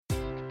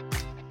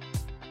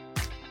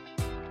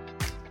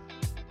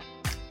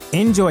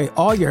Enjoy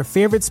all your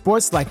favorite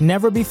sports like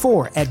never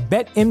before at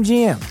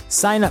BetMGM.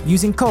 Sign up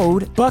using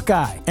code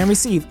Buckeye and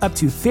receive up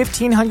to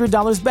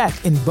 $1,500 back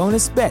in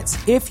bonus bets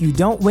if you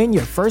don't win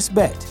your first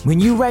bet. When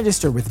you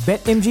register with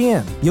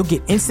BetMGM, you'll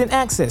get instant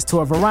access to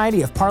a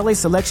variety of parlay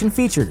selection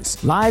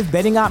features, live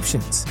betting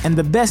options, and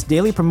the best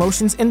daily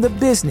promotions in the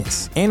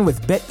business. And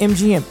with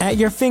BetMGM at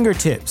your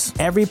fingertips,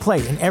 every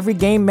play and every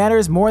game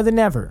matters more than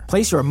ever.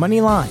 Place your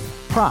money line,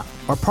 prop,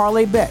 or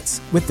parlay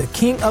bets with the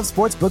king of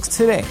sportsbooks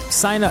today.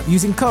 Sign up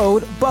using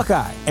code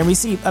Buckeye and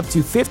receive up to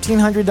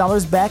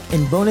 $1,500 back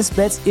in bonus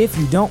bets if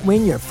you don't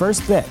win your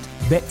first bet.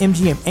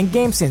 BetMGM and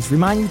GameSense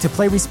remind you to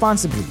play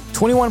responsibly.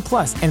 21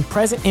 plus and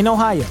present in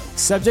Ohio,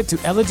 subject to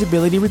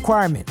eligibility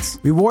requirements.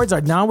 Rewards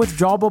are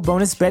non-withdrawable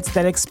bonus bets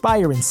that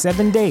expire in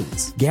 7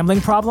 days. Gambling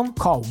problem?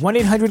 Call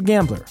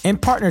 1-800-GAMBLER. In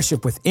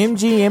partnership with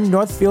MGM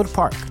Northfield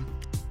Park.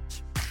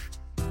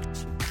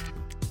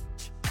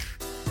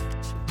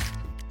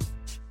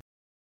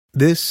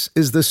 This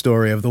is the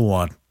story of the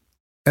one.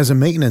 As a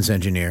maintenance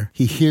engineer,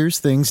 he hears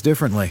things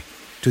differently.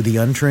 To the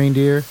untrained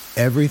ear,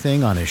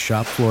 everything on his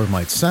shop floor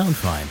might sound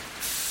fine,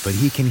 but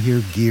he can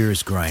hear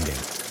gears grinding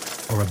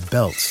or a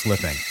belt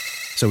slipping.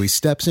 So he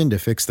steps in to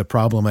fix the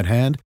problem at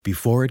hand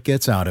before it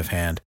gets out of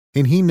hand.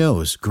 And he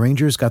knows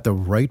Grainger's got the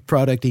right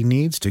product he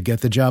needs to get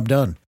the job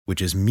done,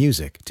 which is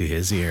music to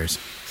his ears.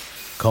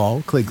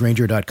 Call, click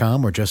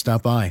Grainger.com, or just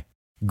stop by.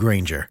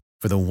 Grainger,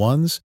 for the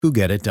ones who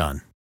get it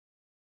done.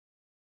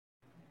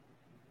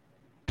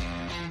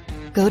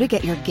 Go to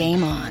get your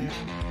game on.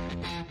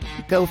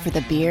 Go for the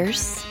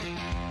beers.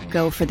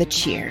 Go for the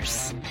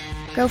cheers.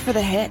 Go for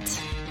the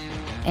hit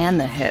and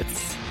the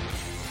hits.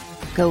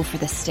 Go for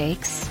the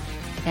stakes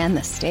and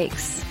the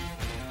stakes.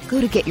 Go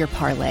to get your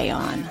parlay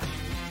on.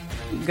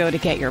 Go to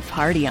get your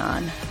party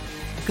on.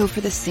 Go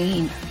for the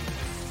scene.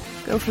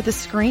 Go for the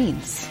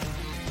screens.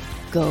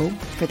 Go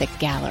for the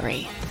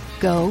gallery.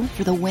 Go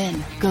for the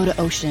win. Go to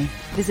Ocean.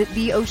 Visit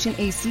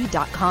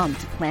theoceanac.com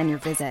to plan your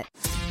visit.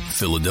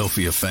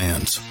 Philadelphia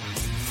fans,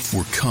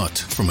 we're cut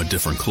from a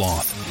different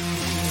cloth.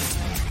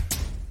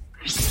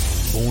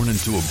 Born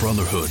into a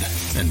brotherhood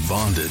and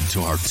bonded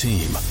to our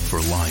team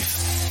for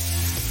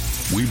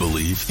life. We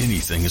believe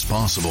anything is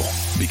possible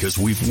because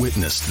we've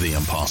witnessed the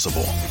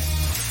impossible.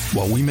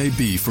 While we may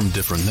be from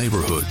different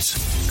neighborhoods,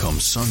 come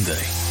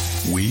Sunday,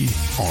 we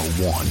are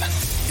one,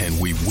 and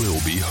we will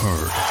be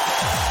heard.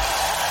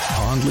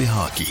 Pondley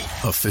Hockey,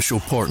 official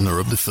partner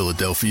of the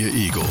Philadelphia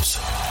Eagles.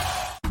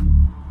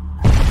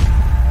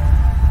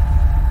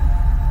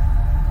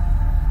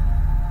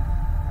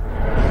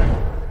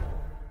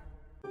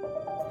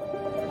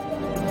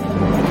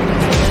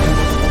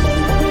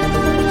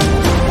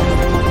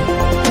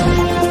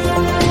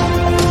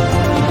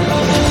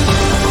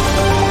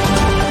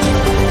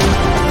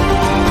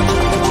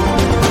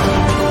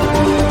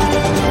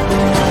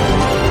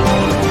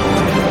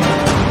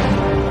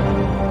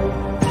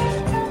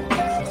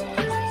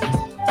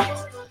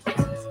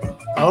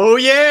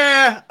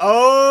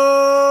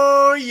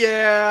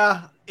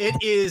 It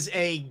is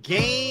a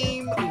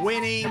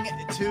game-winning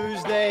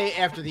Tuesday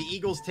after the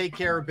Eagles take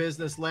care of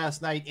business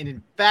last night in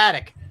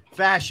emphatic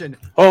fashion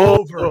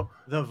over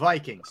the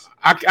Vikings.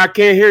 I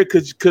can't hear it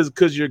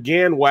because your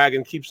GAN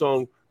wagon keeps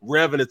on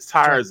revving its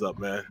tires up,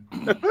 man.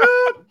 Boop,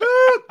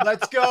 boop.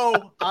 Let's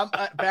go.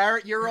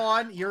 Barrett, you're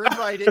on. You're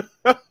invited.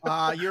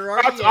 You're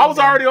already I was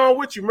already on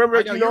with you.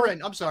 Remember? You're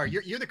in. I'm sorry.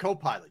 You're the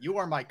co-pilot. You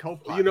are my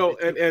co-pilot. You know,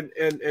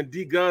 and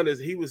D Gunn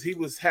he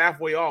was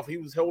halfway off. He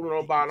was holding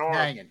on by an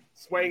arm,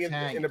 swinging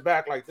in the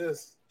back like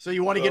this. So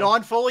you want to get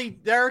on fully,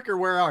 Derrick, or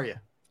where are you?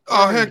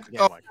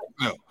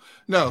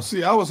 No.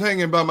 See, I was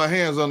hanging by my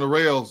hands on the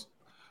rails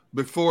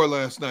before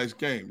last night's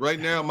game. Right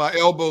now, my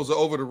elbows are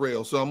over the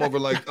rail, so I'm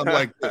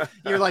like this.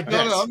 You're like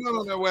no, this. I'm not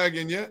on that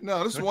wagon yet.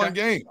 No, this is one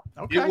game.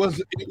 Okay.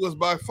 It was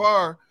by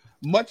far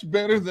much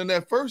better than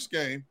that first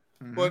game,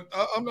 but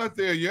I'm not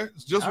there yet.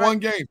 It's just one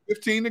game,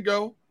 15 to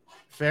go.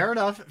 Fair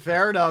enough.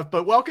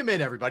 But welcome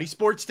in, everybody.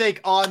 Sports Take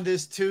on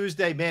this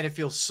Tuesday. Man, it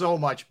feels so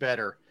much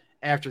better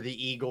after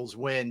the Eagles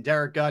win.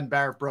 Derrick Gunn,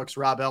 Barrett Brooks,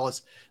 Rob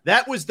Ellis.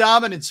 That was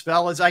dominance,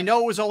 fellas. I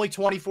know it was only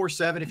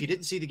 24-7. If you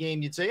didn't see the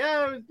game, you'd say,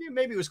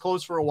 maybe it was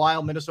close for a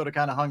while. Minnesota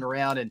kind of hung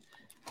around. And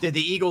did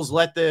the Eagles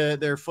let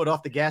their foot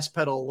off the gas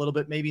pedal a little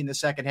bit maybe in the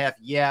second half?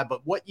 Yeah,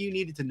 but what you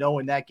needed to know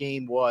in that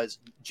game was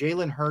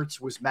Jalen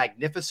Hurts was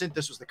magnificent.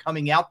 This was the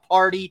coming out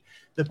party,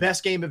 the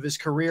best game of his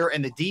career,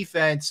 and the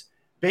defense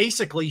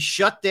basically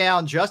shut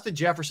down Justin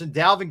Jefferson,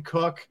 Dalvin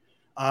Cook,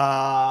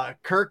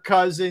 Kirk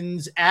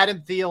Cousins,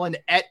 Adam Thielen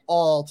et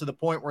al. To the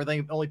point where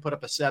they only put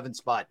up a 7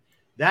 spot.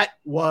 That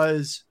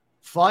was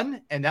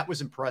fun, and that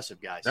was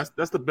impressive, guys.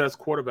 That's the best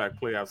quarterback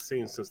play I've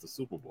seen since the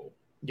Super Bowl.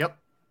 Yep.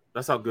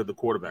 That's how good the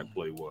quarterback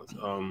play was.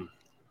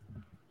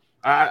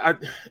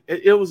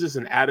 It was just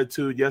an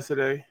attitude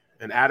yesterday,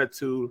 an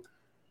attitude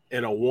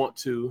and a want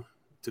to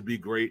be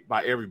great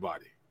by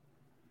everybody.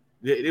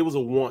 It was a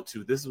want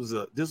to. This was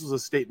a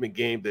statement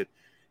game that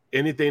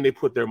anything they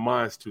put their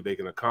minds to, they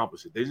can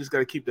accomplish it. They just got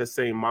to keep that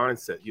same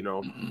mindset,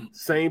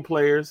 same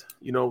players,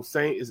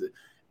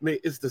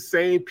 it's the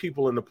same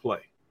people in the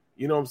play.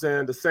 You know what I'm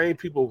saying? The same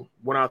people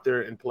went out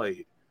there and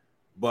played,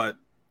 but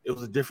it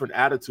was a different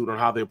attitude on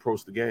how they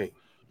approached the game.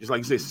 Just like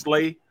you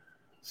said,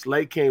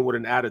 Slay came with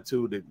an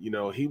attitude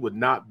that, he would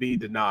not be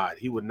denied.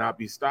 He would not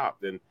be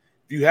stopped. And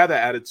if you have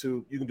that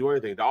attitude, you can do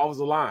anything. The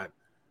offensive line,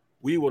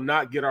 we will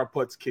not get our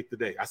butts kicked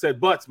today. I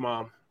said butts,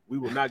 Mom. We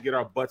will not get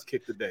our butts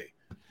kicked today.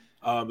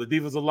 The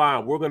defensive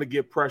line, we're going to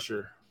get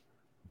pressure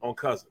on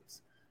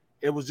Cousins.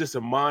 It was just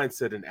a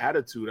mindset and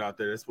attitude out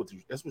there. That's what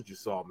you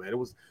saw, man. It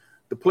was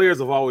the players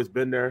have always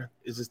been there.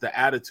 It's just the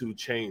attitude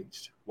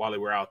changed while they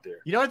were out there.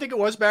 You know what I think it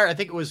was, Barrett? I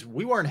think it was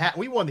we won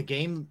the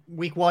game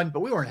week 1,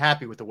 but we weren't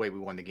happy with the way we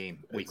won the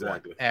game week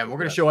 1. And we're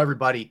going to show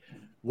everybody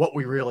what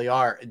we really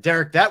are.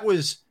 Derrick, that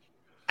was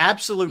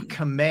absolute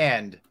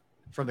command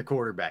from the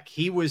quarterback.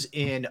 He was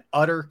in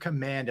utter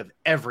command of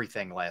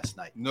everything last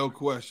night. No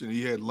question.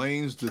 He had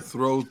lanes to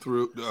throw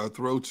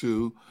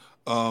to.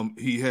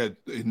 He had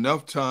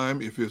enough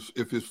time. If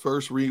his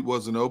first read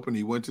wasn't open,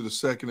 he went to the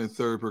second and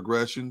third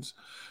progressions.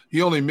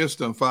 He only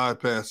missed on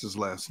 5 passes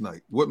last night.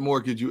 What more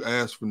could you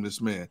ask from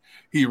this man?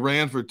 He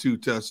ran for 2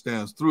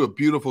 touchdowns, threw a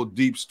beautiful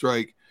deep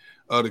strike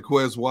to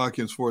Quez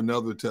Watkins for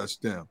another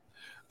touchdown.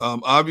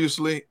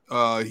 Obviously,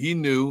 he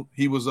knew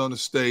he was on the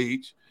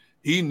stage.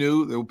 He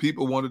knew that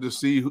people wanted to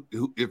see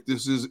if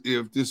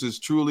this is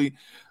truly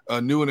a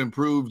new and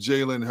improved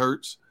Jalen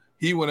Hurts.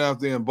 He went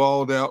out there and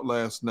balled out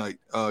last night.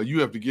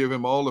 You have to give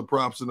him all the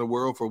props in the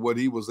world for what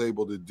he was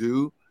able to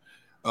do,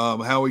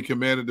 how he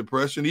commanded the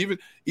pressure. And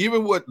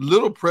even what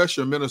little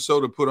pressure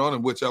Minnesota put on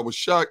him, which I was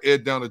shocked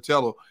Ed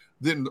Donatello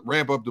didn't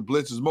ramp up the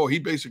blitzes more. He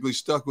basically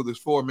stuck with his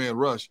 4-man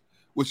rush,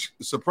 which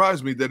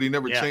surprised me that he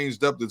never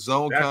changed up the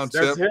zone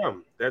concept. That's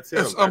him.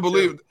 That's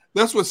unbelievable.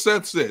 That's what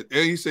Seth said.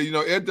 And he said,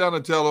 Ed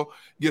Donatello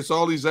gets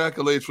all these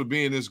accolades for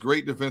being this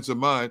great defensive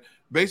mind.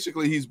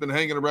 Basically, he's been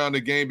hanging around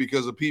the game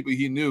because of people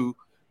he knew,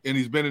 and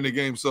he's been in the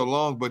game so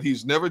long, but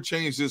he's never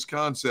changed his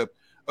concept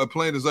of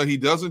playing as though he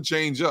doesn't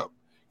change up.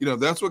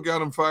 That's what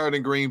got him fired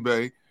in Green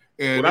Bay,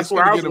 and that's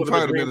going to get him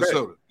fired in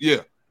Minnesota.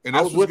 Yeah. And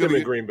I was with him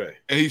in Green Bay.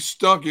 And he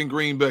stunk in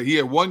Green Bay. He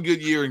had one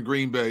good year in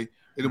Green Bay,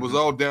 and it was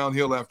all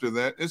downhill after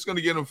that. It's going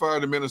to get him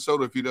fired in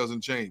Minnesota if he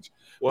doesn't change.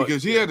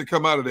 Because he had to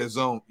come out of that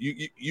zone.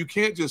 You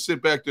can't just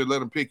sit back there and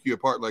let him pick you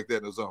apart like that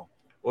in the zone.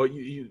 Well,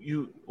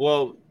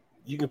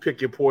 you can pick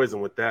your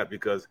poison with that,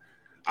 because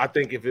I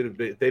think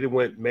if they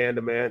went man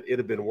to man, it'd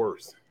have been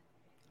worse.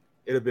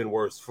 It'd have been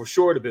worse. For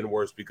sure, it'd have been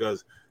worse,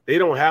 because they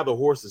don't have the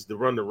horses to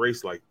run the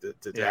race to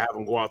have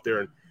them go out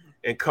there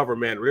and cover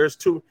man. There's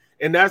 2,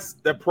 and that's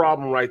the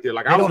problem right there.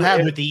 Like, I don't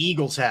have what the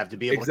Eagles have to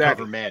be able to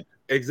cover man.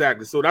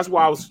 Exactly. So that's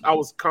why I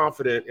was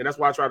confident, and that's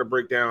why I try to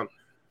break down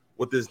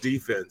with this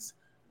defense.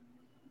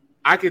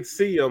 I could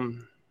see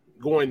them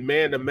going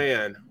man to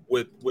man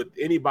with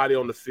anybody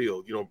on the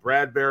field.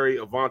 Bradbury,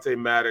 Avonte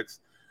Maddox,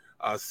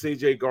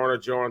 C.J.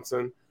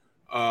 Garner-Johnson,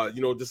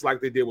 just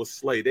like they did with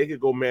Slay. They could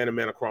go man to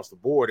man across the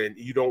board, and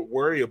you don't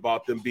worry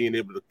about them being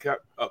able to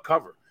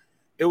cover.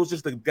 It was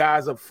just the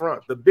guys up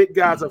front. The big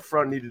guys up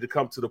front needed to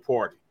come to the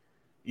party.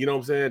 You know what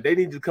I'm saying? They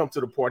needed to come to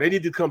the party. They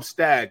needed to come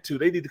stag too.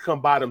 They need to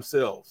come by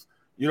themselves.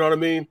 You know what I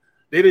mean?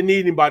 They didn't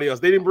need anybody else.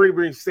 They didn't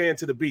bring sand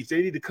to the beach.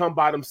 They need to come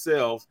by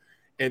themselves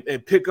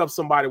and pick up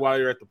somebody while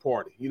you're at the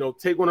party.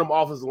 Take one of them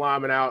offensive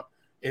linemen out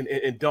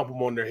and dump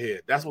them on their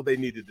head. That's what they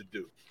needed to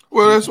do.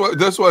 Well,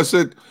 that's why I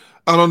said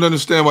I don't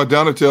understand why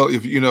Donatello,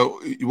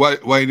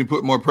 why he didn't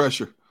put more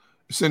pressure,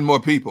 send more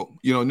people.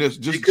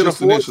 Just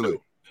initially.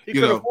 He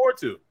could afford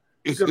to.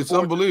 It's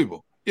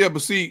unbelievable. Yeah,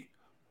 but see,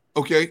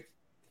 okay,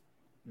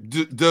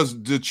 does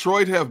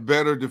Detroit have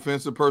better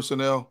defensive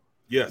personnel?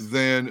 Yes.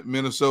 Than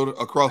Minnesota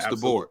across the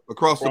board?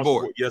 Across the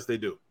board. Yes, they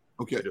do.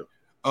 Okay. They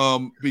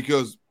do.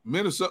 Because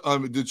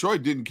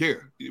Detroit didn't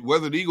care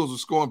whether the Eagles were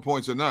scoring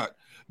points or not.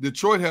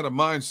 Detroit had a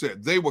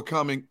mindset. They were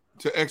coming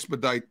to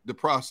expedite the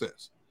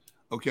process.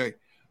 Okay.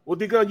 Well,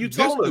 Gunn, you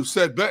told us.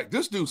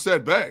 This dude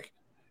sat back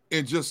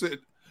and just said,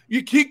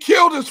 he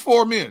killed his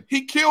 4 men.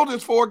 He killed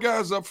his 4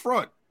 guys up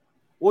front.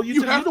 Well,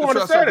 you don't want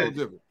to say it.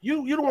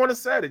 You don't want to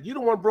say it. You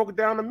don't want to broke it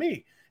down to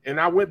me. And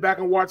I went back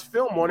and watched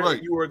film on it,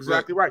 and you were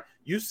exactly right.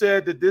 You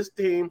said that this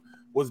team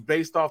was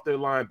based off their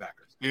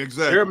linebackers.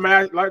 Exactly. Their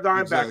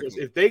linebackers.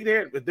 Exactly.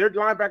 If their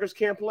linebackers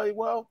can't play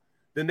well,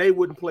 then they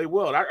wouldn't play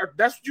well.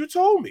 That's what you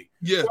told me.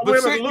 Yeah, so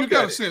but you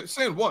got to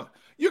send one.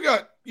 You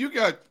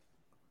got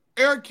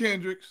Eric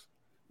Kendricks,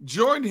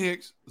 Jordan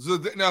Hicks.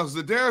 Now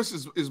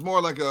Zadaris is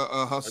more like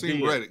a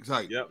Hakeem Reddick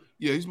type. Yep.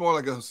 Yeah, he's more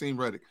like a Hakeem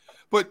Reddick.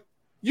 But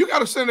you got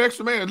to send an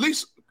extra man at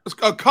least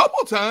a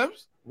couple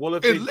times. Well,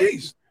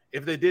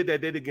 if they did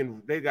that,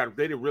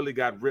 they really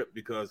got ripped,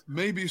 because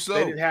maybe so.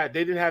 They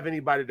didn't have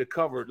anybody to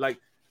cover. Like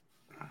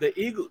the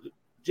Eagles,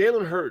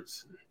 Jalen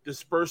Hurts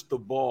dispersed the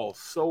ball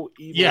so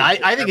evenly. Yeah,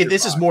 I think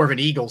this is more of an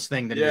Eagles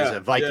thing than it is a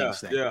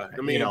Vikings thing. Yeah,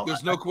 I mean,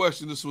 there's no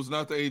question this was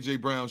not the A.J.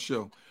 Brown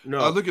show.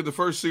 No. Look at the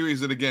first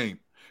series of the game.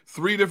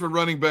 3 different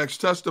running backs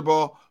touched the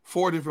ball.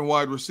 4 different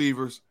wide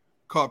receivers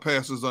caught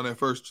passes on that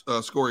first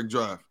scoring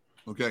drive.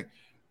 Okay.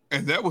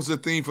 And that was the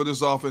theme for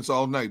this offense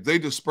all night. They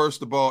dispersed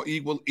the ball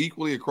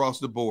equally across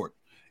the board.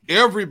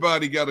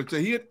 Everybody got to tell.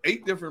 He had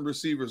 8 different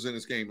receivers in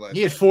this game last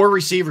He had 4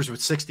 receivers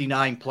with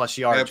 69 plus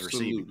yards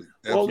receiving.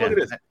 Well, look at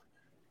this.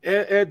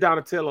 Ed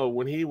Donatello,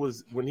 when he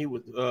was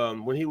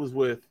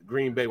with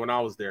Green Bay when I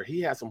was there,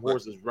 he had some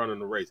horses running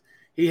the race.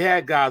 He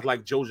had guys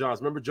like Joe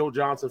Johnson. Remember Joe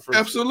Johnson?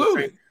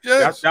 Absolutely.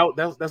 Yes.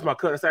 That's my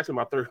cousin. That's actually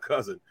my third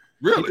cousin.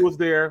 Really? He was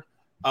there.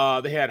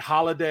 They had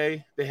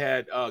Holiday. They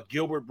had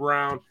Gilbert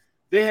Brown.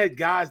 They had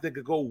guys that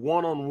could go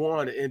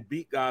one-on-one and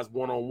beat guys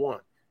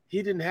one-on-one.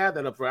 He didn't have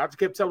that up front. I just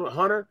kept telling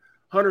him,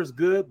 Hunter's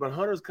good, but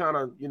Hunter's kind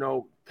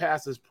of,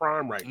 past his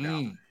prime right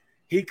now.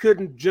 He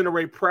couldn't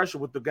generate pressure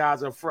with the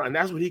guys up front, and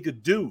that's what he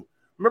could do.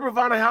 Remember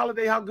Vonnie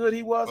Holiday, how good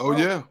he was? Oh,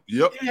 yeah.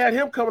 Yep. He had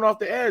him coming off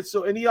the edge.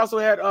 So, and he also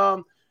had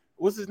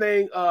what's his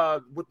name?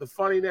 With the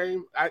funny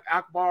name,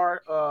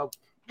 Akbar.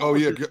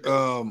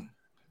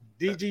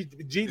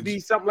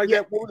 DGGB, something like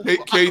that.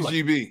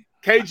 KGB.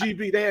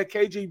 KGB. They had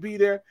KGB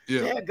there.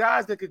 Yeah. They had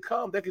guys that could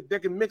come, that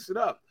could mix it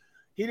up.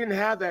 He didn't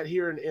have that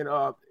here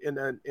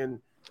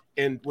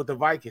in with the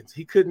Vikings.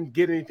 He couldn't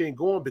get anything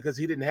going because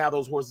he didn't have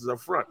those horses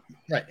up front.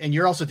 Right, and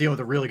you're also dealing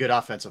with a really good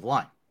offensive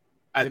line.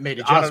 They made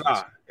adjustments.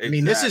 Exactly. I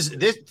mean,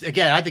 this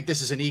again. I think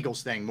this is an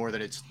Eagles thing more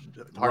than it's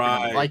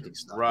targeting the Vikings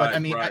stuff. But I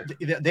mean,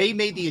 they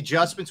made the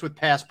adjustments with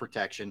pass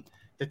protection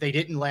that they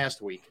didn't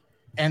last week,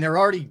 and they're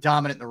already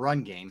dominant in the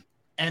run game.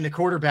 And the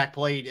quarterback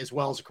played as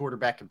well as a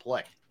quarterback can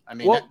play. I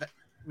mean, that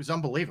was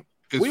unbelievable.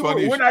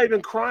 We're not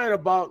even crying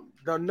about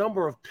the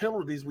number of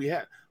penalties we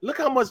had. Look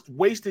how much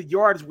wasted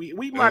yards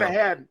we might have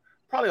had.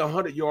 Probably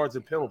 100 yards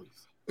in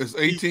penalties. It's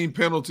 18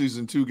 penalties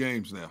in 2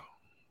 games now.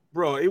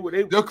 Bro,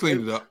 they'll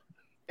clean it up.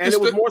 And it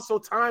was more so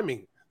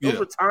timing. Those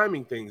were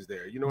timing things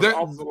there,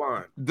 off the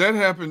line. That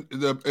happened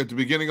at the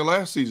beginning of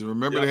last season.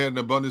 Remember, they had an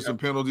abundance of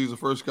penalties the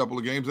first couple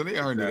of games, and they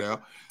ironed it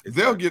out.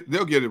 They'll get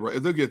it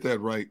right. They'll get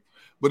that right.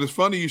 But it's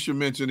funny you should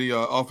mention the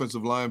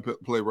offensive line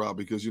play, Rob,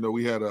 because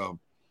we had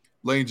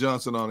Lane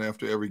Johnson on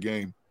after every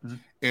game,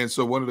 and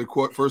so one of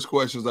the first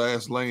questions I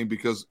asked Lane,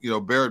 because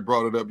Barrett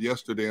brought it up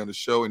yesterday on the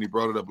show, and he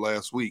brought it up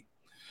last week.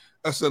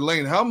 I said,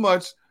 Lane, how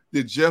much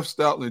did Jeff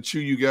Stoutland chew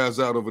you guys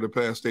out over the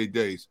past 8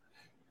 days?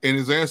 And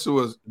his answer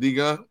was,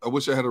 D-Gun, I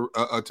wish I had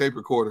a tape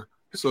recorder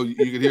so you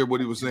could hear what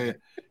he was saying.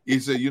 He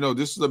said,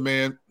 this is a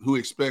man who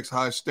expects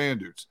high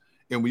standards.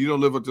 And when you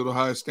don't live up to the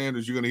highest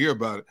standards, you're going to hear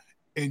about it.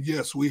 And,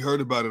 yes, we heard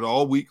about it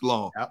all week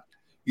long. Yep.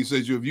 He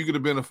says, if you could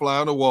have been a fly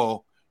on the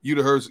wall, you'd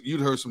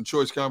heard some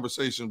choice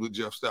conversations with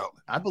Jeff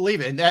Stoutland. I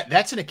believe it. And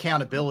that's an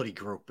accountability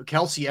group. But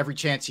Kelsey, every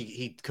chance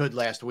he could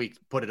last week,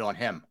 put it on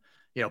him,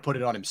 put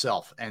it on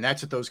himself. And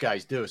that's what those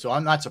guys do. So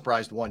I'm not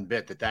surprised one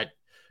bit that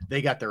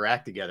they got their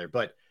act together.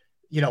 But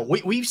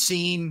we've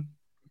seen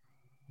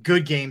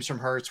good games from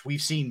Hurts.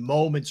 We've seen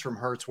moments from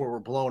Hurts where we're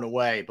blown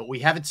away, but we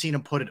haven't seen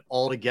him put it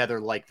all together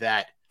like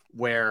that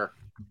where,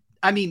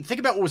 I mean, think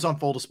about what was on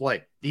full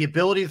display. The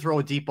ability to throw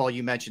a deep ball,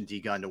 you mentioned,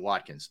 D-Gun, to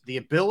Watkins. The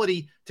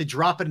ability to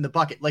drop it in the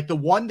bucket, like the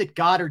one that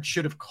Goddard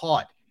should have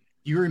caught.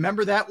 Do you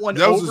remember that one?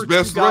 That was his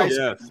best throw.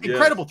 Yes,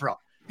 incredible throw.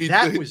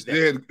 That was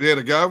there. They had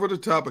a guy over the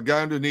top, a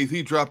guy underneath.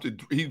 He dropped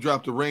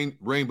the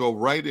rainbow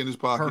right in his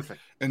pocket.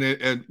 Perfect. And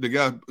the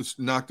guy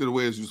knocked it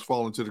away as he was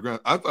falling to the ground.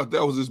 I thought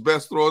that was his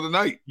best throw of the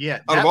night. Yeah.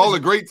 Out of all the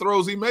great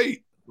throws he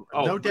made.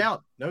 No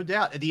doubt.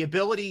 The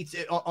ability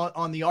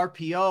on the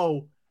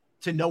RPO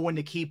to know when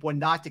to keep, when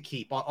not to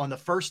keep on the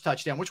first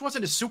touchdown, which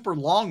wasn't a super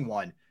long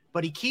one,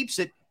 but he keeps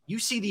it. You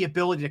see the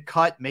ability to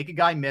cut, make a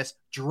guy miss,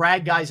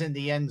 drag guys in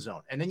the end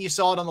zone. And then you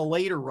saw it on the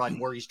later run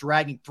where he's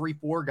dragging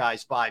 3-4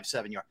 guys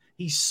 5-7 yards.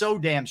 He's so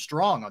damn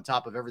strong on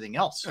top of everything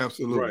else.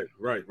 Absolutely.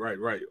 Right.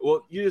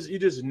 Well, you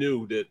just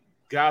knew that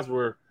guys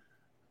were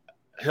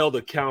held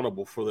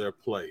accountable for their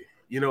play.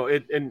 You knew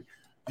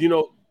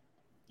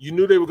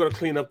they were going to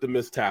clean up the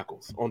missed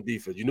tackles on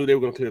defense. You knew they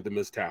were going to clean up the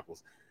missed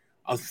tackles.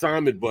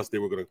 Assignment bust they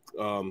were going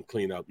to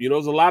clean up.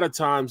 There's a lot of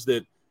times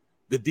that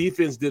the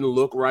defense didn't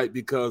look right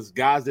because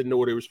guys didn't know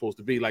where they were supposed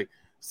to be. Like,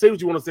 say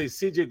what you want to say,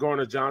 C.J.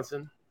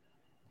 Garner-Johnson,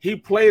 he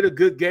played a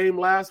good game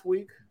last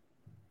week,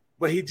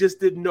 but he just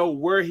didn't know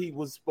where he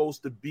was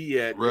supposed to be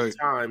at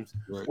times,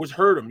 which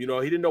hurt him. He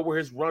didn't know where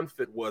his run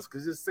fit was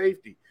because his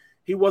safety.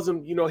 He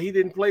wasn't, he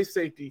didn't play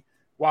safety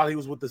while he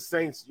was with the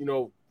Saints,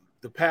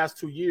 the past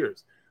 2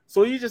 years.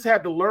 So he just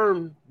had to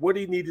learn what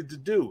he needed to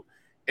do.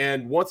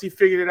 And once he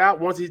figured it out,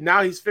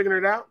 he's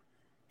figuring it out,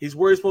 he's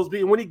where he's supposed to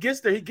be. And when he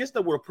gets there with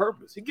a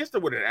purpose. He gets there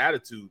with an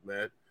attitude,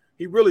 man.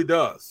 He really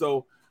does.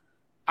 So,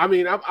 I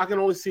mean, I can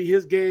only see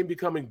his game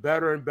becoming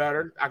better and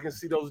better. I can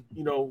see those,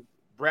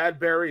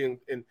 Bradbury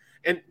and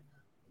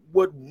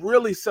what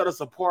really set us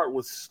apart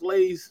was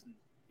Slay's.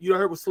 I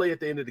heard with Slay at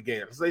the end of the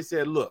game. Slay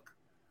said, look,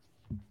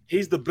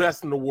 he's the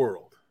best in the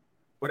world.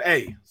 But,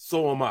 hey,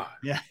 so am I.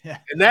 Yeah.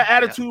 And that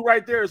attitude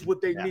right there is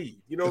what they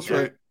need. That's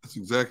right. That's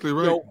exactly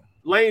right.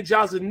 Lane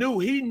Johnson knew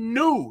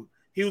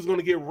he was going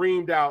to get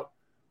reamed out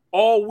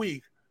all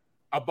week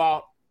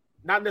about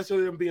not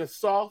necessarily them being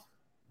soft,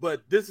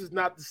 but this is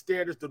not the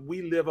standards that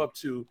we live up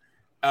to,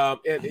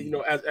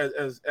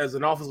 as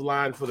an offensive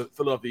line for the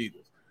Philadelphia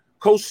Eagles.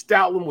 Coach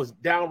Stoutland was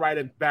downright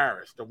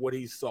embarrassed of what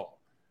he saw.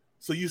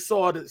 So you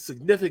saw the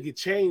significant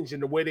change in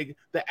the way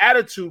the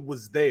attitude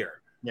was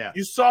there. Yeah.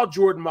 You saw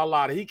Jordan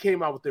Mailata. He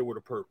came out there with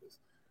a purpose.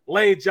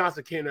 Lane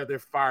Johnson came out there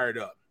fired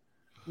up.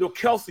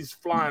 Kelsey's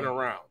flying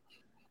around.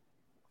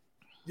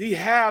 You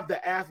have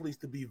the athletes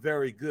to be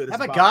very good. How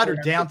about Goddard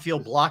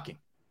downfield blocking?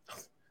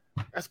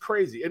 That's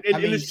crazy. And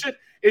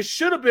it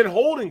should have been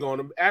holding on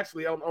him,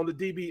 actually, on the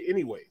DB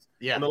anyways.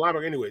 Yeah. On the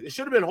linebacker anyways. It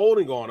should have been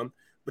holding on him,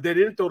 but they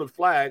didn't throw the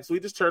flag, so he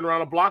just turned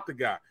around and blocked the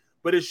guy.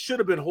 But it should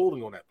have been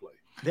holding on that play.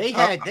 They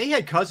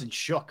had Cousins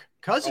shook.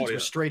 Cousins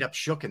was straight up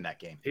shook in that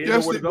game.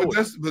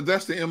 But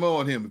that's the MO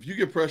on him. If you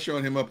get pressure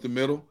on him up the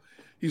middle,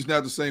 he's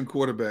not the same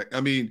quarterback.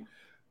 I mean,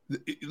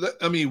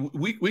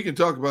 we can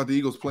talk about the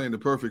Eagles playing the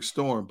perfect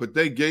storm, but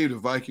they gave the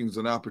Vikings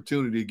an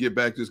opportunity to get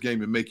back this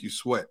game and make you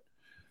sweat.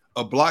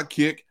 A block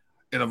kick,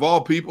 and of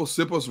all people,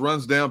 Sippos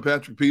runs down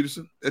Patrick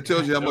Peterson. That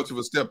tells you how much of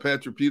a step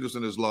Patrick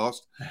Peterson has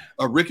lost.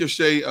 A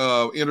ricochet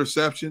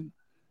interception,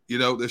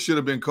 that should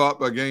have been caught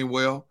by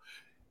Gainwell.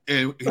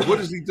 And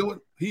what is he doing?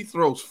 He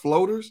throws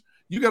floaters.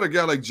 You got a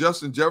guy like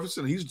Justin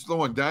Jefferson. He's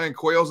throwing dying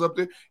quails up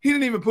there. He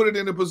didn't even put it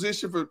in a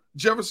position for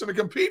Jefferson to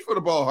compete for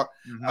the ball.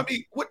 Mm-hmm. I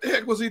mean, what the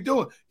heck was he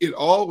doing? It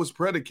all was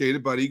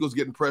predicated by the Eagles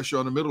getting pressure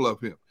on the middle of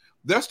him.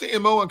 That's the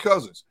MO on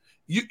Cousins.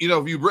 If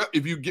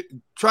you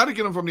try to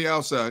get him from the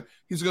outside,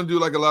 he's going to do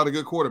like a lot of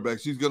good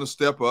quarterbacks. He's going to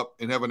step up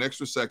and have an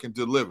extra second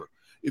to deliver.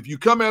 If you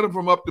come at him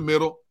from up the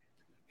middle,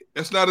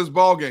 that's not his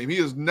ball game. He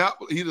does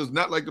not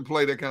like to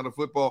play that kind of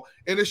football,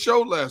 and it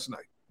showed last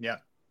night. Yeah.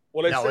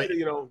 Well, they say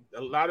that,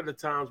 a lot of the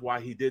times why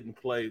he didn't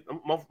play,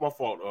 my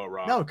fault,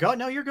 Rob.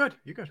 No, you're good.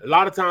 You're good. A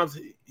lot of times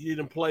he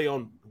didn't play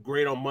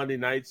great on Monday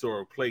nights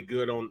or play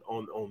good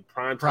on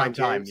prime time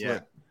games. Yeah.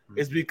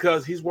 It's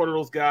because he's one of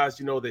those guys,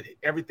 that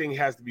everything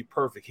has to be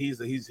perfect.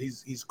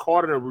 He's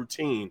caught in a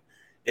routine,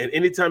 and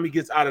anytime he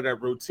gets out of that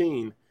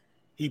routine,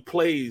 he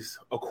plays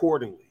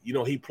accordingly.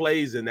 He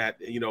plays in that.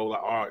 All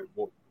right,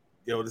 well,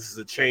 this is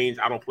a change.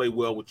 I don't play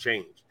well with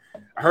change.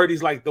 I heard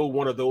he's like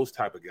one of those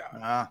type of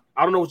guys.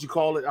 I don't know what you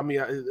call it. I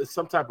mean, it's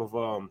some type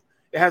of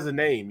it has a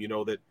name,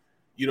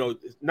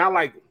 it's not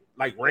like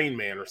Rain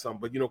Man or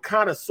something, but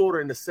kind of sort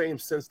of in the same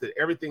sense that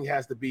everything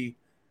has to be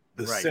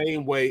the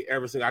same way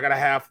every single. I gotta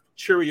have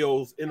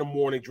Cheerios in the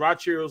morning, dry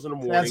Cheerios in the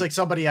morning. That's like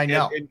somebody I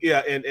know.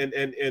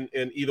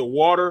 And either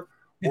water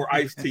or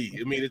iced tea.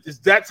 I mean, it's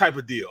that type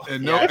of deal.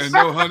 And no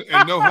honey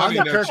I'm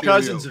the nut Kirk Cheerios.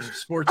 Cousins of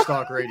Sports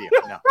Talk Radio.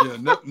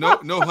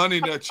 No honey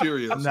nut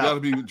Cheerios. It's got to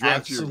be dry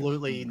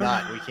absolutely Cheerios.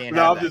 not. We can't.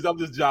 No, I'm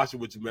just joshing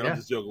with you, man. I'm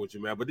just joking with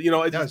you, man. But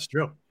it's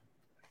true.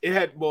 It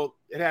had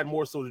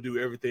more so to do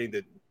with everything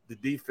that the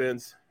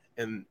defense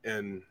and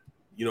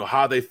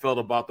how they felt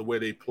about the way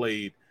they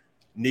played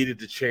needed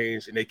to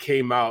change, and they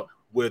came out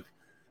with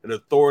an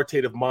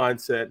authoritative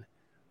mindset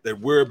that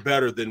we're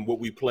better than what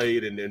we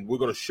played, and we're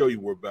going to show you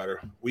we're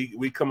better.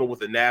 We come in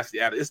with a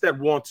nasty attitude. It's that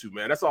want-to,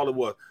 man. That's all it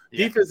was.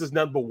 Yeah. Defense is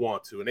nothing but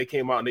want-to, and they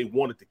came out and they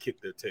wanted to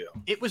kick their tail.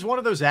 It was one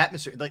of those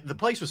atmospheres. Like, the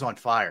place was on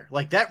fire.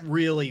 Like, that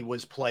really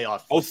was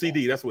playoff football.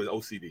 OCD, that's what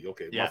OCD.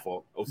 Okay, my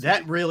fault. OCD.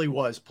 That really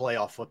was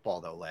playoff football,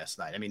 though, last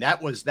night. I mean,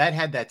 that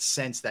had that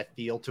sense, that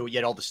feel to it. You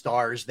had all the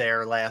stars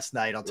there last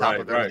night on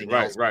top of everything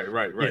else. Right.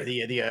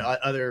 The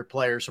other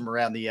players from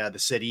around the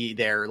city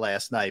there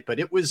last night. But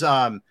it was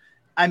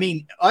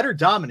utter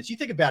dominance. You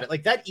think about it,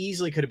 like that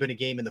easily could have been a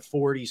game in the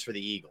 40s for the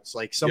Eagles,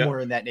 like somewhere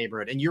in that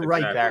neighborhood. And you're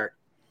right, Barrett.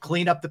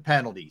 Clean up the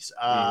penalties.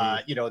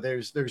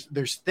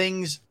 There's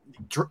things.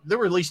 There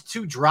were at least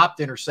 2 dropped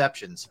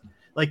interceptions.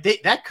 Like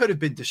that could have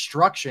been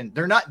destruction.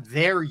 They're not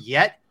there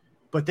yet,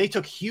 but they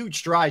took huge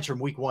strides from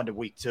week 1 to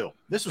week 2.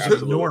 This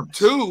was enormous.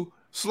 2.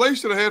 Slay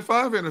should have had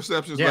 5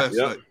 interceptions last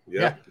night.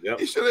 Yeah.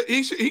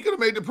 He could have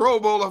made the Pro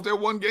Bowl off that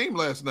one game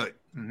last night.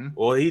 Mm-hmm.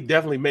 Well, he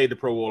definitely made the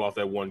Pro Bowl off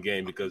that one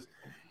game because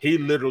he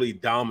literally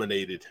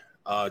dominated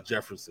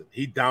Jefferson.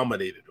 He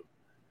dominated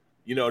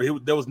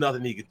him. There was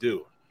nothing he could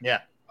do.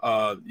 Yeah.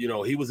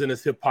 He was in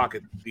his hip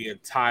pocket the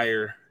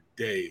entire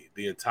day.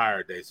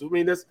 So, I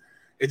mean,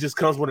 it just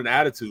comes with an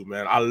attitude,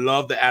 man. I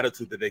love the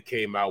attitude that they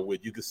came out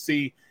with. You could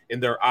see in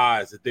their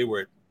eyes that they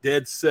were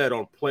dead set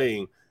on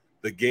playing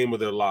the game of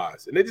their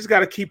lives. And they just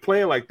got to keep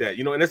playing like that,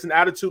 and it's an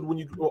attitude when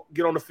you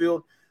get on the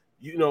field,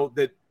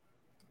 that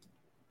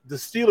the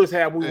Steelers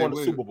had when we won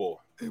the Super Bowl.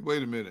 Hey,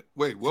 wait a minute.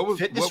 Wait, what was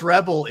Fitness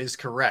Rebel is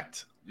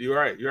correct. You're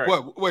right.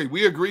 Wait,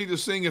 we agreed to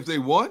sing if they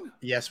won?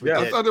 Yes, we did.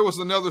 I thought there was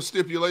another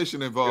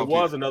stipulation involved. There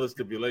was another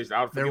stipulation.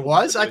 There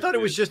was? I thought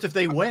it was just if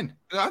they win.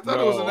 I thought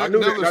it was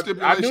another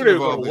stipulation. I knew they were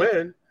going to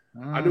win.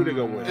 I knew they were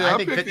going to win. Yeah, I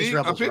think Fitness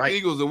Rebel's right. I picked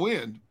Eagles to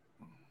win.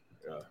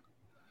 Yeah.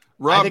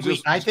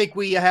 I think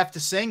we have to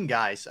sing,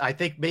 guys. I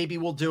think maybe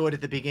we'll do it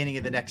at the beginning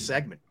of the next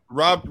segment.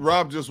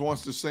 Rob just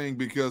wants to sing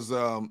because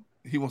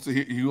he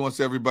wants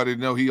everybody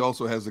to know he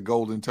also has a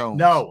golden tone.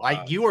 No,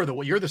 you're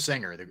the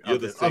singer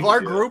of our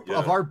group,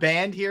 of our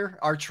band here,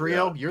 our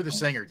trio. Yeah. You're the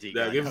singer, D.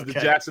 Yeah, if it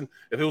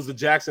was the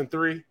Jackson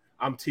 3,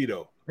 I'm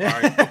Tito. All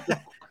right.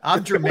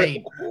 I'm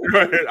Jermaine.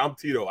 I'm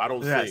Tito. I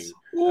don't sing.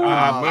 Ooh,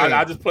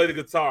 I just play the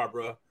guitar,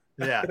 bro.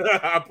 Yeah,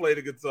 I play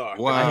the guitar.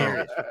 Wow. I hear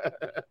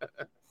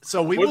you.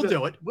 So we will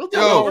do it. We'll do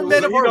it. We're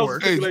men of our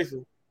word.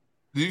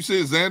 Did you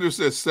say Xander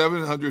says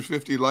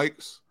 750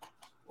 likes?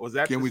 Was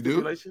that Can the we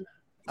stipulation?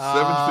 do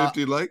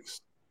 750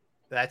 likes?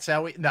 That's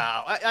how we. No,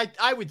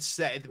 I would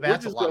say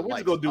that's a lot. We're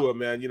just gonna do it,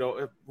 man. You know,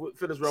 if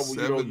finish Rebel.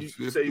 You know,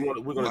 you say you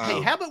want. We're gonna.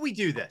 Hey, how about we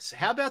do this?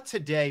 How about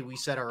today we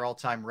set our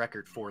all-time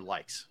record for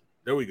likes?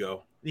 There we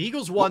go. The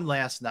Eagles won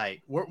last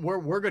night.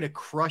 We're going to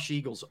crush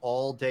Eagles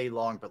all day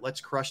long, but let's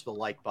crush the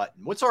like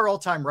button. What's our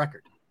all-time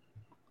record?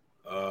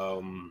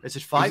 Is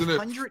it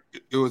 500?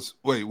 It was.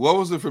 Wait, what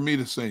was it for me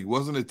to sing?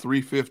 Wasn't it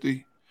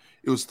 350?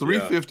 It was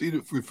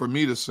 350 for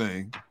me to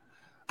sing.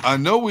 I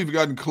know we've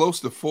gotten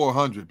close to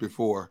 400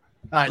 before.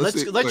 All right,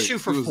 let's shoot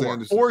for 4.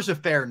 Anderson. 4 is a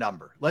fair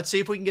number. Let's see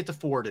if we can get to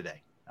 4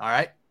 today. All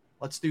right,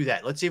 let's do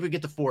that. Let's see if we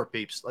get to 4,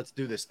 peeps. Let's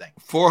do this thing.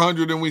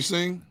 400 and we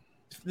sing?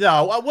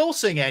 No, we'll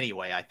sing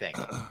anyway. I think.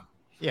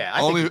 Yeah,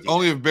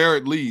 only if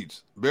Barrett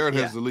leads. Barrett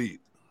has the lead.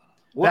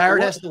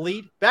 Barrett has the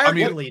lead. Barrett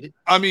can lead it.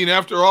 I mean,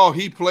 after all,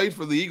 he played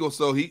for the Eagles,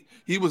 so he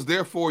was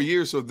there 4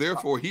 years. So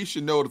therefore, he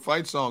should know the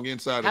fight song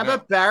inside and out. How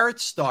about Barrett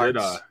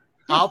starts?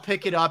 I'll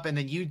pick it up, and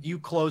then you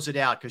close it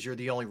out because you're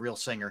the only real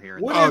singer here.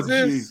 What is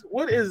this?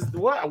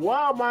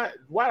 Why am I?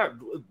 Why?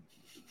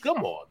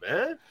 Come on,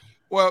 man.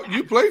 Well,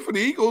 you play for the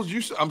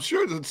Eagles. I'm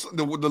sure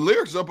the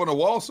lyrics up on the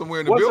wall somewhere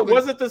in the building.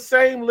 Was it the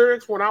same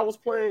lyrics when I was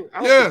playing?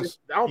 I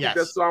don't think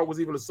that song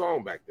was even a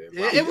song back then.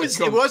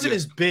 It wasn't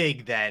as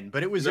big then,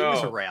 but it was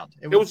around.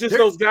 It was just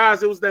those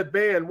guys. It was that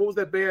band. What was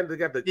that band? They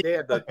had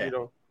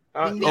the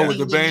with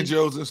the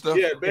banjos and stuff.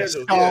 Yeah,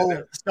 banjos.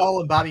 Skull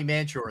and Bobby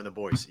Manchur and the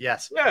boys.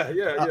 Yes.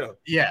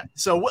 Yeah.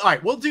 So all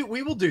right,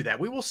 we will do that.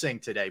 We will sing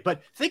today.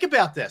 But think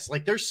about this.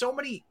 Like, there's so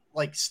many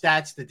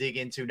stats to dig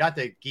into. Not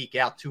to geek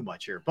out too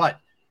much here, but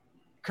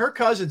Kirk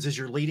Cousins is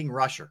your leading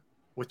rusher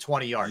with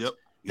 20 yards. Yep.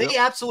 We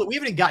haven't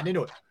even gotten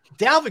into it.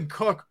 Dalvin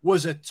Cook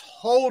was a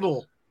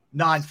total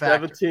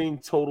non-factor. 17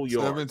 total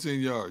yards. 17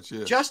 yards,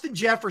 yeah. Justin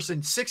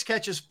Jefferson, 6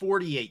 catches,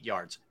 48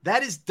 yards.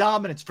 That is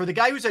dominance for the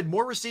guy who's had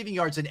more receiving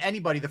yards than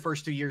anybody the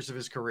first 2 years of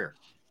his career.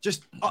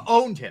 Just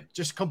owned him.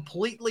 Just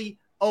completely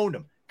owned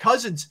him.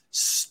 Cousins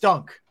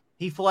stunk.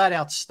 He flat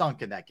out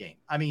stunk in that game.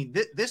 I mean,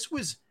 this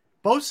was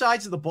both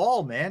sides of the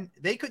ball, man.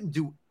 They couldn't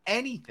do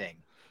anything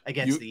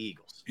against the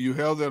Eagles. You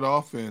held that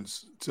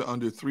offense to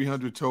under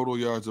 300 total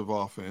yards of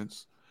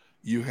offense.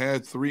 You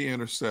had 3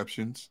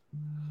 interceptions.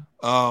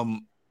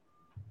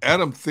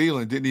 Adam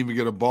Thielen didn't even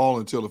get a ball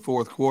until the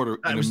fourth quarter.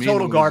 It was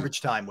total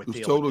garbage time with Thielen. It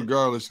was total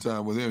garbage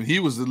time with him. He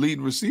was the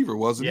leading receiver,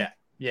 wasn't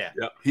he? Yeah.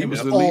 He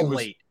was the leading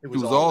receiver. It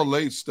was all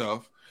late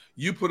stuff.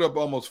 You put up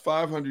almost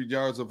 500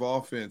 yards of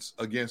offense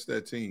against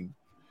that team.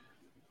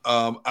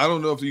 I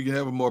don't know if you can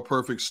have a more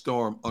perfect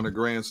storm on a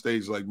grand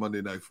stage like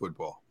Monday Night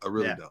Football. I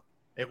really don't.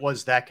 It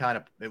was that kind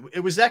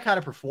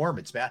of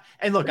performance, man.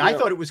 And look, I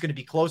thought it was going to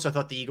be close. I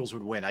thought the Eagles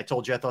would win. I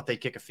told you I thought they'd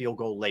kick a field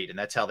goal late, and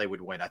that's how they would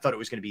win. I thought it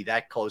was going to be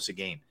that close a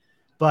game.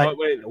 But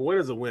wait, a win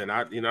is a win.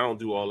 I don't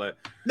do all that.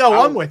 No,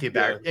 I'm with you,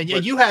 Barrett. And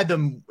you had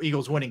them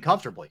Eagles winning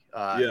comfortably.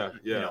 You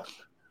know.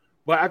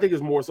 But I think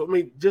it's more so. I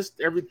mean,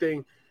 just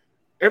everything.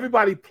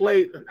 Everybody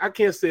played. I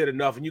can't say it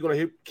enough, and you're going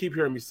to keep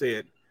hearing me say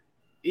it.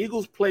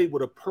 Eagles played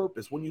with a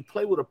purpose. When you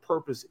play with a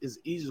purpose, it's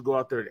easy to go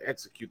out there and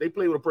execute. They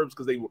played with a purpose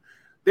because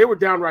they were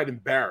downright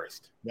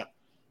embarrassed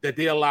that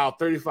they allowed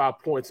 35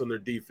 points on their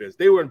defense.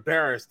 They were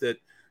embarrassed that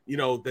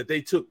that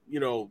they took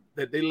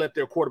that they let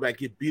their quarterback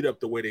get beat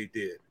up the way they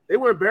did. They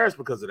were embarrassed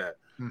because of that.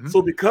 Mm-hmm.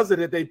 So because of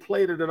that, they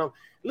played it enough.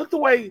 Look the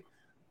way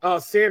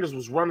Sanders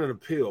was running a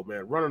pill,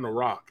 man, running a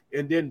rock,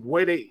 and then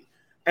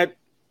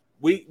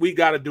we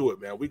got to do it,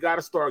 man. We got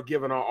to start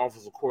giving our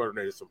offensive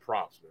coordinator some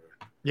props,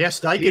 man. Yeah,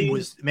 Steichen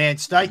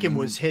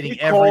was hitting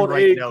every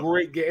right note.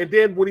 Great game. And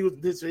then when he was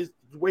his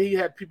way he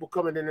had people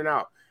coming in and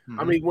out. Mm-hmm.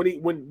 I mean,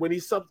 when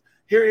he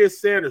here is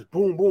Sanders,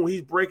 boom, boom,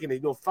 he's breaking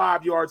it.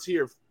 5 yards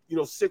here,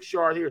 6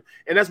 yards here,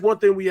 and that's one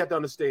thing we have to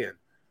understand.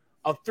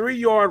 A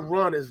 3-yard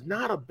run is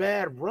not a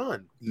bad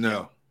run.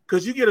 No,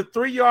 because you get a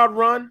 3-yard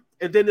run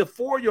and then the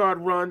 4-yard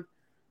run,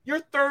 you're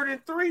 3rd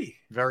and 3.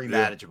 Very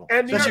manageable,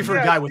 and especially for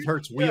a guy with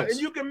Hurts wheels. And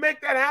you can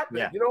make that happen.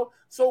 Yeah.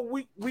 So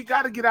we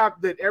got to get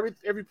out that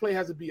every play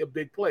has to be a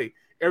big play.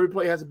 Every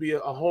play has to be a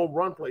home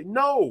run play.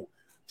 No,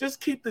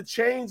 just keep the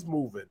chains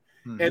moving.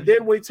 Mm-hmm. And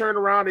then we turn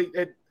around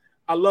and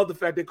I love the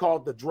fact they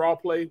called the draw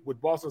play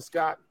with Boston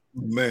Scott.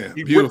 Man,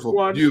 beautiful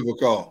call.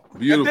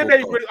 Beautiful. And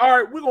then all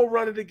right, we're gonna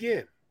run it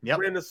again. Yep.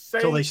 We're in the same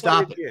until they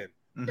stop it again.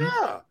 Mm-hmm.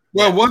 Yeah.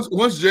 Well,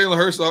 once Jalen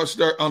Hurts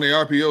start on the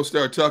RPO,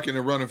 start tucking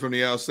and running from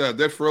the outside,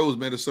 that froze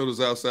Minnesota's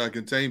outside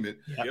containment.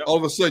 Yep. All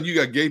of a sudden, you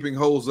got gaping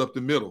holes up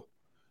the middle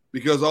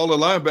because all the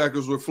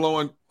linebackers were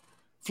flowing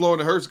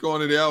to Hurts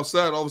going to the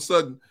outside. All of a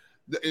sudden,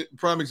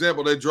 prime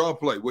example, that draw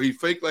play where he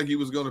faked like he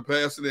was going to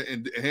pass it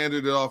and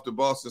handed it off to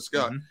Boston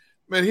Scott. Mm-hmm.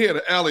 Man, he had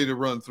an alley to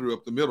run through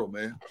up the middle,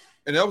 man.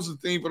 And that was the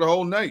theme for the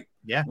whole night.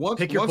 Yeah. Once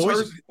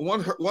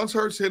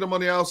Hurts hit him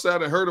on the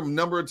outside and hurt him a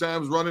number of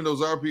times running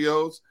those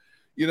RPOs,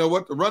 you know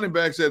what? The running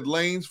backs had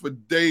lanes for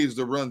days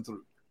to run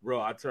through. Bro,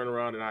 I turned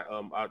around and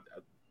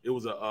it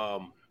was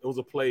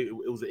a play.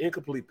 It was an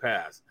incomplete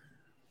pass,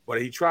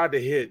 but he tried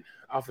to hit.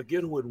 I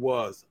forget who it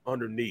was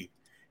underneath,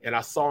 and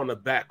I saw in the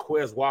back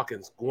Quez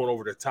Watkins going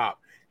over the top,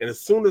 And as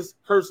soon as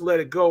Hurts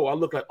let it go, I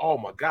looked like, oh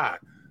my God,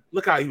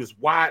 look how he was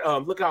wide.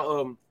 Look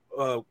how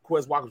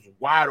Quez Walker was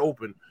wide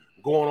open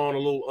going on a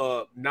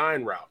little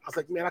 9 route. I was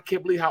like, man, I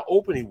can't believe how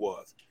open he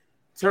was.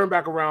 Turn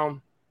back around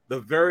the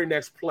very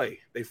next play.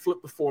 They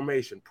flipped the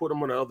formation, put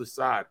him on the other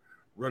side,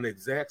 run the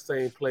exact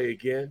same play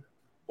again.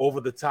 Over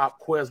the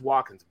top, Quez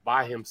Watkins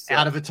by himself.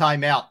 Out of a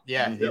timeout.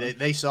 Yeah,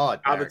 they saw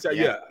it.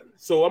 Yeah.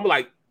 So I'm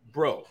like,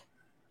 bro.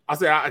 I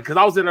said, because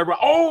I was in there,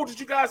 oh, did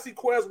you guys see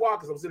Quez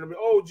Watkins? I was in there,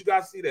 oh, did you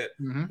guys see that?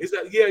 Mm-hmm. He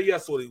said, yeah.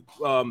 So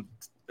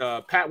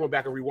Pat went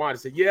back and rewind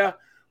and said, yeah,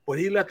 but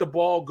he let the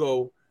ball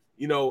go.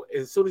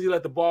 As soon as he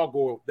let the ball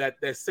go,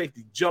 that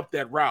safety jumped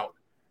that route.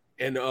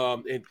 And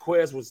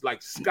Quez was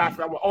like, Scott,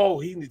 I'm like, oh,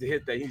 he needs to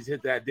hit that. He needs to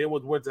hit that. Then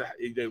went to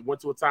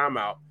a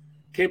timeout,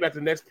 came back to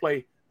the next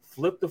play,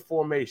 flipped the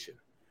formation.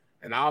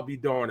 And I'll be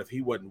darned if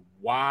he wasn't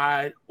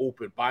wide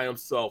open by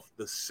himself.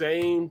 The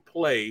same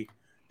play,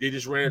 they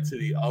just ran it to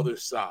the other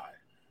side.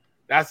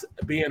 That's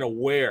being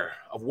aware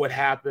of what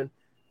happened.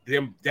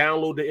 Them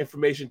download the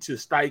information to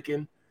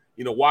Steichen.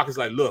 Walker's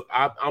like, look,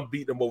 I'm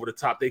beating them over the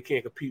top. They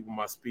can't compete with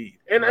my speed.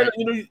 And right.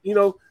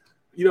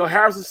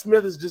 Harrison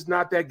Smith is just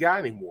not that guy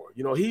anymore.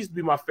 He used to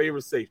be my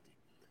favorite safety.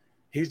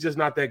 He's just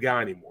not that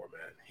guy anymore,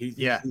 man.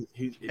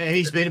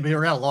 He's been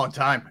around a long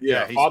time.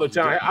 Yeah, all the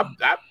time.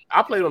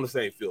 I played on the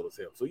same field as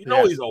him, so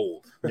he's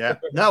old. Yeah.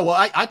 No,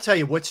 well, I tell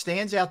you what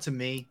stands out to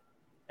me,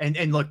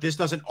 and look, this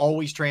doesn't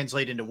always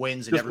translate into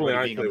wins and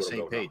everybody being on the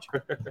same page.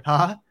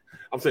 Huh?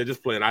 I'm saying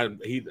just playing. I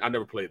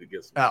never played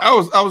against him. I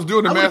was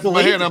doing the math in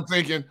my head. And I'm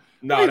thinking,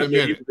 no,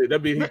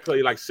 that mean he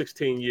played like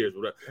 16 years.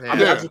 I've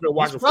just been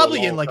watching. He's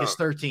probably in like his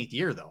 13th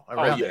year though.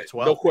 Around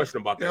 12. No question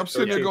about that. I'm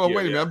sitting there going,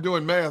 wait a minute. I'm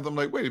doing math. I'm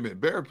like, wait a minute.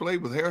 Barrett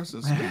played with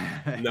Harrison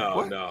Smith.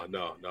 No.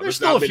 There's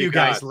still a few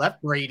guys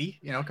left. Brady,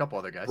 a couple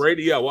other guys.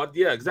 Brady,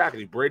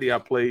 exactly. Brady, I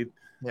played.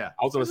 Yeah,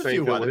 I was on the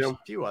same field with him. A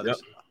few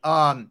others.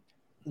 Yep.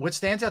 What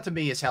stands out to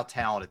me is how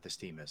talented this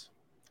team is.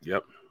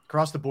 Yep.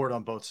 Across the board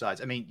on both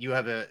sides. I mean, you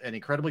have an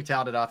incredibly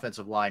talented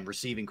offensive line,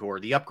 receiving core,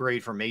 the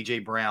upgrade from A.J.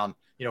 Brown,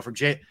 from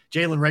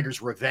Jalen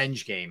Reagor's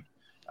revenge game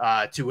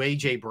to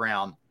A.J.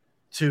 Brown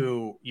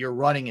to your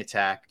running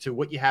attack to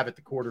what you have at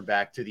the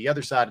quarterback to the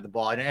other side of the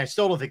ball. And I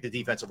still don't think the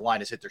defensive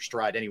line has hit their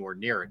stride anywhere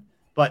near it.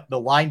 But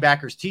the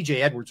linebackers, T.J.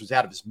 Edwards was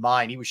out of his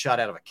mind. He was shot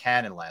out of a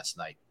cannon last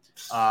night.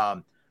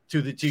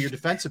 To your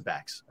defensive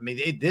backs. I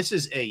mean, this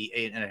is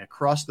an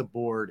across the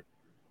board.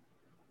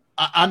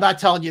 I'm not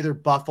telling you they're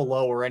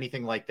Buffalo or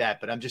anything like that,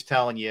 but I'm just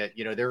telling you,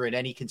 they're in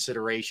any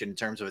consideration in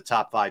terms of a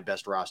top 5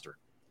 best roster.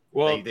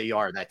 Well, they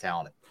are that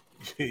talented.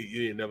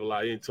 You ain't never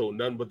lie. You ain't told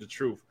nothing but the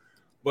truth.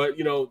 But,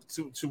 to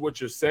what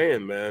you're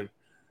saying, man,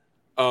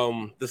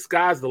 the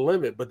sky's the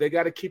limit, but they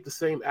got to keep the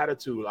same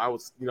attitude. I'll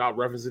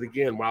reference it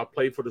again. When I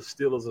played for the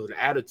Steelers, as an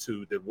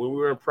attitude that when we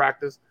were in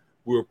practice,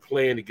 we were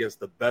playing against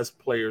the best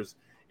players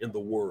in the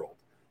world.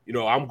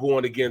 I'm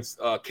going against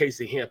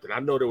Casey Hampton.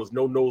 I know there was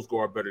no nose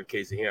guard better than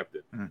Casey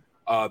Hampton.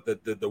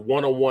 The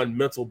one-on-one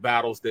mental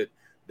battles that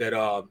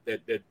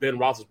Ben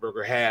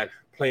Roethlisberger had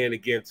playing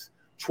against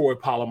Troy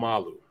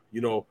Polamalu,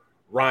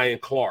 Ryan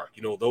Clark,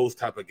 those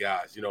type of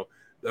guys.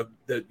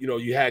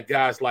 You had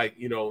guys like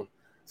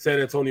San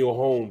Antonio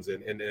Holmes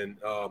and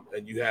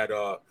you had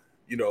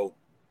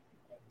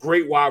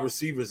great wide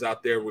receivers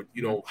out there with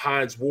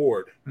Hines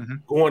Ward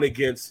going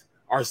against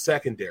our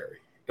secondary.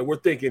 And we're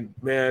thinking,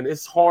 man,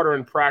 it's harder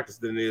in practice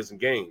than it is in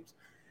games.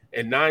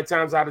 And 9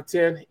 times out of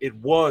 10, it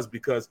was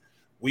because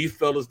we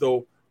felt as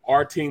though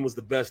our team was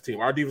the best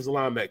team. Our defensive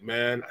line back,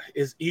 man,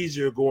 it's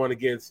easier going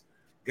against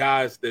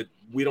guys that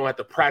we don't have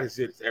to practice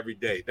it every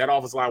day. That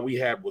offensive line we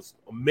had was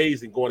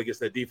amazing going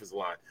against that defensive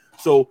line.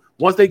 So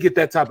once they get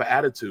that type of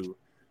attitude,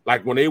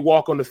 like when they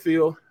walk on the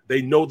field,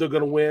 they know they're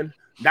going to win,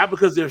 not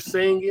because they're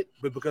saying it,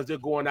 but because they're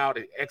going out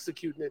and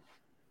executing it.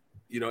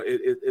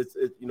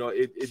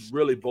 It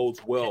really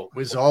bodes well. It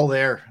was all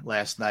there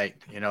last night.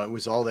 It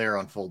was all there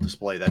on full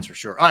display. That's for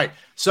sure. All right.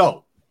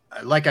 So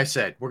like I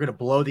said, we're going to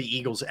blow the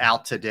Eagles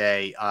out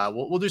today.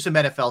 We'll do some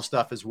NFL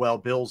stuff as well.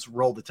 Bills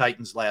rolled the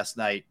Titans last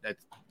night.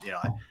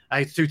 I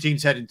had 2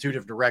 teams heading in 2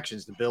 different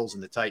directions, the Bills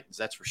and the Titans,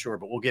 that's for sure,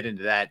 but we'll get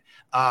into that.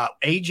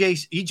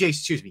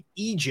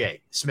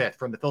 EJ Smith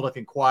from the Philadelphia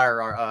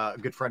Inquirer, a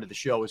good friend of the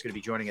show, is going to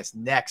be joining us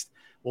next.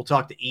 We'll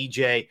talk to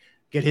EJ,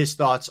 get his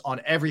thoughts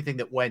on everything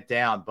that went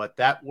down, but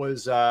that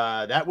was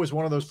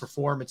one of those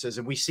performances,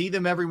 and we see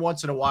them every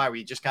once in a while where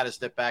you just kind of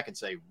step back and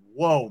say,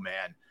 whoa,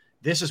 man,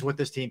 this is what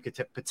this team could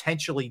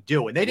potentially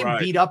do. And they didn't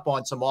beat up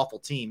on some awful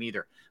team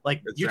either.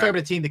 Like you're talking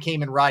about a team that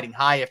came in riding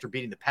high after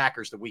beating the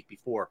Packers the week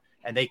before,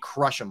 and they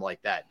crush them like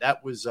that.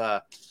 That was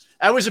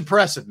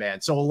impressive,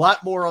 man. So a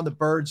lot more on the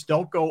Birds.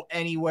 Don't go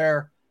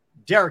anywhere.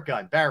 Derrick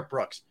Gunn, Barrett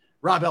Brooks,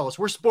 Rob Ellis.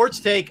 We're Sports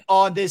Take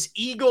on this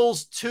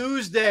Eagles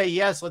Tuesday.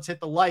 Yes, let's hit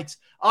the lights.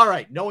 All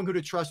right, knowing who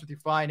to trust with your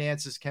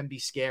finances can be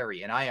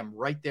scary, and I am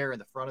right there in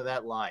the front of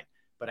that line.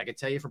 But I can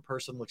tell you from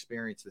personal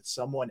experience that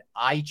someone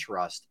I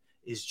trust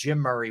is Jim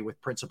Murray with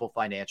Principal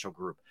Financial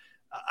Group.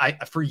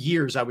 For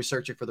years, I was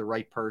searching for the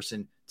right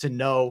person to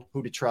know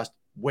who to trust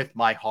with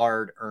my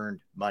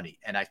hard-earned money.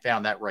 And I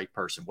found that right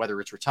person, whether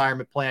it's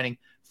retirement planning,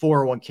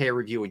 401k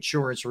review,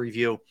 insurance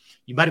review.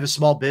 You might have a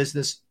small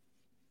business,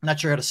 not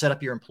sure how to set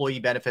up your employee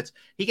benefits.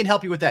 He can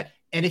help you with that.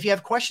 And if you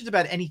have questions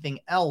about anything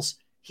else,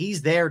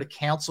 he's there to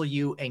counsel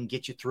you and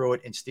get you through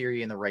it and steer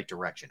you in the right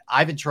direction.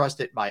 I've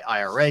entrusted my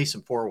IRA,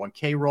 some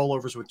 401k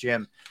rollovers with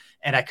Jim,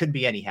 and I couldn't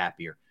be any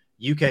happier.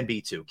 You can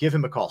be too. Give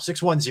him a call,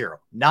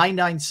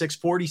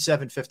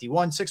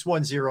 610-996-4751,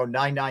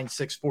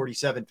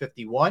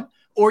 610-996-4751,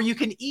 or you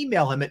can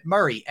email him at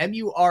Murray,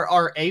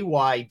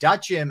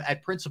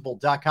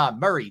 MURRAY.Jim@principal.com,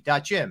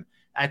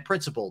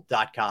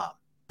 Murray.Jim@principal.com.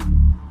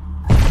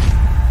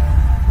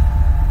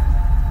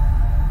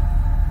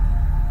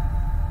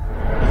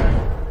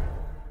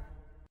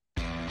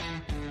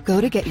 Go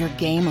to get your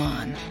game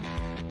on.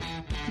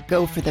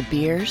 Go for the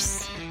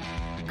beers.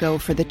 Go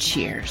for the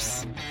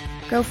cheers.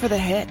 Go for the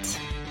hit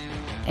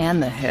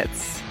and the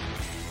hits.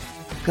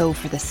 Go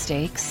for the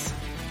stakes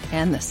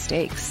and the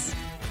stakes.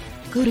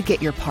 Go to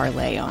get your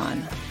parlay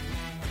on.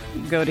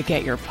 Go to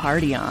get your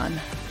party on.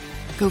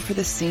 Go for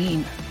the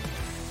scene.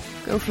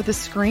 Go for the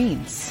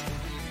screens.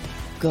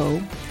 Go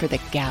for the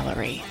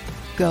gallery.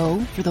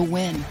 Go for the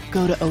win.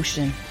 Go to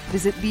Ocean.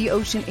 Visit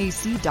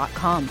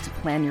theoceanac.com to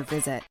plan your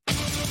visit.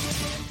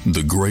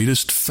 The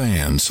greatest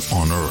fans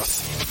on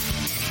earth.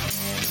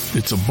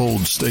 It's a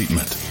bold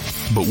statement,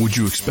 but would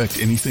you expect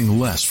anything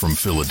less from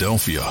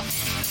Philadelphia?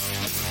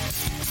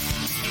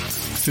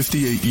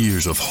 58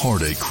 years of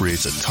heartache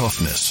creates a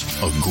toughness,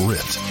 a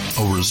grit,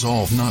 a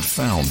resolve not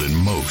found in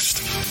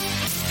most.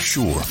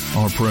 Sure,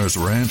 our prayers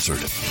were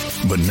answered,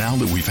 but now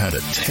that we've had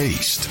a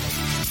taste,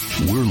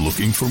 we're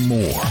looking for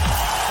more.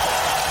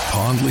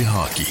 Pondley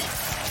Hockey,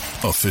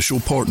 official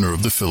partner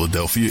of the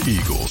Philadelphia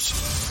Eagles.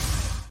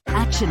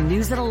 Action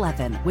News at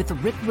 11 with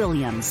Rick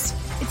Williams.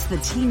 It's the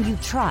team you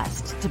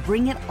trust to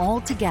bring it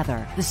all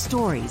together. The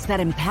stories that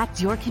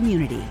impact your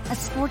community, a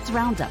sports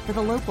roundup for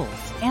the locals,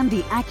 and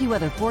the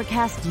AccuWeather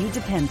forecast you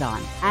depend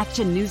on.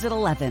 Action News at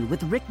 11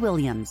 with Rick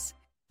Williams.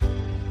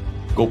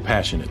 Go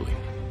passionately.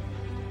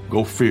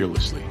 Go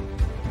fearlessly.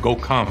 Go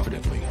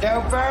confidently.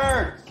 Go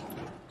Birds!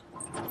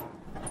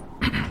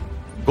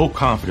 Go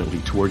confidently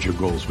towards your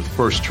goals with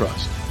First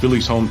Trust,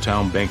 Philly's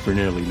hometown bank for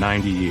nearly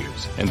 90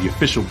 years, and the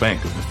official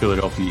bank of the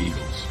Philadelphia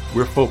Eagles.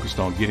 We're focused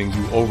on getting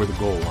you over the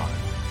goal line.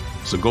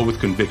 So go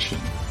with conviction,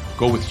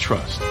 go with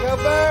trust, Go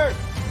Birds!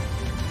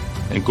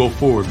 and go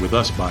forward with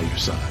us by your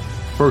side.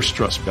 First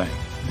Trust Bank,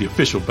 the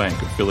official bank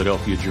of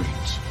Philadelphia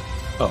dreams.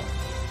 Oh,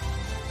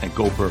 and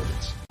go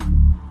Birds.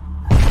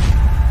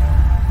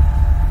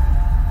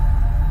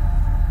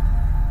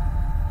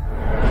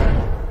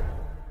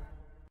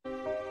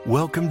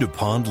 Welcome to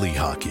Pondley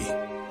Hockey.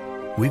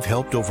 We've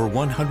helped over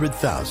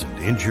 100,000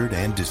 injured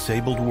and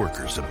disabled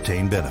workers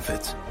obtain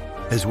benefits,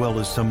 as well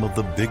as some of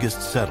the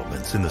biggest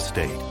settlements in the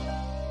state.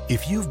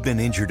 If you've been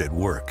injured at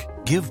work,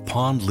 give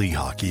Pondley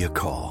Hockey a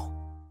call.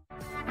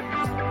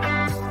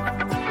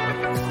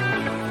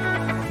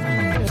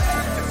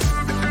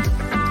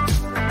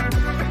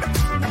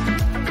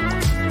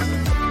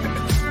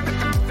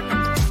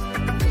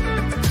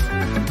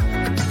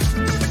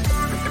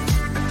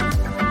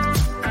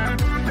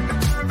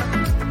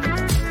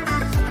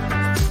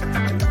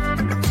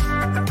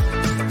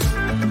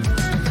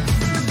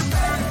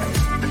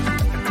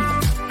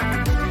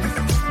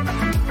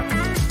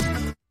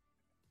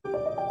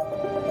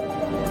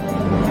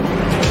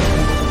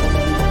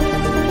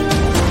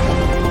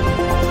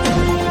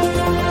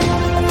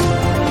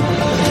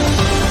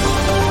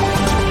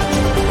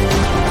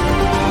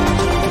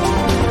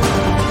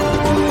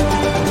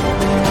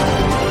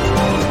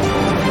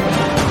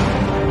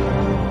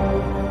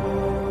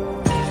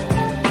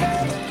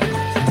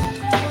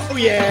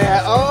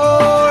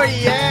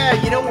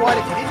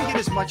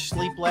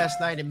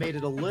 Last night, it made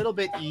it a little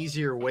bit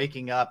easier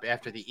waking up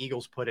after the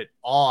Eagles put it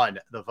on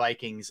the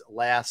Vikings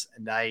last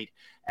night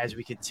as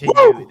we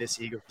continue this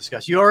Eagles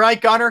discussion. You all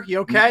right, Gunner? You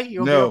okay?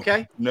 You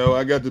okay? No,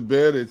 I got to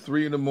bed at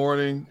 3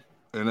 a.m.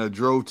 and I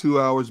drove 2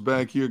 hours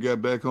back here,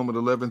 got back home at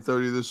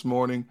 11:30 this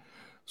morning.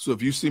 So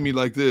if you see me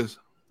like this.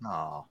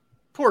 Oh,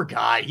 poor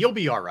guy. You'll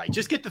be all right.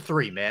 Just get the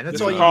 3, man. That's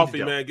all you coffee, need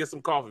to do. man. Get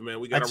some coffee, man.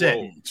 We got to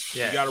roll.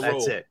 Yeah, we got to roll.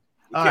 That's it.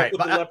 You all can't right.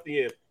 put the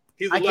lefty in.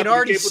 I can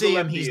already see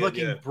him. He's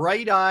looking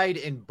bright-eyed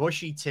and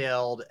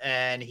bushy-tailed,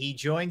 and he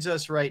joins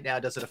us right now.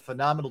 Does a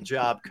phenomenal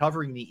job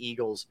covering the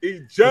Eagles.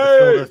 EJ! The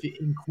Philadelphia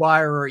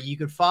Inquirer. You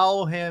can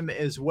follow him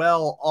as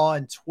well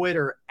on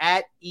Twitter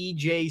at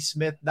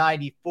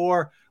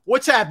EJSmith94.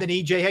 What's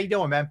happening, EJ? How you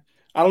doing, man?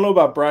 I don't know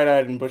about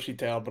bright-eyed and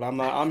bushy-tailed, but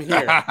I'm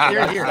here.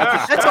 You're here.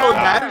 That's all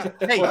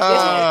that matters. Hey,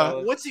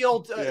 what's the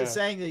old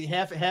saying that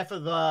half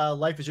of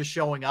life is just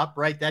showing up,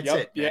 right? That's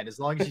it, man.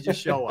 As long as you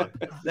just show up,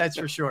 that's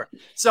for sure.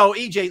 So,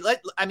 EJ,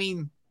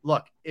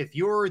 look, if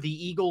you're the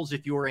Eagles,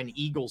 if you're an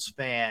Eagles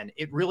fan,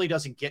 it really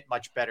doesn't get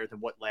much better than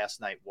what last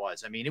night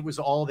was. I mean, it was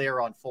all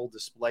there on full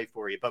display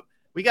for you. But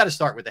we got to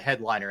start with the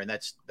headliner, and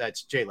that's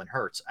Jalen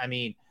Hurts. I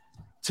mean,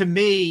 to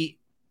me,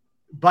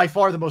 by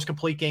far the most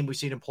complete game we've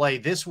seen him play.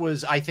 This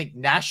was, I think,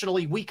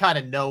 nationally, we kind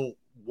of know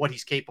what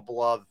he's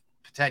capable of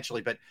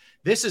potentially, but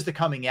this is the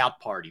coming out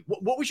party.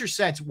 What was your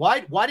sense?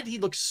 Why did he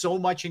look so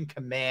much in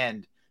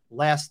command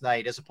last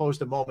night as opposed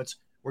to moments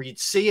where you'd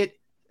see it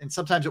and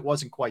sometimes it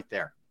wasn't quite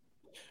there?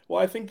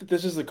 Well, I think that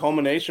this is the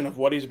culmination of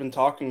what he's been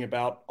talking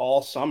about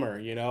all summer.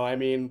 I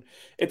mean,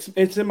 it's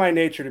in my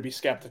nature to be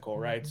skeptical,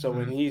 right? So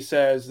when he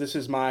says this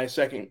is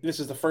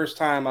the first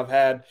time I've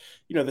had,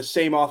 the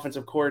same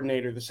offensive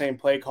coordinator, the same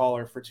play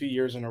caller for 2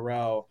 years in a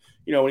row.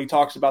 When he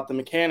talks about the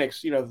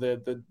mechanics,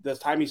 the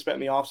time he spent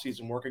in the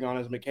offseason working on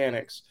his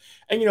mechanics.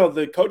 And,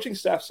 the coaching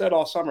staff said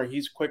all summer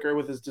he's quicker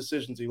with his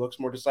decisions. He looks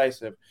more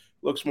decisive,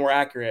 looks more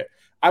accurate.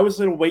 I was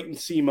in a wait and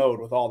see mode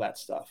with all that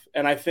stuff.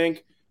 And I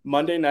think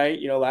Monday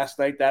night, last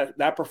night,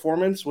 that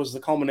performance was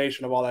the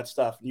culmination of all that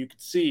stuff. And you could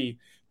see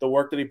the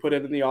work that he put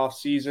in the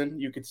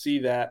offseason. You could see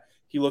that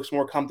he looks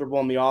more comfortable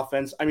in the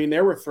offense. I mean,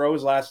 there were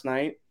throws last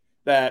night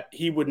that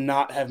he would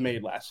not have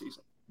made last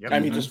season. Yep. I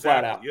mean, just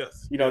flat out.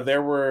 Yes.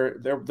 There were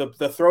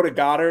the throw to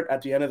Goddard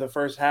at the end of the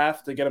first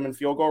half to get him in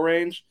field goal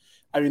range.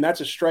 I mean,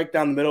 that's a strike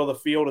down the middle of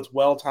the field. It's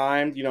well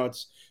timed.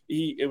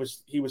 He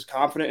was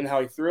confident in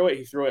how he threw it.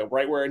 He threw it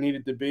right where it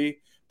needed to be.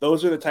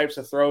 Those are the types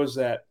of throws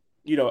that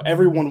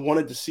everyone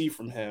wanted to see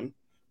from him,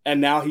 and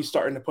now he's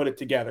starting to put it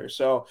together.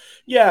 So,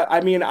 yeah,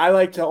 I mean, I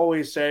like to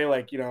always say,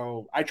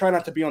 I try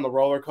not to be on the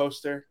roller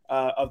coaster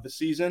of the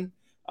season.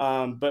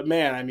 But,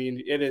 man, I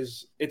mean,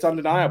 it's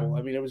undeniable.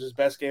 I mean, it was his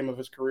best game of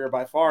his career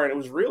by far, and it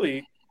was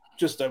really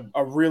just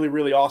a really,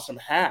 really awesome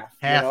half.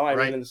 I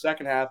mean, in the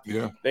second half,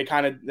 they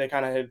kind of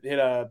hit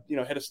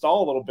a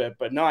stall a little bit.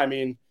 But, no, I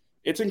mean,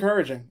 it's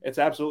encouraging. It's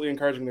absolutely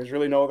encouraging. There's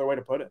really no other way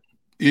to put it.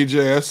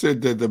 EJ, I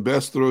said that the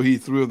best throw he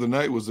threw of the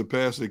night was the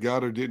pass that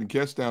Goddard didn't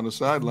catch down the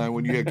sideline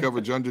when you had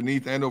coverage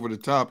underneath and over the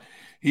top.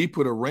 He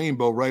put a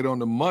rainbow right on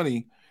the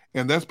money,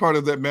 and that's part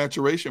of that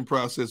maturation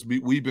process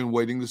we've been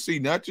waiting to see,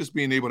 not just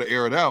being able to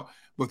air it out,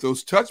 but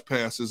those touch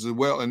passes as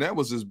well. And that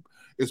was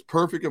as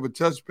perfect of a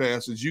touch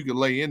pass as you could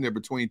lay in there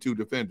between two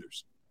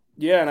defenders.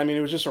 Yeah, and I mean,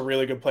 it was just a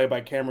really good play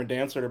by Cameron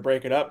Dantzler to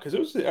break it up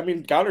because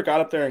Goddard got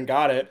up there and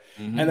got it.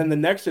 Mm-hmm. And then the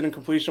next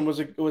incompletion was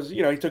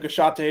he took a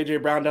shot to A.J.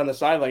 Brown down the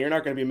sideline. You're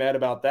not going to be mad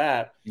about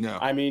that. No.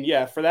 I mean,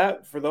 yeah, for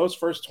those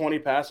first 20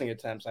 passing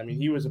attempts, I mean,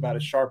 he was about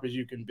as sharp as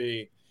you can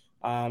be.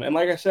 And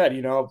like I said,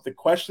 the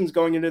questions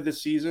going into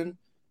this season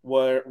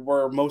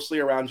were mostly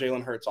around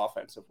Jalen Hurts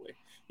offensively.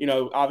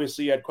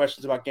 Obviously you had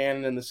questions about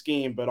Gannon and the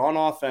scheme, but on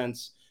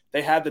offense,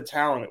 they had the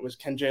talent. It was,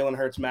 can Jalen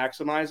Hurts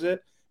maximize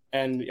it?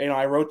 And,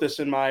 I wrote this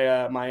in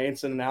my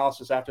instant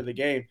analysis after the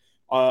game.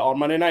 On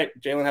Monday night,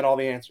 Jalen had all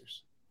the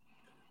answers.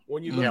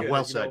 When you look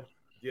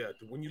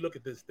when you look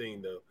at this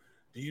thing, though,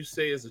 do you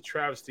say it's a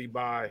travesty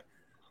by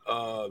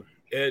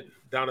Ed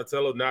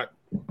Donatello not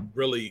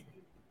really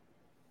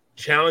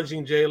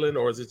challenging Jalen,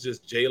 or is it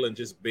just Jalen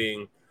just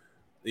being,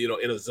 in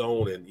a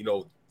zone and,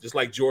 just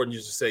like Jordan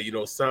used to say,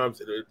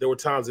 there were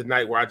times at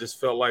night where I just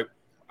felt like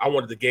I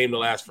wanted the game to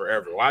last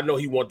forever. Well, I know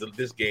he wanted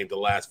this game to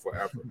last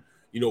forever.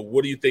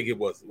 What do you think it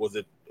was? Was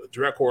it a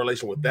direct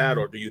correlation with that,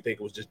 or do you think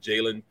it was just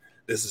Jalen?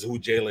 This is who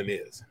Jalen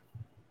is.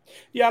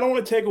 Yeah, I don't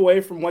want to take away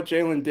from what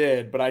Jalen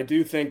did, but I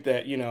do think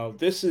that,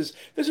 this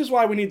is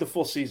why we need the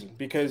full season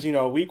because,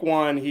 week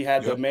one, he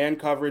had the man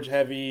coverage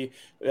heavy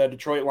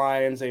Detroit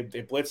Lions. They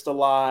blitzed a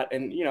lot.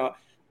 And,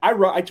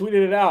 I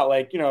tweeted it out,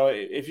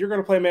 if you're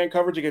going to play man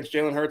coverage against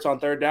Jalen Hurts on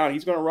third down,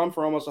 he's going to run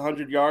for almost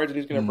 100 yards and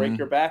he's going to break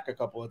your back a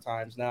couple of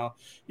times. Now,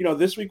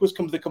 this week was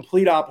the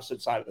complete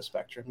opposite side of the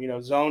spectrum.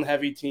 Zone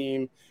heavy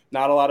team,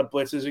 not a lot of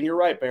blitzes. And you're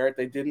right, Barrett,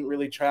 they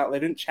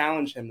didn't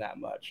challenge him that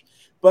much.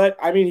 But,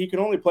 I mean, he can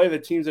only play the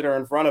teams that are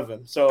in front of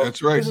him. So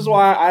that's right. This is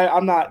why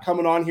I'm not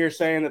coming on here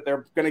saying that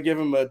they're going to give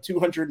him a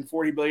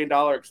 $240 billion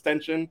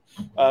extension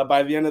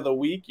by the end of the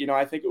week.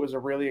 I think it was a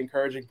really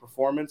encouraging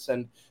performance.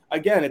 And,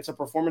 again, it's a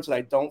performance that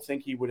I don't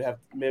think he would have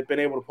been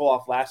able to pull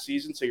off last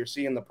season. So you're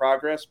seeing the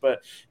progress.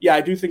 But, yeah,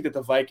 I do think that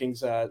the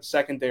Vikings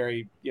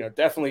secondary,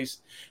 definitely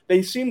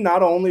they seem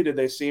not only did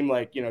they seem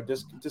like,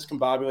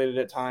 discombobulated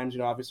at times,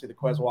 obviously the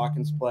Quez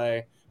Watkins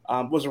play.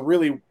 Was a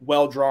really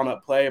well drawn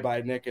up play by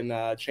Nick and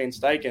Shane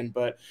Steichen,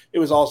 but it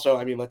was also,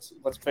 I mean, let's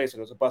face it,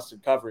 it was a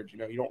busted coverage. You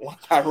don't want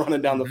a guy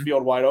running down the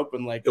field wide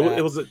open like that.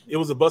 It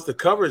was a busted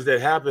coverage that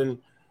happened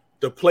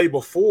the play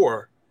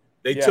before.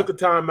 They took a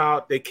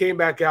timeout, they came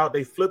back out,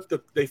 they flipped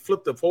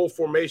the whole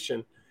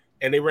formation,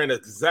 and they ran the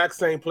exact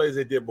same plays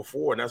they did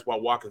before, and that's why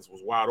Watkins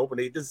was wide open.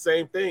 They did the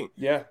same thing.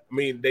 Yeah, I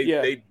mean,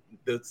 the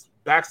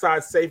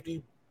backside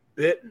safety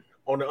bit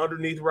on the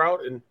underneath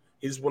route, and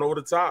he just went over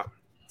the top.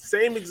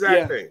 Same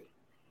exact thing.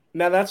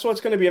 Now, that's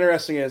what's going to be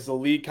interesting as the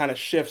league kind of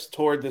shifts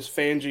toward this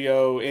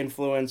Fangio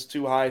influence,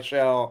 too high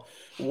shell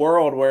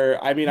world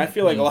where, I mean, I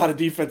feel like a lot of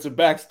defensive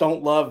backs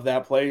don't love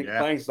that playing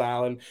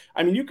style. And,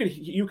 I mean, you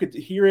could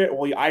hear it.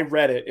 Well, I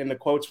read it in the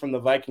quotes from the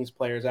Vikings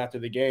players after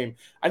the game.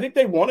 I think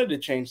they wanted to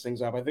change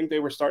things up. I think they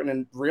were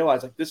starting to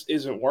realize, like, this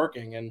isn't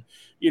working. And,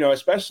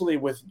 especially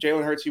with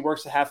Jalen Hurts, he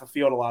works a half a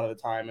field a lot of the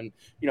time. And,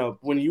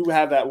 when you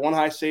have that one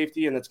high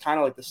safety and it's kind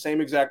of like the same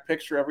exact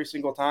picture every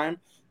single time,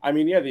 I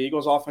mean, the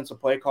Eagles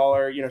offensive play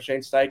caller,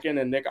 Shane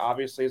Steichen, and Nick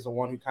obviously is the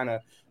one who kind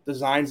of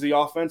designs the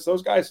offense.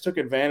 Those guys took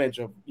advantage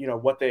of,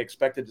 what they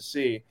expected to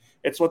see.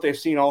 It's what they've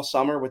seen all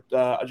summer with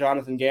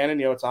Jonathan Gannon.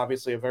 It's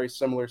obviously a very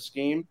similar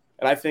scheme.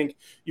 And I think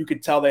you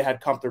could tell they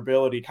had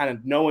comfortability kind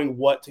of knowing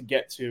what to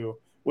get to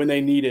when they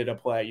needed a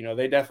play.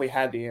 They definitely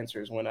had the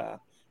answers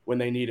when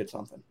they needed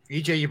something.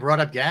 EJ, you brought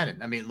up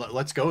Gannon. I mean,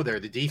 let's go there.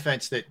 The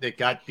defense that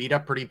got beat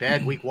up pretty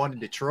bad week 1 in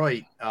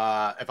Detroit.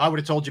 If I would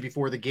have told you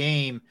before the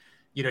game,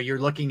 you're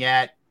looking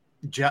at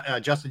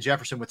Justin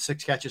Jefferson with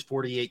 6 catches,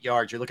 48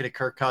 yards. You're looking at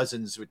Kirk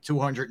Cousins with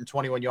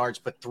 221 yards,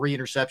 but 3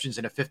 interceptions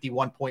and a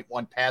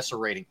 51.1 passer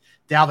rating.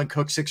 Dalvin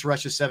Cook, 6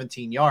 rushes,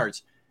 17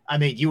 yards. I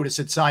mean, you would have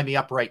said, sign me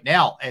up right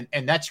now.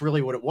 And that's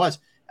really what it was.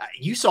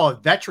 You saw a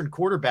veteran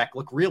quarterback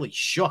look really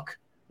shook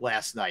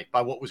last night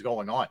by what was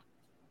going on.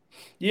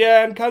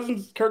 Yeah, and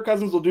Kirk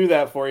Cousins will do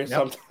that for you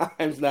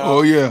sometimes now.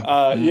 Oh,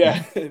 yeah.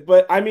 Yeah.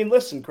 But, I mean,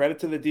 listen, credit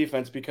to the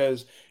defense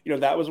because,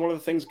 that was one of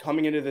the things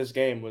coming into this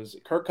game was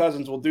Kirk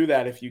Cousins will do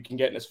that if you can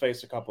get in his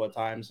face a couple of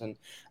times. And,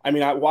 I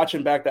mean,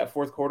 watching back that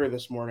fourth quarter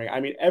this morning, I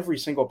mean, every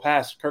single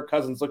pass, Kirk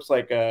Cousins looks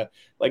like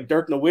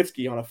Dirk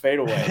Nowitzki on a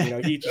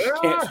fadeaway. He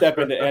just can't step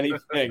into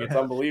anything. It's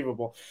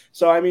unbelievable.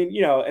 So, I mean,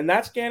 and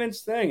that's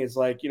Gannon's thing is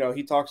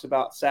he talks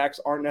about sacks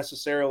aren't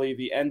necessarily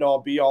the end-all,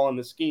 be-all in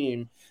the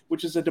scheme,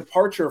 which is a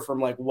departure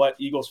from what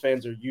Eagles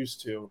fans are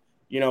used to.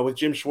 With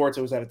Jim Schwartz,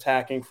 it was that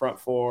attacking front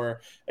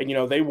four,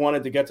 and they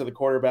wanted to get to the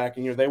quarterback,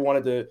 and they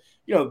wanted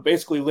to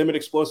basically limit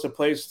explosive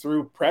plays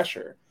through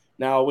pressure.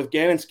 Now with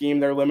Gannon's scheme,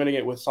 they're limiting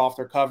it with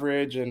softer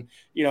coverage, and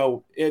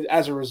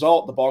as a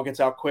result, the ball gets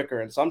out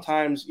quicker. And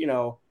sometimes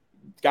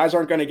guys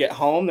aren't going to get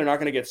home, they're not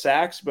going to get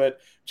sacks, but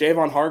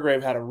Javon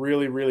Hargrave had a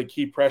really, really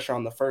key pressure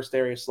on the first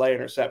Darius Slay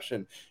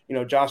interception.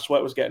 Josh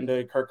Sweat was getting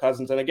to Kirk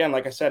Cousins. And again,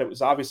 like I said, it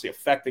was obviously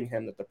affecting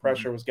him that the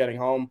pressure was getting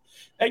home.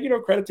 And,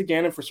 credit to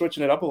Gannon for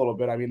switching it up a little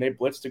bit. I mean, they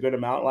blitzed a good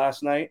amount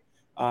last night.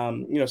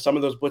 Some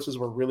of those blitzes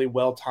were really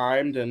well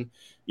timed and,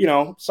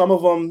 some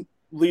of them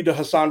lead to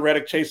Hassan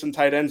Reddick chasing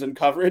tight ends in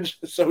coverage.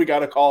 So we got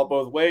to call it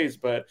both ways.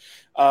 But,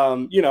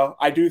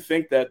 I do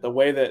think that the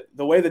way that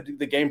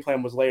the game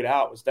plan was laid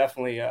out was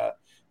definitely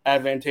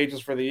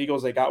advantageous for the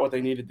Eagles. They got what they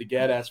needed to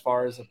get as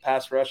far as the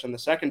pass rush, and the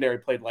secondary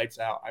played lights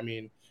out. I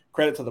mean,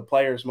 credit to the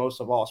players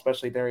most of all,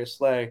 especially Darius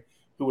Slay,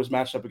 who was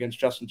matched up against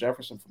Justin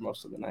Jefferson for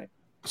most of the night.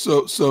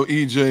 So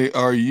EJ,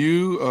 are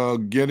you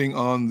getting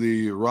on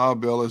the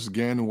Rob Ellis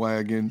Gann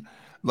wagon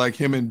like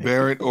him and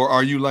Barrett, or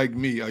are you like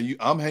me?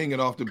 I'm hanging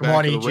off the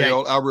back of the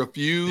rail. I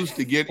refuse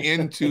to get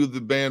into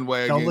the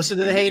bandwagon. Don't listen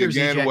to the haters,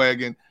 Gann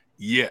wagon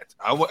yet.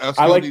 I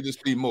still need to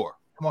see more.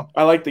 Come on.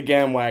 I like the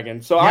Gam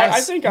wagon. So yes.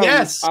 I think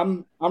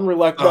I'm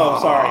reluctant. No,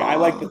 sorry. I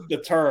like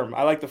the term.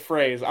 I like the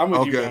phrase. I'm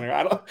with you, Gunner.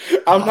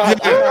 I'm not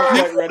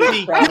quite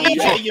ready.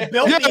 DJ, you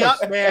built me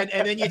up, man,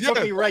 and then you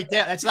took me right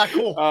down. That's not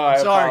cool.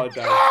 I sorry.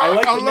 Apologize. I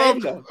like the name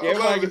though. Gam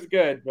wagon's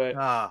good, but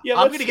I'm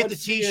going to get the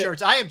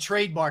T-shirts. I am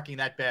trademarking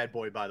that bad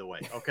boy, by the way.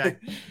 Okay.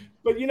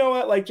 But you know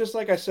what? Just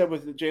like I said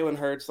with Jalen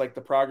Hurts,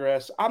 the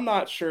progress, I'm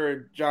not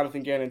sure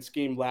Jonathan Gannon's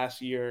scheme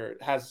last year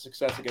has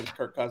success against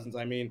Kirk Cousins.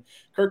 I mean,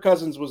 Kirk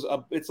Cousins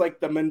it's like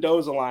the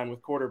Mendoza line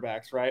with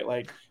quarterbacks,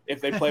 right?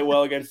 If they play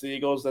well against the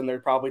Eagles, then they're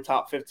probably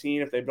top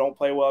 15. If they don't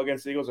play well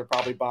against the Eagles, they're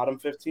probably bottom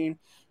 15.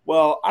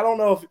 Well, I don't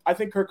know I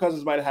think Kirk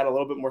Cousins might have had a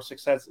little bit more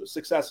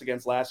success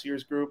against last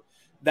year's group.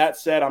 That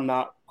said, I'm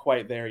not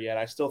quite there yet.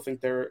 I still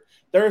think there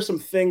are some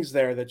things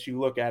there that you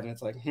look at and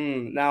it's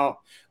now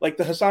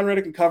the Hassan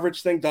Reddick and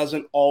coverage thing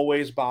doesn't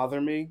always bother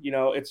me.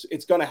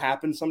 It's going to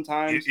happen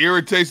sometimes. It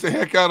irritates the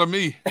heck out of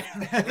me.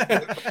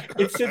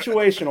 It's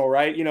situational,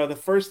 right? The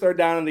first third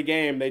down in the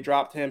game, they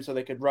dropped him so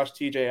they could rush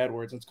TJ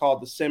Edwards. It's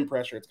called the sim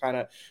pressure. It's kind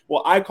of,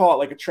 I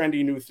call it a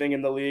trendy new thing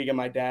in the league. And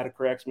my dad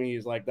corrects me.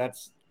 He's like,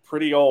 that's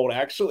pretty old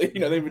actually.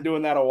 They've been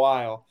doing that a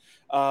while.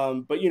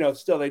 But,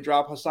 still they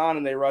drop Hassan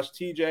and they rush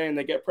TJ and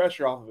they get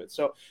pressure off of it.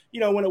 So,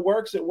 when it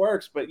works, it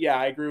works. But yeah,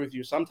 I agree with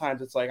you.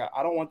 Sometimes it's I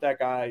don't want that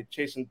guy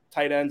chasing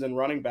tight ends and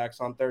running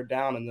backs on third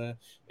down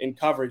in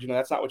coverage.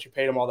 That's not what you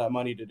paid him all that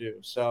money to do.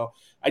 So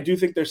I do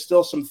think there's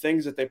still some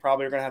things that they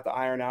probably are going to have to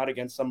iron out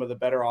against some of the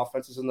better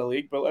offenses in the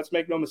league. But let's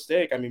make no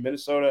mistake. I mean,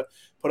 Minnesota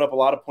put up a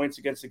lot of points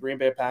against the Green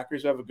Bay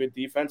Packers who have a good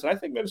defense. And I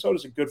think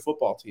Minnesota's a good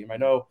football team. I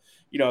know,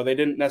 they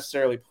didn't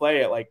necessarily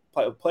play like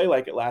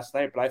it last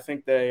night, but I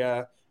think they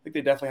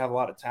definitely have a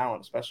lot of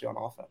talent, especially on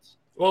offense.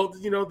 Well,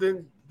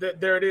 then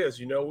there it is.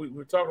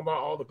 We're talking about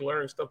all the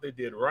glaring stuff they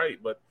did right,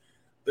 but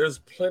there's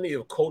plenty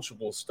of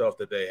coachable stuff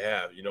that they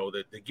have.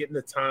 That they're getting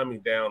the timing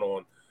down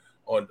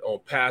on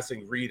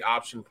passing, read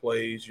option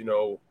plays.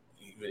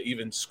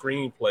 Even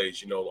screen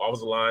plays. Off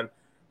the line,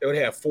 they would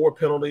have 4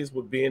 penalties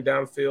with being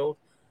downfield.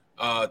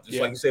 Like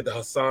you said, the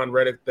Hassan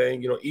Reddick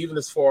thing. Even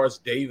as far as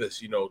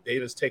Davis,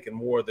 Davis taking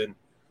more than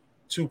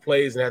 2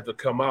 plays and had to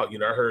come out.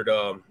 I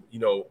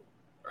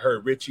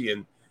heard Richie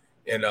and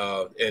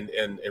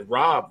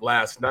Rob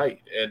last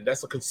night, and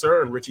that's a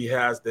concern Richie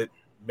has that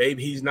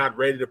maybe he's not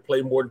ready to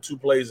play more than 2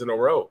 plays in a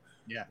row.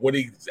 Yeah. When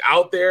he's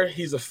out there,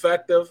 he's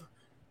effective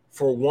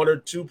for 1 or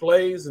 2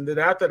 plays, and then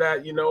after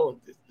that,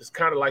 it's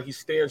kind of like he's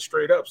staying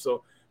straight up.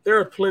 So there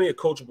are plenty of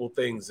coachable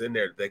things in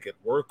there that they could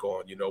work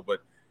on,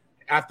 but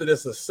after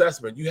this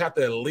assessment, you have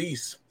to at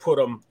least put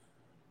them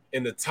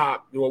in the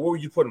top. What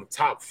would you put them?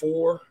 Top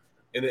 4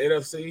 in the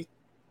NFC?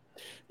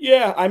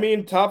 Yeah, I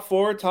mean, top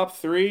 4, top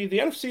 3. The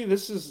NFC,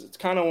 it's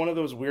kind of one of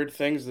those weird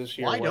things this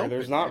year where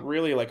there's not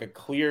really like a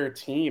clear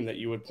team that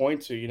you would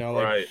point to.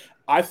 Like right.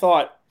 I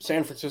thought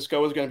San Francisco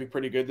was going to be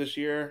pretty good this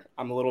year.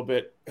 I'm a little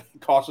bit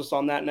cautious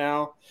on that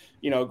now.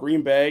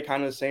 Green Bay,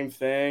 kind of the same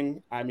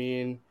thing. I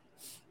mean,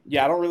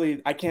 yeah,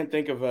 I can't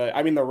think of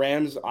the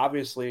Rams,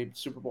 obviously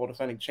Super Bowl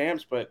defending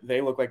champs, but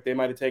they look like they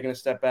might have taken a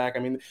step back. I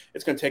mean,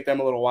 it's going to take them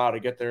a little while to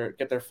get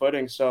their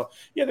footing. So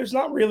yeah, there's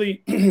not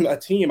really a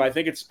team. I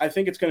think it's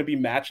going to be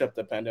matchup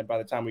dependent by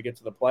the time we get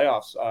to the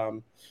playoffs.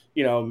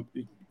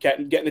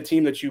 Getting a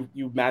team that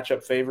you match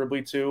up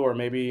favorably to, or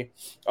maybe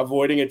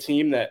avoiding a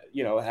team that,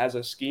 has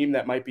a scheme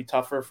that might be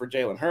tougher for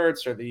Jalen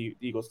Hurts or the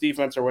Eagles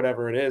defense or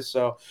whatever it is.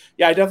 So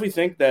yeah, I definitely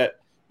think that,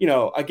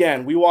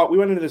 again, we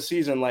went into the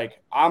season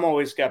like I'm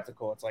always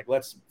skeptical. It's like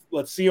let's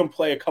see them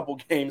play a couple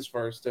games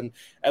first, and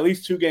at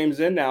least 2 games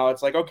in now,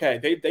 it's like okay,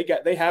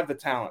 they have the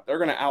talent. They're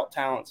going to out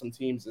talent some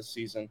teams this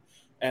season,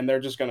 and they're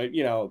just going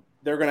to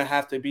they're going to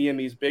have to be in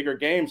these bigger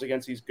games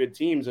against these good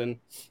teams. And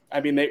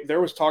I mean,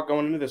 there was talk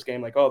going into this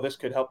game like, oh, this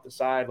could help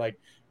decide like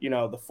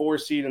the 4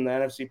 seed in the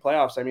NFC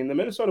playoffs. I mean, the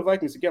Minnesota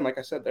Vikings, again, like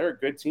I said, they're a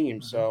good team.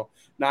 Mm-hmm. So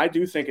now I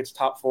do think it's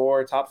top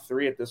 4, top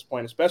 3 at this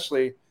point,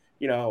 especially.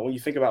 When you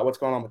think about what's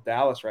going on with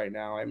Dallas right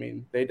now, I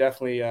mean, they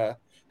definitely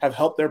have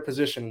helped their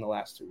position in the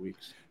last 2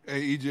 weeks.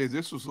 Hey, EJ,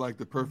 this was like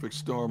the perfect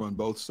storm on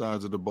both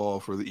sides of the ball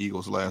for the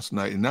Eagles last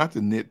night. And not to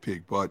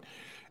nitpick, but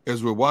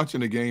as we're watching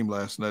the game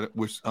last night,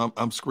 which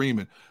I'm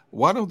screaming,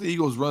 why don't the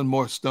Eagles run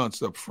more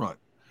stunts up front?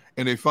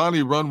 And they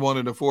finally run one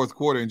in the fourth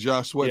quarter, and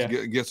Josh Sweat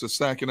gets a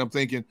sack. And I'm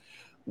thinking,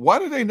 why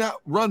do they not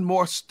run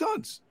more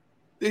stunts?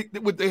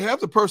 They have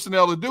the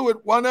personnel to do it.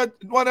 Why not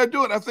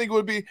do it? I think it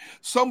would be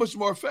so much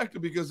more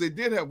effective because they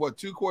did have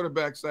 2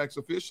 quarterback sacks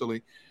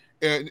officially,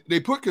 and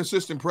they put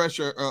consistent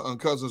pressure on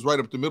Cousins right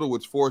up the middle,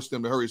 which forced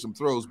them to hurry some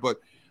throws.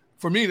 But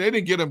for me, they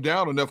didn't get him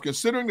down enough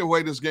considering the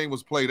way this game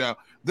was played out.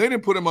 They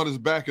didn't put him on his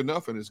back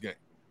enough in this game.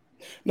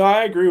 No,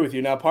 I agree with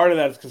you. Now, part of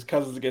that is because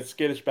Cousins gets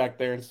skittish back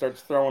there and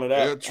starts throwing it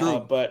up. Yeah, true.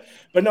 But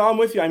no, I'm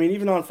with you. I mean,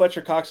 even on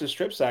Fletcher Cox's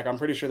strip sack, I'm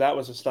pretty sure that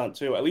was a stunt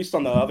too. At least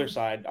on the other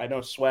side, I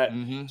know Sweat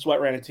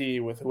ran a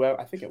T with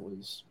whoever. I think it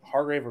was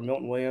Hargrave or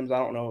Milton Williams. I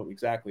don't know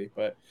exactly,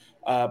 but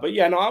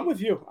yeah, no, I'm with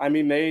you. I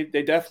mean, they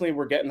definitely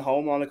were getting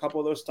home on a couple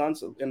of those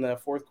stunts in the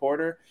fourth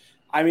quarter.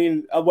 I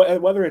mean,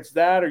 whether it's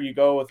that or you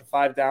go with a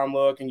 5-down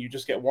look and you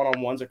just get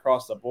one-on-ones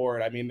across the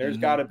board. I mean, there's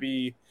got to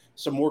be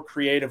some more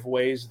creative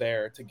ways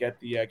there to get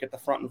the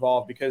front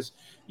involved because,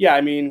 yeah,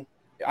 I mean,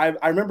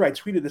 I remember I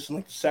tweeted this in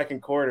like the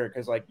second quarter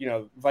because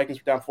Vikings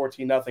were down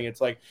 14-0.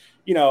 It's like,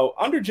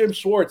 under Jim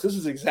Schwartz, this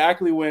is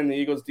exactly when the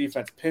Eagles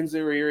defense pins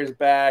their ears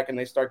back and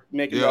they start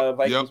making the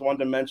Vikings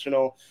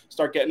one-dimensional,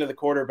 start getting to the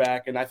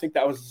quarterback. And I think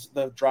that was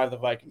the drive the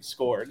Vikings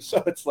scored.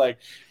 So it's like,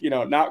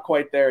 not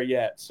quite there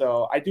yet.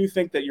 So I do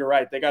think that you're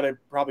right. They got to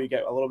probably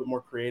get a little bit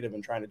more creative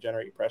in trying to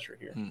generate pressure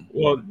here.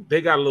 Well,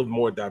 they got a little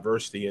more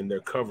diversity in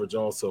their coverage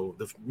also.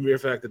 The mere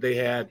fact that they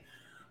had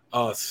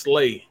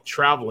Slay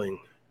traveling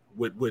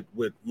with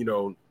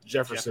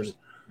Jefferson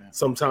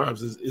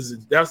sometimes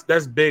is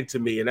that's big to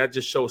me, and that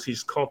just shows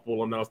he's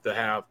comfortable enough to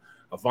have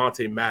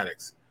Avonte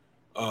Maddox,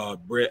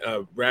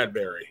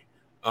 Bradbury,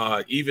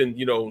 even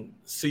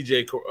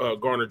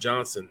CJ Garner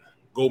Johnson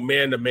go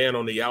man to man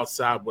on the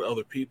outside with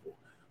other people.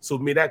 So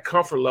to me, that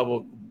comfort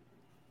level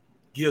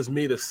gives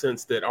me the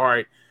sense that all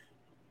right,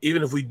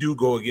 even if we do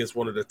go against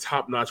one of the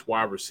top notch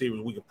wide receivers,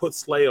 we can put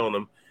Slay on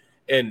them,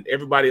 and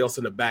everybody else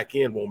in the back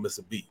end won't miss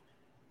a beat.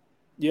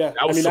 Yeah,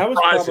 that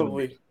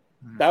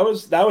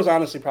was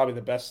honestly probably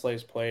the best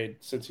Slay's played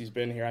since he's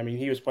been here. I mean,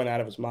 he was playing out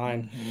of his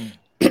mind.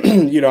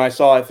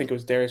 I think it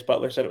was Darius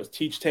Butler said it was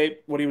teach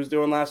tape what he was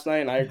doing last night,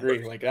 and I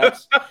agree. Like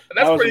that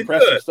was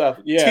impressive good stuff.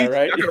 Yeah,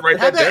 right.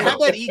 How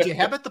about EJ?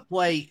 How about the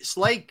play?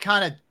 Slay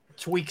kind of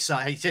tweaks.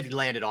 He said he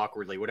landed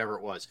awkwardly, whatever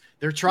it was.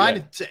 They're trying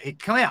to say,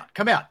 come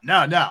out.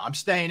 No, I'm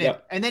staying in.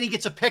 And then he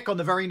gets a pick on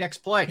the very next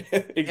play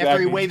after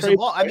he waves the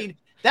ball. I mean,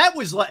 that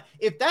was like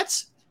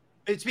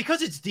it's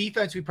because it's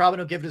defense. We probably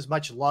don't give it as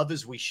much love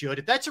as we should.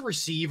 If that's a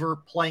receiver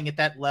playing at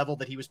that level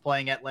that he was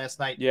playing at last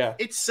night,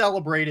 it's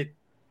celebrated,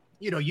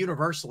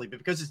 universally. But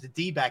because it's the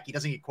D-back, he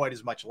doesn't get quite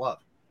as much love.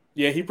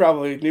 Yeah, he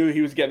probably knew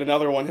he was getting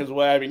another one his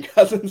way. I mean,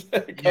 Cousins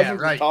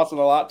was tossing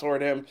a lot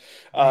toward him,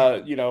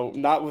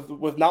 not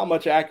with not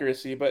much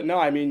accuracy. But no,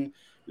 I mean,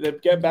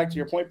 get back to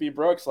your point, B.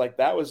 Brooks, like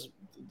that was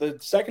the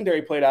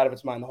secondary played out of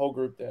its mind. The whole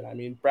group did. I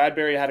mean,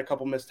 Bradbury had a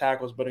couple missed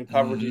tackles, but in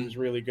coverage, he was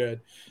really good.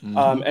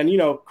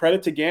 And,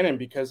 credit to Gannon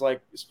because,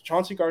 like,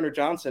 Chauncey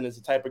Gardner-Johnson is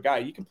the type of guy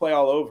you can play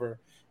all over.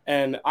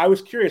 And I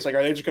was curious, like,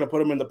 are they just going to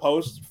put him in the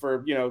post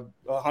for,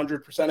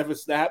 100% of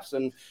his snaps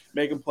and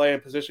make him play a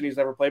position he's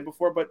never played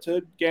before? But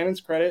to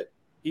Gannon's credit,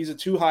 he's a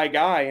too-high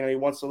guy. He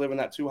wants to live in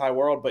that too-high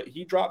world, but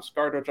he drops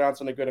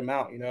Gardner-Johnson a good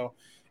amount.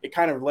 It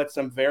kind of lets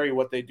them vary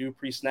what they do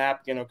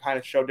pre-snap, kind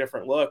of show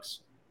different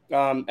looks.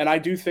 And I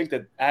do think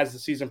that as the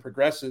season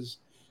progresses,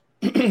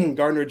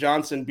 Gardner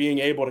Johnson being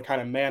able to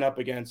kind of man up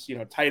against,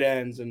 tight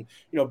ends and,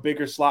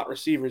 bigger slot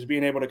receivers,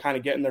 being able to kind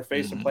of get in their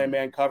face and play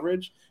man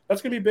coverage.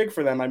 That's going to be big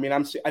for them. I mean,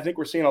 I think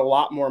we're seeing a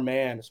lot more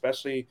man,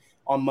 especially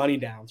on money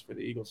downs for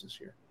the Eagles this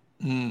year.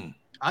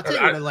 I'll tell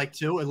you what I like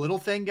too. A little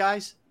thing,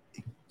 guys,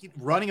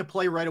 running a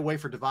play right away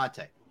for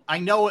Devontae. I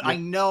know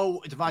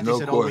Devontae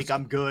said all week,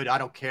 I'm good. I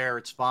don't care.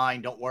 It's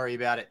fine. Don't worry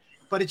about it.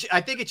 But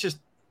I think it's just,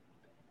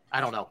 I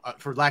don't know,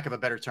 for lack of a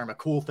better term, a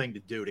cool thing to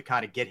do to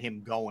kind of get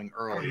him going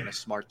early and a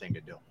smart thing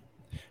to do.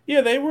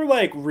 Yeah, they were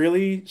like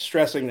really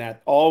stressing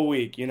that all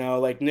week.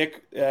 Like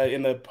Nick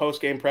in the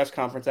post-game press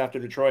conference after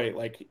Detroit,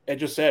 like I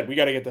just said, we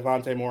got to get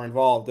Devontae more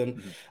involved.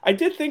 And I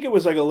did think it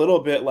was like a little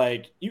bit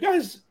like you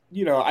guys,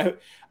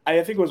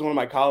 I think it was one of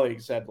my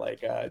colleagues said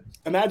like,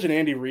 imagine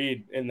Andy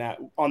Reid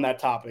on that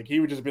topic. He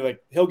would just be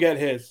like, he'll get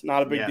his,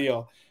 not a big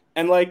deal.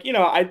 And like,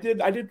 I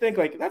did think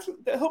like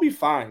he'll be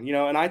fine,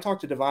 and I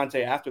talked to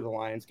Devontae after the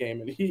Lions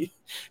game and he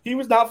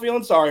was not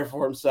feeling sorry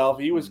for himself.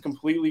 He was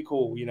completely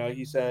cool.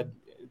 He said,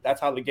 that's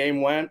how the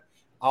game went.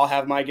 I'll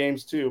have my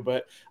games too.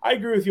 But I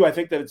agree with you. I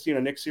think that it's,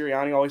 Nick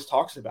Sirianni always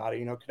talks about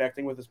it,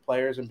 connecting with his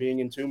players and being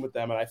in tune with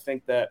them. And I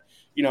think that,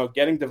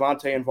 getting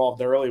Devontae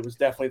involved early was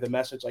definitely the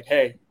message like,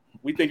 hey,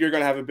 we think you're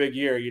going to have a big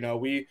year.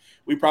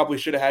 We probably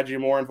should have had you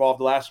more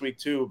involved last week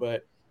too.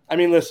 But I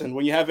mean, listen,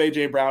 when you have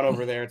A.J. Brown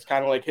over there, it's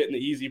kind of like hitting the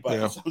easy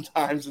button.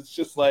 Sometimes it's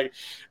just like,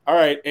 all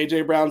right,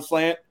 A.J. Brown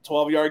slant,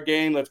 12-yard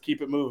gain, let's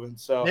keep it moving.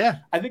 So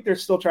I think they're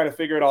still trying to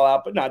figure it all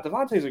out. But no,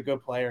 Devontae's a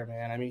good player,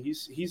 man. I mean,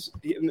 he's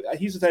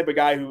the type of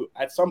guy who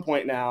at some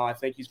point now I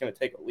think he's going to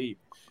take a leap.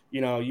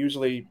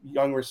 Usually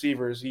young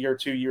receivers, year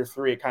 2, year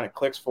 3, it kind of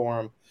clicks for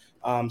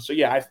him. So,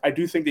 yeah, I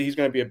do think that he's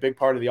going to be a big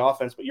part of the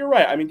offense. But you're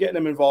right. I mean, getting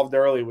him involved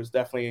early was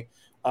definitely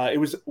it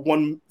was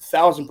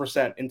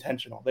 1,000%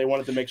 intentional. They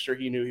wanted to make sure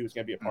he knew he was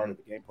going to be a part of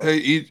the game plan.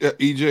 Hey,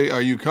 EJ,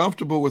 are you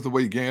comfortable with the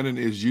way Gannon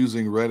is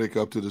using Reddick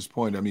up to this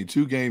point? I mean,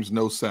 2 games,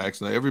 no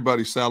sacks. Now,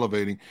 everybody's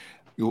salivating.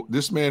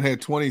 This man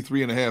had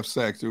 23.5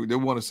 sacks. They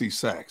want to see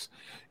sacks.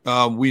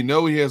 We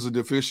know he has a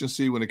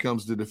deficiency when it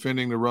comes to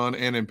defending the run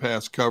and in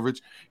pass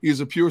coverage.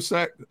 He's a pure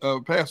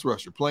pass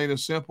rusher, plain and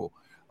simple.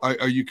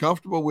 Are you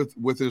comfortable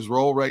with his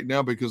role right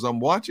now? Because I'm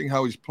watching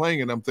how he's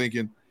playing, and I'm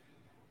thinking,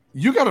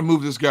 you got to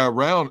move this guy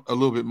around a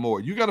little bit more.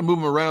 You got to move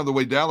him around the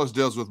way Dallas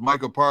does with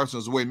Michael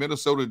Parsons, the way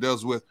Minnesota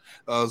does with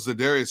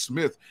Zadarius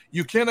Smith.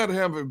 You cannot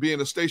have him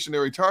being a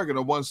stationary target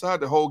on one side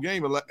the whole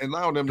game and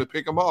allowing them to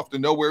pick him off to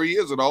know where he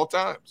is at all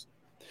times.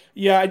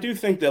 Yeah, I do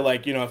think that,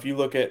 like, if you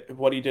look at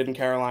what he did in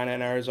Carolina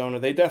and Arizona,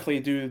 they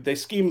definitely they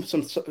scheme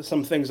some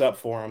things up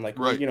for him. Like,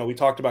 right. We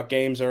talked about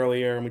games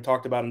earlier and we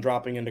talked about him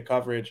dropping into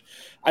coverage.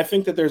 I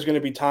think that there's going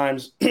to be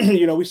times,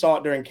 we saw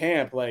it during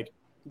camp, like,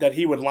 that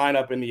he would line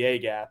up in the A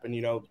gap and,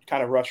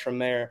 kind of rush from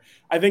there.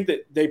 I think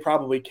that they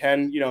probably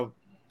can,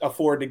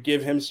 afford to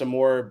give him some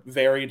more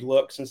varied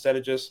looks instead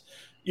of just,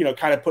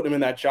 kind of put him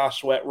in that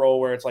Josh Sweat role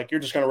where it's like, you're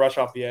just going to rush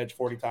off the edge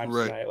 40 times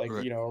tonight, like,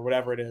 or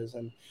whatever it is.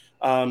 And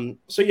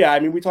so, yeah, I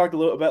mean, we talked a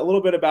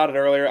little bit about it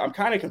earlier. I'm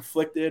kind of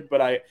conflicted,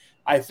 but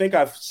I think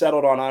I've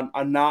settled on,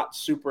 I'm not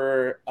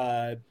super,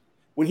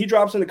 when he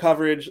drops into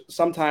coverage,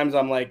 sometimes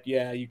I'm like,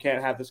 yeah, you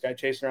can't have this guy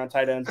chasing around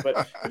tight ends.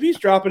 But if he's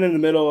dropping in the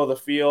middle of the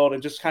field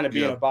and just kind of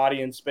being a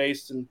body in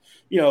space and,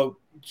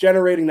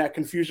 generating that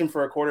confusion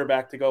for a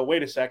quarterback to go,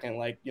 wait a second,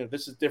 like,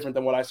 this is different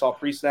than what I saw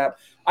pre-snap,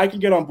 I can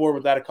get on board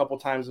with that a couple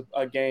times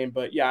a game.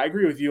 But, yeah, I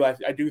agree with you.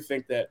 I do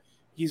think that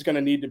he's going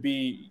to need to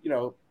be,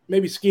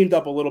 maybe schemed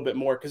up a little bit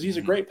more because he's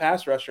a great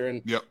pass rusher.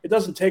 And it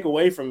doesn't take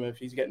away from him if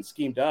he's getting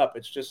schemed up.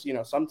 It's just,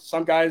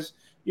 some guys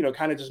 –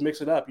 kind of just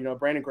mix it up.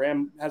 Brandon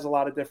Graham has a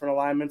lot of different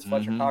alignments.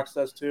 Fletcher Cox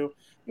does too.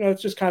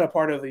 It's just kind of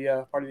part of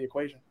the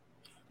equation.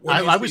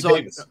 I was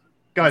on.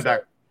 Go ahead,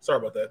 Barrett. Sorry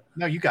about that.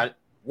 No, you got it.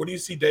 What do you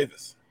see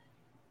Davis?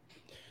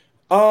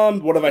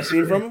 What have I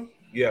seen from him?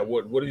 Yeah.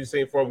 What are you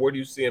seeing from him? Where do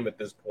you see him at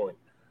this point?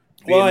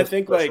 Well, I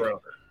think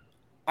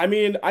I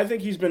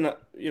think he's been,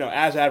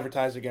 as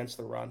advertised against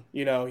the run.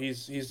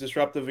 He's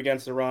disruptive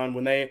against the run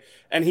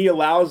and he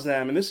allows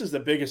them, and this is the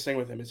biggest thing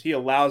with him, is he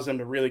allows them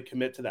to really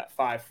commit to that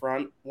 5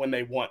 front when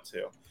they want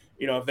to.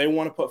 If they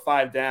want to put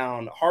 5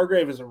 down,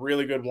 Hargrave is a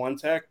really good one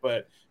tech,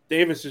 but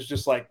Davis is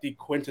just like the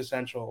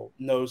quintessential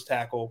nose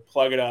tackle,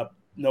 plug it up,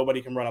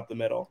 nobody can run up the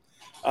middle.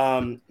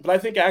 But I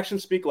think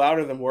actions speak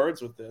louder than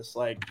words with this.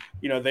 Like,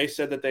 they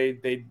said that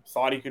they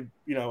thought he could,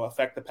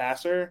 affect the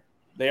passer.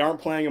 They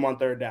aren't playing him on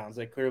 3rd downs.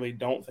 They clearly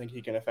don't think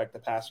he can affect the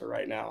passer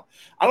right now.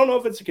 I don't know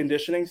if it's a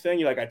conditioning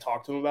thing. I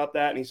talked to him about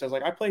that, and he says,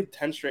 like, I played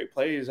 10 straight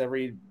plays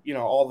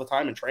all the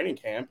time in training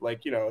camp.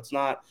 Like, it's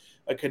not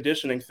a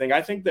conditioning thing.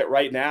 I think that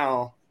right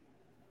now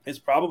is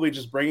probably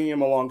just bringing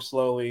him along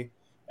slowly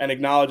and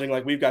acknowledging,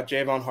 like, we've got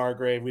Javon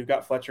Hargrave, we've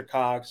got Fletcher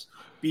Cox,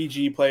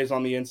 BG plays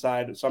on the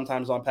inside,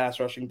 sometimes on pass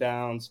rushing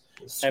downs.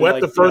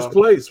 Sweat the first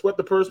play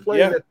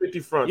in that 50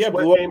 front. Yeah,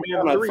 blew up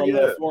from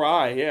the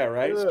 4-eye. Yeah,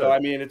 right. So, I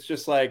mean, it's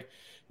just like,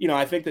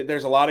 I think that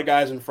there's a lot of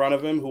guys in front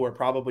of him who are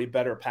probably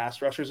better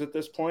pass rushers at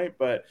this point.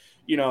 But,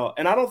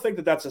 and I don't think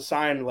that that's a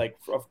sign like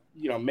of,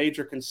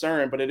 major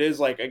concern, but it is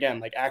like, again,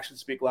 like actions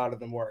speak louder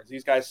than words.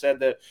 These guys said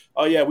that,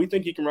 oh yeah, we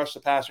think he can rush the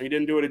passer. He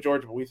didn't do it at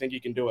Georgia, but we think he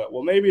can do it.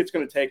 Well, maybe it's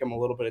going to take him a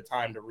little bit of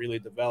time to really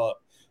develop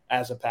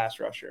as a pass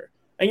rusher.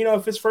 And,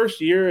 if his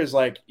first year is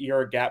like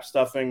you're a gap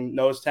stuffing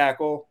nose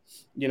tackle,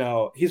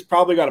 he's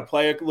probably got to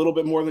play a little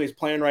bit more than he's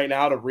playing right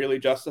now to really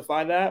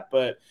justify that.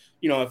 But,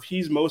 if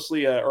he's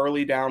mostly an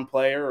early down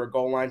player or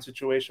goal line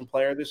situation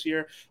player this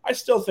year, I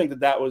still think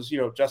that was,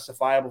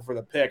 justifiable for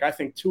the pick. I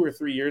think 2 or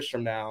 3 years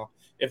from now,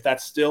 if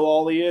that's still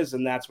all he is,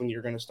 then that's when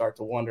you're going to start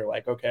to wonder,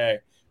 like, okay,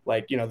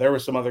 like, there were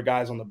some other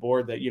guys on the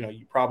board that,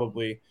 you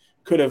probably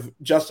could have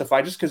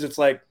justified, just because it's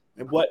like,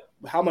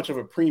 how much of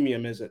a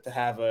premium is it to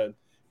have a,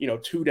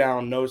 2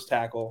 down nose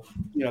tackle,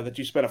 that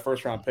you spent a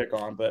first round pick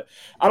on. But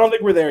I don't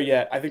think we're there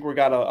yet. I think we've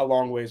got a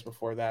long ways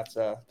before that's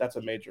a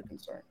major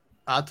concern.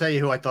 I'll tell you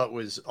who I thought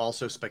was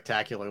also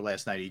spectacular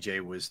last night,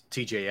 EJ, was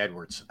TJ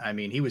Edwards. I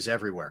mean, he was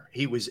everywhere.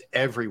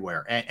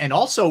 And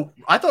also,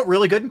 I thought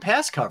really good in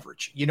pass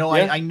coverage. Yeah.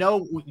 I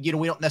know, we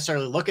don't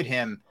necessarily look at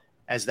him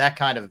as that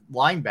kind of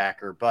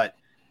linebacker, but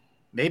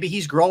maybe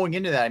he's growing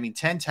into that. I mean,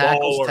 10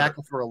 tackles,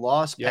 tackle for a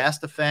loss, pass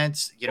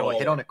defense, a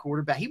hit on a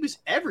quarterback. He was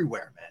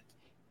everywhere, man.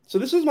 So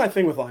this is my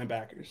thing with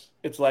linebackers.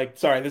 It's like,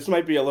 sorry, this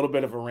might be a little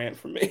bit of a rant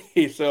for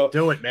me. So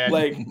do it, man.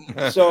 Like,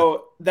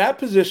 so that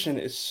position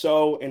is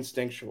so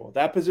instinctual.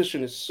 That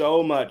position is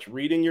so much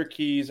reading your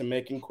keys and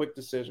making quick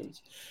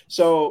decisions.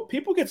 So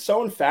people get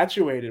so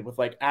infatuated with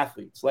like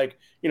athletes, like,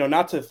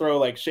 not to throw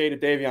like shade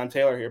at Davion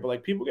Taylor here, but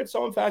like people get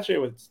so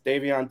infatuated with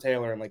Davion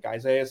Taylor and like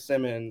Isaiah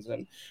Simmons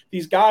and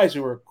these guys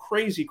who are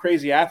crazy,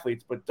 crazy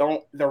athletes, but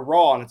they're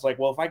raw. And it's like,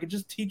 well, if I could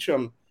just teach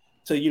them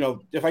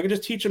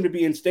to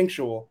be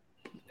instinctual,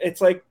 it's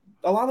like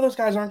a lot of those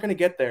guys aren't going to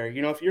get there.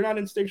 If you're not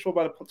instinctual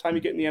by the time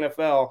you get in the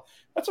NFL,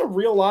 that's a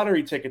real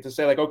lottery ticket to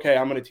say like, okay,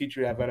 I'm going to teach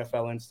you to have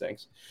NFL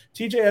instincts.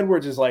 TJ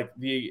Edwards is like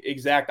the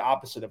exact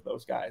opposite of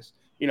those guys.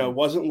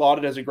 Wasn't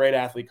lauded as a great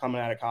athlete coming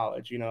out of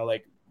college.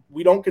 Like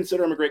we don't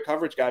consider him a great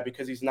coverage guy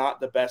because he's not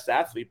the best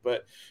athlete,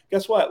 but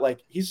guess what? Like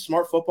he's a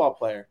smart football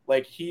player.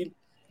 Like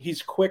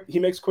he's quick. He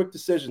makes quick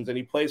decisions and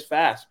he plays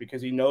fast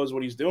because he knows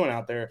what he's doing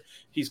out there.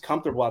 He's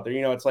comfortable out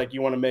there. It's like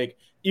you want to make,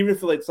 even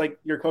if it's like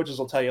your coaches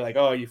will tell you like,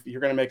 oh,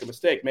 you're going to make a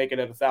mistake, make it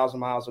at 1,000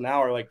 miles an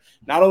hour. Like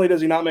not only does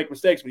he not make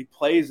mistakes, but he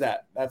plays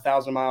that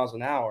 1,000 miles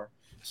an hour.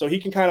 So he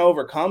can kind of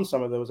overcome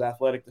some of those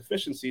athletic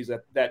deficiencies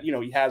that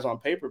he has on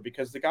paper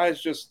because the guy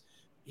is just,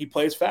 he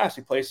plays fast,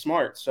 he plays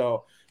smart.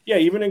 So yeah,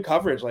 even in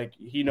coverage, like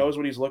he knows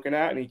what he's looking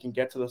at and he can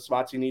get to the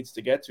spots he needs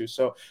to get to.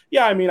 So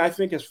yeah, I mean, I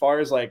think as far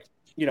as like,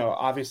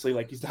 obviously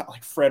like he's not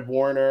like Fred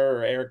Warner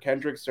or Eric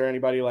Kendricks or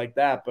anybody like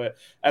that. But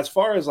as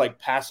far as like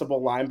passable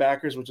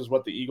linebackers, which is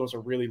what the Eagles are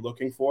really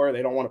looking for,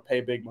 they don't want to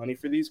pay big money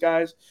for these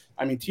guys.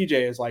 I mean,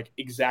 TJ is like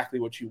exactly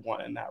what you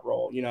want in that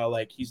role.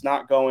 Like he's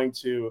going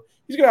to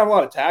have a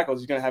lot of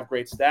tackles. He's going to have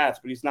great stats,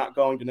 but he's not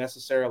going to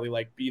necessarily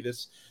like be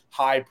this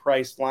high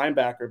priced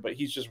linebacker, but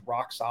he's just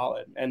rock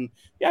solid. And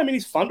yeah, I mean,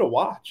 he's fun to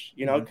watch,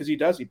 because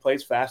he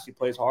plays fast, he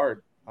plays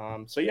hard.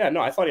 So yeah,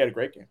 no, I thought he had a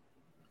great game.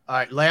 All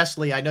right.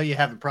 Lastly, I know you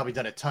haven't probably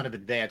done a ton of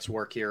advanced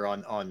work here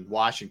on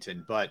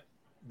Washington, but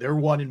they're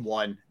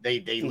 1-1.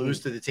 They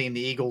lose to the team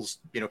the Eagles,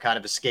 kind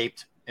of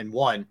escaped and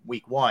won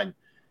week 1.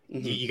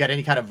 Mm-hmm. You got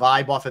any kind of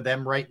vibe off of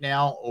them right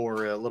now,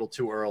 or a little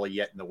too early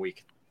yet in the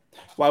week?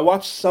 Well, I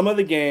watched some of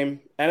the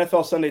game.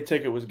 NFL Sunday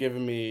Ticket was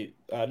giving me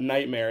a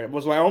nightmare. It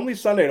was my only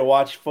Sunday to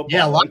watch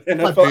football.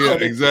 Yeah,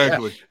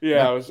 exactly.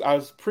 Yeah, I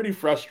was pretty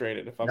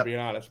frustrated, if I'm being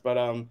honest. But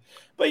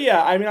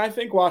yeah, I mean, I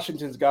think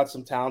Washington's got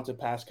some talented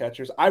pass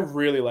catchers. I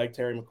really like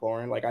Terry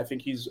McLaurin. Like, I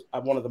think he's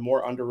one of the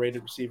more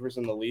underrated receivers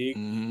in the league.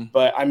 Mm-hmm.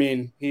 But I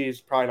mean, he's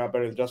probably not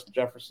better than Justin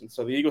Jefferson.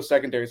 So the Eagles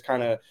secondary is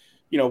kind of,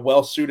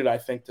 well suited, I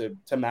think,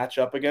 to match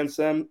up against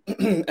them.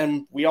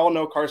 And we all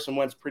know Carson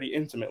Wentz pretty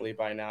intimately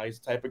by now.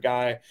 He's the type of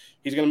guy,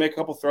 he's going to make a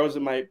couple throws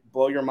that might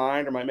blow your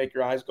mind or might make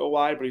your eyes go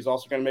wide, but he's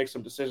also going to make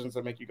some decisions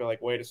that make you go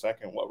like, wait a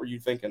second, what were you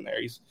thinking there?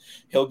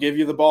 He'll give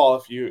you the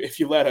ball if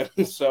you let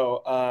him.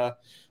 So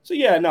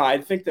yeah, no, I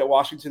think that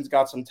Washington's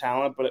got some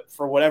talent, but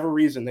for whatever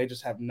reason, they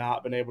just have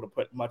not been able to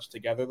put much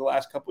together the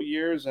last couple of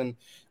years. And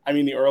I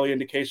mean, the early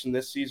indication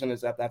this season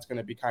is that that's going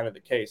to be kind of the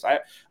case. I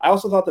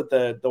also thought that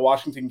the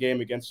Washington game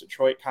against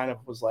Detroit kind of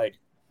was like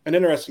an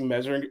interesting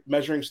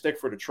measuring stick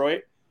for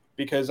Detroit,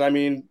 because I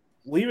mean,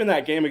 leaving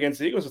that game against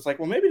the Eagles, it's like,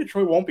 well, maybe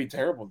Detroit won't be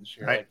terrible this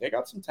year. Right. Like, they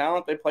got some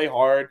talent, they play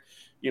hard,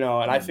 and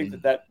I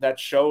think that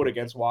showed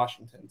against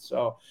Washington.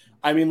 So,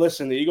 I mean,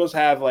 listen, the Eagles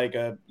have like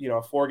a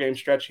 4-game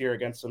stretch here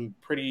against some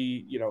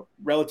pretty,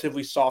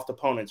 relatively soft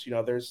opponents.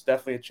 There's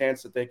definitely a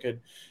chance that they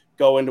could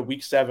go into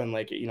week 7,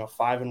 like,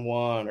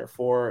 5-1 or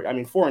 4. I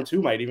mean,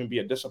 4-2 might even be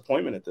a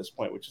disappointment at this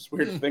point, which is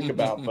weird to think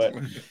about.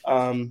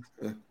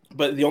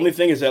 But the only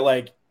thing is that,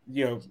 like,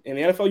 in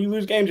the NFL, you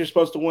lose games you're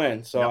supposed to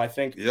win. So I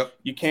think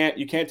you can't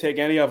take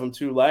any of them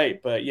too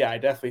light. But yeah, I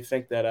definitely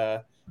think that,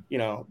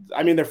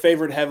 I mean, they're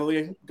favored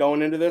heavily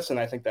going into this, and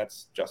I think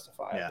that's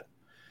justified. Yeah.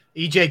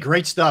 EJ,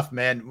 great stuff,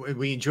 man.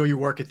 We enjoy your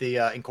work at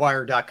the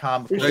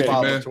Inquirer.com. Of course,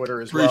 follow on Twitter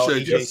as well.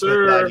 Appreciate EJ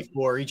Smith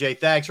 94. EJ,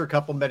 thanks for a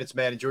couple minutes,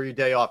 man. Enjoy your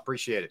day off.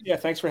 Appreciate it. Yeah,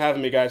 thanks for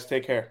having me, guys.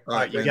 Take care. All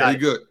right, you man. got Be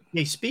good.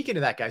 Hey, speaking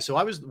of that, guy, so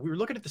we were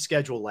looking at the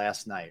schedule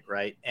last night,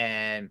 right?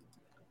 And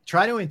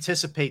trying to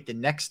anticipate the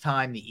next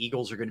time the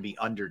Eagles are going to be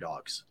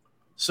underdogs.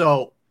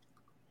 So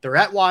they're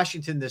at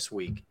Washington this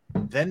week.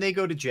 Then they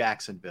go to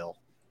Jacksonville.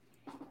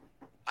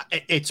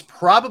 It's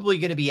probably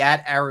going to be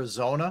at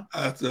Arizona.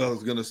 That's what I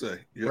was going to say.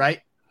 Yep.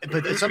 Right?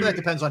 But some of that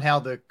depends on how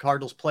the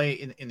Cardinals play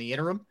in the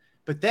interim.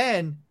 But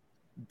then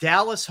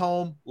Dallas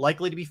home,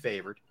 likely to be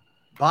favored.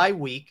 Bye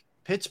week,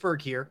 Pittsburgh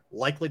here,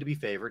 likely to be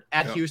favored.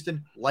 At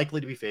Houston,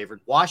 likely to be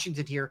favored.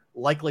 Washington here,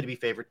 likely to be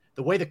favored.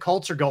 The way the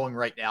Colts are going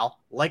right now,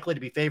 likely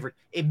to be favored.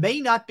 It may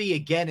not be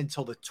again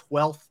until the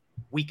 12th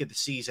week of the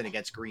season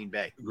against Green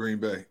Bay.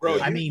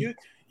 Bro, I mean,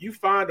 you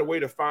find a way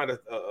to find a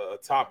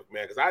topic,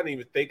 man, because I didn't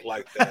even think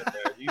like that,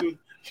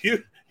 man.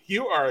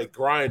 You are a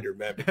grinder,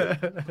 man. Because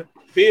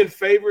being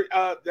favored,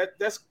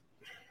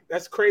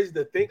 that's crazy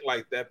to think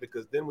like that,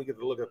 because then we get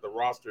to look at the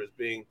roster as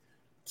being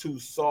too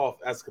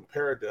soft as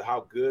compared to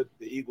how good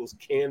the Eagles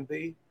can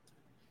be.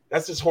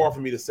 That's just hard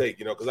for me to say,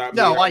 because I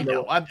know.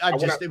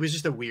 It was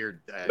just a weird.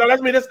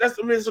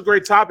 It's a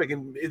great topic,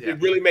 and it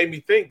really made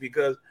me think,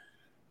 because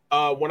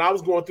when I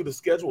was going through the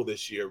schedule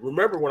this year,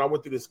 remember when I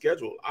went through the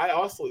schedule, I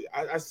honestly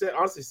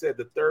said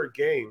the third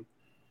game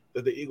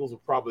that the Eagles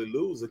would probably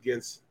lose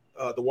against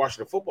the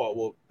Washington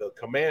the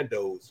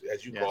Commandos,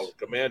 as you call it,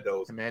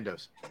 Commandos.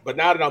 But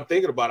now that I'm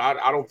thinking about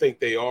it, I don't think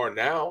they are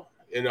now.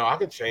 I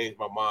can change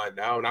my mind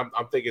now, and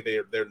I'm thinking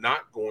they're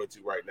not going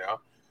to right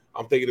now.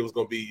 I'm thinking it was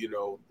going to be,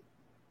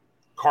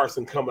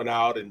 Carson coming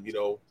out and,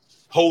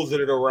 hosing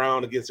it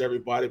around against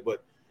everybody.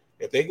 But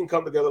if they can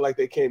come together like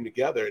they came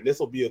together, and this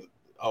will be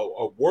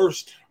a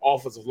worst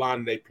offensive line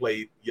than they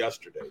played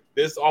yesterday.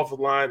 This offensive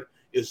line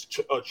is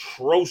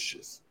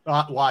atrocious.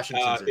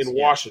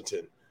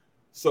 Washington.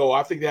 So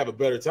I think they have a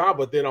better time.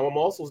 But then I'm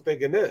also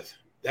thinking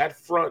that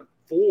front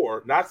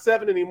four, not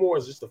seven anymore,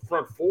 it's just the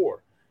front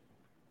four.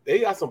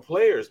 They got some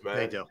players, man.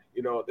 They do.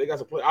 They got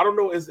some players. I don't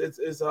know. Is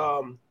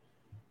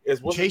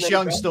Chase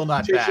Young's still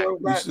not back?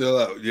 He's still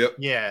out. Yep.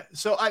 Yeah.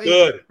 So I mean,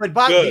 good. But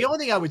Bob, the only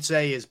thing I would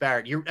say is,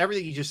 Barrett,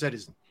 everything you just said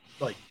is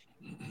like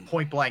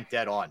point blank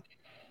dead on.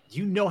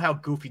 You know how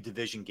goofy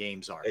division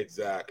games are.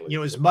 Exactly.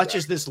 As much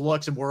as this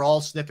looks, and we're all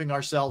sniffing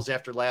ourselves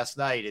after last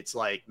night, it's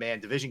like, man,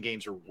 division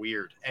games are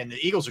weird. And the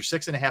Eagles are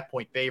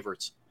 6.5-point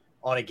favorites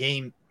on a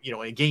game,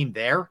 a game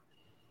there.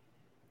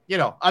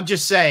 I'm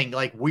just saying,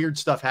 like, weird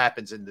stuff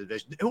happens in the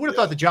division. Who would have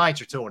thought the Giants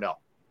are 2-0?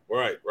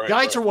 Right.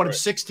 Giants are one of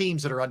 6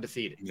 teams that are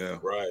undefeated. Yeah.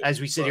 Right. As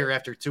we sit here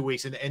after 2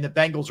 weeks, and the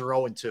Bengals are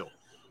 0-2.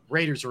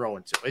 Raiders are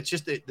 0-2. It's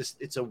just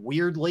it's a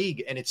weird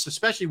league, and it's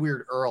especially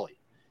weird early,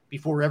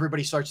 before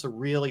everybody starts to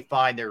really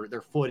find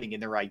their footing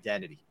and their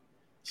identity.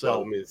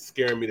 So it's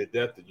scaring me to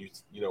death that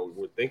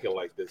we're thinking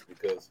like this,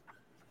 because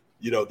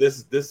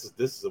this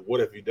is a what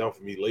have you done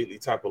for me lately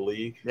type of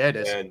league. Yeah, it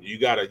is. And you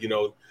gotta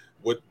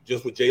what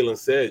Jalen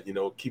said,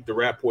 keep the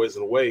rat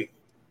poison away.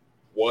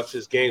 Watch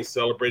this game,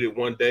 celebrate it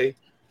one day,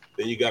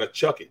 then you gotta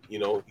chuck it.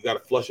 You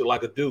gotta flush it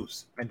like a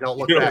deuce. And don't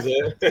look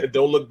back.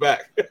 Don't look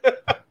back.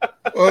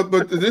 Well,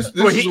 but this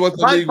is what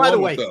the league by the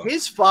way, though.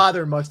 his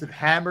father must have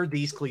hammered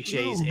these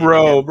cliches in.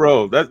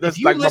 Bro. That's if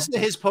you listen to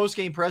his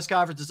post-game press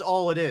conference, it's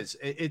all it is.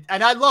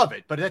 And I love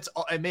it, but it's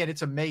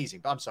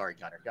amazing. I'm sorry,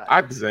 Gunner.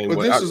 But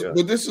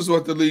this is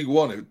what the league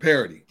wanted: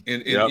 parity,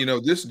 and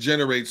this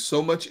generates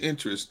so much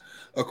interest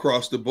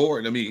across the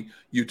board. I mean,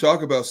 you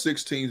talk about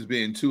 6 teams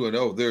being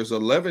 2-0. There's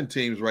 11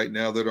 teams right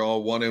now that are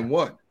all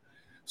 1-1.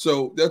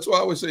 So that's why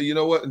I would say,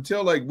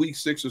 until like week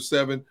 6 or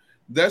 7.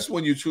 That's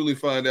when you truly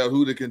find out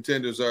who the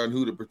contenders are and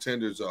who the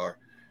pretenders are,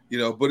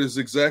 but it's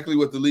exactly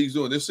what the league's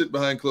doing. They're sitting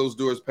behind closed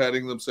doors,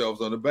 patting themselves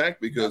on the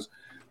back, because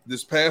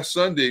this past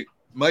Sunday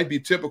might be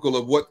typical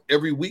of what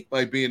every week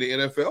might be in the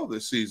NFL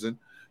this season.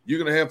 You're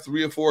going to have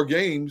 3 or 4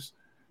 games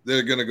that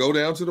are going to go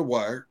down to the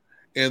wire,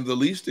 and the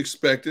least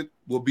expected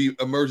will be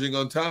emerging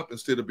on top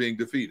instead of being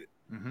defeated.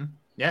 Mm-hmm.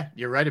 Yeah,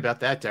 you're right about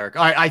that, Derrick.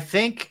 All right, I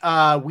think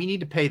we need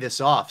to pay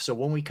this off. So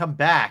when we come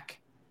back,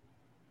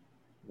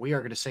 we are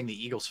going to sing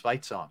the Eagles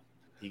fight song.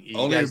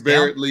 Only if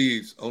Barrett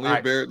leads.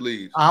 Barrett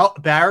leads.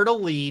 Barrett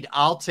will lead.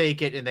 I'll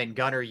take it, and then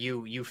Gunner,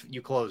 you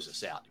close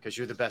us out, because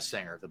you're the best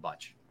singer of the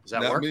bunch. Does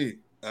that work? Not me.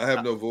 I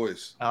have no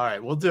voice. All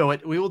right, we'll do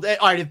it. We will.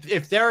 All right,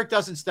 if Derrick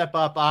doesn't step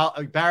up,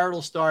 Barrett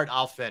will start.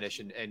 I'll finish,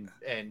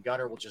 and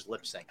Gunner will just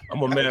lip sync.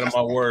 I'm a man of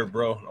my word,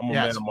 bro.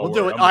 We'll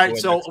do it. All right,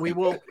 so we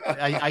will.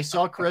 I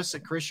saw Chris.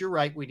 Chris, you're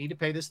right. We need to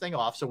pay this thing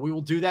off, so we will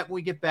do that when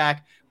we get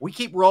back. We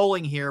keep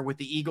rolling here with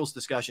the Eagles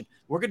discussion.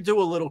 We're going to do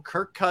a little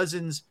Kirk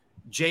Cousins,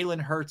 Jalen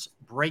Hurts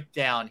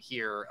breakdown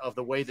here of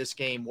the way this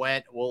game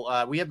went.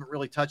 Well, we haven't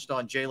really touched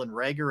on Jalen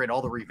Reagor and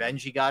all the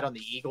revenge he got on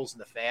the Eagles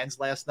and the fans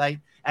last night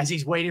as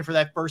he's waiting for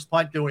that first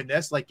punt, doing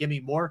this, like, give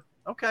me more.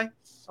 Okay,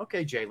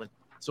 Jalen.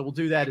 So we'll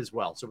do that as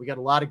well. So we got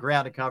a lot of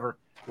ground to cover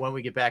when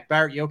we get back.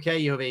 Barrett, you okay?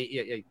 You have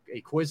a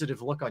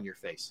inquisitive look on your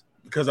face.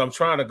 Because I'm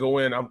trying to go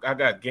in. I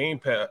got Game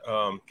Pass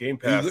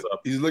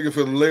up. He's looking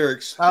for the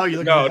lyrics. Oh,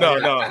 you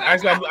no.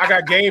 Actually, I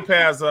got Game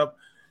Pass up,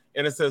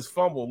 and it says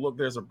fumble. Look,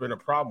 there's been a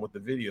problem with the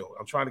video.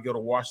 I'm trying to go to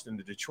Washington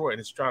to Detroit, and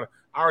it's trying to.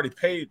 I already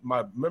paid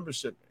my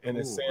membership, and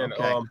it's saying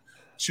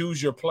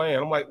choose your plan.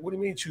 I'm like, what do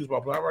you mean choose my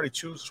plan? I already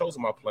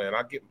chosen my plan.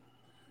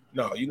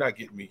 No, you're not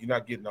getting me. You're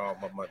not getting all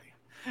my money.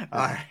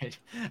 All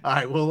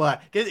right. Well,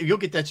 you'll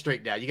get that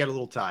straighted out. You got a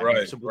little time,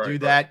 right? So we'll do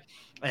that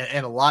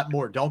and a lot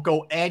more. Don't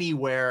go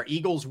anywhere.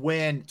 Eagles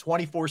win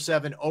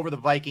 24-7 over the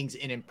Vikings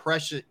in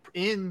impressive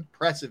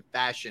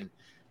fashion.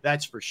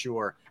 That's for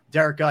sure.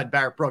 Derrick Gunn,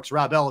 Barrett Brooks,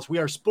 Rob Ellis. We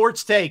are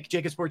Sports Take,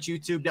 Jacob Sports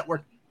YouTube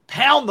Network.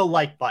 Pound the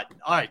like button.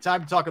 All right,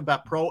 time to talk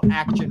about Pro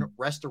Action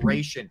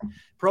Restoration.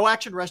 Pro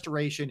Action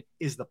Restoration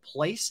is the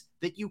place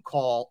that you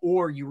call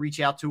or you reach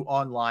out to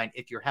online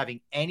if you're having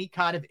any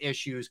kind of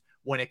issues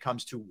when it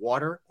comes to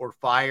water or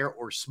fire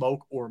or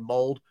smoke or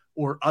mold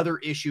or other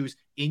issues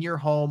in your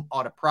home,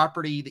 on a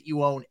property that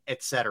you own,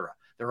 etc.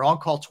 They're on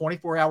call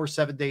 24 hours,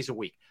 7 days a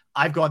week.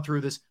 I've gone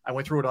through this. I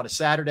went through it on a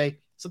Saturday.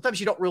 Sometimes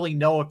you don't really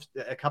know if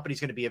a company's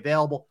going to be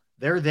available.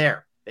 They're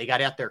there. They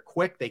got out there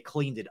quick. They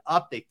cleaned it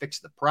up. They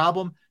fixed the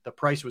problem. The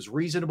price was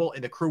reasonable,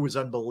 and the crew was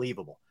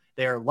unbelievable.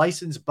 They are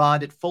licensed,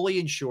 bonded, fully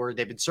insured.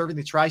 They've been serving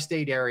the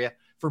tri-state area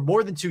for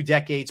more than 2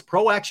 decades.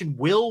 Pro Action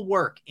will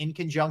work in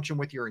conjunction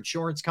with your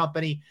insurance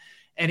company.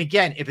 And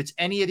again, if it's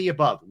any of the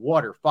above,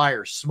 water,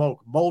 fire, smoke,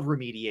 mold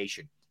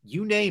remediation,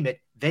 you name it,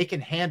 they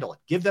can handle it.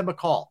 Give them a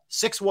call,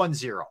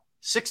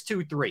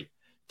 610-623-3760,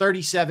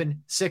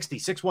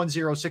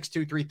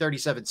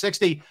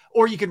 610-623-3760,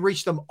 or you can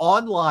reach them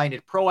online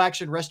at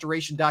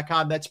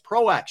proactionrestoration.com. That's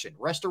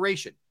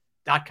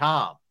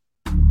proactionrestoration.com.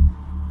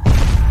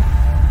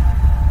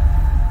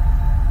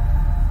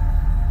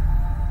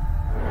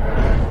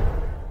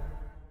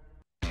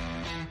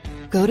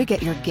 Go to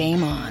get your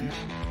game on.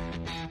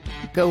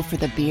 Go for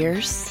the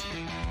beers.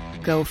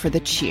 Go for the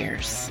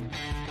cheers.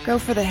 Go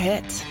for the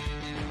hit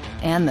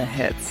and the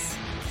hits.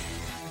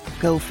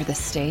 Go for the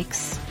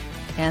stakes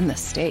and the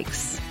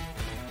stakes.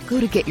 Go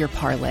to get your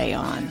parlay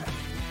on.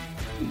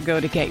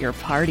 Go to get your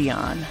party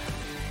on.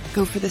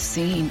 Go for the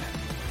scene.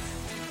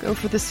 Go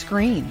for the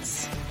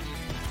screens.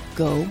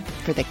 Go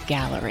for the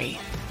gallery.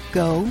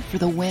 Go for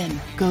the win.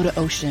 Go to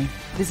Ocean.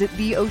 Visit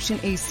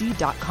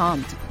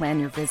theoceanac.com to plan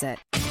your visit.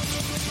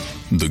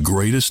 The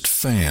greatest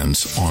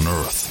fans on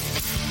earth.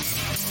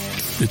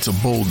 It's a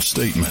bold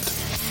statement,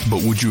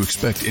 but would you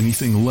expect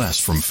anything less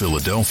from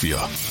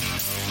Philadelphia?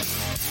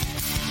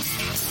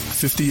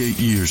 58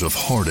 years of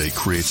heartache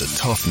creates a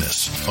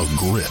toughness, a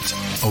grit,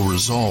 a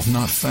resolve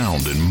not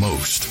found in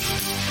most.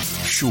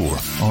 Sure,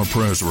 our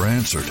prayers were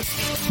answered,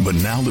 but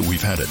now that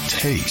we've had a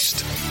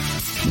taste,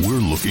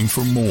 we're looking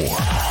for more.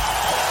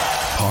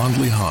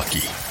 Pondley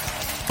Hockey,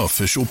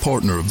 official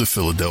partner of the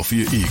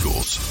Philadelphia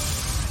Eagles.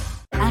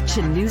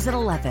 Action News at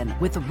 11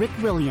 with Rick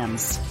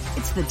Williams.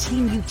 It's the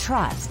team you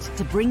trust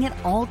to bring it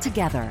all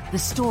together. The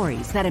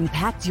stories that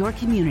impact your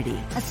community,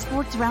 a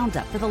sports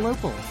roundup for the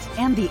locals,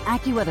 and the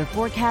AccuWeather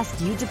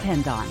forecast you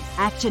depend on.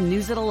 Action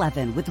News at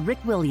 11 with Rick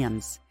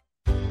Williams.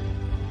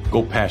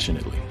 Go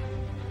passionately.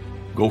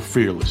 Go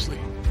fearlessly.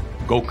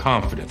 Go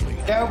confidently.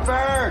 Go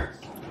Birds!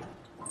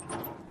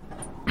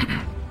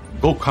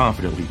 Go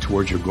confidently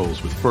towards your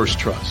goals with First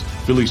Trust,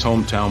 Philly's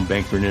hometown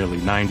bank for nearly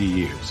 90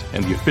 years,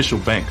 and the official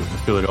bank of the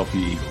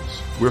Philadelphia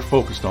Eagles. We're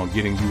focused on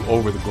getting you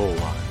over the goal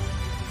line.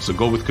 So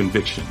go with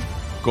conviction,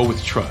 go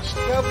with trust,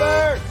 Go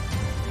Birds!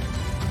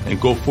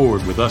 and go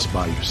forward with us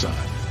by your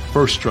side.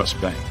 First Trust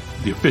Bank,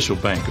 the official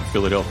bank of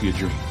Philadelphia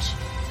dreams.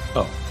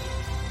 Oh,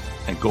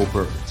 and go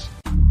Birds.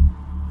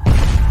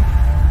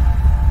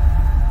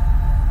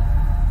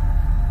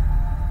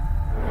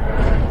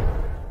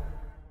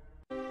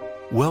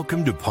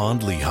 Welcome to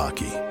Pondley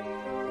Hockey.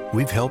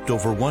 We've helped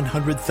over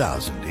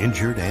 100,000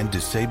 injured and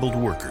disabled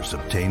workers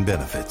obtain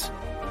benefits,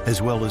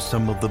 as well as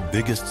some of the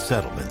biggest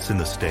settlements in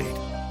the state.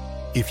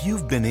 If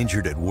you've been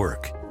injured at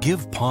work,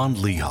 give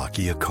Pondley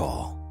Hockey a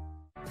call.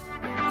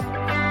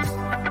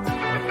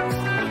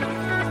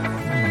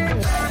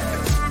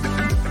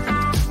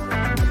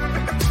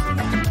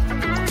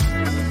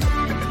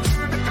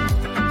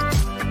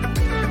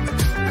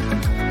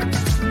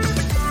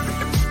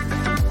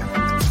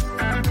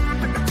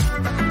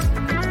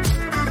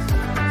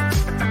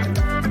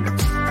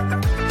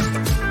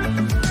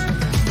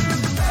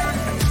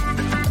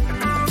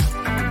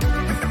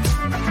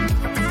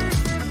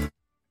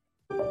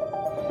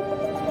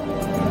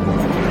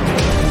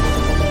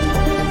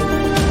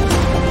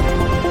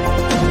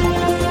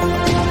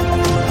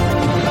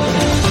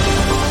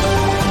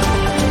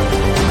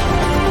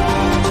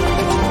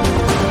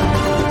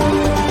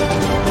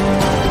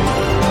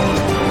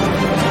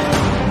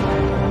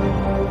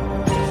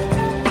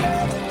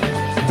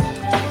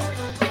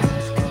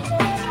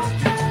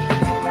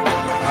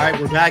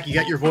 Back. You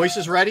got your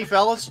voices ready,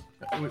 fellas?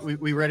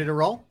 We ready to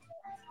roll?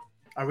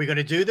 Are we going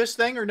to do this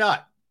thing or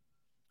not?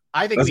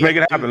 I think let's make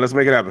it happen. Let's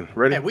make it happen.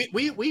 Ready? Yeah,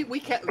 we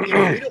can't.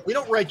 We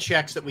don't write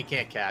checks that we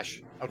can't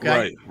cash.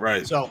 Okay.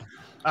 Right. So, all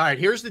right.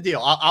 Here's the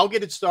deal. I'll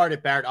get it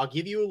started, Barrett. I'll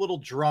give you a little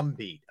drum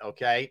beat.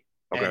 Okay.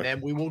 And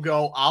then we will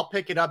go. I'll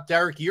pick it up,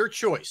 Derrick. Your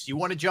choice. You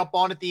want to jump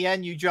on at the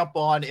end? You jump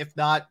on. If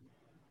not,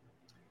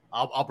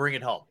 I'll bring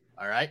it home.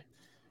 All right.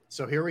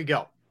 So here we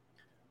go.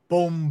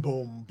 Boom,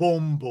 boom,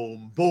 boom,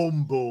 boom,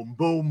 boom, boom,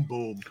 boom,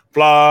 boom.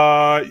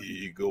 Fly,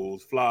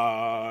 Eagles,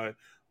 fly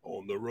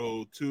on the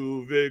road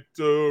to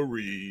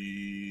victory.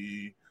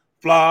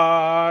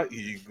 Fly,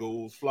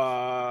 Eagles,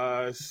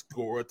 fly.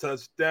 Score a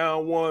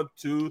touchdown. 1,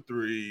 2,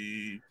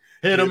 3.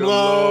 Hit 'em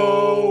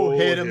low,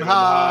 hit 'em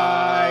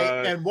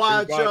high, and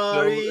watch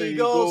our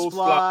Eagles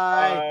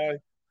fly.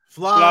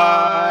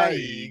 Fly,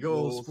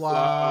 Eagles,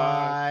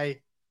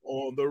 fly.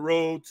 On the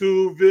road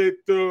to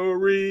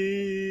victory.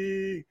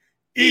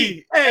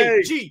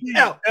 EAGLES,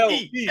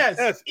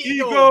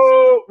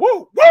 Eagles.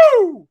 Woo,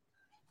 woo.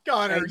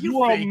 Gunner,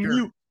 you on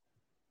mute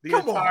the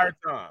entire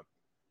time.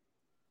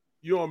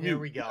 You on mute. Here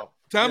we go.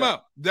 Time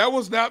out. That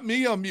was not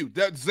me on mute.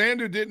 That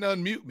Xander didn't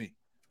unmute me.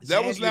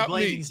 That was not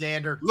me.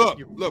 Xander. Look,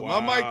 wow.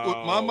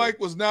 my mic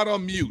was not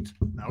on mute.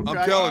 Okay.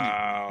 I'm telling you.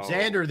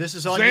 Xander, this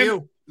is on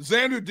you.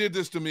 Xander did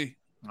this to me.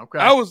 Okay.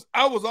 I was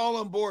all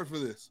on board for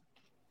this.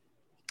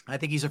 I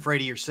think he's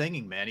afraid of your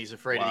singing, man. He's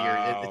afraid of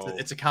your.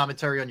 It's a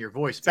commentary on your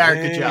voice.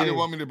 Barrett, good job. You didn't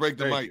want me to break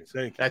the mic.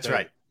 Thank you. That's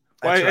right.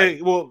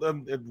 Hey,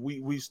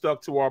 we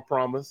stuck to our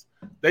promise.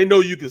 They know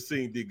you can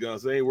sing, D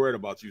Guns. They ain't worried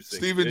about you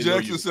singing. Steven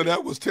Jackson said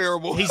that was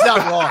terrible. He's not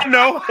wrong.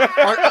 No,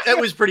 it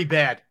was pretty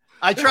bad.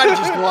 I tried to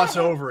just gloss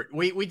over it.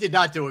 We did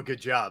not do a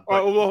good job.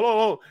 But...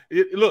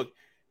 Look,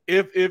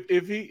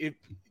 if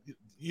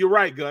you're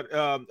right, Gunn,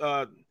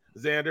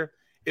 Xander.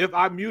 If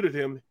I muted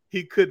him,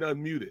 he couldn't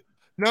unmute it.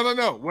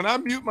 No. When I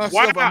mute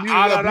myself, I mute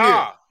it up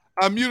here.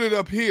 I mute it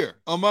up here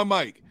on my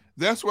mic.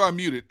 That's where I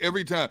mute it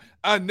every time.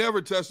 I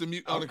never touch the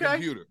mute on the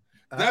computer.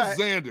 That's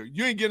right. Xander.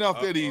 You ain't getting off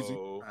that easy.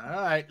 All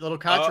right, little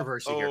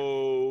controversy here.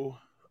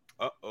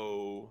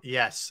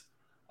 Yes.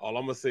 All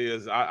I'm gonna say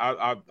is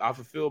I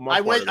fulfilled my.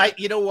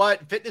 You know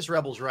what? Fitness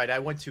Rebel's right. I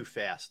went too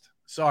fast.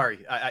 Sorry.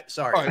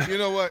 Sorry. All right, you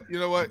know what?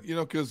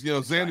 Because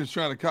Xander's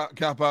trying to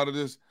cop out of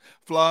this.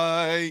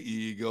 Fly,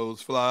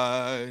 Eagles,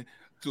 fly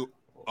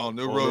on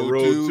the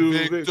road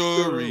to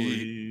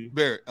victory.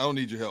 Barrett, I don't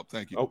need your help.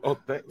 Thank you.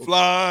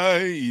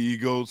 Fly,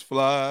 Eagles,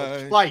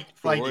 fly. Flight,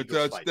 for a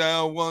Eagles,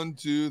 touchdown. 1,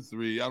 2,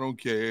 3. I don't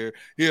care.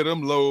 Hit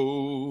them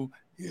low,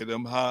 hit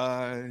them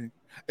high,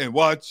 and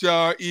watch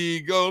our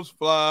Eagles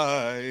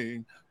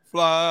fly.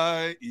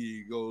 Fly,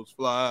 Eagles,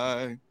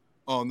 fly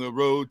on the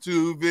road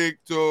to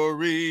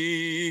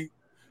victory.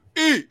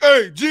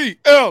 EAGLES,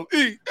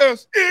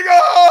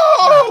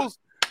 Eagles.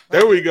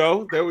 There we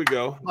go.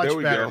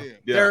 Much better. Go.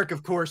 Yeah. Derrick,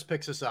 of course,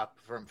 picks us up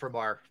from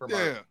our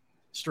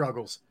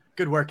struggles.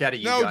 Good work out of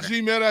you. No, Gunner.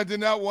 G-Man, I did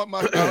not want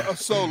my a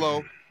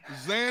solo.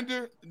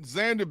 Xander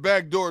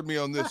backdoored me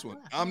on this one.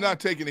 I'm not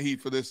taking the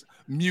heat for this.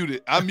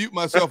 Muted. I mute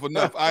myself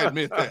enough. I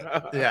admit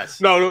that. Yes.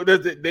 No,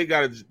 they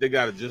got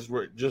it just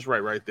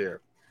right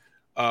there.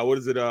 What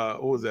is it?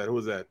 Who was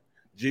that?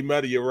 G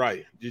Meta, you're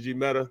right. GG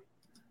Meta,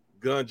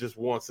 Gunn just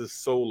wants his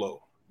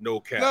solo. No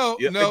cap. No.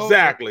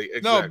 Exactly.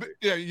 No,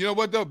 yeah, you know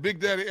what though? Big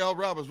Daddy L.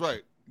 Roberts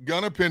right.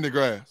 Gunner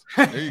Pendergrass.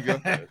 There you go.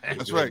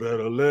 That's right.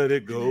 Better let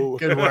it go.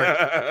 Good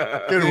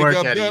work. Good work,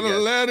 Eddie. Better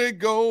let it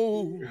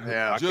go.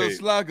 Yeah.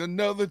 Just like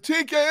another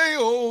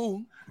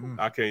TKO.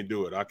 I can't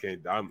do it. I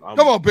can't. I'm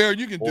Come on, Barrett.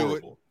 You can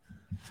horrible.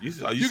 do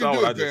it. You saw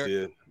what I just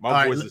did.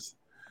 My voice is.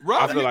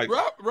 Rob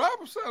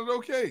sounded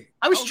okay.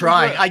 I was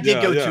trying. I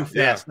did go too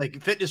fast. Yeah. Like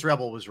Fitness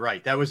Rebel was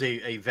right. That was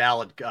a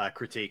valid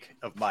critique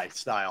of my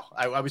style.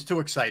 I was too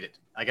excited.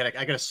 I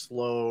gotta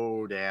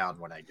slow down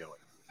when I do it.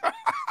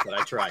 But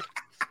I tried.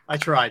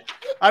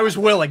 I was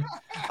willing.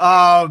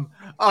 All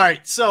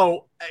right.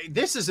 So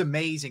this is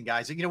amazing,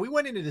 guys. You know, we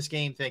went into this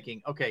game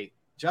thinking, okay,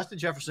 Justin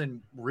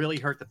Jefferson really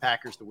hurt the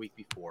Packers the week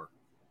before.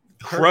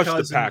 Crushed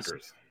the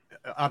Packers.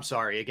 I'm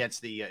sorry,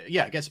 against the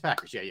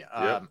Packers.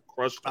 Yeah.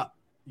 Crushed them.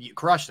 You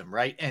crushed them,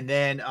 right? And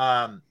then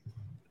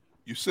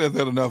you said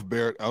that enough,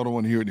 Barrett. I don't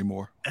want to hear it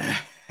anymore.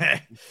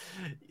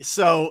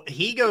 So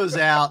he goes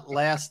out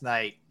last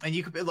night, and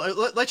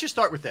let's just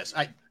start with this.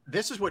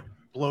 This is what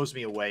blows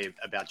me away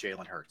about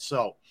Jalen Hurts.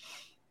 So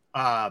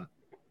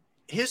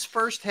his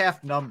first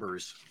half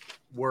numbers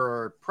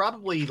were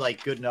probably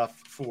like good enough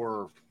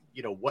for,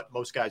 you know, what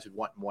most guys would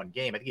want in one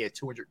game. I think he had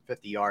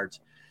 250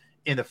 yards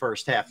in the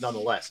first half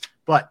nonetheless,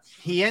 but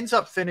he ends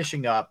up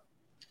finishing up.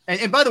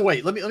 And by the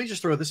way, let me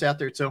just throw this out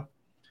there too.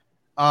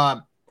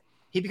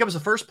 He becomes the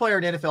first player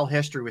in NFL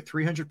history with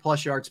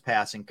 300+ yards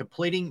passing,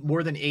 completing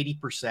more than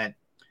 80%,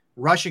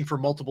 rushing for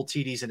multiple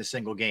TDs in a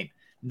single game.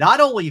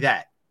 Not only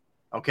that,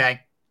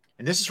 okay,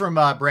 and this is from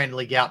Brandon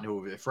Lee Gouton,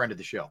 who is a friend of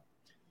the show.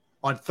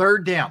 On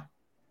third down,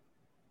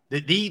 the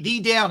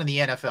down in the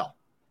NFL,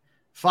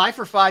 5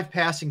 for 5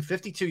 passing,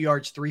 52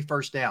 yards, 3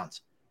 first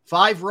downs,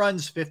 5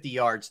 runs, 50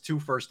 yards, 2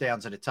 first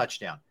downs, and a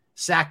touchdown.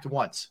 Sacked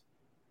once.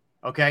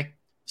 Okay.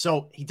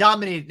 So he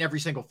dominated in every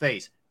single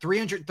phase.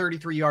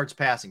 333 yards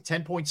passing,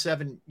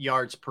 10.7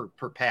 yards per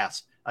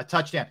pass, a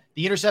touchdown.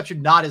 The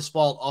interception, not his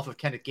fault, off of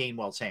Kenneth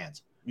Gainwell's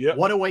hands. Yep.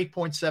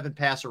 108.7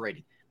 passer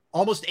rating,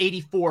 almost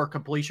 84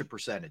 completion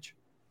percentage,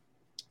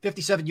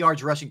 57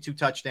 yards rushing, 2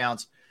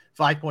 touchdowns,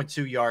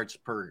 5.2 yards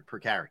per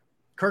carry.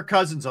 Kirk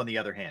Cousins, on the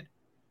other hand,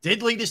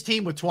 did lead his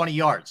team with 20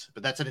 yards,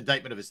 but that's an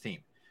indictment of his team.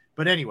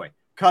 But anyway,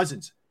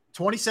 Cousins,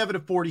 27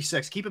 of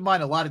 46. Keep in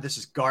mind, a lot of this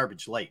is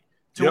garbage late.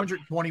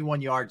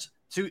 221 yards,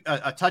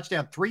 a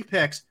touchdown, 3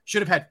 picks,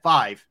 should have had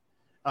 5,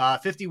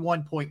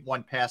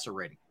 51.1 passer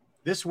rating.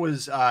 This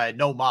was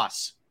no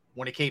mas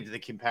when it came to the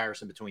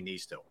comparison between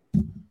these two.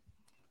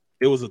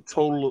 It was a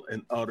total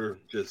and utter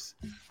just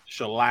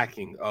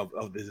shellacking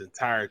of this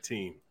entire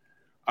team.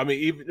 I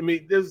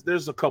mean,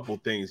 there's a couple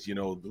things,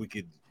 we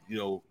could,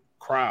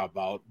 cry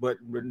about, but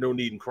no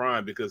need in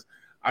crying because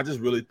I just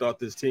really thought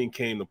this team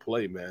came to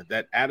play, man.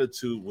 That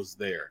attitude was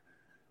there.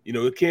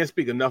 It can't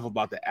speak enough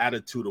about the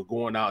attitude of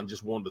going out and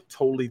just wanting to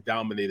totally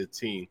dominate a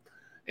team.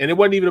 And it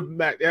wasn't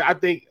even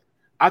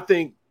I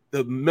think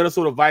the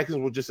Minnesota Vikings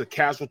were just a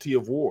casualty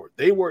of war.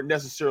 They weren't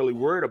necessarily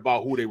worried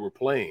about who they were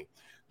playing.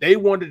 They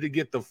wanted to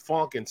get the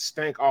funk and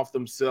stank off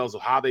themselves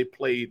of how they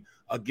played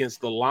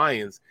against the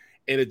Lions.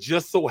 And it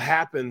just so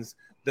happens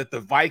that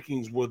the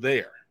Vikings were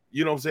there.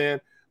 You know what I'm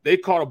saying? They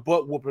caught a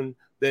butt whooping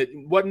that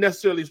wasn't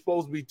necessarily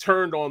supposed to be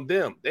turned on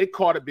them. They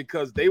caught it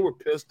because they were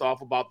pissed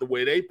off about the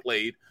way they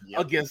played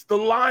against the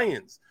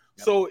Lions.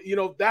 Yep.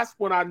 So, that's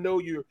when I know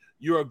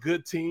you're a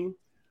good team.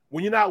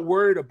 When you're not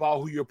worried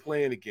about who you're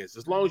playing against.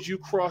 As long as you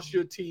cross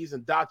your T's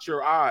and dot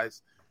your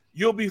I's,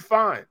 you'll be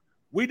fine.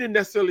 We didn't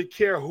necessarily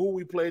care who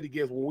we played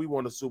against when we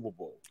won the Super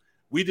Bowl.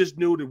 We just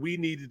knew that we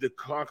needed to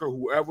conquer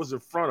whoever's in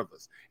front of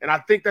us. And I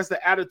think that's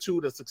the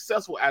attitude, a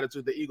successful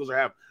attitude the Eagles are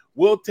having.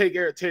 We'll take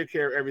care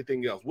of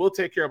everything else. We'll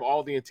take care of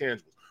all the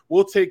intangibles.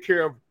 We'll take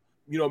care of,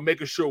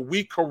 making sure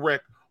we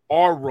correct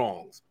our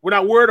wrongs. We're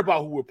not worried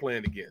about who we're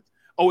playing against.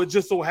 Oh, it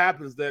just so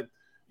happens that,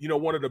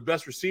 one of the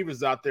best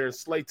receivers out there, and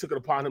Slay took it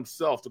upon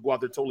himself to go out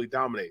there totally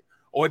dominate.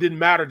 Oh, it didn't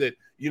matter that,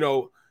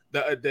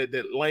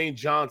 that Lane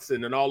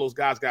Johnson and all those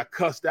guys got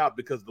cussed out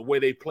because of the way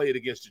they played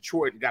against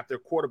Detroit and got their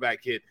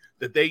quarterback hit,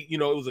 that they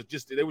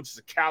were just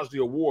a casualty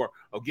of war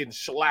of getting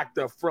shellacked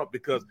up front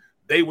because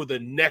they were the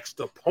next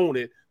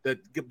opponent that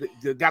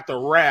got the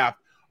wrath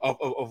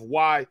of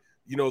why,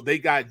 they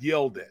got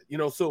yelled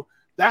at. So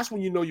that's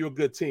when you're a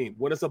good team,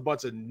 when it's a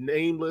bunch of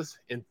nameless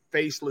and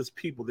faceless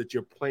people that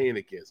you're playing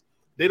against.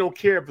 They don't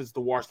care if it's the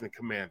Washington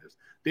Commanders.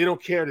 They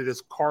don't care that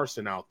it's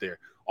Carson out there.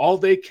 All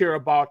they care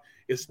about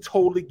is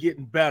totally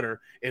getting better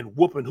and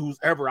whooping who's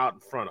ever out in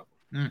front of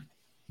them.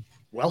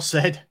 Well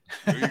said.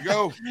 There you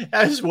go.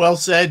 That is well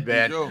said,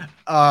 man.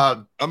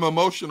 I'm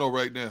emotional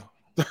right now.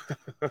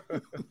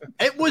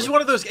 It was one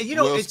of those,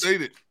 well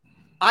stated.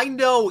 I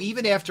know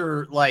even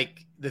after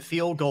the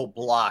field goal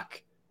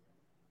block,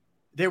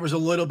 there was a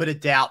little bit of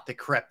doubt that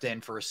crept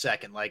in for a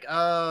second. All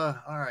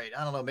right,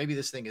 I don't know, maybe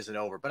this thing isn't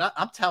over. But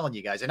I'm telling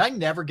you guys, and I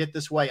never get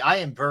this way. I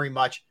am very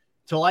much,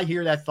 till I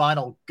hear that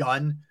final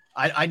gun,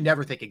 I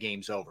never think a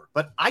game's over.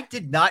 But I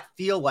did not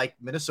feel like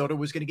Minnesota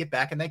was going to get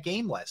back in that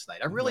game last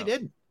night. I really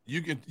didn't.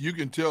 You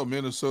can tell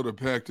Minnesota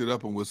packed it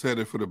up and was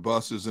headed for the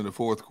buses in the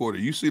fourth quarter.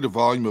 You see the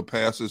volume of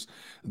passes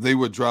they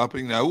were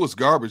dropping. Now, it was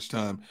garbage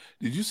time.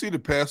 Did you see the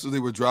passes they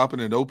were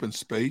dropping in open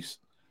space?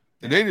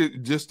 And they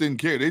just didn't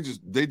care.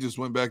 They just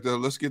went back there.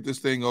 Let's get this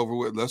thing over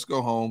with. Let's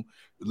go home,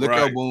 lick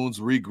our wounds,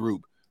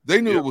 regroup. They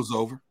knew it was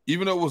over,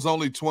 even though it was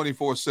only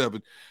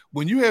 24-7.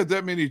 When you have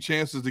that many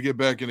chances to get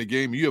back in the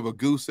game, you have a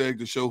goose egg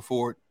to show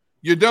for it,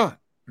 you're done.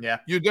 Yeah.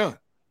 You're done.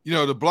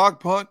 The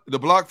block punt, the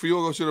block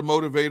field goal should have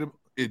motivated them.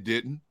 It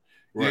didn't.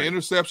 Right. The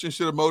interception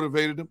should have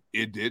motivated them.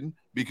 It didn't,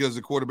 because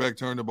the quarterback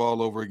turned the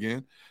ball over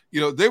again.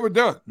 They were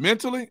done.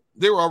 Mentally,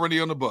 they were already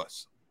on the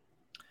bus.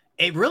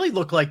 It really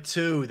looked like,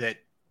 too, that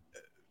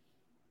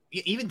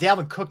even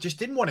Dalvin Cook just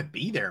didn't want to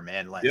be there,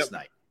 man, last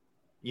night.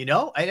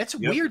 And it's a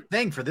weird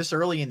thing for this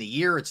early in the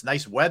year. It's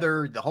nice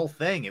weather, the whole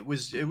thing. It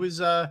was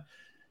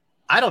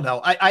I don't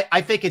know.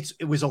 I think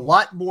it was a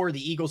lot more.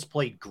 The Eagles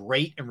played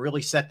great and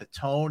really set the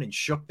tone and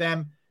shook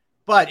them.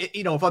 But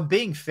if I'm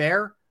being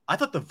fair, I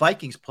thought the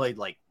Vikings played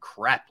like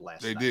crap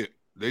last night.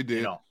 They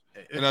did.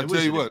 And I'll it tell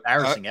was you an what,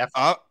 embarrassing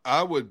effort.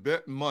 I would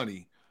bet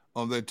money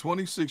on that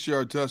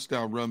 26-yard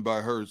touchdown run by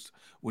Hurts.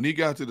 When he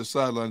got to the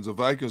sidelines, the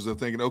Vikings are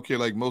thinking, okay,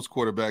 like most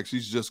quarterbacks,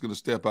 he's just going to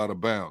step out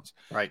of bounds.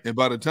 Right. And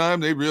by the time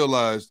they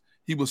realized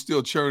he was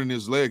still churning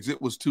his legs,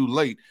 it was too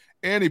late.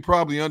 And he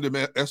probably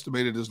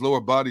underestimated his lower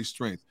body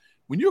strength.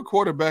 When you're a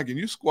quarterback and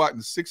you're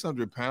squatting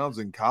 600 pounds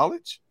in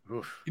college,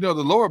 the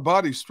lower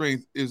body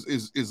strength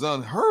is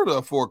unheard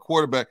of for a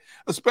quarterback,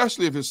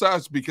 especially if his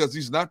size, because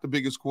he's not the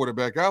biggest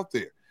quarterback out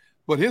there.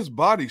 But his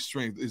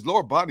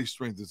lower body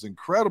strength is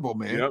incredible,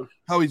 man. Yep.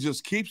 How he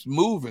just keeps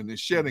moving and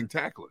shedding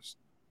tacklers.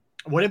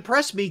 What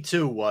impressed me,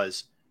 too,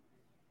 was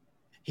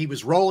he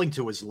was rolling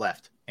to his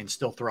left and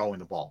still throwing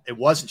the ball. It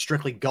wasn't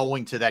strictly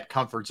going to that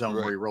comfort zone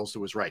where he rolls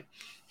to his right.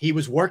 He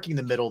was working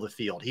the middle of the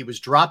field. He was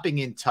dropping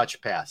in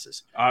touch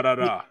passes.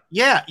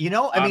 Yeah,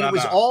 it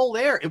was all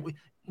there.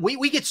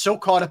 we get so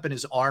caught up in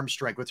his arm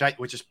strength,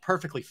 which is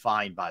perfectly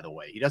fine, by the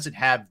way. He doesn't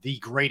have the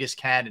greatest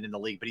cannon in the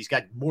league, but he's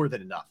got more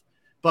than enough.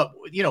 But,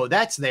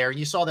 that's there. And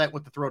you saw that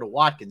with the throw to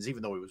Watkins,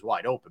 even though he was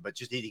wide open, but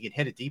just he can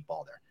hit a deep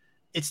ball there.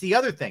 It's the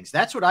other things.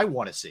 That's what I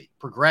want to see.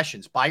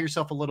 Progressions. Buy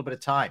yourself a little bit of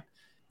time.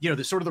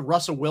 The sort of the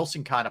Russell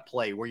Wilson kind of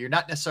play where you're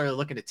not necessarily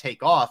looking to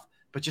take off,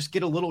 but just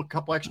get a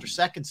couple extra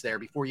seconds there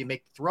before you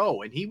make the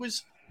throw. And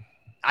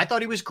I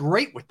thought he was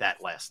great with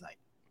that last night.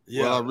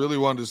 Yeah. Well, I really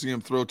wanted to see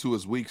him throw to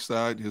his weak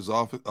side, his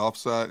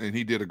offside, and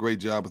he did a great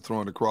job of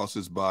throwing across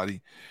his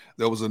body.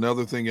 That was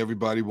another thing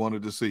everybody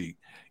wanted to see.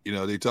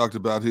 They talked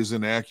about his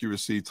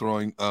inaccuracy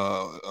throwing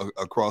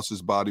across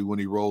his body when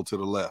he rolled to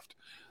the left.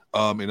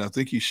 And I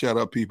think he shut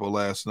up people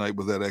last night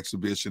with that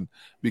exhibition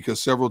because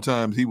several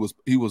times he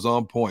was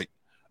on point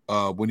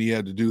when he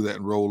had to do that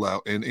and roll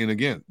out. And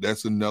again,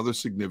 that's another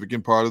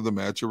significant part of the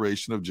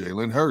maturation of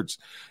Jalen Hurts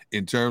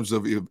in terms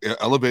of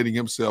elevating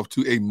himself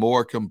to a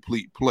more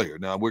complete player.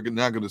 Now, we're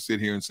not going to sit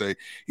here and say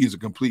he's a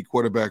complete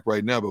quarterback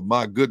right now, but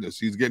my goodness,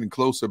 he's getting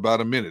closer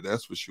about a minute.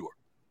 That's for sure.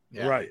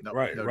 Yeah, right. No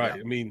doubt.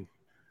 I mean,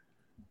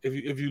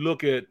 if you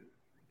look at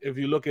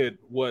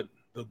what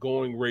the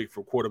going rate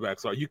for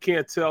quarterbacks are, you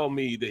can't tell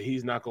me that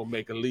he's not going to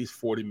make at least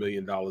 $40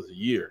 million a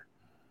year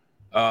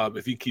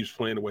if he keeps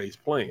playing the way he's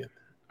playing.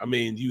 I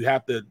mean, you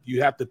have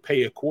to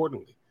pay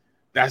accordingly.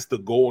 That's the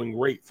going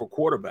rate for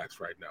quarterbacks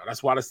right now.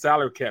 That's why the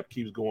salary cap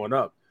keeps going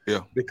up.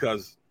 Yeah,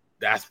 because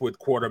that's what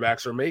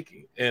quarterbacks are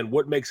making. And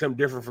what makes him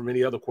different from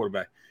any other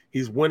quarterback?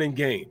 He's winning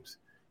games.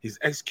 He's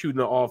executing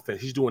the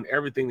offense. He's doing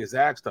everything that's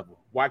asked of him.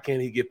 Why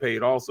can't he get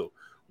paid also?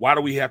 Why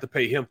do we have to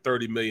pay him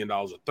 $30 million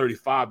or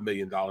 $35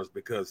 million?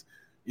 Because,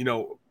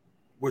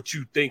 what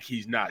you think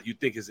he's not, you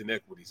think his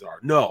inequities are.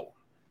 No.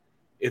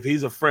 If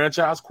he's a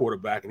franchise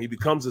quarterback and he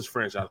becomes his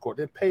franchise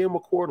quarterback, then pay him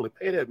accordingly.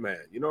 Pay that man.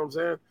 You know what I'm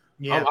saying?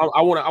 Yeah.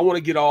 I want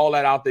to get all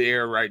that out the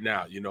air right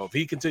now. If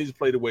he continues to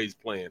play the way he's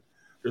playing,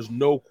 there's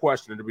no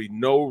question. There'll be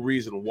no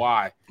reason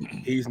why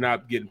he's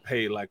not getting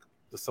paid like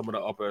some of the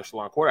upper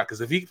echelon quarterback.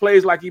 Because if he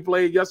plays like he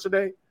played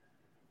yesterday,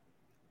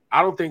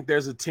 I don't think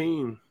there's a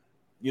team,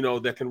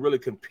 that can really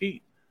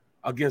compete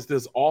against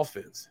this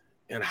offense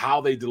and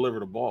how they deliver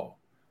the ball.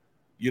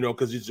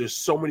 Because there's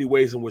just so many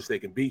ways in which they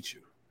can beat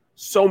you.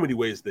 So many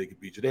ways they can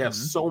beat you. They have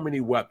so many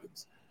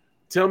weapons.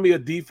 Tell me a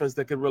defense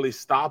that can really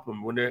stop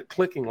them when they're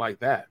clicking like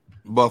that.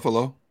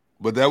 Buffalo.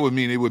 But that would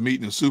mean they would meet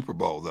in the Super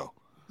Bowl, though.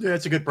 Yeah,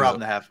 it's a good problem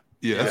to have.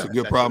 Yeah, that's a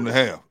good problem to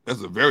have.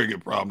 That's a very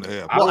good problem to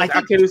have. I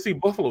can't even see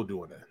Buffalo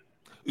doing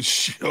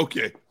that.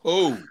 Okay.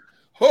 I'm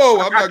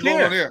not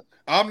going there.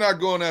 I'm not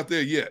going out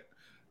there yet.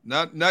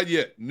 Not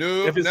yet.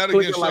 No, not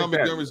against Sean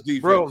McDermott's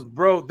defense.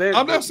 Bro,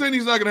 I'm not saying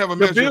he's not going to have a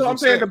measure of success. I'm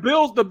saying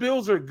the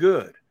Bills are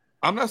good.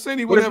 I'm not saying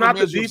he wouldn't have a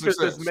measure of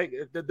success.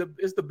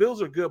 It's the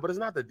Bills are good, but it's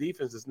not the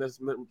defense that's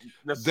necessarily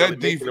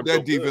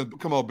that defense.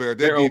 Come on, Barrett.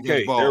 They're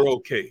okay. They're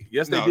okay.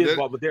 Yes, they did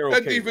ball, but they're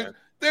okay. Defense,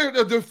 they're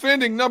the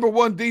defending number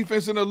one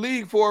defense in the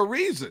league for a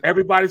reason.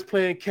 Everybody's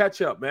playing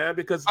catch up, man,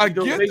 because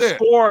they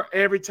score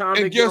every time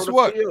they get on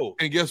the field.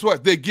 And guess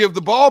what? They give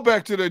the ball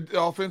back to the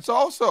offense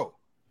also.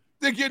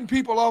 They're getting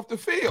people off the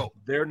field.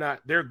 They're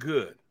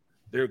good.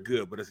 They're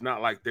good, but it's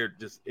not like they're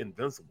just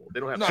invincible. They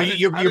don't have. So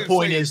your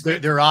point is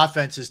their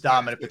offense is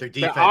dominant, but their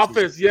defense. Their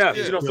offense,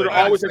 so they're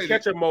always in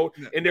catch-up mode,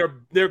 and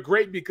they're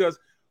great because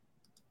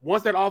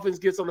once that offense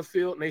gets on the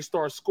field and they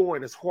start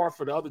scoring, it's hard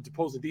for the other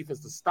opposing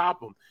defense to stop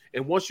them.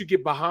 And once you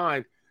get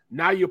behind,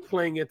 now you're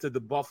playing into the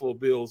Buffalo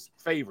Bills'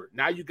 favor.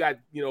 Now you got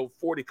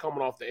 40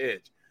 coming off the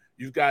edge.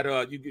 You've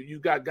got you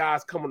got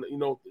guys coming,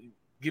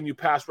 giving you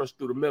pass rush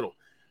through the middle.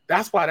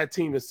 That's why that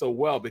team is so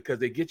well, because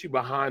they get you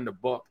behind the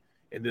buck.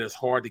 And then it's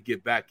hard to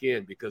get back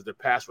in because their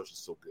pass rush is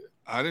so good.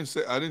 I didn't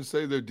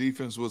say their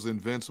defense was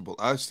invincible.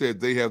 I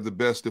said they have the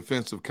best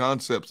defensive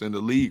concepts in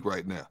the league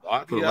right now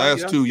for the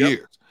last 2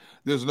 years.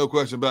 There's no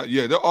question about it.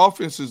 Yeah, their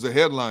offense is the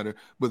headliner,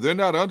 but they're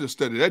not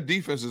understudy. That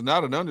defense is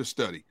not an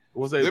understudy.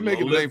 They're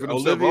making a name for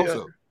themselves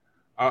also.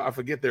 I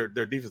forget their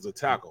defensive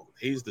tackle.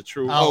 He's the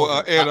true.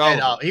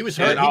 Ed he was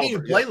hurt. He didn't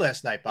even play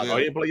last night, by the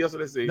way. He didn't play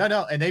yesterday. See?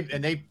 No, and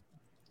they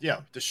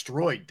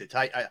destroyed the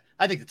Titans.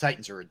 I think the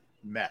Titans are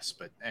mess,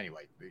 but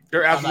anyway,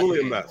 they're absolutely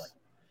a mess. Anyway.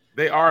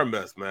 They are a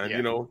mess, man.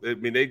 I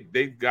mean,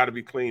 they got to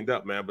be cleaned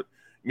up, man. But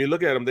I mean,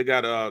 look at them. They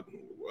got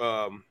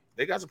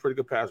some pretty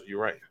good passers.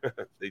 You're right.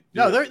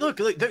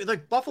 They're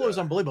Buffalo's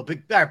unbelievable.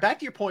 But back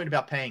to your point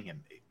about paying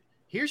him.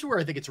 Here's where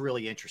I think it's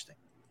really interesting.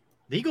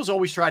 The Eagles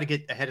always try to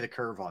get ahead of the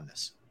curve on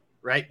this,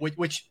 right?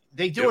 Which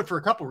they do it for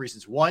a couple of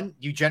reasons. One,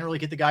 you generally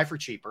get the guy for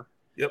cheaper.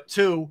 Yep.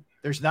 Two,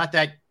 there's not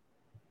that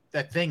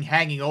thing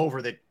hanging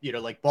over that,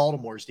 like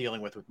Baltimore's dealing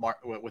with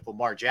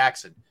Lamar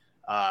Jackson,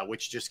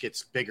 which just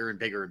gets bigger and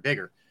bigger and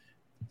bigger.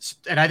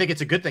 And I think it's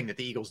a good thing that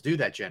the Eagles do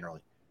that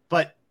generally.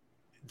 But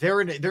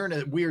they're in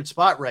a weird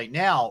spot right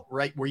now,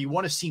 right, where you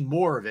want to see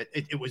more of it.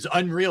 It was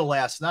unreal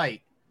last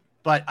night,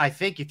 but I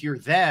think if you're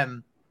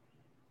them,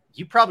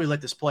 you probably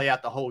let this play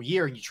out the whole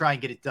year and you try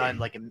and get it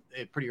done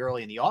pretty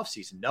early in the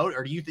offseason. No,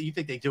 or do you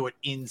think they do it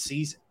in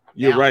season?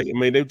 You're right. I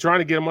mean, they're trying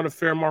to get them on a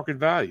fair market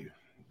value.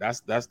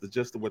 That's the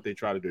gist of what they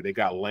try to do. They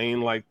got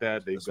Lane like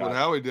that. That's what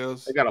Howie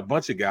does. They got a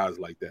bunch of guys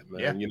like that,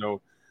 man. Yeah. You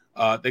know,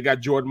 they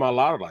got Jordan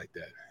Mailata like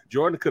that.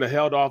 Jordan could have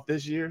held off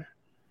this year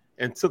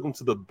and took him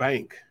to the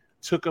bank.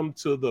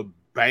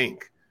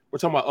 We're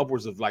talking about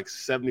upwards of like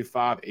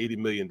 $75-80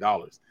 million.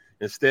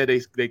 Instead,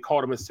 they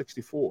caught him at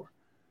 64.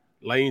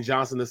 Lane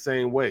Johnson the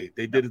same way.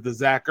 They did it to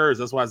Zach Ertz.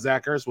 That's why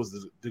Zach Ertz was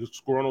the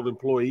disgruntled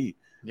employee,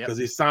 because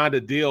he signed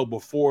a deal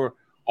before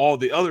all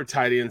the other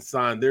tight ends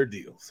signed their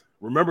deals.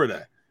 Remember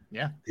that?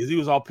 Yeah. Because he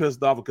was all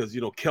pissed off because,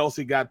 you know,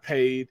 Kelsey got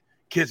paid,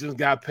 Kitchens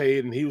got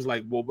paid, and he was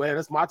like, well, man,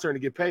 it's my turn to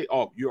get paid.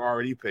 Oh, you're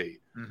already paid.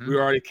 Mm-hmm. We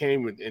already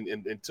came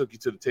and took you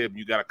to the table.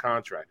 You got a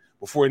contract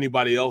before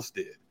anybody else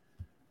did.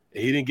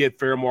 And he didn't get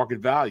fair market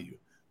value.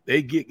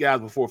 They get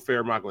guys before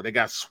fair market. They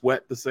got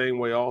Sweat the same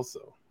way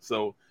also.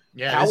 So,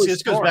 yeah,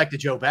 this goes back to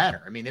Joe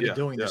Banner. I mean, they've been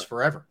doing this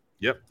forever.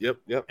 Yep.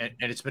 And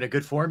it's been a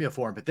good formula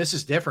for him. But this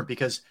is different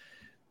because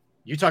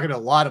you're talking about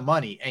a lot of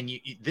money, and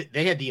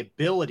they had the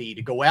ability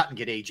to go out and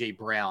get A.J.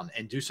 Brown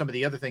and do some of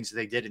the other things that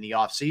they did in the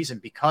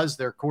offseason because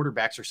their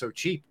quarterbacks are so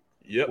cheap.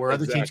 Yep, where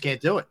other teams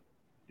can't do it.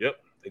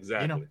 Yep,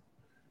 exactly. You know?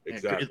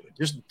 Exactly.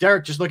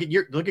 Derrick, just look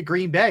at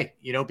Green Bay.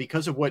 You know,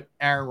 because of what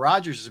Aaron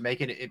Rodgers is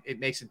making, it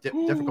makes it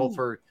difficult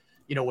for,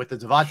 you know, with the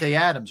Devontae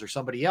Adams or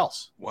somebody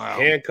else. Wow,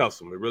 handcuffs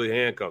them. It really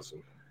handcuffs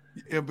them.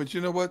 Yeah, but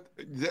you know what?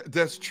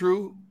 That's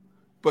true.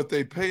 But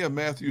they pay a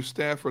Matthew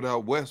Stafford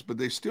out west, but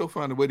they still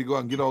find a way to go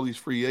out and get all these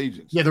free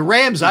agents. Yeah, the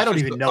Rams, I don't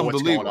even know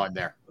what's going on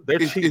there. It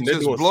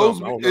just blows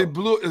me.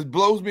 It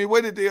blows me away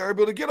that they are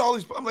able to get all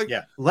these. I'm like,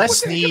 yeah, Les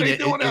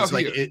Snead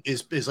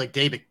is like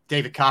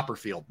David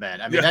Copperfield,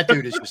 man. I mean, that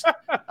dude is just,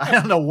 I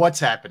don't know what's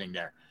happening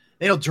there.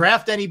 They don't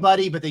draft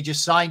anybody, but they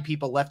just sign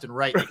people left and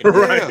right.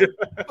 Right.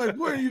 Like,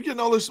 where are you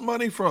getting all this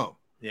money from?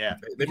 Yeah,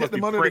 they must be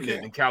printing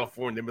it in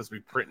California. They must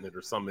be printing it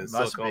or something in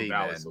Silicon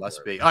Valley.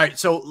 Must be. All right.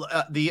 So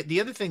the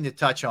other thing to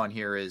touch on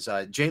here is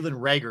Jalen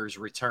Reagor's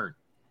return.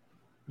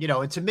 You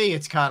know, and to me,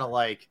 it's kind of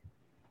like,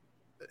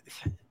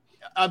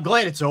 I'm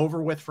glad it's over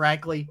with,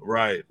 frankly.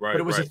 Right. But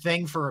it was a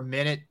thing for a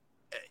minute.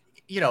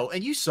 You know,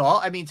 and you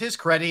saw, I mean, to his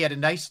credit, he had a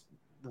nice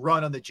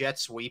run on the jet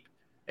sweep.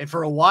 And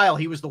for a while,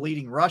 he was the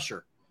leading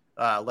rusher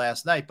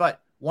last night.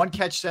 But 1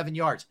 catch, 7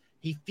 yards.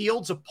 He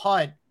fields a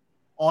punt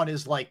on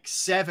his like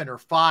 7 or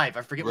 5,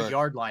 I forget what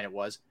yard line it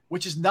was,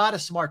 which is not a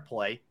smart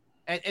play.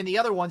 And the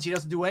other ones, he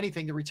doesn't do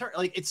anything to return.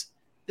 Like,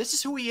 this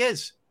is who he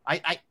is.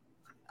 I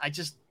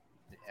just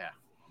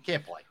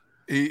can't play.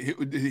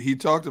 He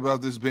talked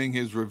about this being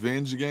his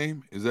revenge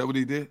game. Is that what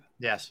he did?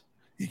 Yes.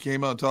 He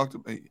came out and talked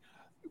to me.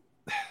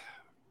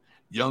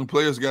 Young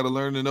players got to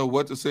learn to know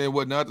what to say and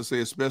what not to say,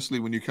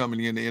 especially when you're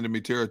coming into enemy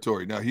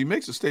territory. Now, he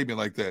makes a statement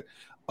like that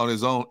on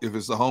his own. If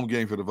it's a home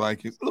game for the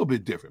Vikings, a little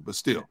bit different, but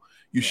still,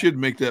 you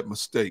shouldn't make that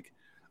mistake.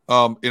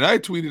 And I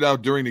tweeted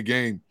out during the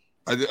game,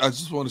 I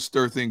just want to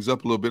stir things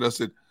up a little bit. I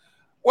said,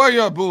 why are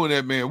y'all booing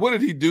that man? What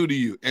did he do to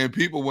you? And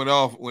people went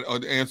off when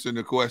answering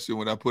the question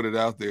when I put it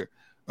out there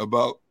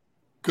about,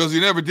 because he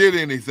never did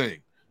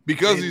anything,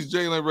 because he's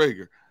Jalen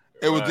Reagor.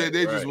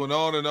 They just went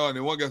on and on.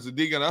 And one guy said,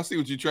 D-Gun, I see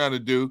what you're trying to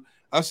do.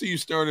 I see you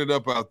stirring it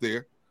up out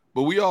there.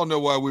 But we all know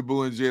why we're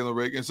booing Jalen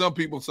Reagor. And some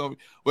people,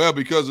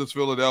 because it's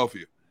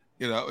Philadelphia.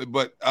 You know,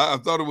 but I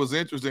thought it was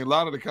interesting. A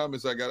lot of the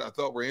comments I got, I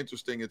thought were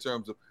interesting in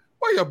terms of,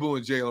 why y'all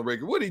booing Jalen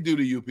Reagor? What did he do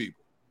to you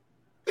people?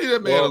 Leave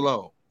that man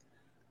alone.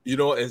 You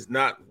know, it's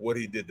not what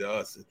he did to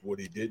us. It's what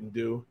he didn't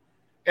do.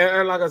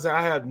 And like I said,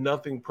 I had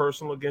nothing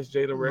personal against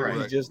Jalen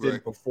Reagor. He just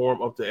didn't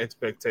perform up to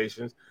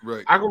expectations.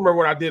 Right. I can remember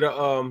when I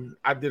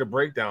did a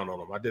breakdown on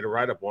him. I did a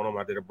write-up on him.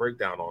 I did a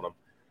breakdown on him.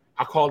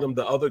 I called him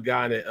the other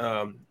guy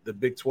in the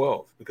Big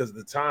 12 because at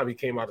the time he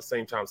came out the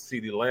same time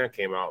CeeDee Lamb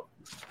came out.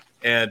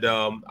 And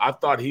I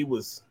thought he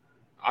was,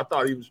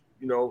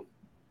 you know,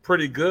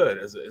 pretty good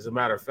as a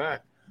matter of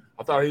fact.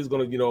 I thought he was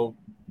going to, you know,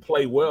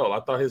 play well. I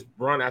thought his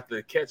run after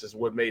the catch is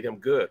what made him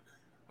good.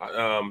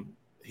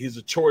 He's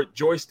a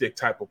joystick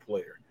type of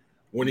player.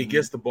 When he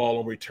gets the ball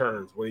on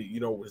returns, when he, you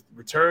know, his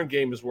return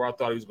game is where I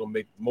thought he was going to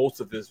make most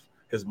of his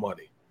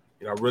money.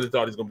 You know, I really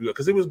thought he was going to be good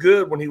because he was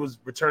good when he was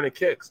returning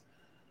kicks.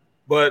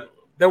 But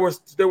there was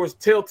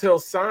telltale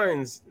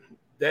signs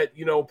that,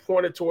 you know,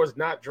 pointed towards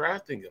not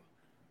drafting him.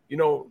 You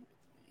know,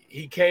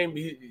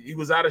 he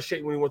was out of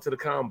shape when he went to the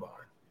combine.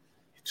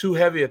 Too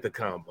heavy at the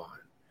combine.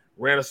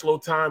 Ran a slow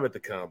time at the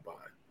combine.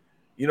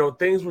 You know,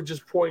 things were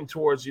just pointing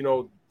towards, you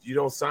know, you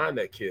don't sign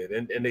that kid.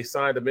 And they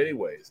signed him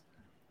anyways.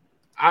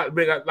 Like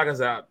I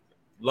said, I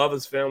love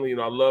his family. You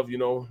know, I love, you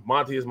know,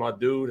 Monty is my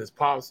dude. His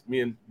pops, me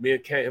and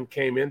him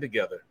came in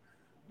together.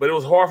 But it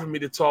was hard for me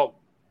to talk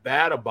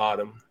bad about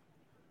him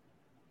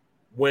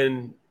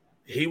when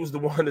he was the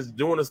one that's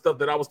doing the stuff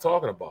that I was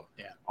talking about.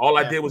 Yeah. All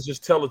I did was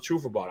just tell the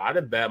truth about it. I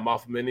didn't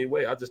badmouth him in any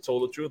way. I just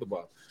told the truth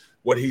about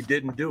what he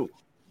didn't do.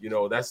 You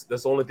know, that's the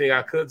only thing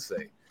I could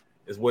say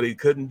is what he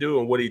couldn't do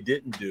and what he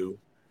didn't do.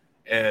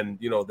 And,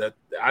 you know, that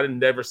I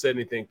never said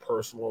anything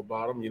personal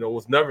about him. You know, it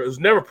was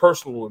never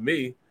personal with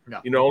me. No.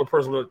 You know, only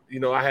personal, you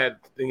know, I had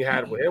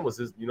with him was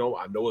his, you know,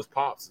 I know his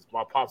pops.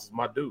 My pops is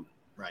my dude.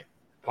 Right.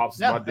 Pops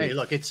is my dude. Hey,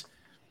 look, it's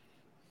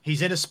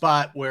He's in a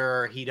spot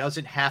where he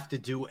doesn't have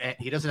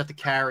to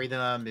carry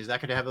them. He's not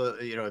going to have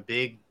a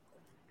big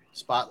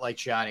spotlight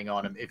shining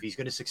on him. If he's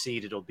going to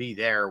succeed, it'll be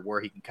there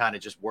where he can kind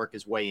of just work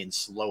his way in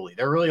slowly.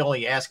 They're really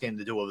only asking him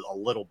to do a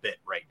little bit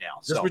right now.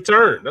 Just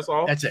return. That's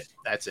all. That's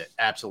it.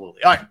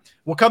 Absolutely. All right.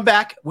 We'll come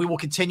back. We will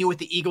continue with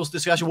the Eagles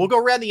discussion. We'll go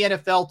around the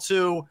NFL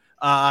too.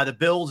 The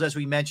Bills, as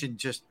we mentioned,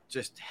 just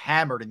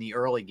hammered in the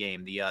early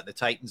game, the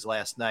Titans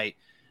last night.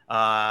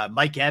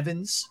 Mike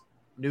Evans,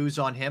 news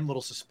on him,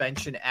 little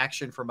suspension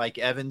action for Mike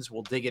Evans.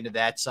 We'll dig into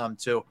that some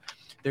too.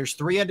 There's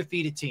 3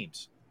 undefeated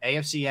teams,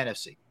 AFC,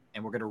 NFC,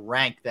 and we're going to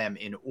rank them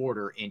in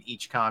order in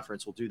each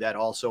conference. We'll do that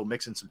also,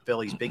 mixing some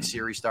Phillies, big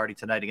series starting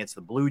tonight against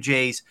the Blue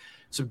Jays.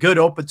 Some good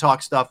open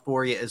talk stuff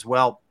for you as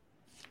well.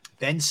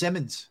 Ben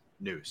Simmons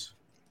news.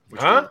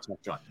 Ben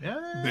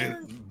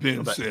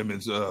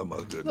Simmons, oh my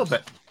goodness.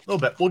 A little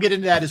bit. We'll get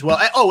into that as well.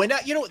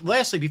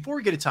 Lastly, before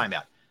we get a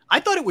timeout,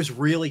 I thought it was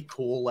really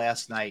cool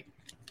last night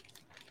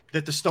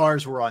that the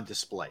stars were on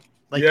display.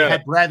 You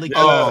had Bradley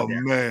Cooper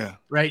there, man.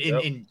 Right?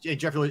 In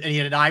Jeffrey, and he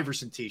had an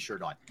Iverson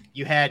t-shirt on.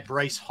 You had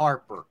Bryce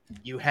Harper.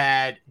 You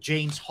had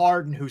James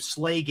Harden, who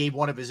Slay gave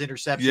one of his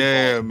interceptions.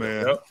 Yeah,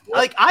 man. Yep.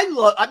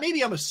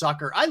 Maybe I'm a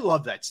sucker. I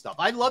love that stuff.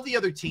 I love the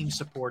other teams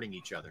supporting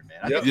each other,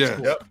 man.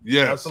 Cool.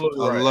 Yeah.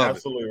 Absolutely right.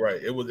 Absolutely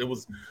right. It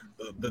was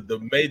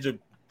the major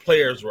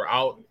players were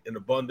out in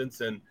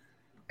abundance, and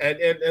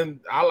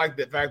I like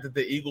the fact that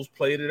the Eagles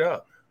played it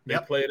up. They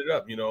played it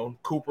up,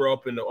 Cooper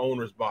up in the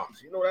owner's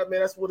box. You know what I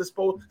mean? That's what it's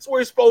supposed. That's where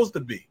it's supposed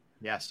to be.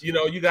 Yes. You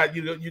got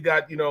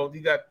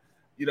the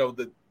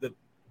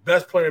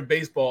best player in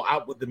baseball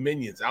out with the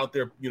minions, out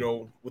there,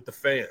 with the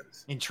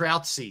fans in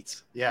Trout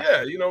seats. Yeah.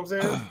 Yeah. You know what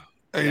I'm saying?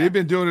 Hey, they've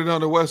been doing it on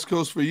the West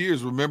Coast for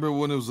years. Remember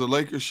when it was the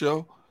Lakers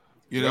show?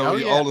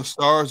 All the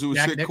stars who would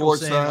sit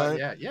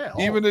courtside.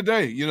 Even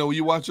today, when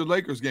you watch a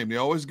Lakers game, they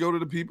always go to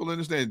the people in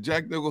the stand.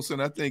 Jack Nicholson,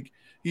 I think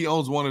he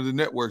owns one of the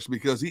networks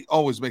because he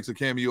always makes a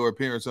cameo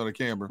appearance on a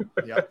camera.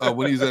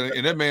 When he's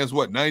and that man's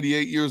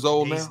 98 years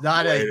old now. He's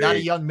not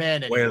a young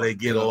man anymore. Where they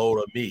get a load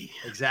of me.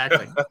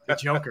 Exactly, the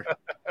Joker.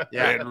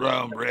 Yeah,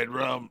 red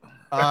rum.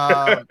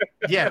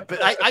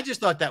 But I just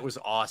thought that was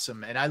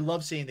awesome, and I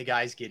love seeing the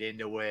guys get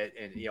into it.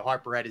 And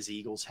Harper had his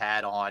Eagles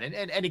hat on,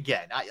 and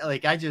again,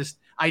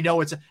 I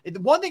know it's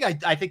one thing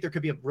I think there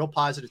could be a real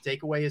positive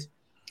takeaway is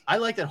I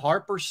like that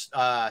Harper,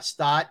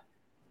 Stott,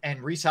 and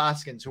Reese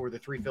Hoskins, who were the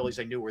 3 Phillies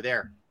I knew were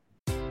there.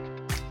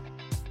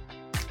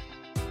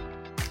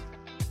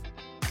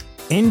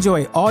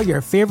 Enjoy all your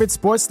favorite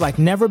sports like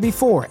never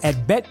before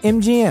at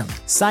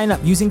BetMGM. Sign up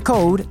using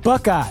code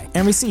Buckeye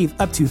and receive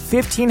up to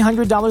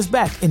 $1,500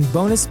 back in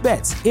bonus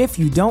bets if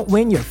you don't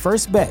win your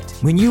first bet.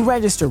 When you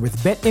register with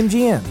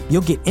BetMGM,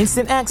 you'll get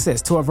instant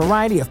access to a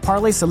variety of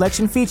parlay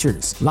selection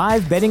features,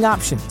 live betting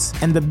options,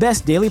 and the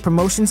best daily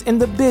promotions in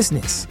the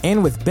business.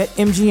 And with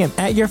BetMGM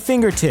at your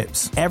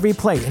fingertips, every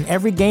play and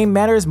every game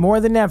matters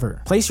more than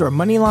ever. Place your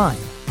money line,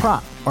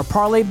 prop, or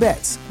parlay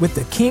bets with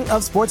the king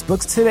of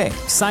sportsbooks today.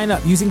 Sign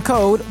up using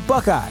code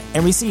Buckeye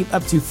and receive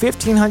up to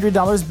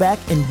 $1,500 back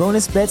in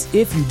bonus bets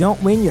if you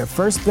don't win your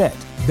first bet.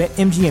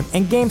 BetMGM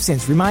and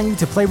GameSense remind you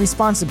to play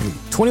responsibly.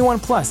 21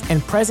 plus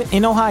and present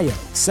in Ohio,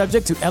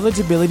 subject to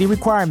eligibility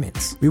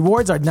requirements.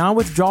 Rewards are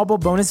non-withdrawable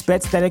bonus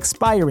bets that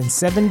expire in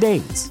 7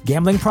 days.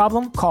 Gambling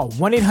problem? Call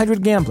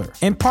 1-800-GAMBLER.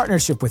 In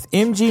partnership with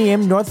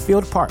MGM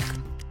Northfield Park.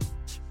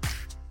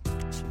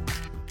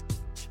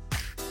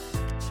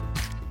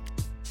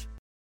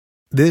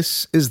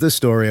 This is the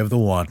story of the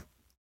one.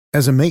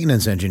 As a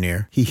maintenance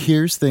engineer, he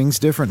hears things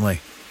differently.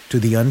 To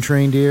the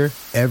untrained ear,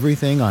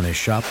 everything on his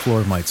shop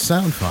floor might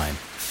sound fine,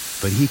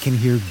 but he can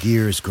hear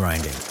gears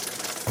grinding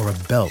or a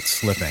belt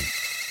slipping.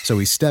 So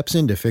he steps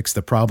in to fix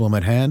the problem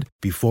at hand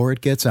before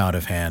it gets out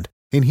of hand.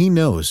 And he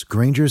knows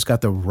Grainger's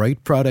got the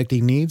right product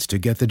he needs to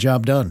get the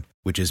job done,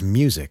 which is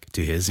music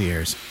to his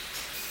ears.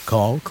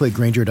 Call, click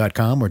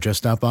Grainger.com, or just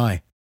stop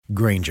by.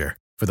 Grainger,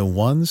 for the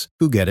ones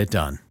who get it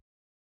done.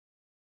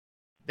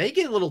 They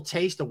get a little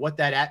taste of what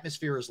that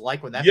atmosphere is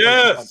like when that place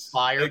is on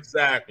fire.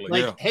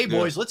 Exactly. Hey,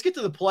 boys, let's get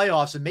to the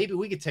playoffs, and maybe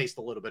we could taste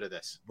a little bit of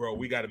this. Bro,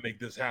 we got to make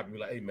this happen. We're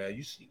like, hey, man,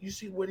 you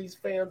see where these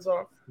fans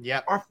are?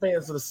 Yeah. Our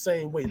fans are the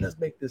same way. Let's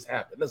make this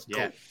happen. Let's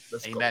go.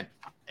 Amen.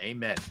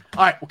 Amen.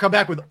 All right, we'll come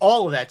back with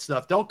all of that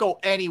stuff. Don't go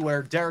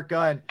anywhere. Derrick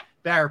Gunn,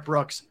 Barrett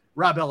Brooks,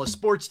 Rob Ellis,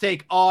 Sports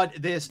Take on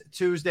this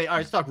Tuesday. All right,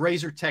 let's talk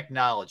Razor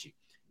technology.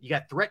 You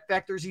got threat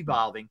vectors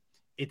evolving.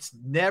 It's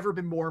never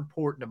been more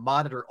important to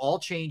monitor all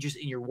changes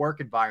in your work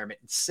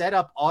environment and set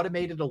up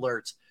automated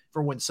alerts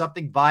for when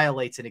something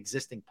violates an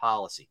existing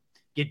policy.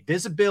 Get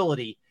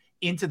visibility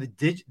into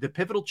the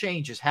pivotal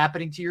changes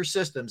happening to your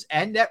systems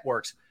and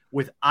networks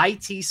with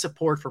IT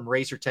support from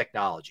Razor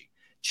Technology.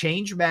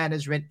 Change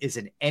management is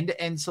an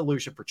end-to-end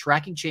solution for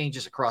tracking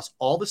changes across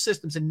all the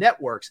systems and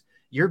networks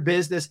your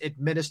business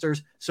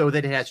administers so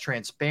that it has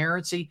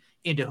transparency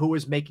into who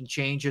is making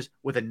changes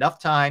with enough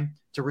time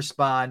to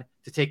respond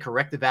to take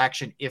corrective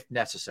action if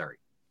necessary.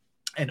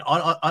 An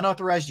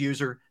unauthorized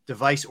user,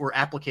 device, or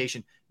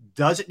application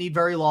doesn't need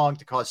very long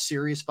to cause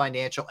serious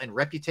financial and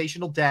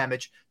reputational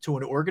damage to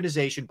an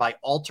organization by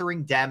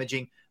altering,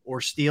 damaging,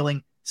 or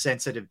stealing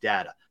sensitive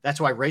data. That's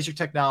why Razor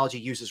technology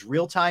uses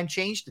real-time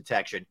change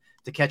detection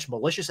to catch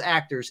malicious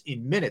actors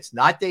in minutes,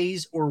 not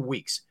days or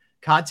weeks.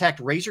 Contact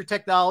Razor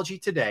Technology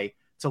today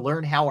to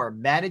learn how our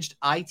managed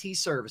IT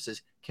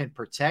services can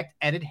protect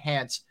and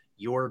enhance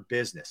your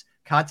business.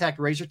 Contact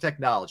Razor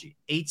Technology,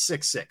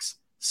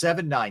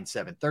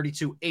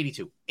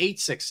 866-797-3282,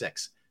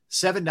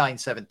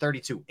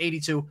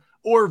 866-797-3282,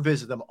 or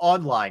visit them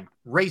online,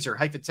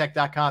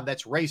 razor-tech.com.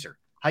 That's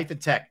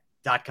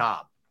razor-tech.com.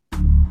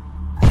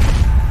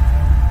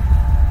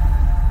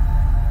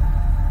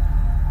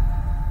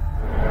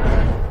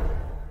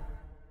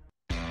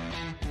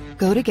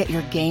 Go to get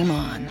your game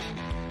on.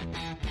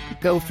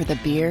 Go for the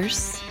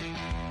beers.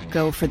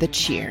 Go for the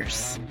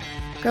cheers.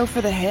 Go for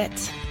the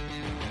hit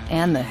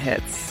and the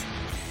hits.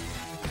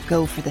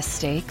 Go for the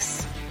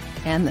stakes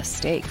and the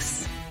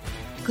stakes.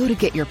 Go to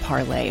get your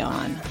parlay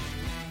on.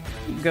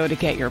 Go to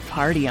get your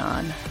party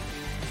on.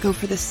 Go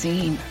for the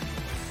scene.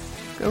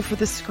 Go for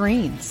the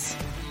screens.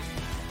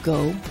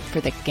 Go for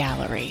the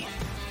gallery.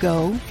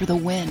 Go for the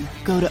win.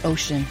 Go to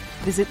Ocean.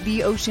 Visit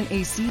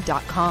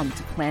theoceanac.com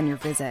to plan your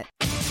visit.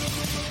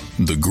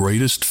 The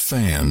greatest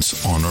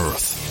fans on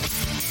earth.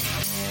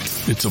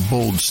 It's a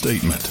bold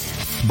statement,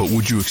 but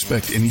would you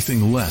expect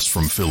anything less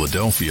from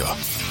Philadelphia?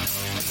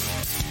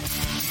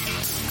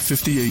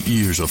 58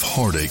 years of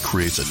heartache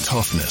creates a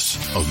toughness,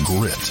 a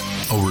grit,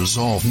 a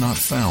resolve not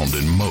found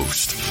in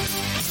most.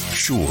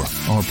 Sure,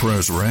 our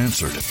prayers were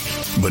answered,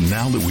 but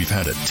now that we've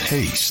had a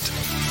taste,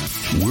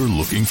 we're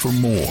looking for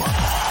more.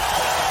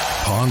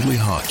 Pondley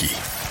Hockey,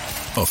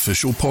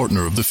 official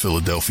partner of the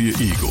Philadelphia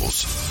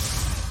Eagles.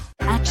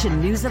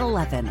 Action News at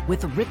 11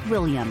 with Rick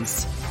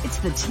Williams. It's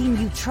the team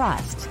you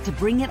trust to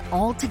bring it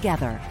all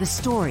together. The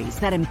stories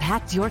that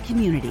impact your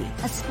community.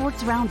 A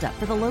sports roundup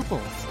for the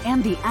locals.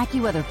 And the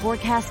AccuWeather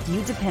forecast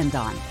you depend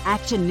on.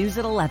 Action News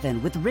at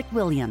 11 with Rick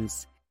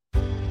Williams.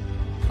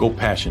 Go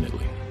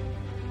passionately.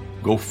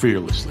 Go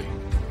fearlessly.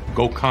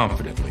 Go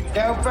confidently.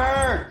 Go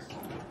Birds!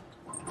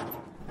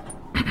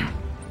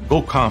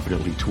 Go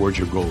confidently towards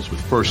your goals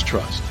with First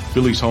Trust,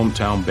 Philly's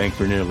hometown bank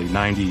for nearly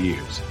 90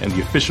 years, and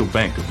the official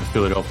bank of the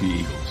Philadelphia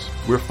Eagles.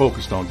 We're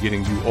focused on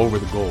getting you over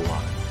the goal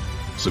line.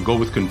 So go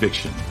with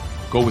conviction,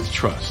 go with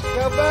trust,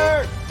 Go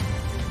Birds!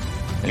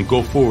 and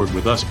go forward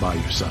with us by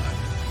your side.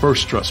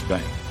 First Trust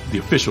Bank, the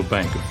official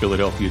bank of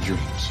Philadelphia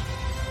dreams.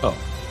 Up,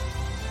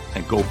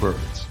 and go Birds.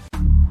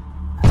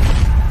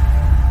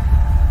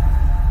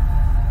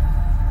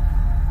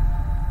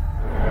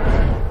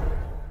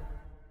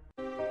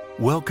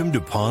 Welcome to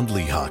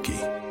Pondley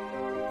Hockey.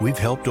 We've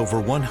helped over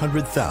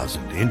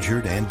 100,000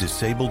 injured and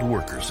disabled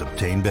workers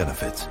obtain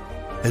benefits,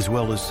 as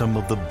well as some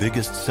of the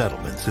biggest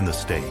settlements in the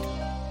state.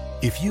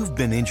 If you've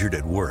been injured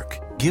at work,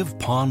 give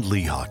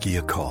Pondley Hockey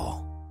a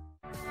call.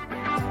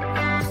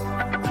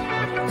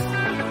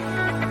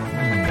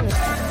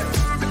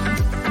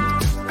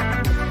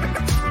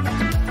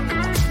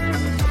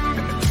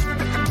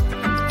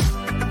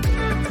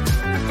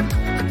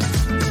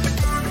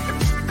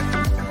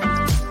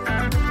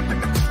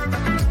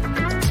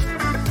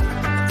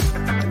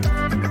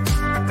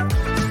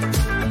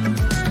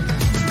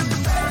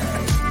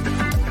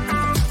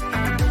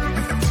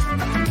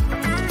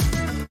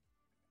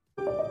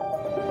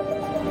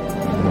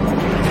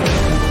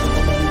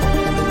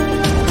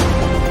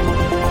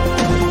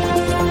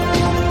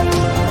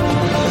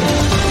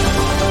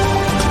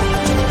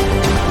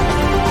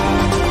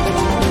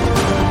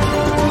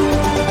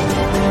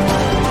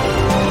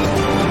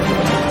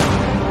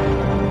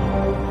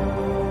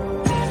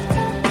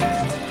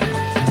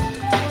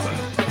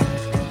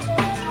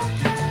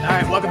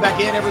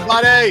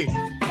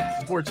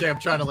 Sports I'm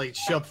trying to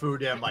shove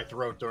food down my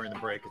throat during the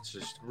break. It's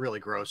just really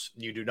gross.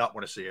 You do not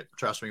want to see it.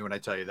 Trust me when I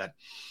tell you that.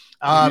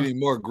 You need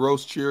more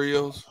gross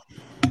Cheerios?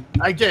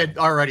 I did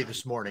already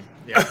this morning.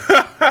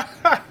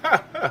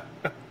 Yeah.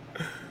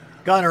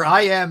 Gunner,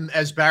 I am,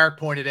 as Barrett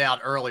pointed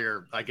out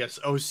earlier, I guess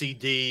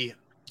OCD,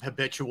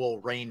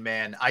 habitual Rain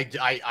Man.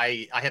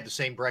 I have the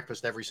same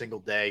breakfast every single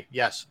day.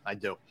 Yes, I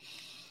do.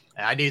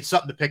 And I needed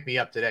something to pick me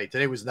up today.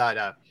 Today was not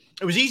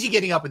it was easy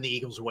getting up when the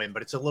Eagles win,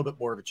 but it's a little bit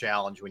more of a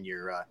challenge when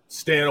you're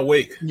staying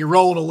awake. You're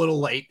rolling a little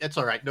late. That's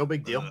all right. No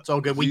big deal. It's all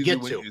good. We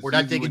get to. We're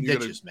not digging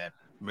ditches, man.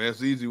 Man,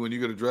 it's easy when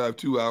you got to drive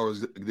 2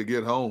 hours to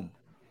get home.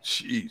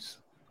 Jeez.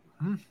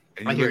 Mm-hmm.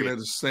 And you're looking at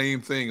the same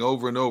thing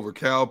over and over.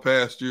 Cow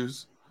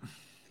pastures,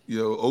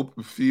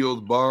 open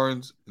fields,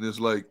 barns. And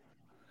it's like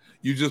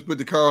you just put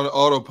the car on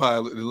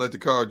autopilot and let the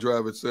car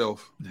drive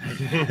itself.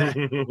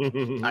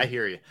 I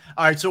hear you.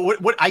 All right. So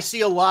what I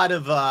see a lot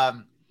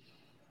of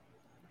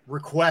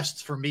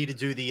requests for me to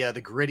do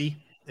the gritty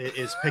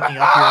is picking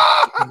up here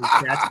in the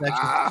chat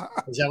section.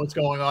 Is that what's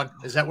going on?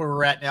 Is that where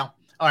we're at now?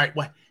 All right.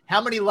 Well, how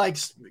many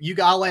likes?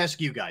 I'll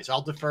ask you guys.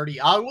 I'll defer to you.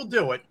 I will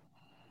do it.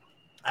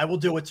 I will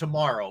do it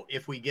tomorrow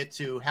if we get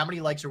to. How many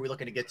likes are we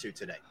looking to get to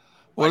today?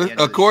 Well,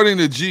 according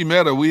to G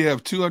Meta, we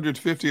have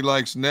 250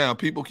 likes now.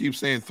 People keep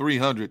saying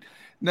 300.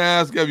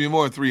 Nah, it's got to be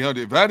more than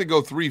 300. If I had to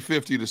go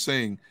 350 to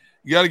sing,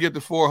 you got to get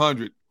to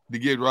 400 to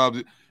get Rob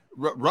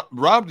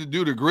to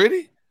do the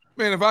gritty.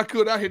 Man, if I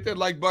could, I'd hit that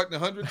like button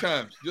 100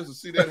 times just to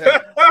see that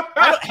happen.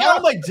 How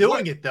am I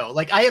doing it though?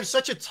 Like I have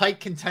such a tight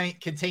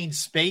contained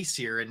space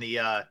here in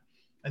the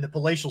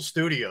palatial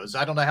studios.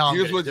 I don't know how I'm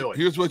going to do it.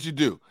 Here's what you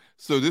do.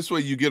 So this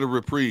way you get a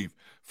reprieve.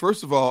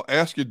 First of all,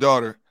 ask your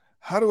daughter,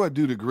 how do I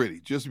do the gritty?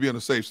 Just to be on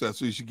the safe side,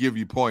 so she give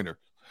you pointers.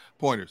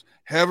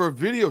 Have her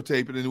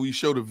videotape it, and we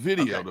show the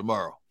video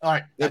tomorrow. All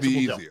right, that'd be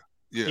easier.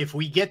 Yeah. If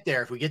we get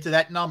to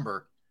that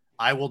number,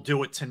 I will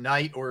do it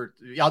tonight, or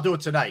I'll do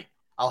it tonight.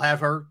 I'll have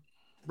her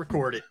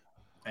record it,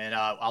 and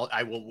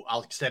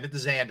I'll extend it to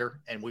Xander,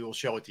 and we will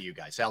show it to you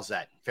guys. How's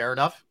that? Fair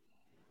enough?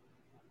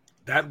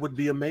 That would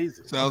be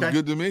amazing. Sounds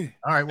good to me.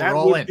 All right, we're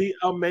all in. That would be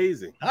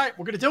amazing. All right,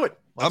 we're going to do it.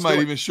 I might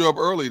even show up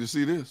early to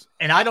see this.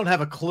 And I don't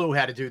have a clue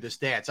how to do this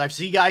dance. I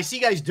see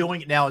guys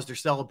doing it now as their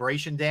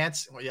celebration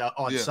dance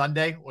on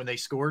Sunday when they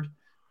scored.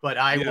 But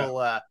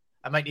I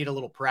might need a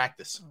little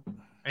practice.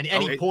 And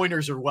any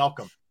pointers are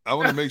welcome. I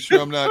want to make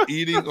sure I'm not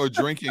eating or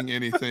drinking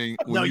anything.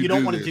 No, you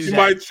don't want to do that. You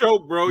might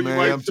choke, bro.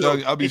 Man, I'm telling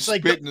you, I'll be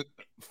spitting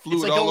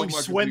fluid all over my computer. It's like going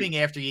swimming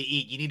after you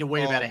eat. You need to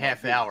wait about a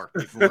half hour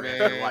before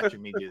you're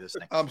watching me do this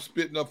thing. I'm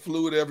spitting up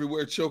fluid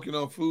everywhere, choking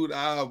on food.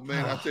 I'll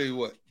tell you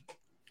what.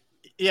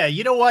 Yeah,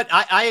 you know what?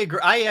 I agree.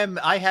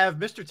 I have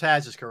Mr.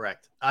 Taz is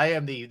correct. I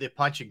am the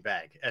punching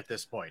bag at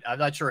this point. I'm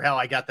not sure how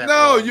I got that.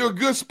 No, wrong. You're a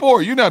good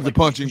sport. You're not the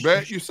punching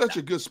bag. You're such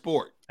a good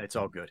sport. It's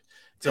all good.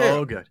 It's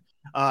all good.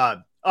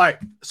 All right,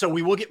 so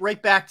we will get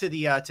right back to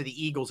the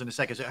Eagles in a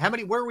second. So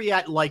where are we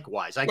at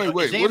likewise? Wait.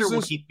 Xander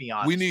will keep me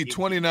honest. We need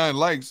 29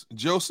 likes.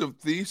 Joseph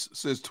Thies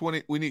says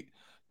 20. We need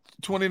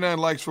 29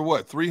 likes for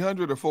what?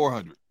 300 or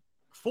 400?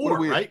 4,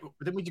 right?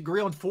 Didn't we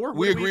agree on 4?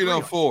 We agreed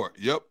on 4.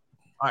 Yep.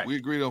 All right. We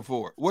agreed on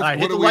 4. What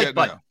are we at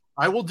button. now?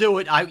 I will do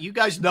it. You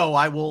guys know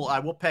I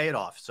will pay it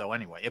off. So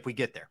anyway, if we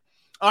get there.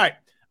 All right.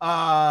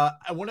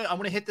 I want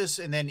to hit this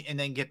and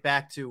then get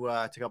back to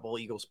a couple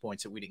of Eagles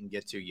points that we didn't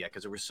get to yet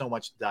because there was so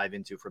much to dive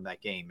into from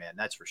that game, man.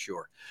 That's for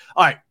sure.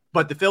 All right,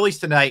 but the Phillies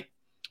tonight,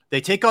 they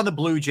take on the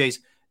Blue Jays.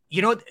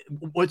 You know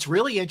what's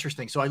really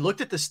interesting? So I looked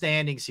at the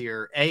standings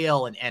here,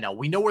 AL and NL.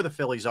 We know where the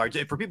Phillies are.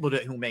 For people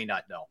who may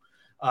not know,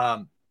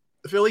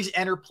 the Phillies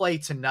enter play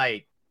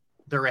tonight.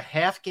 They're a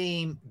half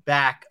game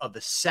back of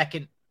the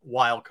second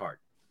wild card.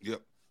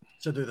 Yep.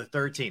 So they're the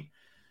third team.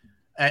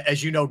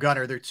 As you know,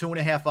 Gunner, they're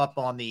 2.5 up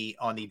on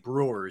the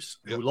Brewers,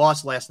 who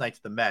lost last night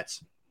to the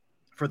Mets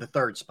for the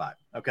third spot.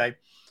 Okay,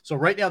 so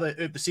right now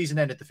the season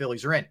ended, the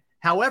Phillies are in.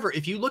 However,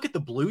 if you look at the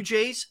Blue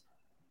Jays,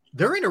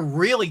 they're in a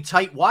really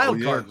tight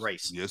wild card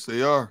race. Yes,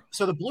 they are.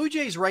 So the Blue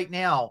Jays right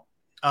now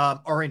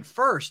are in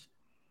first,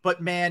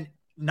 but man,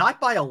 not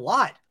by a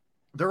lot.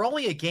 They're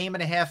only a game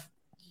and a half,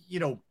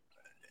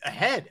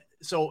 ahead.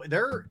 So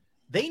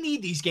they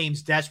need these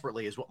games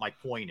desperately, is what my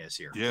point is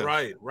here. Yeah,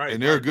 right.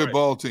 And they're a good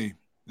ball team.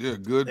 Yeah,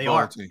 good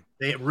ball team.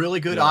 They have really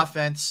good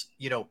offense.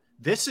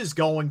 This is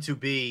going to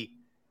be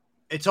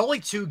 – it's only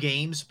 2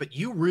 games, but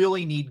you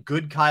really need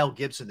good Kyle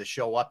Gibson to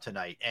show up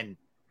tonight. And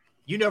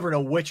you never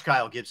know which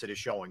Kyle Gibson is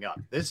showing up.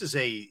 This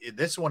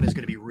one is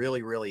going to be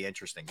really, really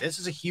interesting. This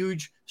is a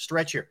huge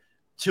stretch here.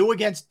 2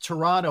 against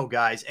Toronto,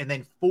 guys, and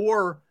then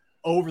 4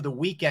 over the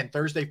weekend,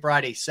 Thursday,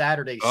 Friday,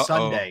 Saturday,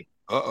 Sunday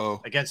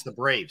against the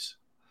Braves.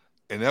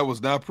 And that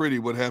was not pretty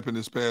what happened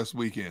this past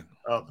weekend.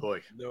 Oh,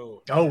 boy.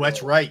 No. Oh,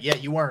 that's right. Yeah,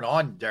 you weren't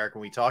on, Derrick,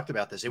 when we talked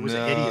about this. It was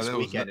a hideous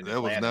weekend. That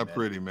was not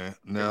pretty, man.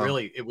 No.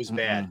 It was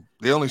bad.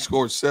 They only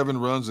scored 7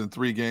 runs in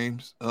 3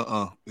 games. It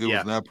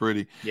was not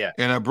pretty. Yeah.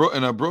 And I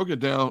broke it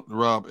down,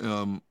 Rob.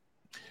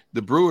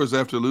 The Brewers,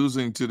 after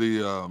losing to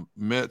the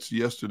Mets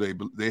yesterday,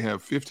 they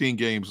have 15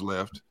 games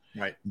left.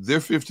 Right. Their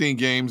 15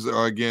 games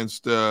are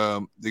against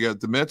they got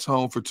the Mets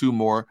home for 2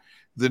 more.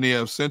 Then they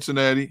have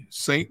Cincinnati,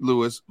 St.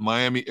 Louis,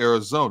 Miami,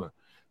 Arizona.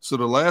 So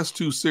the last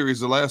 2 series,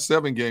 the last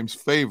 7 games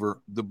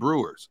favor the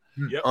Brewers.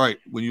 Yep. All right,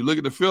 when you look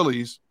at the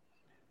Phillies,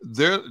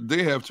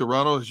 they have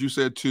Toronto, as you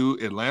said, 2,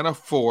 Atlanta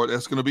 4.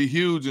 That's going to be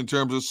huge in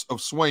terms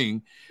of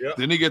swing. Yep.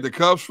 Then they get the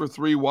Cubs for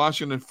 3,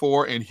 Washington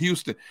 4, and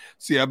Houston.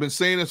 See, I've been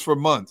saying this for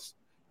months.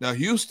 Now,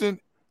 Houston,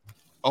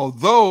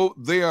 although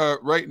they are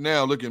right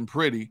now looking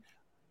pretty,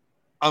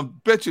 I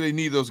bet you they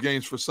need those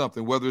games for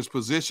something, whether it's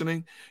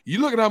positioning. You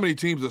look at how many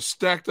teams are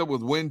stacked up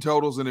with win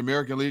totals in the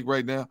American League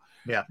right now.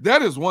 Yeah.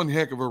 That is one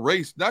heck of a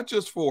race, not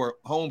just for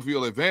home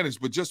field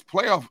advantage, but just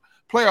playoffs,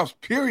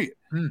 period,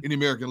 in the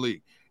American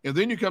League. And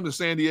then you come to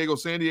San Diego.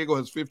 San Diego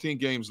has 15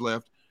 games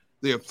left.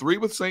 They have 3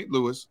 with St.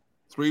 Louis,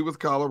 3 with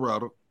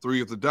Colorado,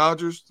 3 with the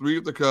Dodgers, 3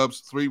 with the Cubs,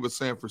 3 with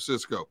San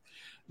Francisco.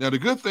 Now, the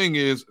good thing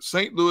is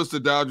St. Louis, the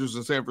Dodgers,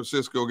 and San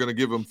Francisco are going to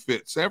give them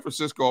fits. San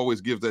Francisco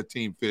always gives that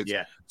team fits.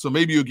 Yeah. So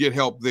maybe you'll get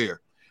help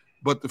there.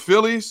 But the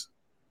Phillies,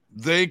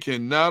 they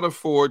cannot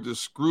afford to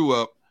screw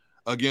up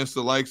against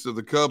the likes of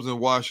the Cubs and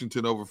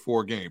Washington over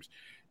 4 games.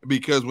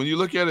 Because when you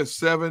look at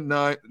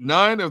it,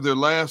 9 of their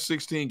last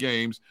 16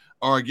 games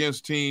are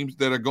against teams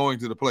that are going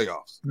to the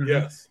playoffs.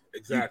 Yes,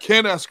 exactly. You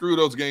cannot screw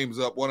those games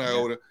up one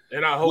iota.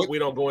 And I hope we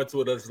don't go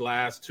into those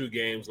last 2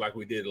 games like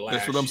we did last year.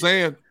 That's what I'm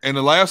saying. And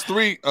the last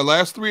three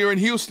are in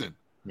Houston.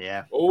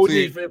 Yeah.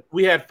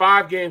 We had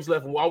 5 games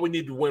left, and all we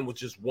need to win was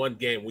just 1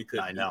 game. We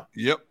couldn't. I know.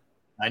 Yep.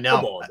 I know.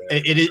 Come on,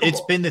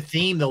 It's been the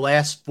theme the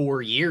last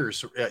 4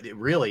 years.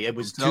 Really, it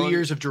was 2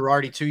 years of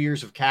Girardi, 2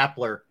 years of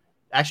Kapler.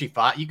 Actually,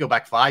 5. You go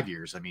back 5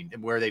 years. I mean,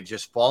 where they've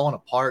just fallen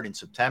apart in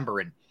September,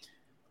 and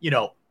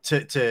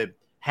to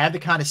have the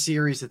kind of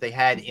series that they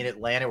had in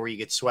Atlanta, where you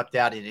get swept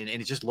out, and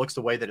it just looks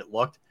the way that it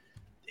looked.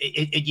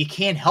 You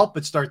can't help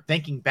but start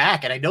thinking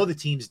back. And I know the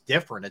team's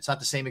different; it's not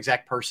the same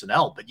exact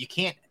personnel, but you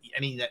can't. I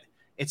mean,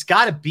 it's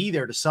got to be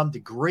there to some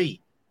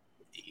degree.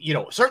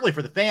 Certainly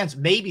for the fans,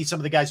 maybe some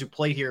of the guys who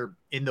played here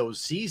in those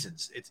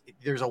seasons,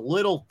 there's a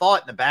little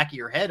thought in the back of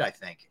your head. I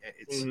think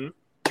it's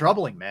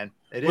troubling, man.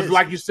 It is.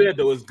 Like you said,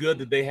 though, it's good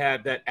that they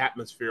had that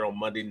atmosphere on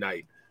Monday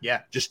night.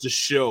 Yeah. Just to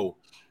show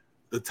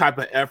the type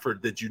of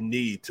effort that you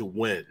need to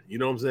win. You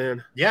know what I'm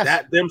saying?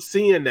 Yes. Them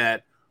seeing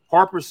that,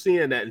 Harper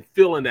seeing that and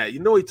feeling that.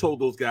 He told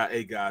those guys,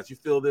 hey, guys, you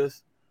feel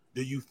this?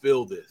 Do you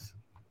feel this?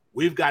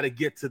 We've got to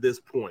get to this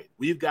point.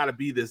 We've got to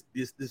be this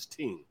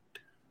team.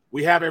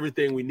 We have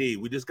everything we need.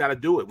 We just got to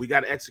do it. We got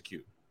to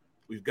execute.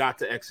 We've got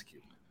to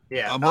execute.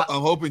 Yeah, I'm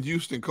hoping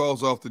Houston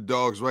calls off the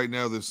Dogs. Right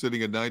now, they're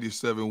sitting at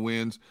 97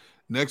 wins.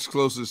 Next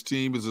closest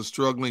team is a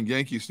struggling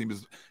Yankees team.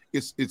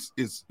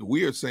 It's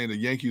weird saying the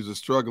Yankees are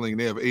struggling and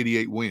they have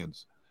 88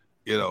 wins.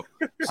 So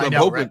I'm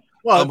hoping. Right?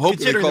 Well, I'm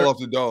hoping they call off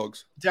the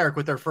Dogs. Derrick,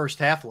 what their first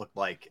half looked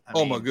like. I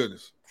mean, my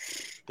goodness,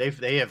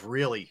 they have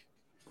really.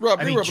 Rob,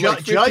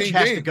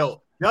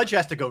 Judge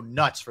has to go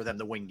nuts for them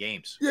to win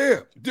games.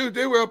 Yeah, dude,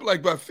 they were up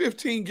like by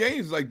 15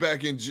 games like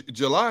back in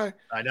July.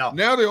 I know.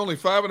 Now they're only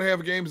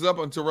 5.5 games up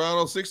on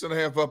Toronto,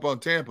 6.5 up on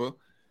Tampa.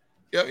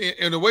 Yeah,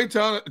 and the way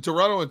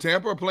Toronto and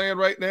Tampa are playing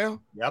right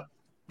now. Yep,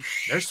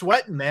 they're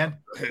sweating, man.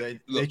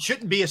 It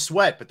shouldn't be a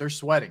sweat, but they're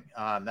sweating.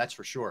 That's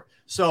for sure.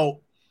 So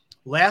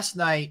last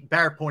night,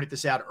 Barrett pointed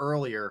this out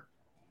earlier.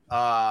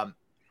 The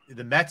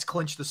Mets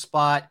clinched the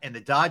spot, and the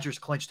Dodgers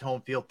clinched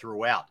home field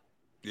throughout.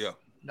 Yeah.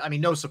 I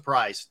mean, no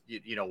surprise,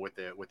 with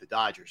the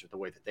Dodgers with the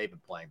way that they've been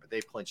playing, but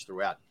they've clinched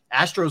throughout.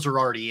 Astros are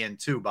already in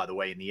too, by the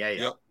way, in the AL.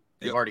 Yep.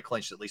 They've already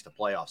clinched at least a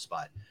playoff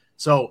spot.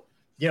 So,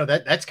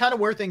 that's kind of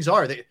where things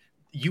are.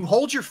 You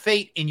hold your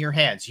fate in your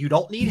hands. You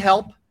don't need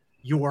help.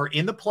 You are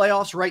in the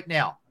playoffs right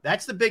now.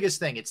 That's the biggest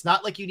thing. It's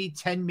not like you need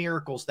 10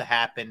 miracles to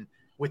happen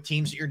with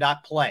teams that you're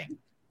not playing.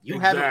 You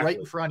have it right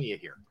in front of you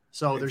here.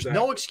 So there's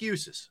no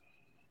excuses.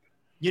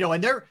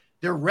 And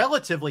they're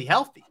relatively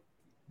healthy.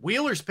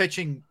 Wheeler's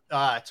pitching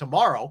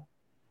tomorrow,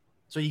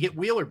 so you get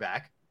Wheeler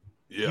back.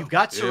 Yeah, You've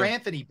got Sir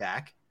Anthony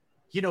back.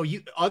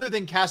 You other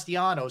than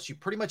Castellanos, you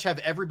pretty much have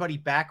everybody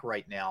back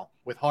right now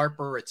with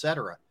Harper,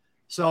 etc.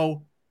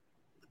 So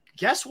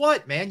guess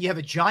what, man? You have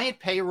a giant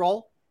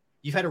payroll.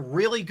 You've had a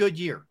really good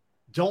year.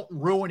 Don't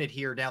ruin it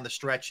here down the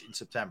stretch in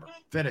September.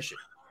 Finish it.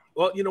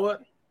 Well, you know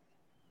what?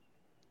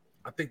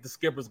 I think the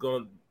skipper's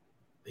going.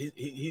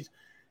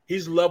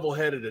 He's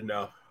level-headed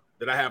enough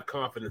that I have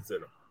confidence in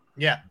him.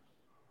 Yeah.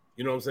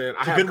 You know what I'm saying?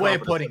 It's a good way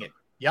of putting it.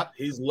 Yep.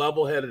 He's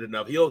level-headed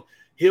enough. He'll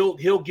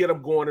get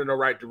him going in the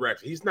right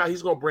direction. He's going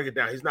to bring it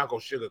down. He's not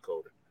going to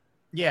sugarcoat it.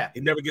 Yeah. He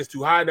never gets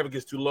too high, never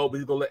gets too low, but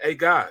he's going to hey,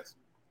 guys,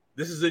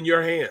 this is in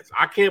your hands.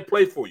 I can't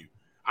play for you.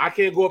 I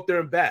can't go up there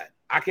and bat.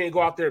 I can't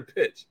go out there and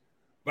pitch,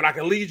 but I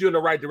can lead you in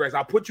the right direction.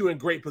 I'll put you in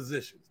great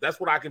positions. That's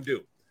what I can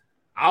do.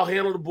 I'll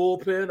handle the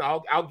bullpen.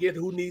 I'll get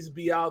who needs to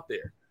be out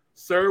there.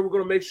 Sir, we're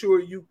going to make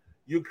sure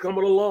you're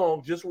coming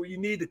along just where you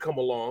need to come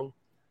along.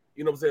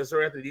 You know what I'm saying,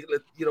 Sir Anthony?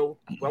 I'm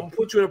going to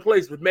put you in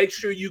place, but make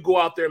sure you go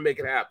out there and make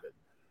it happen.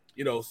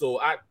 So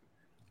I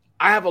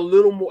have a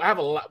little more – I have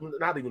a lot –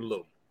 not even a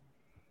little.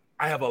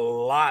 I have a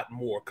lot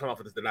more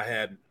confidence than I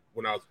had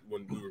when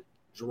we were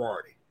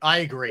Girardi. I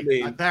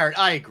agree. Barrett,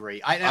 I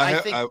agree. I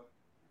think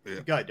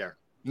 – Go ahead, Derrick.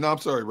 No, I'm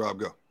sorry, Rob.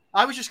 Go.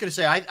 I was just going to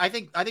say, I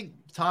think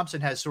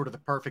Thompson has sort of the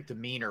perfect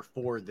demeanor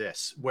for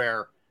this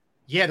where,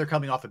 they're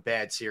coming off a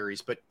bad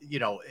series, but,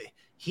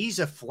 he's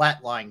a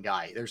flatline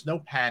guy. There's no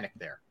panic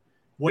there.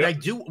 What I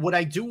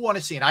do want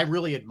to see, and I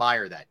really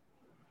admire that,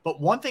 but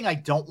one thing I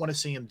don't want to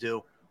see him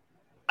do,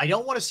 I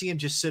don't want to see him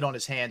just sit on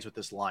his hands with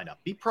this lineup.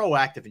 Be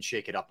proactive and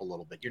shake it up a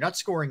little bit. You're not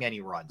scoring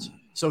any runs.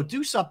 So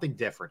do something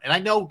different. And I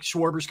know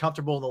Schwarber's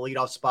comfortable in the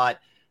leadoff spot.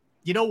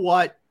 You know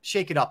what?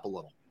 Shake it up a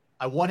little.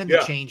 I want him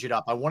to change it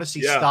up. I want to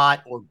see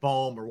Stott or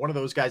Bohm or one of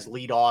those guys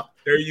lead off.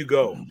 There you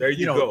go.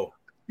 Go.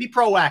 Be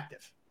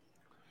proactive.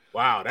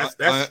 Wow,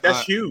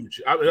 that's huge.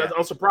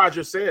 I'm surprised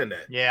you're saying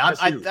that. Yeah,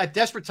 at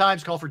desperate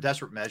times, call for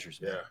desperate measures.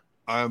 Man. Yeah,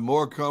 I'm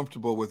more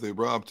comfortable with a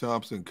Rob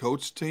Thompson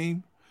coach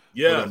team.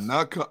 Yeah,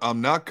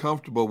 I'm not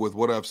comfortable with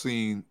what I've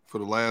seen for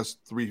the last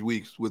 3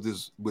 weeks with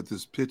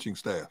his pitching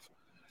staff,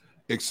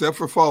 except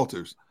for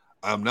falters.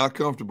 I'm not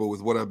comfortable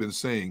with what I've been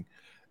saying.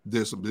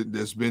 There's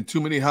been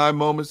too many high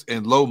moments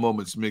and low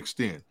moments mixed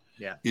in.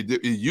 Yeah,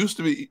 it used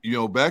to be,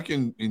 back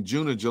in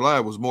June and July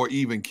it was more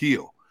even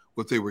keel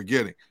what they were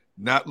getting.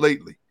 Not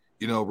lately.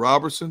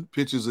 Robertson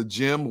pitches a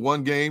gem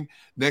one game.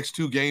 Next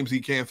 2 games,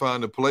 he can't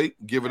find the plate,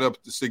 giving up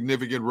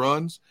significant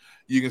runs.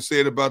 You can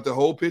say it about the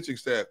whole pitching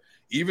staff.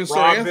 Even Sir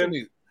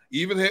Anthony.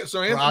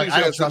 Sir Anthony's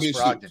had some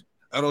issues.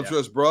 I don't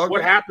trust Brogdon.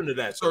 What happened to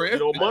that? Sir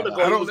Anthony,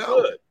 I don't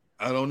know.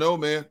 I don't know,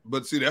 man.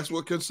 But see, that's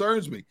what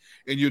concerns me.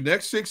 And your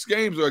next 6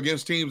 games are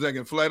against teams that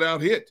can flat out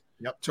hit.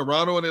 Yep.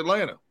 Toronto and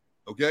Atlanta.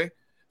 Okay.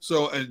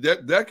 So and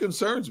that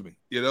concerns me.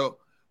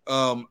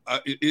 I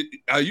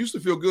used to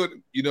feel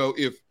good,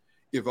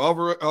 if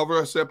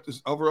Alvarez stepped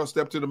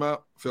to the mound,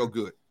 felt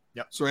good.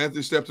 Yep. So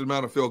Anthony stepped to the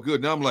mound and felt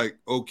good. Now I'm like,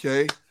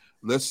 okay,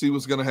 let's see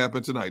what's going to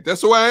happen tonight.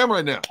 That's the way I am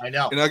right now. I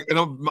know.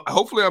 And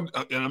hopefully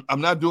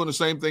I'm not doing the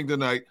same thing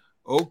tonight.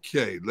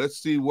 Okay, let's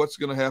see what's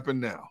going to happen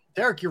now.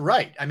 Derrick, you're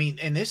right. I mean,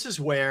 and this is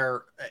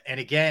where, and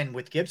again,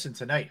 with Gibson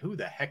tonight, who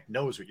the heck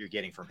knows what you're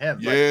getting from him?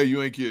 Yeah,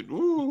 you ain't kidding.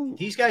 Ooh.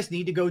 These guys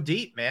need to go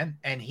deep, man.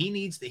 And he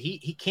needs to,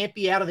 he can't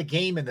be out of the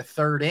game in the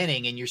 3rd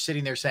inning. And you're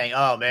sitting there saying,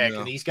 oh man,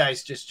 can these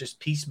guys just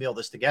piecemeal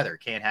this together?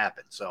 It can't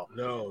happen. So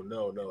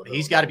no.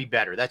 He's got to be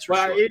better. That's for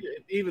sure.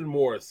 Even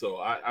more so.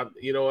 I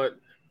you know what?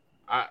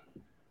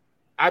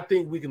 I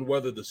think we can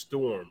weather the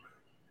storm.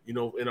 In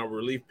our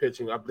relief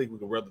pitching, I think we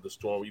can weather the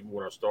storm even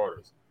with our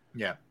starters.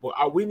 Yeah.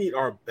 But we need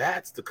our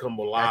bats to come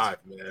alive,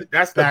 man.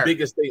 That's the Barrett.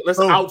 biggest thing. Let's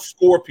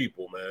outscore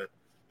people, man.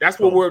 That's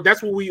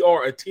what we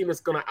are, a team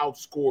that's going to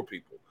outscore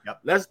people.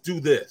 Yep. Let's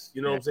do this.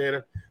 You know what I'm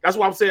saying? That's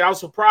why I'm saying I was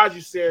surprised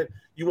you said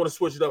you want to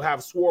switch it up, have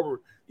Schwarber,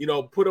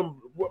 put him.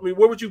 I mean,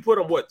 where would you put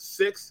him? What,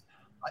 6?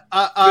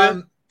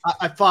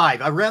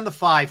 5. Around the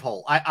 5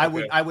 hole.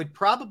 I would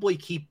probably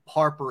keep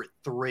Harper at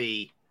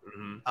 3.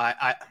 Mm-hmm.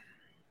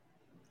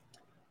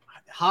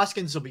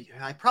 Hoskins will be.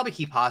 I probably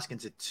keep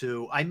Hoskins at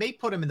 2. I may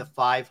put him in the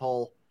 5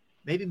 hole.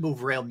 Maybe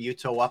move Real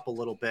Muto up a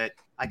little bit.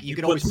 You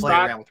can always play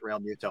around with Real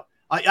Muto.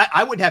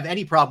 I wouldn't have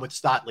any problem with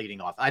Stott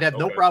leading off. I'd have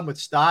no problem with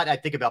Stott. I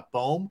think about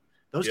Bohm.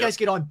 Those guys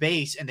get on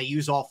base and they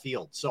use all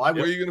field. So where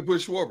are you going to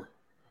put Schwarber?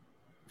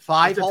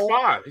 5 hole.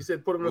 5. He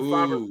said put him in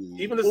 5.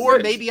 Even or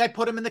maybe I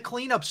put him in the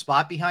cleanup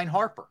spot behind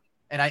Harper,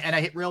 and I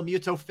hit Real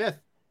Muto 5th.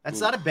 That's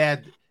not a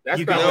bad. That's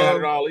not bad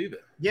at all either.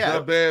 Yeah, it's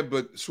not bad,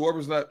 but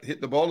Schwarber's not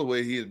hitting the ball the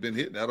way he had been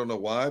hitting. I don't know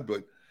why, but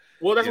that's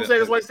what I'm saying.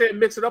 That's why I said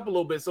mix it up a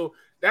little bit. So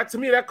that to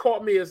me, that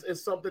caught me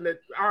as something that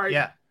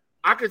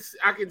I can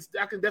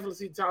definitely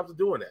see Thompson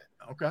doing that.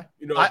 Okay,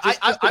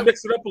 just to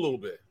mix it up a little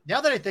bit. Now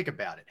that I think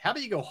about it, how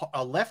do you go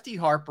a lefty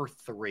Harper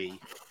 3?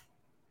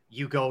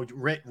 You go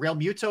Real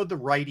Muto the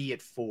righty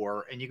at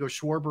 4, and you go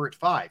Schwarber at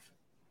 5.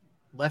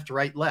 Left,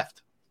 right,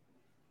 left.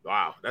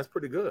 Wow, that's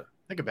pretty good.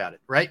 Think about it,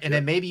 right? And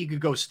then maybe you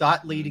could go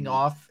Stott leading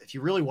off. If you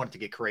really wanted to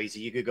get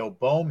crazy, you could go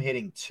Bohm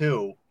hitting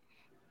 2.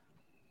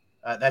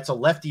 That's a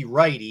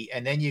lefty-righty.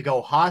 And then you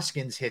go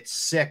Hoskins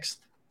hits 6th.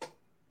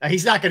 Now,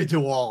 he's not going to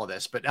do all of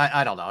this, but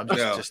I don't know. I'm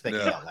just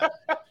thinking about that.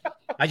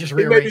 I just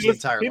rearranged the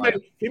entire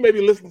lineup. He may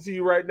be listening to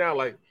you right now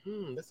like,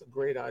 that's a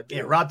great idea.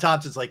 Yeah, Rob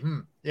Thompson's like,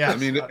 yeah. I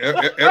mean,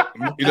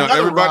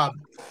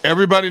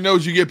 everybody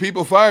knows you get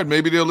people fired.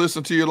 Maybe they'll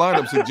listen to your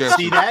lineup suggestions.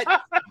 See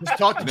that? Just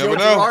talk to Joe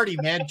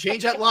Girardi, man.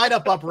 Change that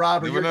lineup up,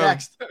 Rob, or you're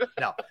next.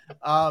 No.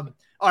 All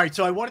right,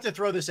 so I wanted to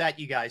throw this at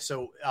you guys.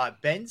 So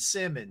Ben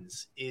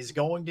Simmons is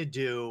going to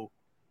do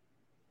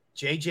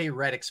JJ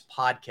Redick's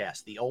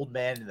podcast, The Old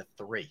Man and the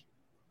 3.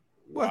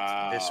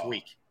 This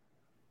week.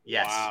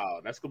 Yes.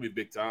 Wow, that's going to be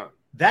big time.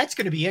 That's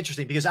going to be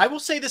interesting because I will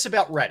say this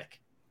about Reddick.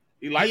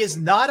 He is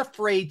not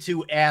afraid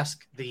to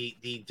ask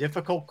the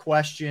difficult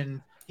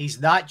question.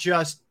 He's not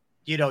just,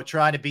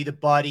 trying to be the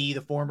buddy,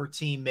 the former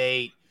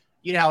teammate.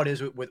 You know how it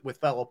is with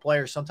fellow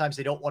players. Sometimes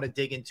they don't want to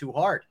dig in too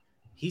hard.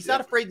 He's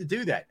not afraid to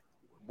do that.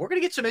 We're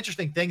going to get some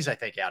interesting things, I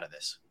think, out of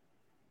this.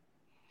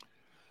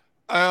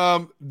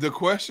 The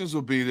questions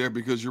will be there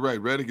because you're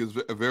right. Reddick is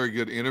a very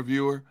good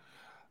interviewer.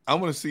 I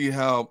want to see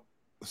how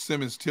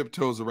Simmons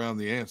tiptoes around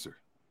the answer.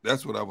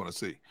 That's what I want to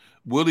see.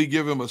 Will he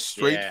give him a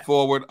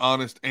straightforward,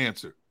 honest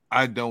answer?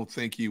 I don't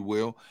think he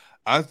will.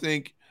 I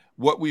think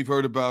what we've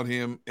heard about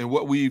him and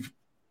what we've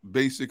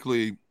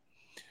basically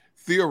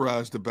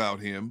theorized about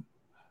him,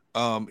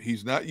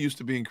 he's not used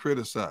to being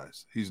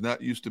criticized. He's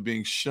not used to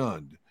being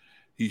shunned.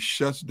 He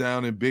shuts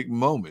down in big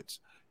moments.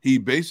 He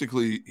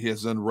basically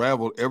has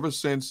unraveled ever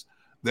since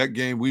that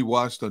game we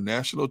watched on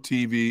national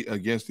TV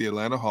against the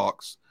Atlanta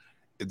Hawks.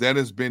 That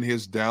has been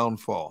his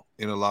downfall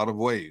in a lot of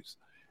ways.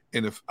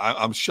 And if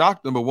I'm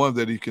shocked, number one,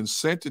 that he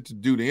consented to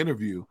do the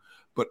interview,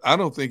 but I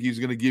don't think he's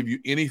going to give you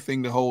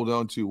anything to hold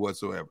on to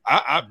whatsoever.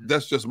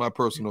 That's just my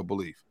personal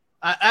belief.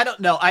 I don't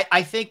know.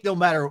 I think no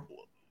matter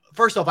 –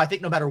 first off, I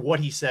think no matter what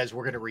he says,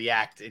 we're going to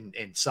react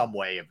in some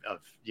way of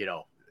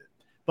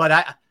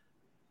but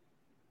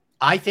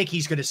I think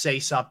he's going to say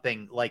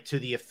something like to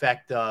the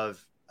effect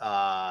of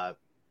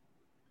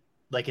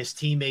like his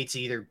teammates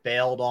either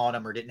bailed on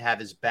him or didn't have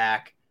his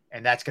back,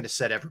 and that's going to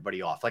set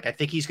everybody off. Like I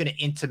think he's going to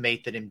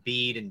intimate that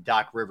Embiid and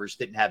Doc Rivers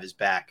didn't have his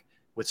back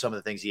with some of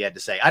the things he had to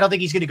say. I don't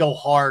think he's going to go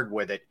hard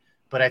with it,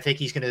 but I think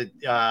he's going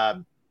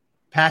to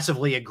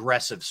passively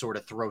aggressive sort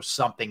of throw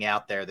something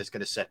out there that's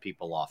going to set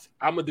people off.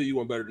 I'm going to do you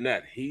one better than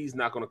that. He's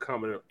not going to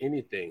comment on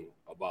anything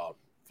about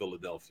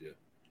Philadelphia.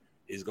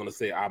 He's going to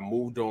say, I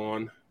moved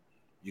on.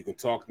 You can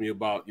talk to me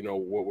about,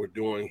 what we're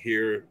doing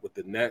here with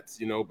the Nets,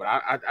 but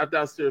I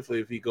doubt seriously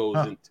if he goes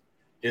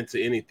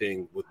into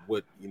anything with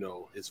what,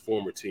 his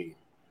former team.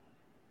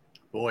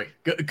 Boy,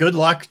 good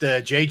luck to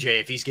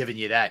JJ if he's giving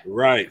you that.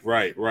 Right.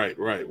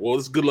 Well,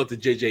 it's good luck to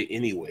JJ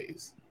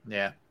anyways.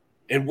 Yeah.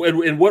 And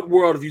in what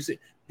world have you seen?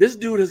 This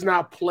dude has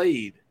not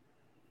played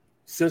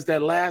since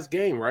that last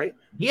game, right?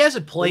 He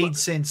hasn't played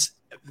since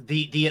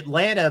the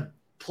Atlanta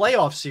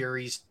playoff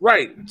series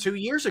 2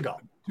 years ago.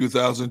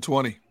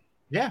 2020.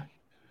 Yeah.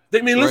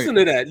 I mean, listen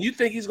to that. You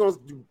think he's going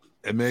to –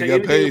 that man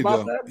got paid,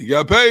 though. He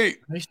got paid.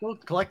 He's still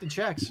collecting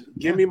checks.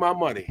 Give me my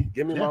money.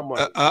 My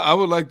money. I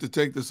would like to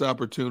take this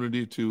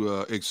opportunity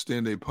to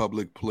extend a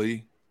public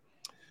plea.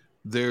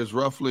 There's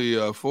roughly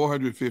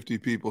 450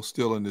 people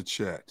still in the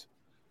chat.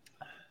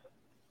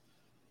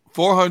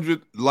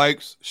 400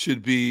 likes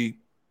should be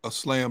a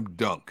slam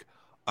dunk.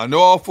 I know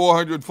all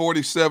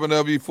 447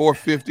 of you,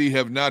 450,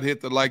 have not hit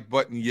the like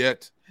button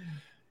yet.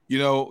 You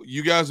know,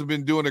 you guys have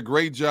been doing a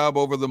great job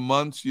over the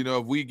months. You know,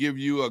 if we give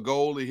you a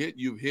goal to hit,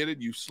 you've hit it.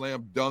 You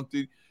slam dunked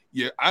it.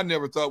 Yeah, I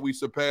never thought we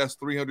surpassed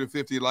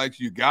 350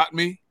 likes. You got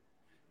me,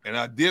 and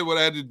I did what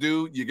I had to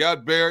do. You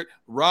got Barrett.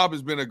 Rob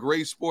has been a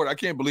great sport. I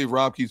can't believe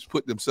Rob keeps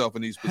putting himself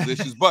in these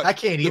positions. But I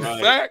can't even.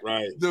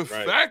 The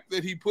fact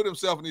that he put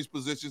himself in these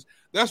positions,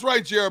 that's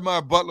right,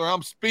 Jeremiah Butler.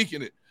 I'm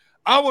speaking it.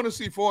 I want to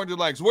see 400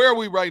 likes. Where are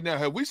we right now?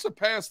 Have we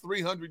surpassed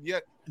 300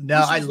 yet?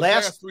 No, I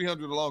surpassed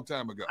 300 a long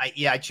time ago.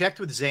 I checked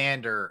with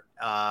Xander,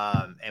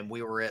 and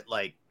we were at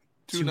like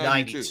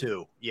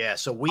 292. Yeah,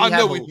 so we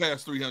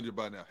passed 300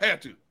 by now.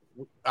 Had to.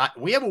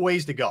 We have a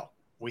ways to go.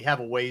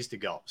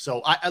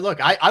 So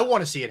I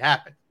want to see it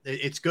happen.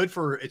 It's good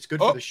for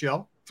the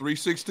show.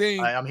 316.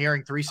 I'm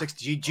hearing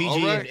 360.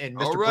 GG and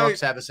Mr.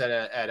 Brooks have us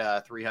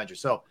at 300.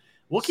 So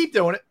we'll keep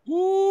doing it.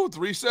 Ooh,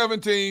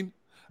 317.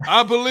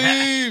 I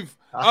believe.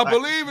 I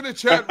believe in the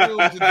chat room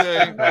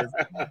today that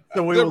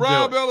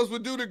Rob Ellis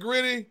would do the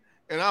gritty,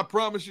 and I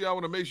promise you I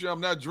want to make sure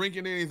I'm not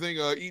drinking anything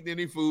or eating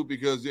any food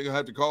because you're going to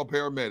have to call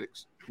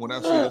paramedics when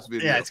I see this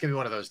video. Yeah, it's going to be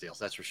one of those deals,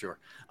 that's for sure.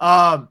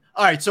 All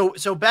right,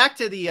 so back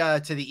to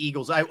the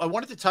Eagles. I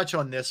wanted to touch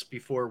on this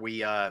before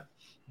we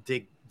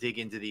dig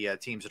into the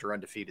teams that are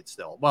undefeated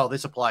still. Well,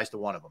 this applies to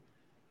one of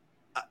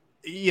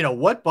them.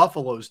 What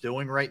Buffalo's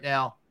doing right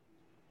now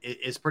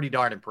is pretty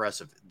darn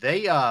impressive.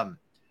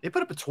 They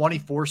put up a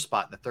 24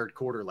 spot in the third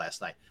quarter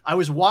last night. I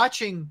was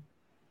watching.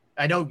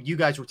 I know you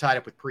guys were tied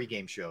up with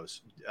pregame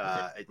shows,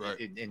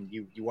 and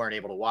you weren't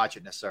able to watch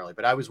it necessarily.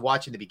 But I was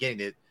watching the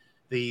beginning.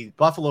 The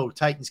Buffalo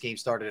Titans game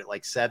started at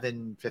like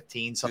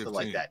 7:15, something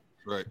like that.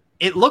 Right.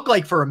 It looked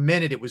like for a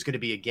minute it was going to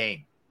be a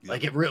game,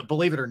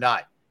 believe it or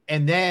not.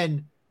 And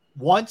then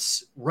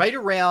once, right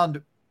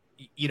around,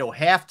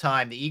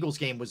 halftime, the Eagles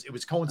game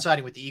was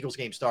coinciding with the Eagles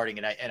game starting,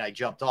 and I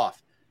jumped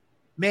off.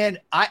 Man,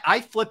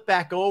 I flipped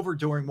back over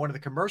during one of the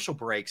commercial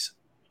breaks,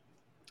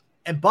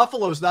 and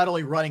Buffalo's not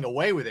only running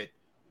away with it,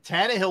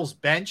 Tannehill's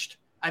benched.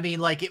 I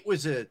mean,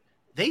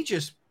 they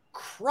just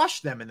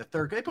crushed them in the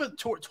third. They put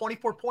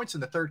 24 points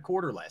in the third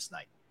quarter last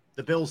night.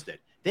 The Bills did.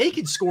 They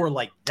can score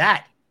like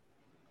that.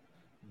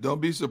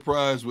 Don't be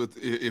surprised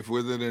if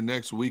within the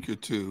next week or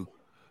two,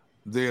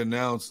 they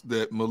announce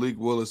that Malik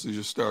Willis is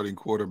your starting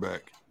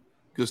quarterback,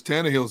 because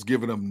Tannehill's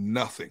giving them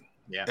nothing.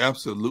 Yeah,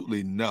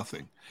 absolutely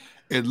nothing.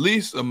 At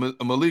least a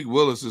Malik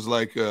Willis is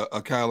like a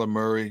Kyler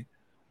Murray,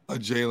 a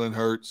Jalen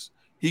Hurts.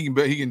 He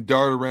can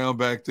dart around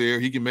back there.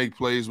 He can make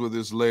plays with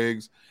his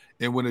legs.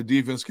 And when the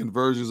defense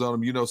converges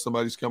on him,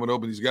 somebody's coming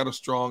open. He's got a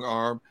strong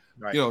arm.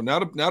 Right.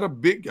 Not a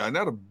big guy,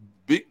 not a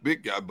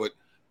big guy, but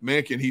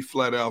man, can he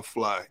flat out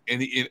fly.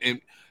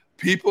 And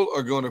people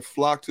are going to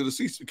flock to the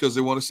seats because they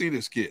want to see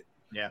this kid.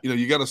 Yeah.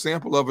 You got a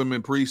sample of him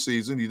in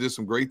preseason. He did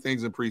some great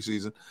things in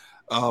preseason.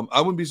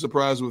 I wouldn't be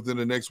surprised within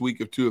the next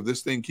week or two if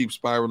this thing keeps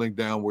spiraling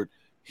downward.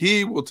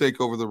 He will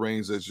take over the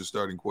reins as your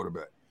starting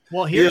quarterback.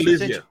 Well, here's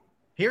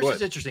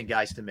what's interesting,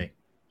 guys, to me.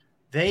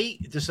 They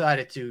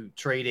decided to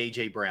trade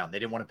A.J. Brown. They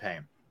didn't want to pay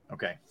him.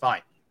 Okay,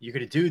 fine. You're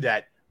going to do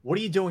that. What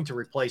are you doing to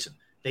replace him?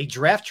 They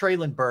draft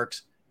Treylon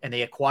Burks, and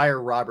they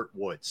acquire Robert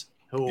Woods,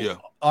 who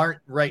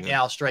aren't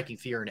now striking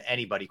fear in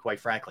anybody, quite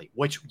frankly.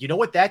 Which, you know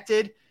what that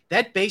did?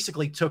 That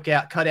basically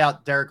cut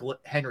out Derrick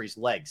Henry's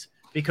legs,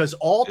 because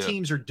all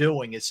teams are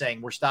doing is saying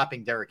we're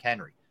stopping Derrick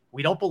Henry.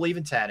 We don't believe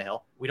in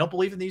Tannehill. We don't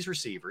believe in these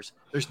receivers.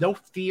 There's no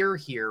fear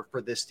here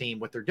for this team,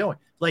 what they're doing.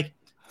 Like,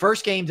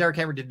 first game, Derrick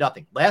Henry did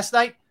nothing. Last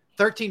night,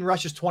 13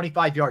 rushes,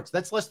 25 yards.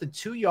 That's less than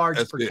 2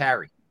 yards per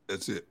carry.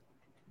 That's it.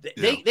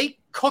 They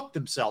cooked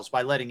themselves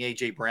by letting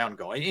A.J. Brown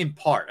go, in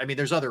part. I mean,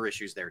 there's other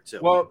issues there, too.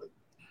 Well,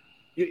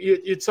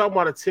 you're talking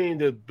about a team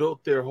that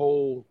built their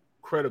whole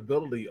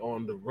credibility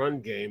on the run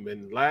game,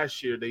 and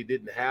last year they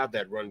didn't have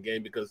that run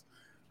game because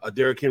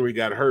Derrick Henry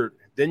got hurt.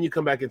 Then you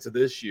come back into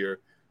this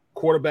year,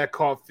 quarterback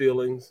caught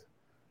feelings,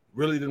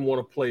 really didn't want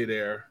to play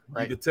there.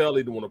 Right. You could tell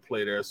he didn't want to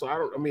play there. So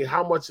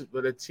how much of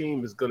the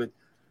team is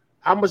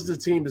how much of the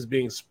team is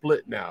being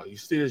split now? You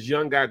see this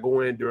young guy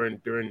go in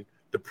during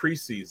the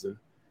preseason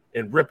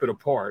and rip it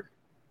apart.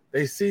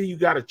 They see you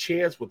got a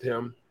chance with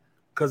him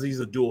because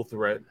he's a dual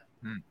threat.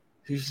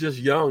 He's just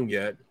young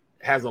yet,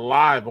 has a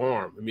live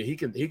arm. I mean, he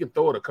can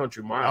throw it a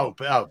country mile.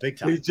 Oh, big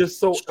time. He's just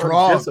so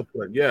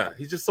undisciplined. Yeah,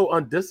 he's just so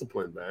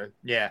undisciplined, man.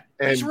 Yeah,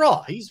 and he's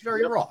raw. He's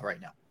very raw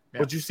right now.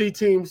 But you see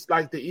teams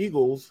like the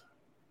Eagles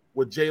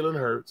with Jalen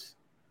Hurts.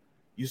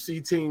 You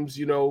see teams,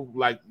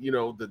 like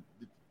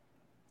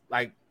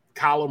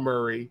Kyler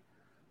Murray,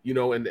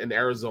 in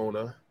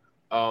Arizona,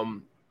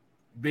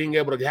 being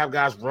able to have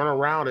guys run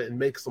around it and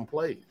make some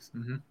plays.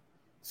 Mm-hmm.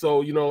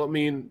 So,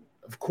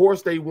 of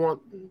course they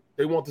want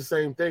the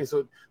same thing.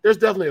 So there's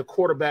definitely a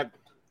quarterback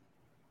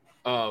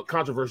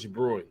controversy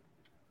brewing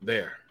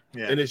there.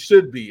 Yeah. And it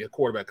should be a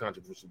quarterback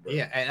controversy brewing.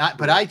 Yeah,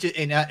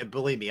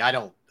 believe me, I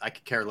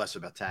could care less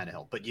about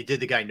Tannehill, but you did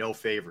the guy no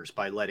favors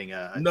by letting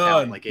a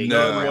talent like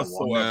none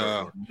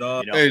whatsoever.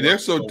 Hey, they're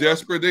so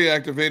desperate they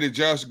activated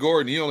Josh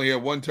Gordon. He only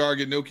had 1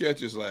 target, no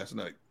catches last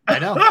night. I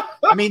know.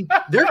 I mean,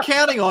 they're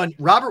counting on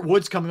Robert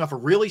Woods coming off a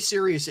really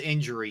serious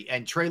injury,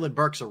 and Treylon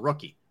Burks, a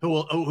rookie,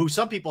 who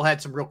some people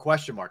had some real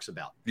question marks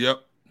about.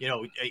 Yep.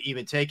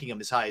 Even taking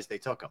him as high as they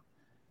took him.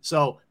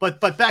 So,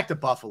 but back to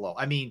Buffalo.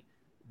 I mean,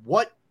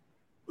 what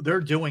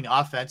they're doing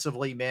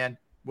offensively, man,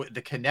 with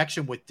the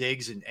connection with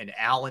Diggs and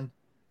Allen,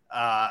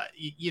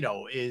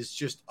 is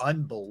just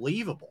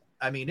unbelievable.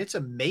 I mean, it's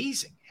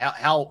amazing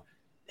how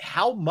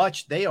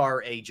much they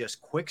are a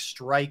just quick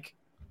strike,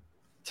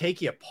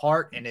 take you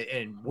apart,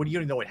 and what do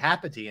you know what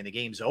happened to you and the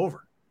game's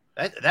over.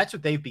 That's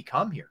what they've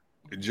become here.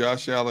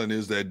 Josh Allen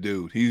is that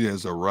dude. He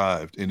has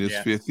arrived in his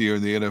 5th year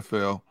in the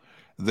NFL.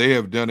 They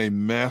have done a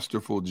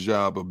masterful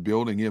job of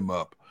building him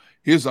up.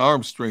 His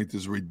arm strength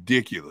is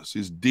ridiculous.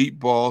 His deep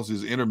balls,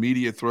 his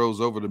intermediate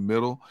throws over the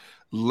middle,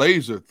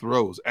 laser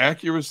throws,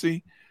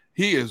 accuracy.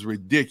 He is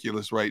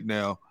ridiculous right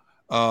now.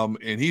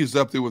 And he's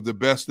up there with the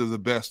best of the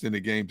best in the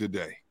game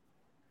today.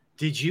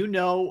 Did you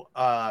know,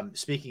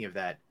 speaking of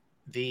that,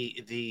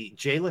 the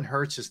Jalen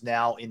Hurts is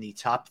now in the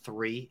top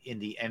 3 in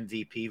the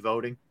MVP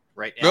voting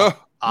right now?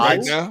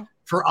 Right now?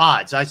 For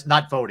odds. It's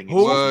not voting. It's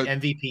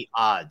MVP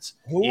odds.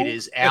 Who? It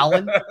is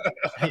Allen.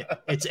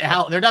 It's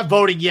Allen. They're not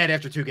voting yet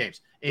after 2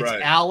 games. It's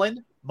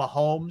Allen,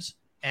 Mahomes,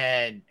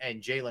 and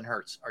Jalen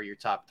Hurts are your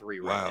top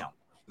 3 right now.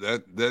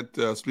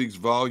 That speaks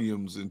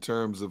volumes in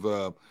terms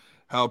of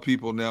how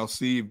people now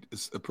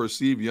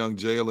perceive young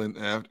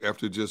Jalen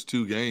after just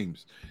 2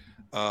 games.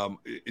 I'm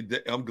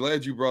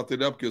glad you brought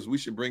that up because we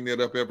should bring that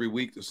up every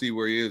week to see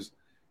where he is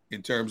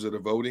in terms of the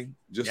voting,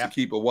 just to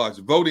keep a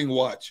voting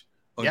watch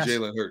on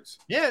Jalen Hurts.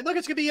 Yeah, look,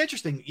 it's going to be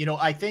interesting.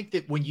 I think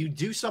that when you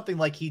do something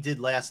like he did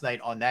last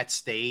night on that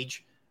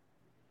stage,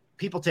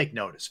 people take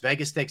notice.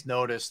 Vegas takes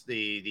notice.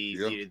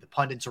 The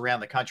pundits around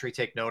the country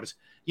take notice.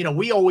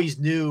 We always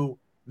knew,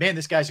 man,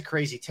 this guy's a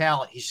crazy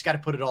talent. He's just got to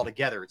put it all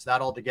together. It's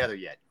not all together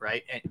yet,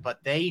 right?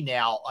 But they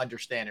now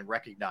understand and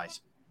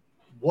recognize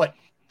what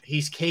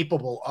he's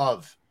capable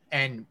of,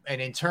 and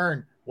in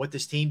turn, what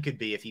this team could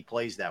be if he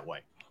plays that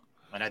way.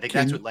 And I think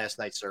that's what last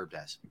night served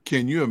as.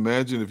 Can you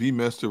imagine if he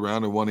messed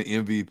around and won an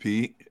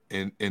MVP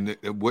and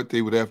what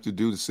they would have to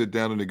do to sit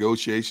down in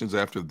negotiations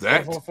after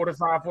that?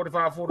 45.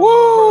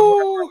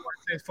 Woo!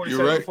 47,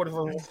 you're right.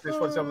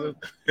 47.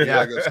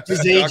 Yeah,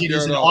 his agent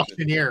is an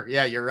auctioneer.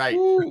 Yeah, you're right.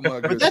 Ooh,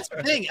 but that's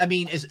the thing. I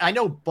mean, I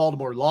know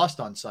Baltimore lost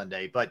on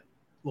Sunday, but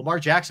Lamar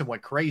Jackson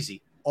went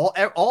crazy.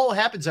 All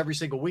happens every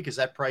single week is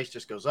that price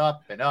just goes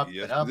up and up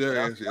and up.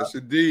 Yes,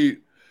 indeed.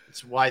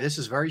 It's why this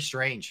is very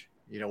strange.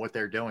 What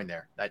they're doing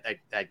there.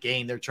 That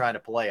game they're trying to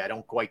play. I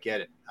don't quite get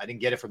it. I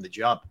didn't get it from the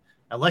jump.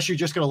 Unless you're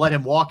just going to let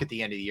him walk at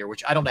the end of the year,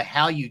 which I don't know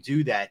how you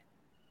do that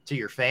to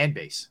your fan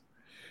base.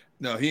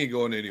 No, he ain't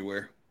going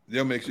anywhere.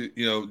 They'll make sure,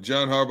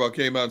 John Harbaugh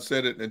came out and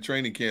said it in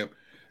training camp.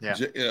 Yeah.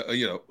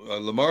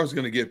 Lamar's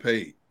going to get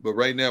paid. But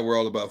right now we're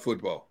all about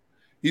football.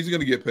 He's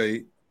going to get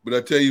paid. But I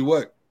tell you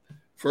what,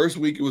 first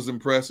week it was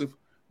impressive.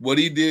 What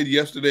he did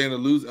yesterday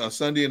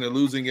Sunday in a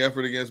losing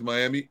effort against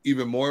Miami,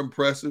 even more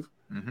impressive.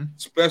 Mm-hmm.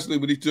 Especially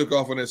when he took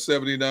off on that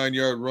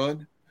 79-yard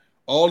run.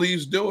 All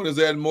he's doing is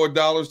adding more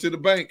dollars to the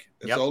bank.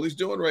 That's all he's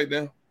doing right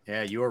now.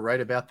 Yeah, you are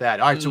right about that.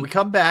 All right, so we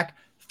come back.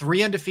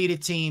 3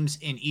 undefeated teams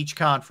in each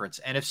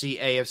conference,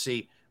 NFC,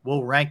 AFC.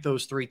 We'll rank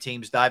those 3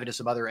 teams, dive into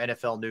some other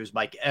NFL news.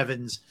 Mike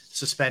Evans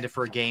suspended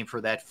for a game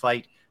for that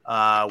fight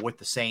with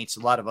the Saints.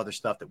 A lot of other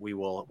stuff that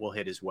we'll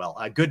hit as well.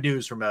 Good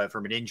news from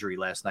an injury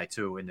last night,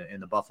 too, in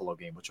the Buffalo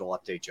game, which we'll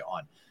update you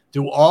on.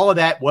 Do all of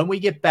that when we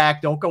get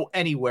back. Don't go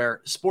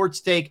anywhere.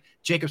 Sports Take,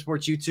 Jacob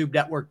Sports YouTube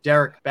Network,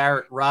 Derrick,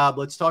 Barrett, Rob.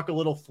 Let's talk a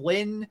little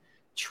Flynn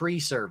Tree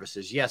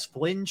Services. Yes,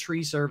 Flynn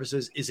Tree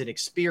Services is an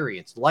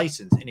experienced,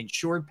 licensed, and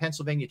insured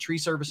Pennsylvania tree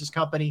services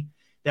company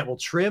that will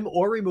trim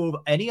or remove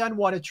any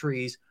unwanted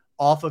trees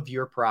off of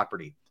your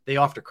property. They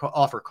offer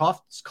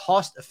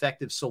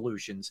cost-effective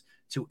solutions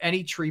to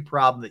any tree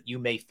problem that you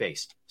may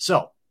face.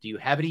 So, do you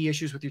have any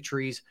issues with your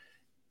trees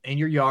in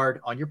your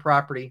yard, on your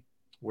property?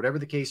 Whatever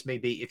the case may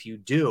be, if you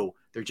do,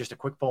 they're just a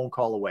quick phone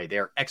call away. They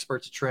are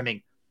experts at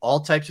trimming all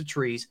types of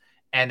trees,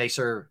 and they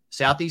serve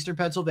southeastern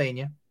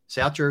Pennsylvania,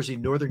 South Jersey,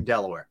 northern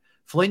Delaware.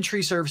 Flynn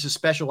Tree Services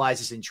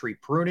specializes in tree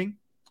pruning,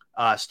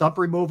 stump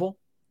removal,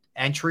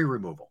 and tree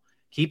removal.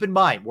 Keep in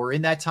mind, we're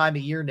in that time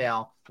of year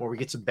now where we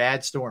get some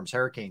bad storms,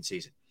 hurricane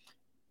season.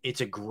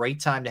 It's a great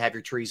time to have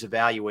your trees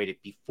evaluated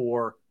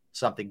before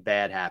something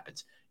bad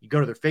happens. You go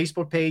to their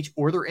Facebook page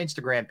or their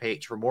Instagram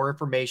page for more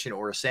information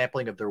or a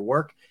sampling of their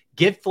work.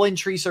 Give Flynn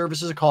Tree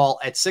Services a call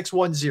at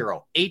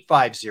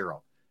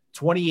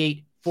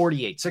 610-850-2848,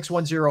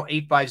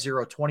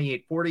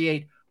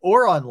 610-850-2848,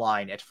 or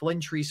online at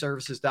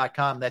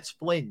flynntreeservices.com. That's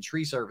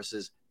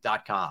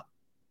flynntreeservices.com.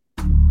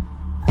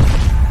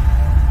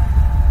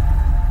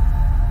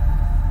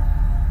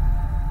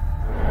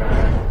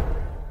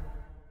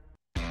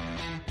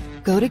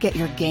 Go to get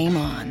your game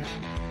on.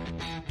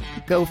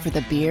 Go for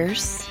the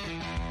beers.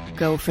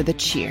 Go for the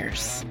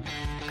cheers.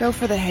 Go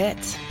for the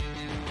hit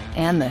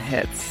and the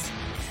hits.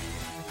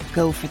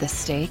 Go for the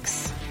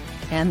stakes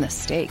and the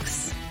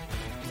stakes.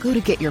 Go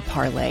to get your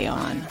parlay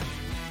on.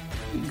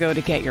 Go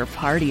to get your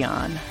party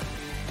on.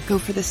 Go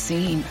for the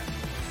scene.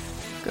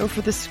 Go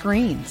for the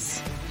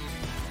screens.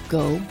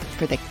 Go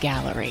for the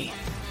gallery.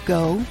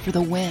 Go for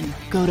the win.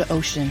 Go to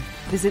Ocean.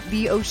 Visit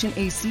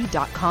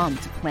theoceanac.com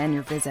to plan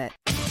your visit.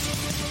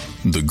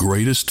 The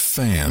greatest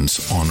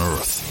fans on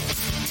earth.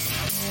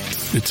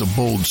 It's a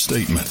bold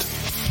statement,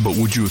 but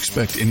would you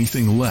expect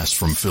anything less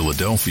from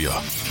Philadelphia?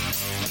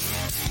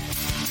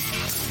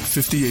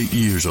 58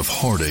 years of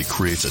heartache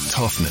creates a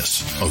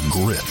toughness, a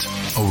grit,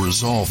 a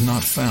resolve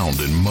not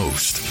found in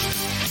most.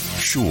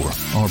 Sure,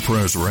 our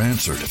prayers were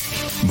answered,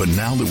 but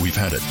now that we've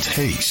had a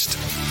taste,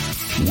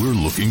 we're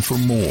looking for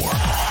more.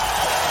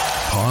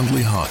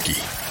 Pondley Hockey,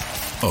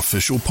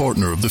 official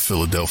partner of the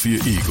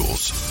Philadelphia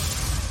Eagles.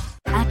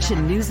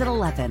 Action News at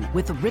 11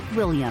 with Rick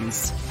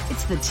Williams.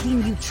 It's the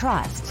team you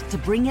trust to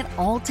bring it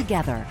all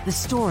together. The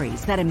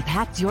stories that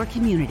impact your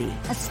community.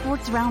 A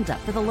sports roundup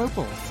for the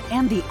locals.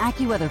 And the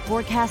AccuWeather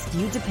forecast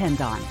you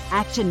depend on.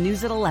 Action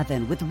News at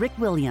 11 with Rick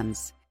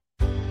Williams.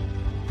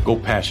 Go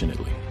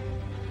passionately.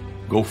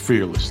 Go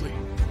fearlessly.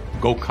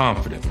 Go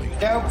confidently.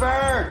 Go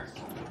Birds!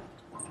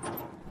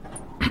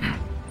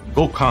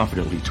 Go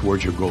confidently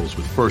towards your goals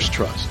with First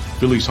Trust,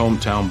 Philly's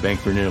hometown bank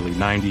for nearly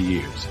 90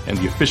 years, and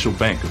the official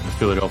bank of the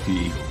Philadelphia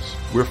Eagles.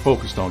 We're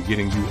focused on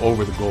getting you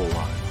over the goal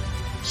line.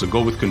 So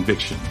go with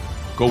conviction,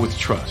 go with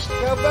trust,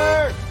 Go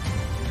Birds!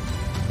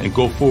 and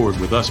go forward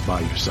with us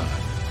by your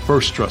side.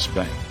 First Trust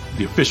Bank,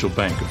 the official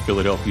bank of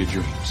Philadelphia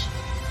dreams.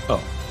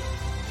 Oh,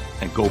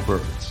 and go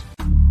Birds.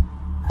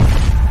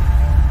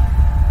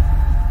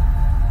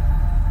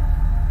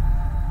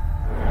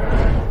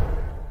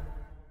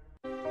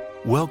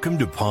 Welcome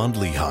to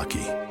Pondley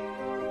Hockey.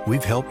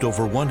 We've helped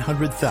over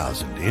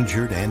 100,000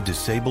 injured and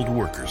disabled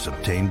workers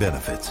obtain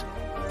benefits,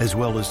 as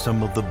well as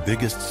some of the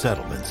biggest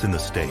settlements in the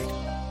state.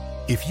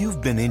 If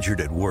you've been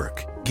injured at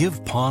work,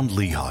 give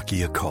Pondley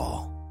Hockey a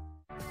call.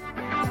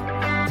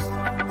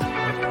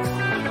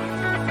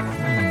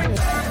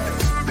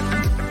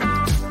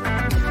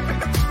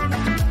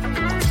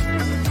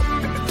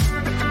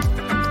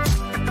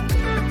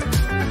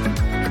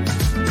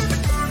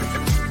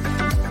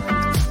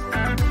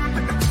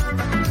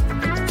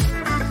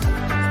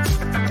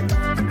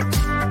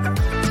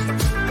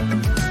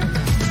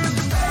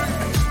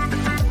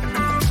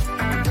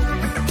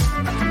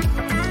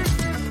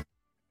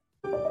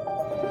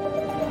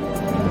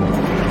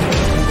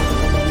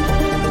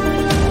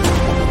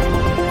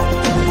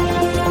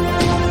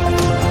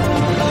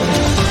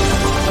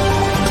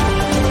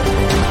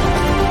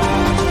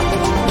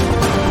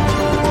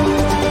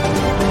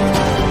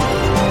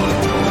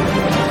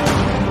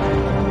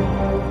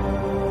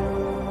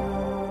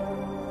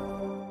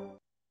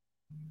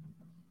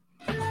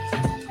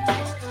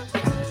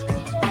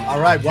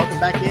 All right, welcome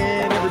back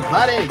in,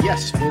 everybody.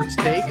 Yes, Sports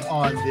Take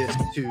on this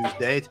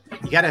Tuesday.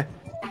 You gotta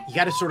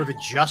sort of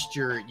adjust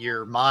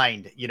your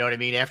mind. You know what I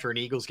mean? After an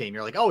Eagles game,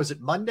 you're like, oh, is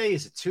it Monday?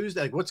 Is it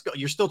Tuesday? Like,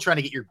 you're still trying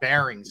to get your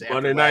bearings.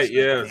 Monday night,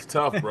 yeah, it's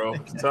tough, bro.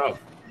 It's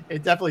tough.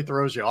 It definitely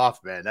throws you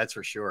off, man. That's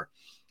for sure.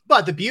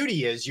 But the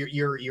beauty is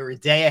you're a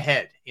day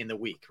ahead in the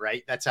week,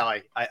 right? That's how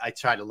I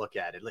try to look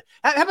at it.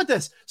 How about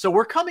this? So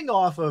we're coming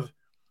off of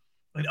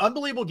an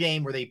unbelievable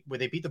game where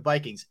they beat the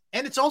Vikings,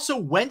 and it's also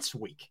Wentz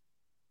week.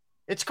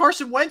 It's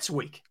Carson Wentz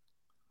week.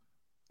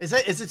 Is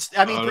it?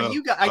 I mean, for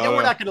you guys, I know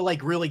we're not going to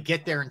like really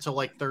get there until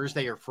like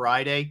Thursday or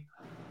Friday,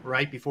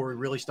 right? Before we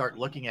really start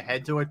looking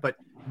ahead to it. But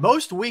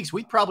most weeks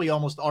we'd probably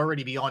almost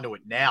already be onto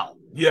it now.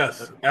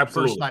 Yes,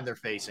 absolutely. First time they're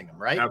facing them,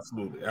 right?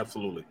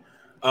 Absolutely.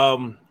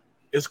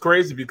 It's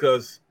crazy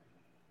because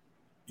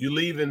you're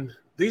leaving.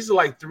 These are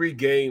like three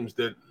games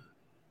that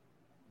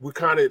we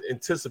kind of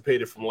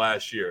anticipated from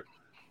last year.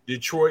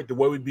 Detroit, the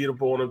way we beat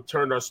up on them,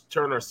 turned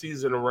our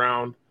season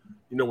around.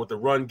 You know, with the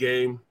run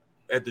game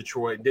at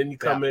Detroit. And then you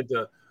come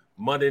into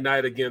Monday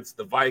night against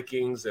the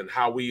Vikings and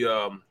how we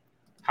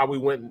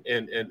went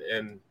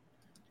and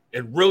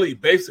really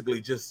basically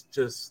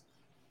just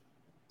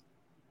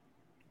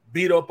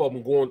beat up on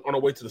them going on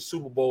our way to the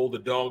Super Bowl, the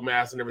dog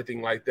mass and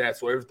everything like that.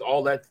 So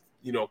all that,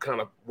 you know, kind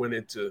of went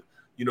into,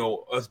 you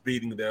know, us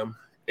beating them.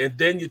 And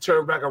then you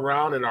turn back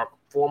around and our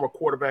former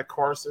quarterback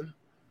Carson.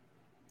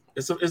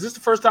 Is this the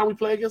first time we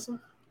play against him?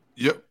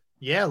 Yep.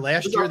 Yeah,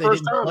 last year they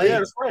didn't play. Yeah,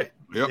 that's right.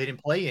 Yep. They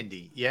didn't play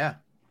Indy. Yeah,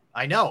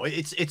 I know.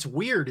 It's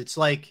weird. It's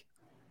like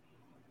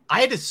I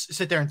had to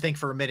sit there and think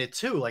for a minute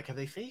too. Like, have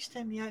they faced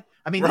him yet?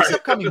 I mean, these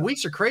upcoming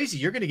weeks are crazy.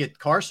 You're going to get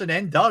Carson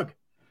and Doug.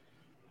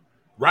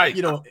 Right.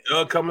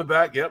 Doug coming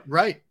back. Yep.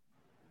 Right.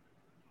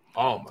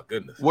 Oh my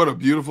goodness. What a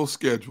beautiful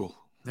schedule.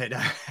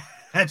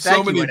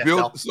 So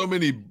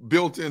many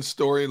built-in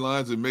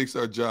storylines. It makes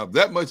our job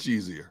that much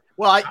easier.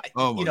 Well, I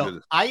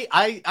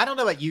don't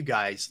know about you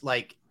guys.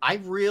 Like,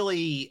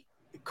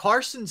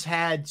 Carson's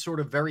had sort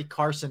of very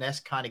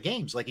Carson-esque kind of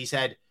games. Like, he's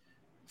had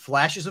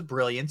flashes of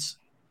brilliance,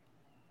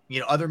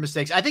 other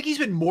mistakes. I think he's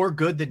been more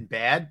good than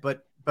bad,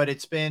 but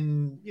it's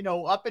been,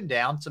 up and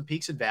down, some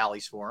peaks and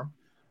valleys for him.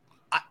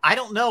 I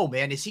don't know,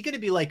 man. Is he going to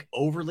be like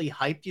overly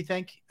hyped, you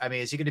think? I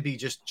mean, is he going to be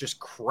just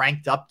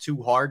cranked up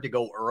too hard to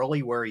go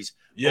early where he's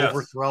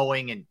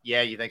overthrowing? And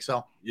you think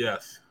so?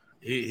 Yes.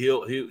 He's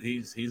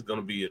going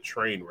to be a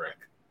train wreck.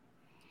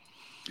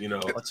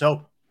 Let's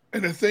hope.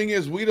 And the thing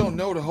is, we don't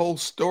know the whole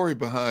story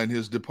behind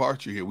his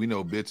departure here. We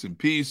know bits and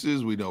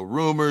pieces. We know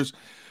rumors.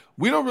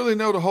 We don't really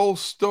know the whole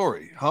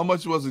story. How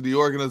much was it the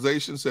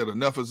organization said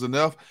enough is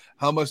enough?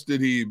 How much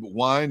did he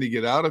whine to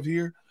get out of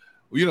here?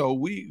 We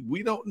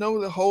don't know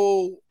the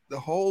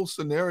whole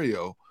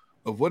scenario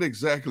of what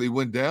exactly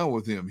went down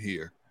with him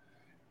here.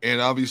 And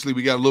obviously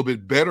we got a little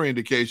bit better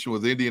indication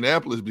with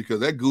Indianapolis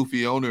because that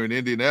goofy owner in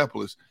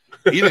Indianapolis,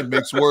 he didn't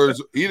mix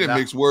words. He didn't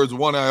mix words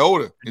one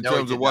iota in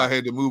terms of why I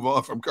had to move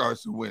on from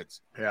Carson Wentz.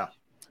 Yeah.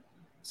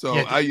 So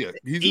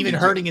he's even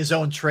hurting his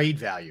own trade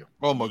value.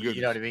 Oh my goodness.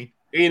 You know what I mean?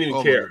 He didn't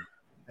even care.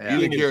 Yeah.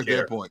 He didn't care at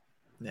that point.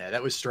 Yeah,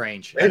 that was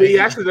strange. And he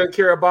actually doesn't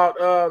care about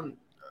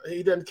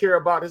he doesn't care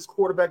about his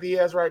quarterback he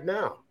has right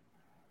now.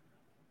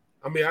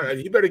 I mean,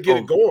 he better get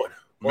it going.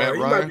 Matt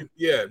Ryan?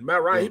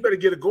 Matt Ryan. He better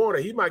get it going, or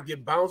he might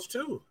get bounced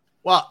too.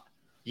 Well,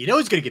 he's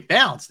going to get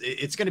bounced.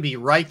 It's going to be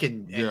Reich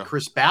and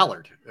Chris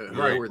Ballard. They're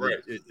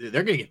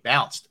going to get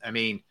bounced. I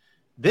mean,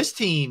 this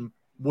team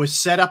was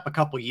set up a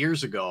couple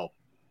years ago.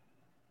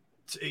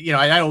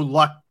 I know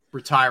Luck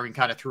retiring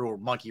kind of threw a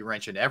monkey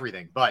wrench into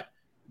everything, but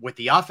with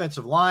the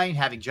offensive line,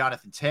 having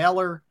Jonathan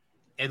Taylor,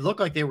 it looked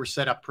like they were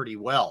set up pretty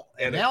well.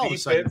 And now all of a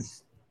sudden,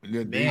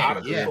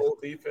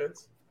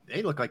 defense.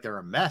 They look like they're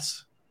a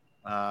mess.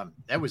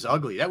 That was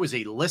ugly. That was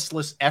a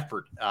listless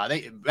effort.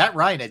 Matt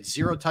Ryan had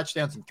 0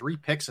 touchdowns and 3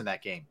 picks in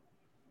that game.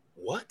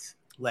 What?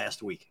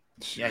 Last week.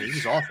 Yeah, he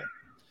was awful.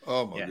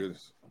 Oh my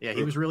goodness. Yeah,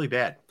 he was really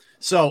bad.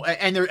 So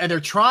and they're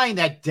trying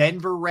that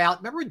Denver route.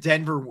 Remember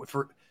Denver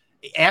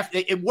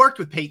it worked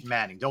with Peyton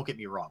Manning, don't get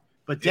me wrong.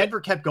 But Denver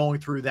kept going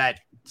through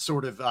that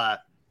sort of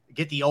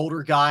get the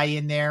older guy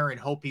in there and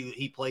hope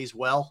he plays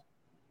well.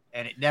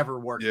 And it never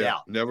worked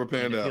out. Never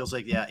panned out. It feels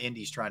like,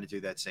 Indy's trying to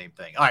do that same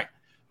thing. All right.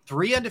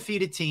 3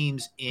 undefeated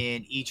teams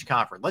in each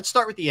conference. Let's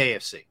start with the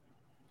AFC.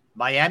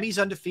 Miami's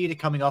undefeated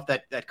coming off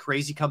that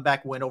crazy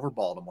comeback win over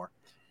Baltimore.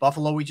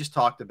 Buffalo, we just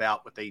talked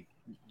about, but they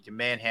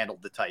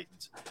manhandled the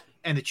Titans.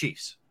 And the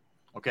Chiefs.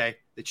 Okay?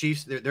 The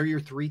Chiefs, they're your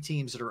 3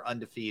 teams that are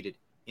undefeated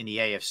in the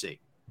AFC.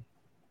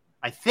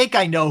 I think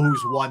I know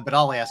who's won, but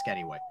I'll ask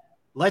anyway.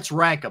 Let's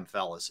rank them,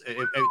 fellas.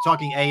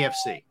 Talking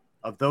AFC.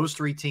 Of those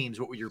 3 teams,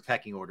 what would your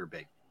pecking order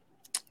be?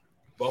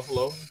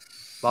 Buffalo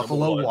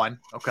 1.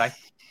 Okay.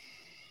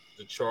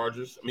 The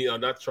Chargers. I mean,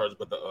 not the Chargers,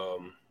 but the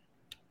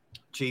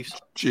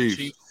Chiefs.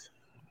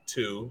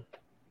 2.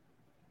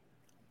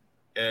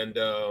 And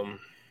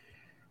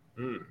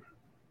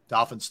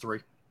Dolphins 3.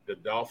 The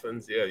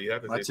Dolphins, you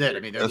have to. That's it. I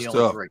mean, they're that's the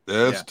tough. only 3.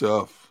 That's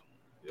tough.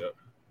 Yep.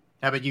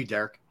 How about you,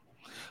 Derrick?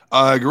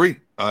 I agree.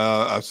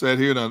 I sat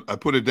here and I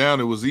put it down.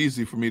 It was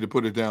easy for me to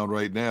put it down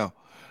right now.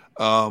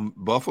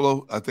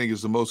 Buffalo, I think,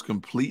 is the most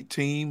complete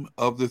team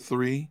of the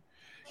 3.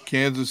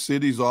 Kansas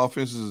City's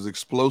offense is as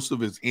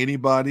explosive as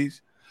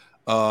anybody's.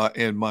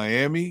 And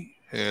Miami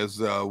has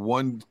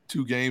won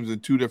 2 games in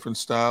 2 different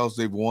styles.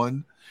 They've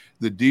won.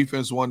 The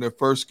defense won their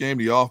first game.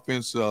 The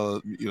offense,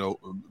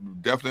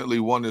 definitely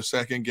won their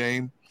second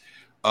game.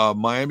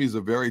 Miami's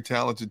a very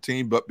talented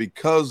team, but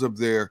because of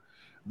their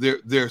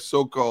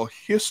so-called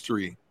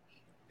history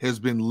has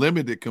been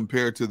limited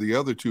compared to the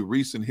other 2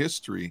 recent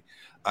history,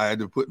 I had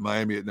to put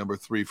Miami at number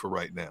 3 for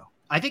right now.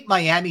 I think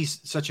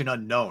Miami's such an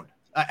unknown.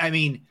 I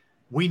mean,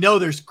 we know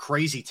there's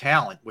crazy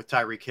talent with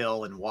Tyreek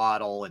Hill and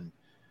Waddle and,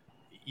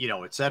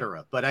 et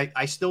cetera. But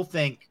I still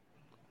think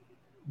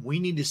we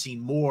need to see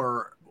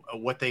more of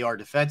what they are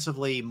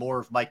defensively, more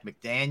of Mike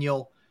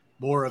McDaniel,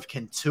 more of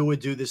can Tua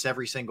do this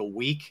every single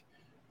week,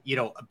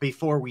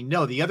 before we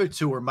know. The other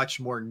 2 are much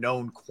more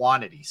known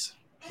quantities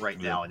right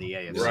now in the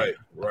AFC.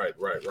 Right.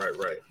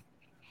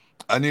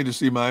 I need to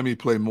see Miami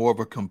play more of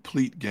a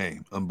complete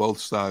game on both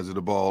sides of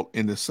the ball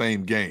in the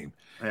same game,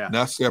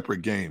 not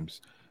separate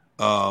games.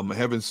 I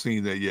haven't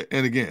seen that yet.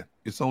 And again,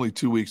 it's only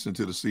 2 weeks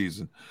into the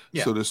season.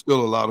 So there's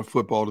still a lot of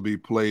football to be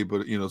played.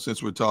 But,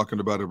 since we're talking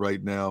about it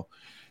right now,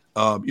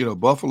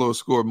 Buffalo has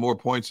scored more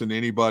points than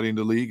anybody in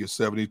the league at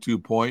 72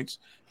 points.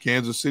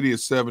 Kansas City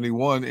is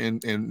 71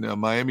 and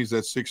Miami's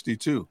at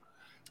 62.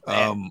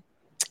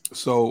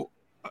 So,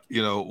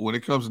 when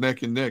it comes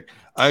neck and neck,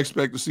 I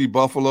expect to see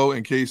Buffalo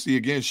and KC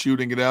again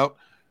shooting it out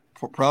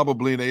for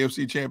probably an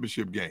AFC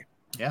championship game.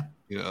 Yeah.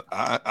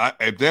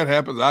 If that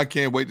happens, I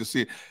can't wait to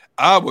see it.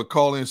 I would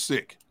call in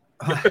sick.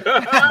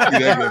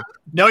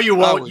 No, you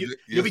won't.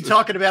 You'll be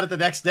talking about it the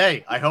next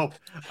day, I hope.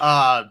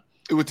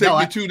 It would take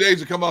me 2 days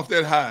to come off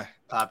that high.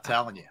 I'm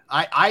telling you.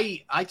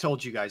 I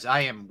told you guys,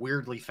 I am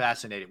weirdly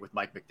fascinated with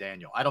Mike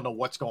McDaniel. I don't know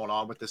what's going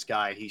on with this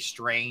guy. He's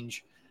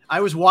strange. I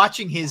was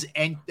watching his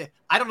end.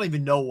 I don't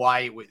even know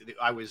why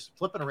I was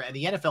flipping around. And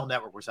the NFL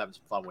Network was having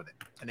some fun with it.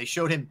 And they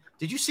showed him.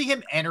 Did you see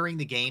him entering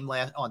the game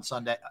on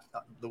Sunday?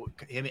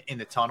 Him in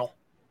the tunnel?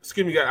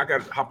 Excuse me, I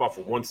got to hop off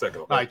for 1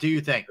 second. Okay? All right, do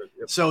you think?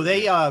 So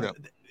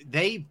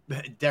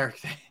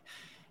Derrick,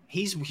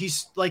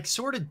 he's like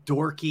sort of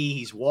dorky.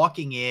 He's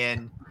walking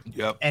in,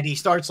 and he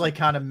starts like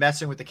kind of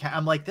messing with the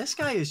I'm like, this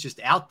guy is just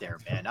out there,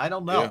 man. I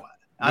don't know.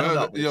 I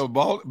don't know.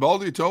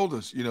 Baldy told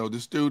us,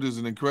 this dude is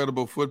an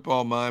incredible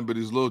football mind, but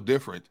he's a little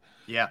different.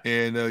 Yeah.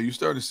 And you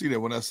start to see that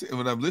when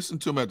I've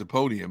listened to him at the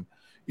podium,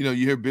 you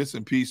hear bits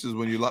and pieces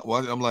when you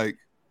watch. I'm like,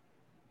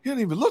 he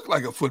doesn't even look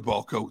like a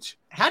football coach.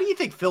 How do you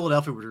think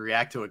Philadelphia would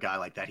react to a guy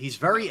like that? He's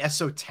very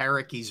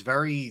esoteric. He's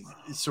very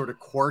sort of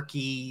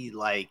quirky,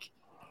 like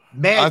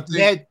mad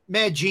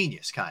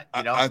genius kind.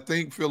 I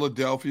think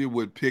Philadelphia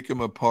would pick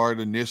him apart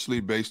initially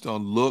based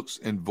on looks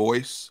and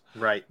voice.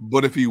 Right.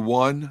 But if he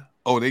won,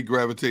 they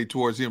gravitate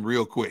towards him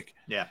real quick.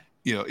 Yeah.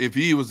 If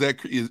he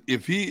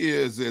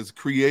is as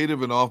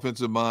creative an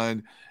offensive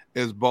mind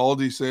as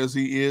Baldy says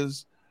he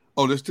is,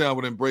 this town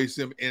would embrace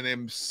him in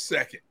a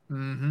second.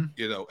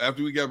 Mm-hmm.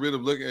 After we got rid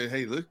of looking at,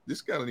 hey, look,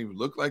 this guy doesn't even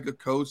look like a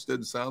coach,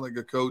 doesn't sound like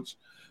a coach.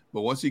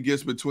 But once he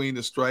gets between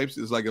the stripes,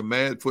 it's like a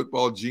mad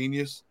football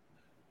genius.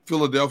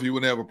 Philadelphia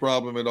wouldn't have a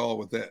problem at all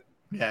with that.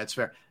 Yeah, it's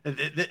fair.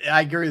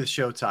 I agree with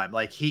Showtime.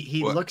 Like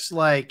he looks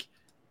like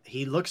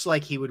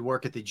he would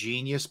work at the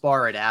Genius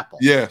Bar at Apple.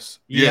 Yes.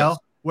 You know?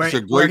 Where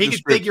he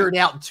could figure it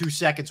out in 2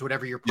 seconds,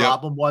 whatever your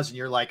problem was, and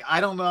you're like,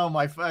 I don't know,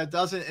 it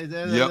doesn't.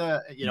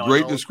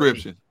 Great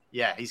description.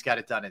 Yeah, he's got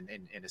it done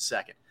in a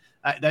second.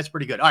 That's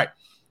pretty good. All right,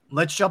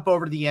 let's jump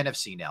over to the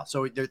NFC now.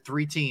 So there are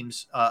 3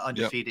 teams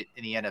undefeated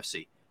in the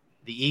NFC: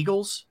 the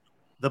Eagles,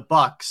 the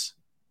Bucks,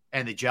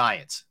 and the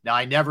Giants. Now,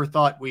 I never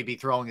thought we'd be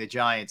throwing the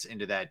Giants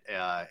into that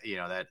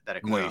that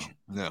equation.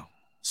 No.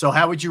 So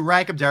how would you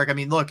rank them, Derrick? I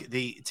mean, look,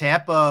 the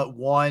Tampa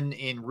won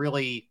in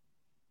really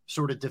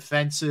sort of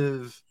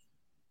defensive,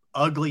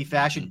 ugly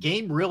fashion.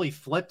 Game really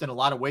flipped in a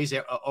lot of ways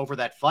over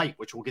that fight,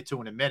 which we'll get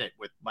to in a minute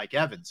with Mike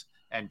Evans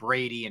and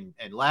Brady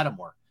and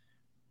Lattimore.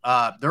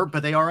 But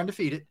they are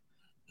undefeated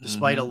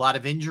despite a lot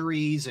of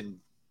injuries and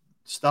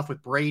stuff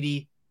with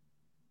Brady,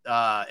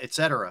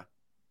 etc.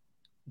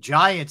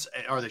 Giants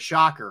are the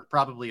shocker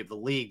probably of the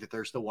league that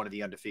they're still one of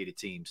the undefeated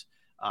teams.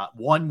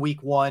 Won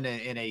week 1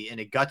 in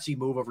a gutsy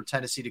move over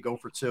Tennessee to go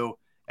for 2,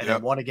 and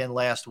then won again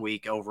last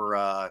week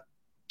over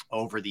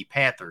the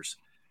Panthers.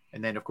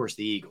 And then, of course,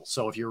 the Eagles.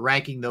 So if you're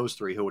ranking those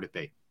 3, who would it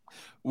be?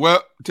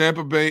 Well,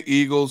 Tampa Bay,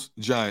 Eagles,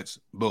 Giants.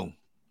 Boom.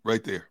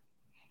 Right there.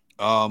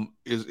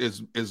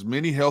 As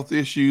many health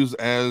issues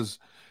as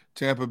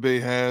Tampa Bay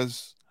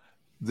has,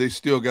 they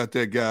still got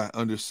that guy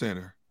under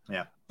center.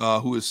 Yeah.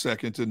 Who is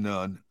second to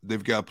none.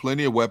 They've got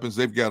plenty of weapons.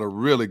 They've got a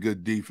really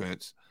good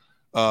defense.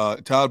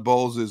 Todd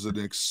Bowles is an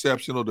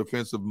exceptional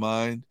defensive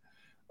mind.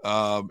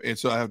 And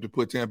so I have to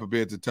put Tampa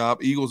Bay at the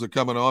top. Eagles are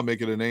coming on,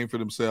 making a name for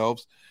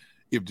themselves.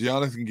 If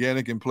Jonathan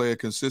Gannon can play a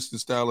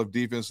consistent style of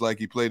defense like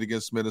he played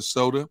against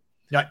Minnesota,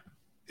 they're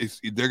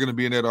going to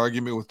be in that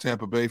argument with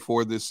Tampa Bay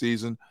for this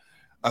season.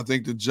 I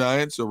think the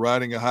Giants are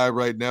riding a high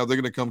right now. They're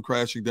going to come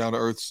crashing down to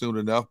earth soon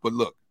enough. But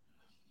look,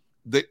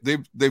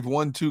 they've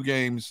won 2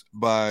 games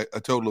by a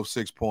total of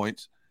 6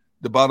 points.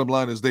 The bottom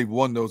line is they've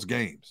won those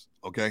games,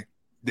 okay?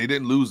 They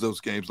didn't lose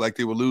those games like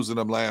they were losing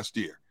them last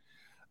year.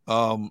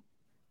 Brian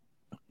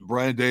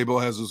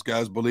Daboll has those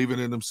guys believing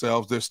in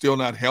themselves. They're still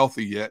not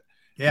healthy yet.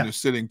 Yeah. They're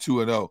sitting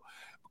 2-0.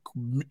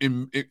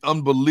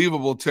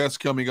 Unbelievable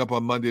test coming up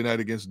on Monday night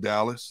against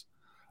Dallas.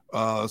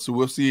 So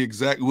we'll see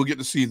we'll get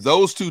to see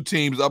those 2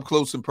 teams up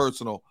close and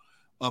personal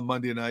on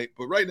Monday night.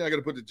 But right now I got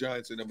to put the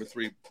Giants at number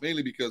 3,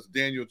 mainly because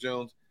Daniel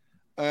Jones,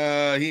 he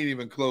ain't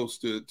even close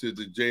to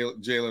the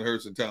Jalen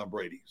Hurts and Tom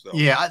Brady. So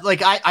yeah,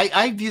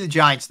 I view the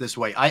Giants this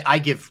way. I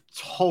give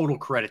total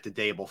credit to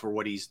Daboll for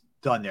what he's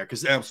done there,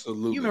 because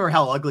absolutely, you remember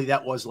how ugly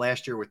that was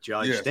last year with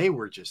Judge. Yes. They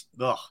were just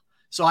ugh.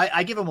 So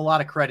I give them a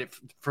lot of credit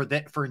for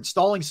that, for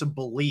installing some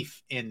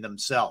belief in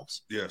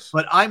themselves. Yes,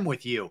 but I'm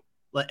with you.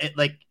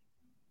 Like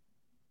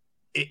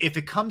if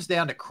it comes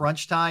down to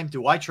crunch time,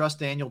 do I trust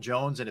Daniel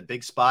Jones in a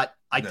big spot?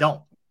 I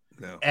don't.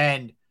 No.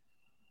 And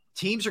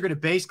teams are going to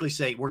basically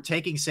say, we're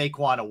taking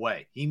Saquon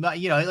away. He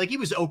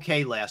was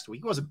okay last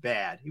week. He wasn't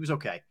bad. He was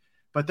okay.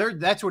 But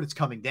that's what it's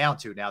coming down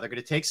to now. They're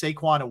going to take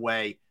Saquon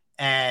away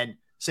and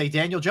say,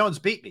 Daniel Jones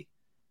beat me.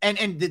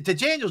 And to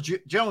Daniel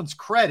Jones'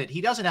 credit,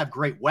 he doesn't have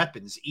great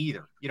weapons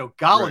either.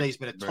 Galladay's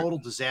been a total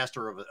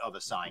disaster of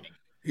a signing.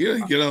 He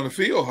doesn't get on the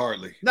field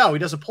hardly. No, he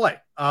doesn't play.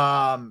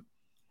 And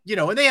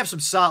they have some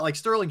solid, like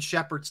Sterling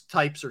Shepard's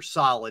types are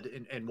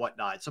solid and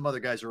whatnot. Some other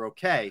guys are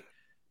okay.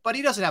 But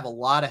he doesn't have a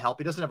lot of help.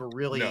 He doesn't have a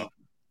really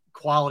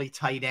quality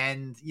tight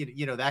end,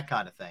 that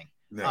kind of thing.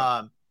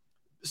 No.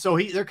 So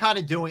they're kind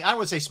of doing, I don't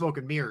want to say smoke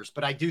and mirrors,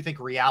 but I do think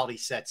reality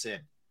sets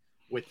in.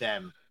 with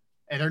them,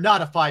 and they're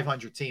not a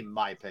 500 team, in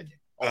my opinion.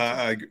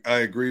 I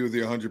agree with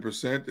you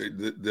 100%.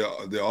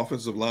 The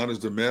offensive line is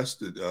the mess.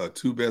 The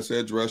two best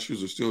edge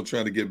rushers are still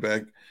trying to get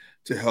back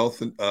to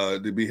health and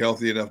to be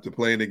healthy enough to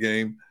play in the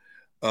game.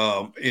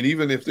 And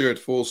even if they're at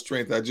full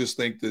strength, I just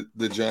think that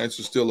the Giants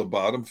are still the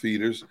bottom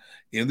feeders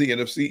in the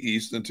NFC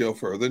East until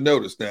further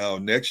notice. Now,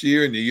 next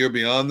year and the year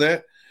beyond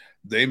that,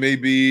 they may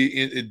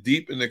be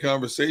deep in the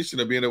conversation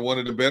of being one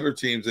of the better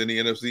teams in the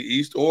NFC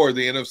East or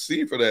the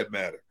NFC for that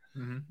matter.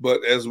 Mm-hmm.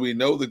 But as we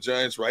know, the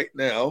Giants right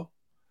now,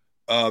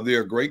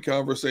 they're a great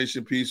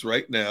conversation piece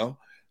right now.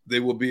 They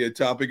will be a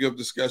topic of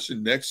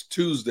discussion next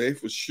Tuesday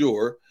for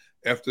sure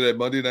after that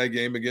Monday night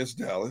game against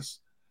Dallas.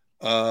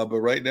 But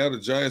right now,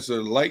 the Giants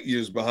are light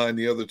years behind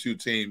the other two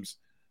teams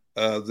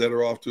that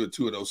are off to a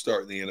 2-0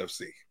 start in the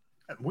NFC.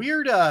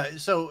 Weird.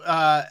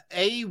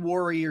 A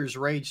Warriors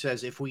Rage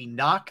says, if we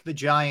knock the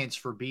Giants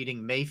for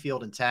beating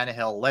Mayfield and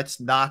Tannehill, let's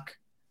knock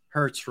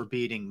Hurts for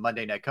beating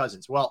Monday Night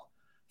Cousins. Well,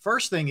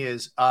 first thing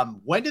is,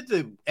 when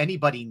did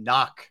anybody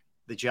knock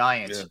the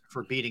Giants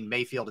for beating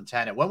Mayfield and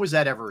Tannehill? When was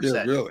that ever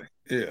said? Really?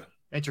 Yeah.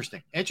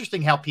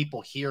 Interesting how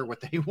people hear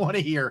what they want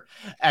to hear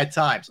at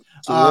times.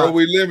 It's the world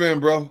we live in,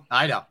 bro.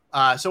 I know.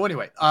 So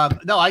anyway,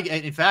 no,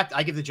 in fact,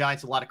 I give the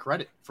Giants a lot of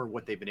credit for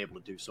what they've been able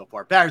to do so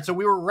far. Barrett, so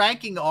we were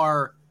ranking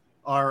our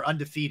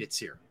undefeateds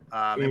here.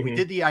 And we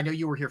did I know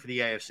you were here for the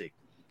AFC.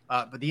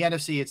 But the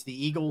NFC, it's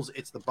the Eagles,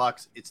 it's the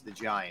Bucks, it's the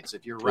Giants.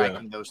 If you're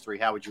ranking those three,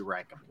 how would you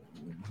rank them?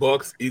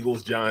 Bucks,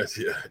 Eagles, Giants.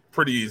 Yeah,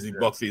 pretty easy.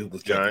 Bucks,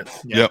 Eagles,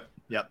 Giants. Yep.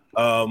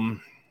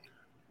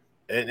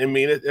 And I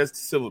mean, it's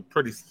still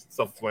pretty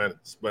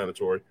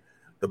self-explanatory.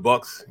 The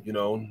Bucks,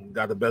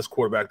 got the best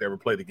quarterback to ever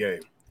play the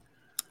game.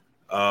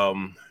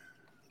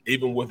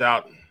 Even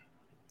without,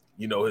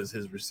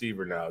 his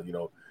receiver now,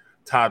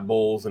 Todd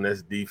Bowles and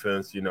his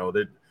defense,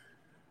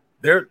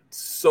 they're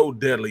so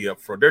deadly up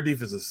front. Their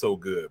defense is so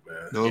good,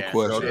 man. No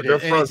question.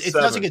 It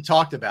doesn't get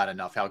talked about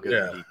enough how good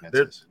the defense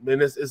is. I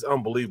mean, it's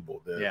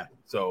unbelievable. Yeah.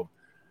 So,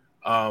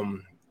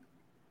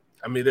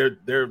 I mean,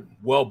 they're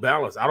well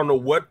balanced. I don't know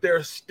what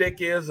their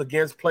stick is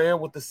against playing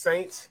with the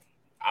Saints.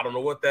 I don't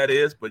know what that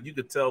is, but you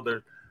could tell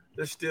they're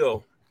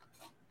still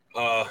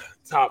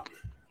top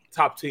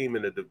team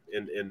in the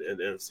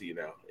NFC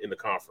now in the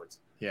conference.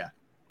 Yeah.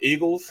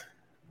 Eagles,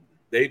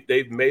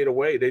 they've made a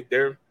way.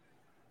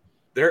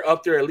 They're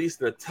up there at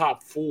least in the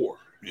top four.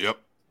 Yep.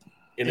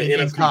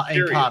 In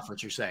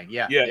conference, you're saying.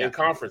 Yeah. In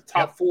conference.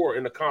 Top four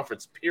in the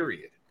conference,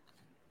 period.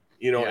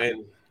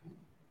 And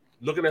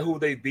looking at who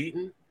they've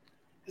beaten,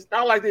 it's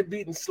not like they've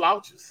beaten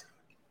slouches.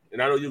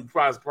 And I know you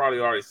probably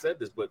already said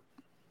this, but,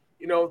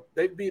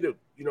 they beat a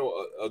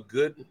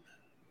good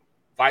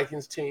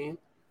Vikings team.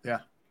 Yeah.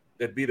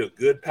 They beat a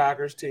good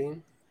Packers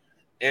team.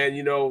 And,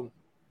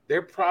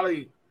 they're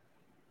probably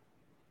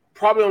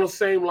on the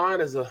same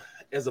line as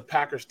a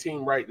Packers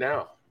team right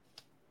now.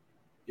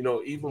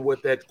 Even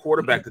with that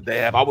quarterback that they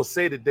have, I would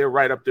say that they're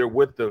right up there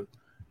with the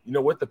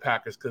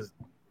Packers, because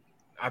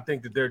I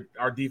think that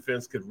our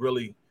defense could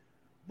really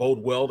bode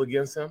well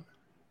against him.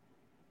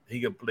 They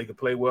could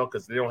play well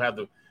because they don't have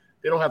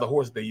the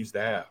horse that they used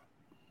to have.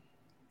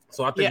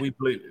 So I think we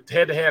play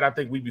head to head. I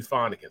think we'd be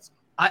fine against them.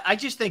 I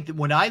just think that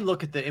when I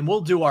look at and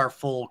we'll do our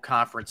full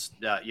conference,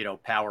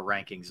 power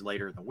rankings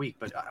later in the week.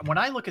 But when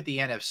I look at the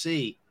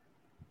NFC,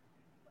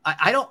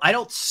 I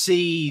don't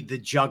see the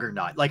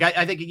juggernaut. Like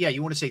I think,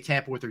 you want to say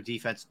Tampa with their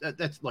defense.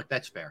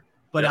 That's fair.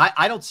 But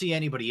I don't see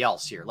anybody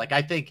else here. Like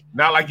I think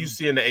not like you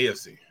see in the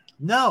AFC.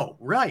 No,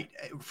 right,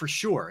 for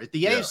sure.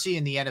 The AFC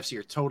and the NFC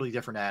are totally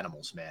different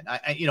animals, man.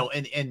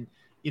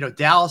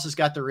 Dallas has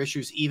got their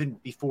issues even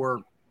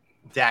before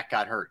Dak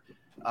got hurt.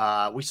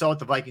 We saw what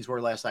the Vikings were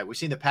last night. We've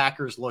seen the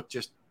Packers look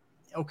just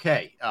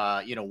okay,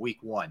 week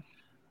one.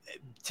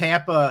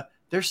 Tampa,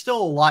 there's still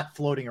a lot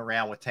floating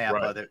around with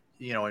Tampa that,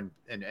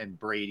 and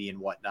Brady and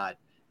whatnot.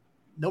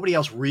 Nobody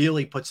else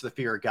really puts the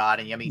fear of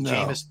God in you. I mean,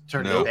 Jameis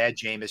turned into bad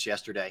Jameis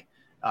yesterday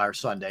or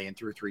Sunday and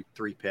threw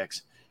three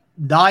picks.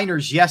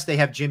 Niners, yes, they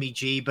have Jimmy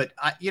G, but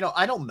I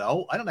don't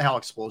know. I don't know how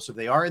explosive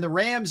they are. And the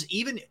Rams,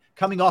 even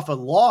coming off a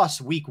loss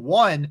week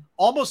one,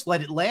 almost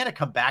let Atlanta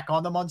come back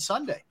on them on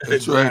Sunday.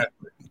 That's right.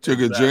 Took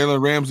a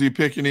Jalen Ramsey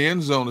pick in the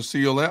end zone to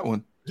seal that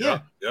one. Yeah.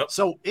 Yep.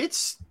 So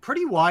it's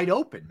pretty wide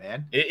open,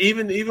 man.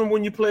 Even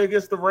when you play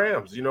against the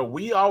Rams,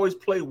 we always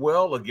play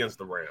well against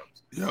the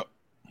Rams. Yep.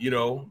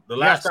 The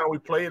last time we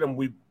played them,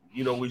 we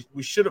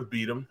should have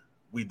beat them.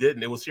 We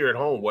didn't. It was here at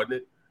home, wasn't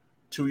it?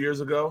 2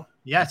 years ago.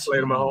 Yes. We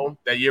played them at home.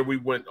 That year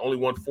we only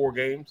won 4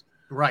 games.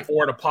 Right.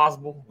 4 of the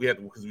possible. We had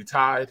because we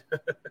tied.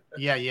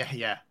 Yeah.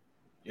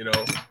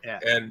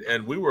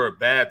 And we were a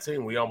bad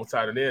team. We almost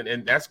tied it in.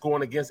 And that's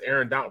going against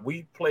Aaron Donald.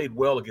 We played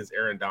well against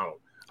Aaron Donald.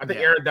 I think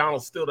Aaron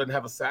Donald still doesn't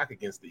have a sack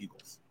against the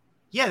Eagles.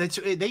 Yeah,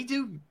 they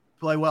do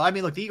play well. I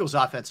mean, look, the Eagles'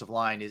 offensive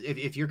line is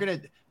if you're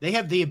gonna, they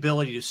have the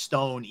ability to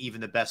stone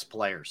even the best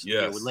players.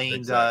 Yes,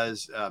 Lane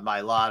does,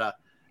 Mailata,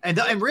 and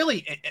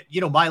really,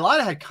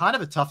 Mailata had kind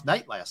of a tough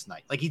night last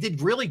night. Like he did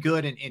really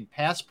good in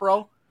pass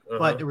pro,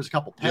 but there was a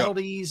couple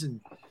penalties,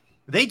 and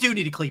they do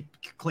need to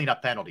clean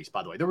up penalties.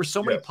 By the way, there were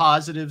so many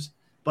positives,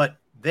 but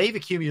they've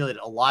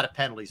accumulated a lot of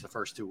penalties the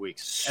first 2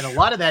 weeks. And a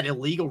lot of that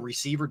illegal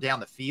receiver down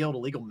the field,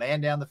 illegal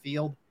man down the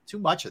field. Too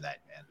much of that,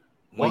 man.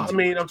 Well, I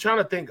mean, I'm trying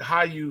to think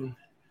how you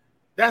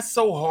 – that's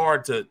so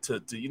hard to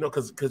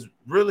because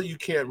really you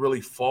can't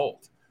really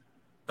fault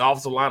the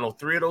offensive line on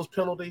 3 of those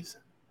penalties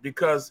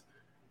because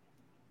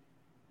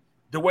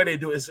the way they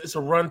do it, it's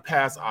a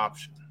run-pass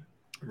option.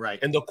 Right.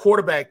 And the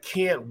quarterback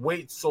can't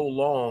wait so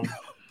long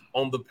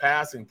on the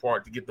passing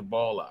part to get the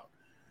ball out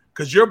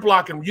because you're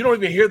blocking – you don't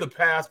even hear the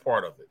pass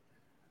part of it.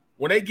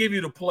 When they give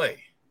you the play,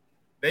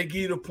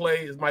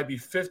 it might be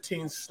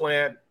 15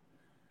 slant,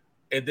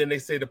 and then they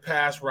say the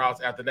pass routes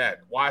after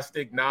that, Y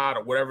stick nod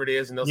or whatever it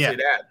is, and they'll say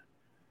that.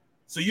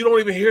 So you don't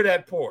even hear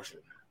that portion.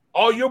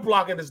 All you're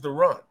blocking is the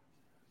run.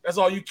 That's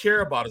all you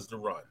care about is the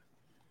run.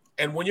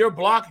 And when you're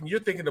blocking, you're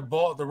thinking the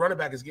running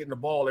back is getting the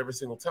ball every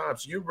single time.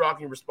 So you're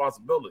blocking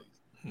responsibilities.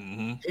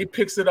 Mm-hmm. He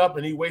picks it up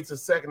and he waits a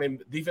second,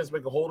 and defense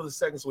make a hold of the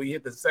second, so he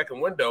hit the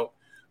second window.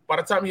 By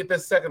the time you hit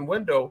that second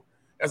window,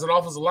 as an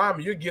offensive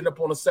lineman, you're getting up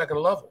on the second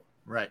level.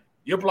 Right.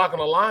 You're blocking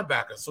a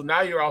linebacker. So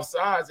now you're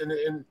outside,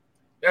 and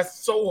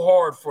that's so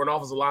hard for an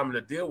offensive lineman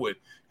to deal with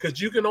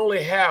because you can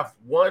only have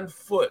 1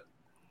 foot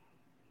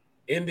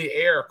in the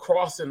air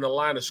crossing the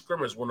line of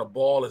scrimmage when the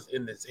ball is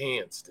in his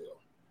hand still.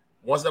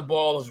 Once the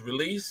ball is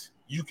released,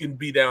 you can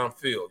be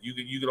downfield. You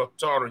can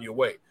start on your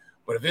way.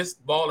 But if this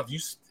ball,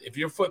 if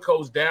your foot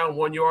goes down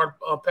 1 yard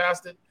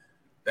past it,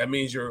 that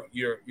means you're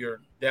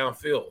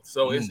downfield.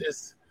 So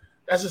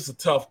that's just a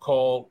tough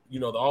call.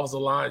 The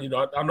offensive line,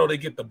 I know they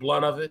get the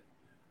blunt of it,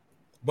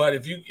 but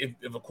if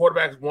a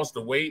quarterback wants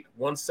to wait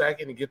 1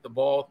 second and get the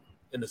ball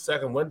in the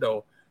second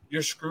window,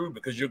 you're screwed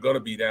because you're going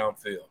to be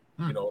downfield.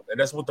 And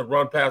that's what the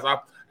run pass.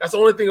 That's the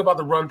only thing about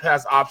the run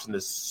pass option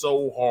is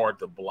so hard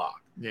to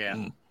block.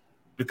 Yeah.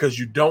 Because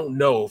you don't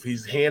know if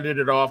he's handed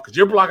it off because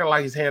you're blocking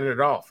like he's handed it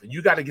off, and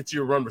you got to get to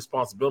your run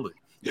responsibility.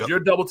 Yep. If you're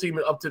double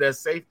teaming up to that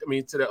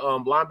to the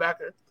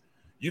linebacker,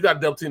 you got to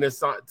double team to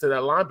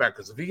that linebacker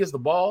because if he gets the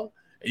ball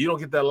and you don't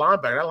get that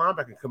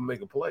linebacker can come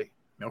make a play.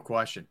 No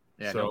question.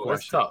 Yeah, so no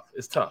question.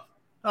 It's tough.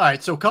 All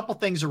right, so a couple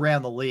things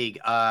around the league.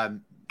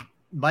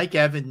 Mike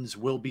Evans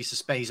will be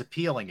suspended. He's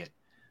appealing it,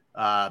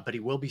 but he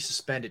will be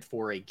suspended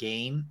for a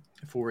game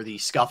for the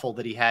scuffle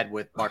that he had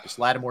with Marcus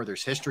Lattimore.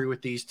 There's history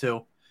with these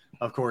two,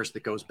 of course,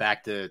 that goes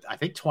back to, I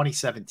think,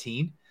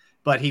 2017.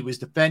 But he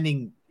was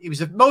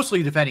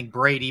mostly defending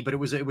Brady, but it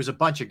was a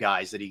bunch of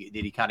guys that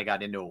he kind of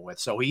got into it with.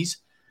 So he's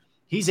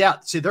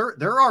out. See,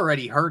 they're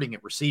already hurting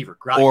at receiver.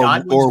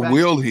 Or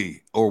will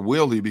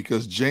he?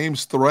 Because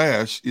James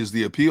Thrash is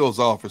the appeals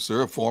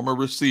officer, a former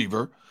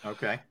receiver.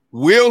 Okay.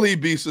 Will he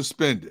be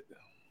suspended?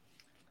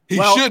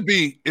 He should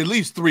be at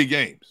least 3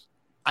 games.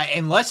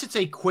 Unless it's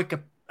a quick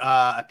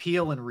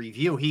appeal and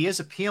review. He is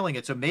appealing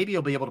it, so maybe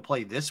he'll be able to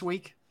play this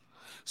week.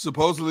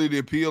 Supposedly the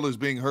appeal is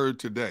being heard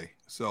today.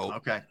 So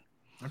okay.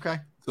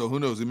 So who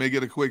knows? He may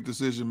get a quick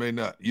decision, may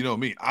not. You know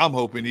me. I'm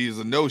hoping he's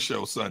a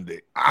no-show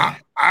Sunday. I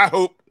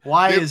hope.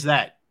 Why is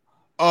that?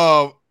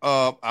 I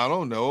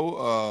don't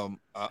know.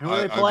 Who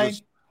are they playing?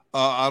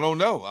 I don't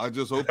know. I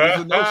just hope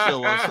there's a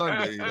no-show on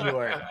Sunday.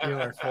 You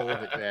are full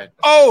of it, man.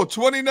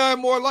 29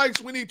 more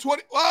likes. We need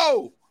 20.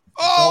 Oh,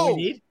 we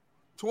need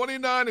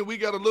 29, and we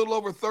got a little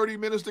over 30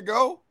 minutes to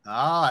go.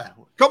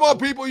 Come on,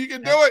 people. You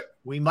can do it.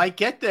 We might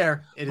get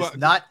there. It is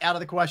not out of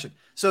the question.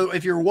 So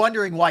if you're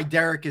wondering why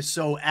Derrick is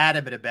so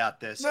adamant about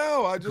this,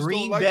 no, I just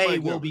Green don't like Bay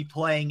will be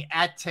playing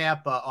at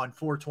Tampa on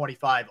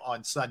 425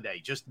 on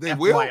Sunday. Just they FYI.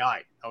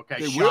 Will? Okay,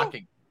 they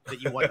shocking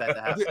that you want that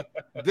to happen.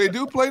 They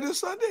do play this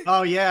Sunday?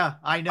 Oh, yeah,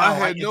 I know. I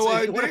had no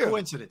idea. What a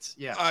coincidence.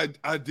 Yeah.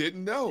 I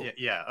didn't know.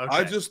 Yeah, okay.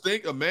 I just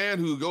think a man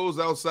who goes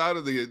outside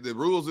of the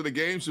rules of the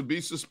game should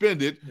be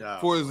suspended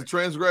for his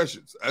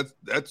transgressions.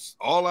 That's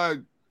all I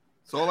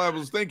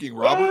was thinking,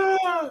 Robert.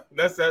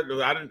 That's that.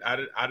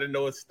 I didn't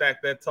know it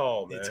stacked that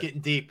tall, man. It's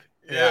getting deep.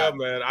 Yeah,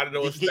 man. I didn't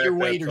know it stacked Get your that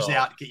waders tall.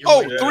 out. Get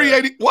your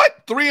 380.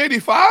 What?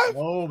 385?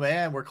 Oh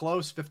man, we're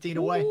close. 15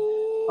 away.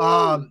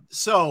 Ooh.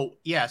 So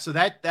that's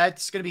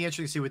going to be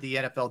interesting to see what the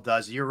NFL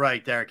does. You're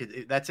right,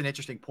 Derrick. That's an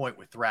interesting point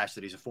with Thrash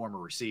that he's a former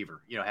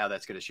receiver. You know how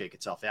that's going to shake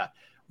itself out.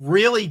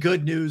 Really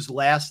good news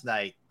last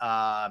night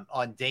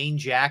on Dane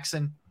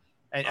Jackson.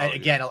 And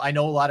again, I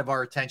know a lot of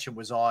our attention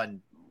was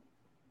on,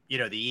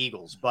 the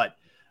Eagles, but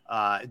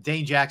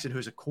Dane Jackson,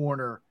 who's a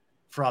corner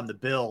from the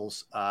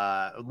Bills,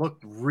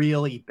 looked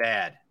really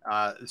bad.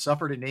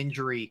 Suffered an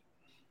injury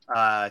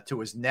to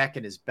his neck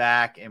and his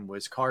back and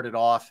was carted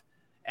off.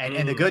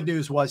 And the good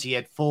news was he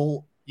had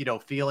full,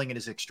 feeling in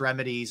his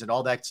extremities and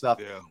all that stuff.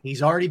 Yeah.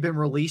 He's already been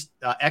released.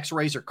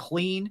 X-rays are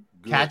clean.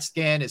 Good. CAT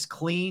scan is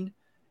clean.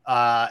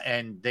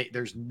 And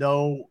there's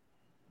no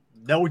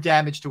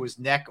damage to his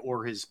neck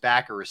or his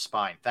back or his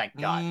spine. Thank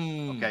God.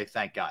 Okay.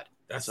 Thank God.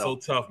 That's so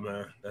tough,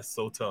 man. That's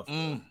so tough.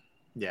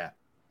 Yeah.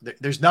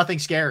 There's nothing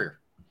scarier,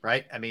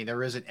 right? I mean,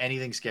 there isn't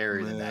anything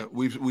scarier than that.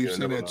 We've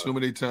seen that too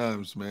many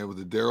times, man, with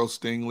the Darryl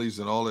Stingleys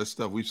and all that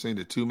stuff. We've seen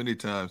it too many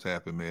times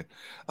happen, man.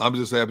 I'm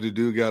just happy the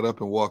dude got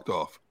up and walked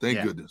off.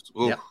 Thank goodness.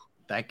 Yeah.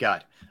 Thank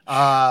God.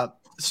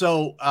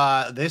 So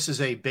this is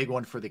a big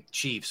one for the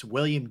Chiefs.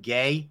 William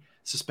Gay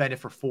suspended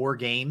for 4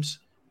 games.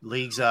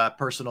 League's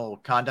personal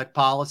conduct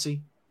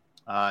policy.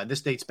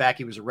 This dates back.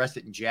 He was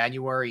arrested in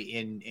January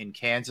in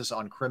Kansas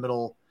on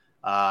criminal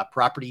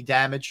property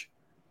damage.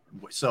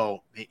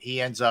 So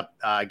he ends up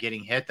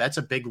getting hit. That's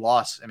a big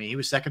loss. I mean, he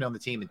was second on the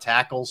team in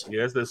tackles.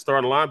 Yeah, it's the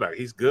starting linebacker.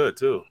 He's good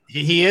too.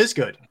 He is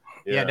good.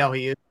 Yeah, no,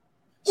 he is.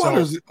 Why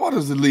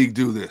does the league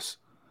do this?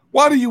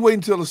 Why do you wait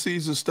until the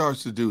season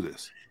starts to do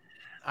this?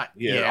 All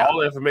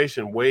the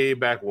information way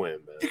back when.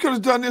 Man. You could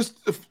have done this.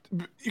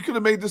 You could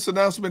have made this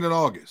announcement in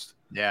August.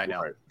 Yeah, I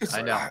know. Right.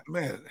 I know.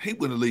 Man, I hate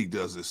when the league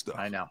does this stuff.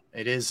 I know.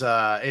 It is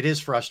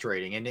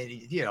frustrating, and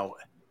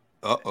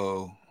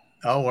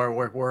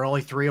we're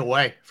only 3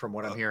 away from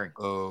what I'm hearing.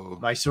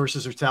 My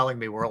sources are telling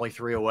me we're only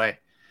 3 away.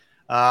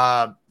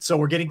 So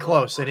we're getting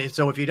close. And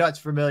so if you're not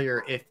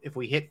familiar, if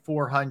we hit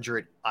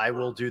 400, I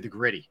will do the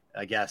gritty,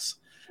 I guess.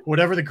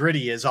 Whatever the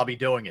gritty is, I'll be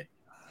doing it.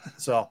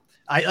 So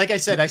like I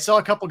said, I saw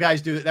a couple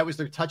guys do it. That was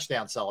their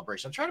touchdown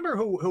celebration. I'm trying to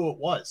remember who it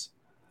was.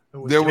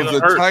 There was a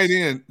tight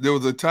end. There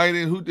was a tight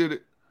end who did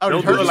it. Oh,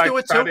 did Hurts do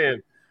it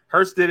too?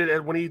 Hurts did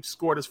it when he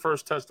scored his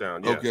first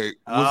touchdown. Yeah. Okay.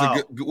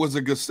 Was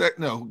it Gasecki?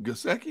 No,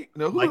 Gasecki?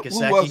 No, who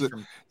was it?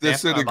 They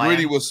said the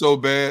gritty was so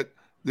bad,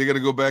 they got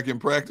to go back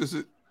and practice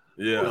it?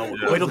 Yeah.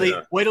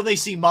 Wait till they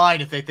see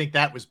mine if they think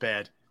that was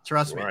bad.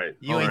 Trust me. Right.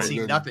 You ain't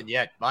seen nothing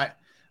yet.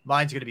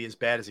 Mine's going to be as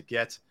bad as it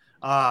gets.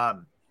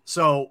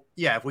 So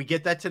yeah, if we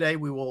get that today,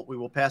 we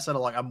will pass that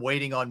along. I'm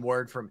waiting on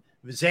word from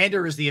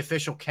Xander is the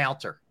official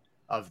counter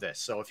of this.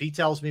 So if he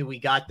tells me we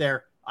got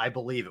there, I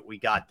believe it. We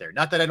got there.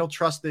 Not that I don't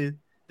trust the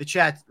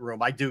chat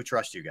room. I do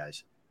trust you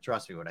guys.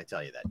 Trust me when I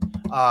tell you that.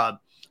 All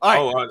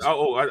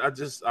right. I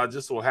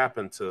just so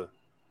happen to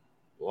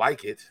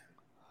like it.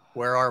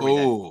 Where are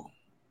we?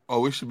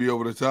 We should be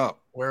over the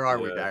top. Where are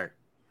we, Barrett?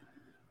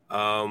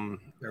 Are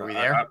we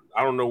there?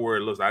 I don't know where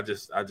it looks. I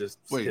just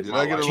wait. Did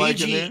I get a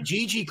like in there?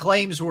 Gigi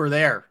claims we're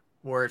there.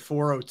 We're at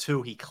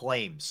 402. He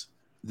claims.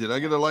 Did I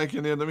get a like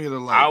in there? Let me hit a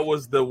like. I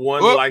was the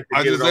one like.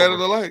 I just added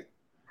a like.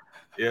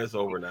 Yeah, it's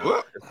over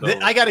now.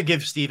 I got to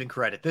give Steven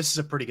credit. This is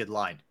a pretty good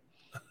line.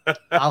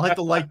 I'll hit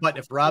the like button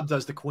if Rob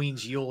does the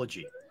Queen's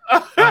eulogy.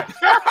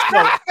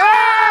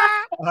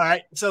 All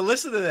right. So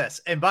listen to this.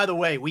 And by the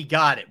way, we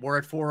got it. We're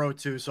at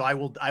 402. So I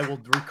will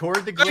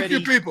record the gritty. Thank you,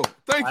 people.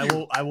 Thank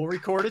you. I will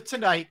record it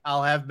tonight.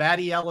 I'll have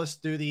Maddie Ellis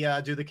do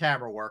the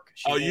camera work.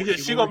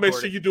 She's gonna make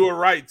sure you do it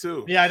right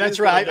too. Yeah, that's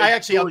right.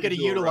 I'm going to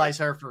utilize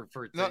her for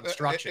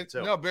instruction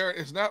too. No, Barrett,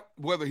 it's not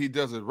whether he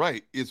does it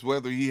right. It's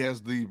whether he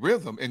has the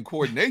rhythm and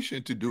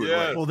coordination to do it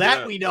right. Well,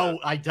 that we know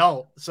I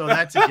don't. So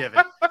that's a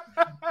given.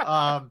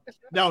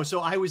 No,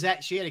 so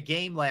she had a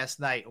game last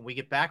night, and we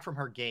get back from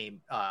her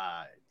game.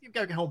 You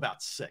got to get home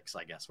about 6,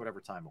 I guess, whatever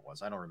time it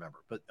was. I don't remember,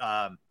 but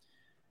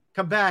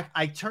come back.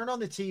 I turn on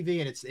the TV,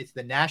 and it's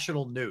the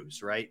national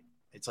news, right?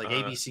 It's like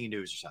ABC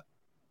News or something.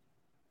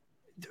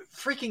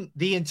 Freaking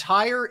the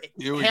entire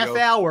half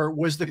hour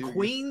was the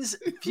Queen's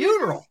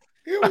funeral.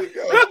 Here we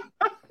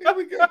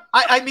go.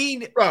 I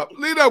mean, Rob,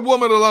 leave that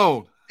woman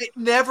alone. It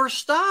never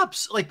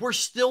stops. Like, we're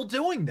still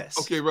doing this.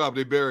 Okay, Rob,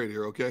 they buried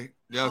her, okay?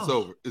 Now it's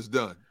over. It's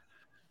done.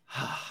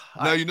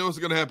 Now you know what's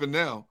going to happen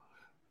now.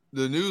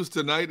 The news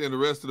tonight and the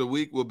rest of the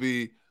week will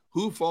be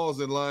who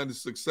falls in line to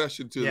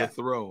succession to the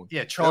throne.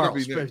 Yeah,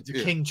 Charles,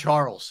 King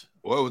Charles.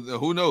 Well,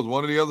 who knows?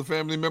 One of the other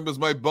family members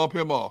might bump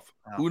him off.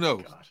 Who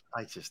knows? God.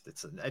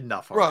 It's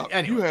enough. Rob,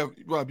 anyway.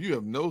 you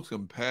have no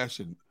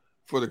compassion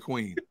for the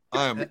Queen.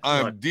 I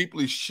am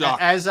deeply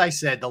shocked. As I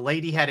said, the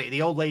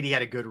old lady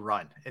had a good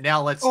run, and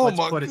now let's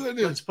put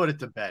it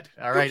to bed.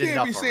 All right, you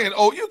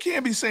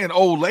can't be saying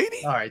old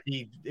lady. All right,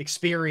 the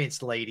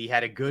experienced lady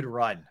had a good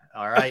run.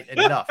 All right,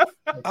 enough.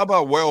 How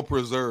about well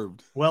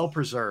preserved? Well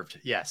preserved,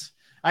 yes.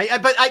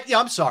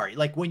 I'm sorry.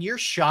 Like, when you're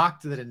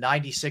shocked that a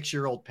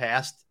 96-year-old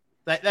passed,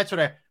 that's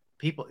what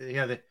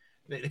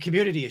the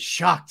community is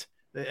shocked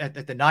at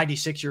the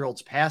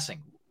 96-year-old's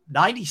passing.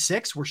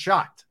 96, we're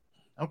shocked.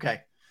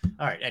 Okay.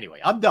 All right. Anyway,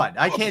 I'm done.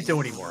 I can't do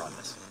any more on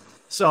this.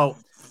 So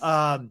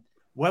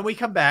when we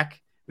come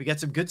back, we got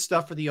some good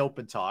stuff for the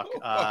open talk.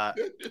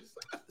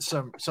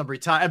 Some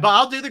retire, but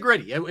I'll do the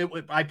gritty.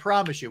 I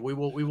promise you,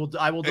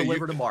 I will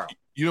deliver tomorrow.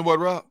 You know what,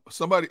 Rob?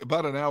 Somebody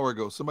about an hour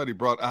ago,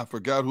 I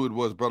forgot who it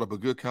was, brought up a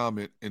good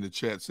comment in the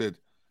chat. Said,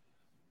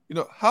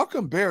 how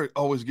come Barrett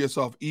always gets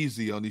off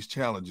easy on these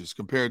challenges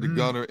compared to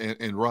Gunner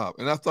and Rob?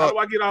 And I thought, how do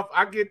I get off?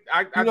 I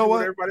do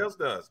what everybody else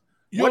does.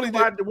 What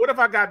if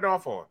I gotten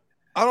off on?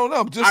 I don't know.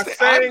 I'm just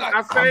saying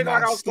what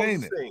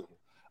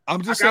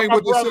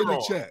they said in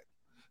the chat.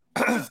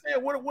 I'm just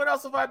saying, what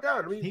else have I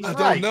done? I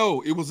don't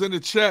know. It was in the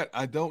chat.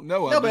 I don't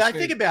know. No, but I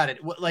think about it.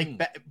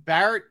 Like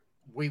Barrett,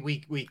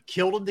 we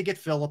killed him to get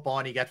Phillip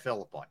on. He got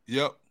Phillip on.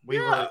 Yep. It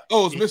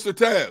was Mr.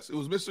 Taz. It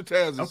was Mr.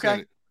 Taz.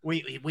 Okay.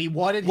 We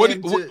wanted what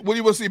him do you want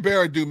to see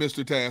Barrett do,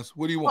 Mr. Taz?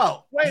 What do you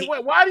want? Well,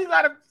 wait. Why do you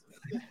got to?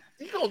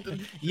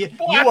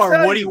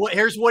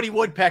 Here's Woody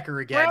Woodpecker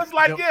again.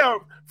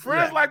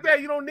 Friends like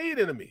that, you don't need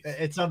enemies.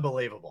 It's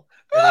unbelievable.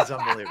 It is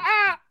unbelievable.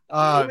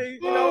 All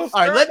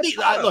right, let me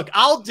look.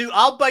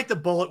 I'll bite the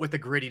bullet with the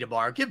gritty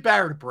tomorrow. Give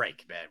Barrett a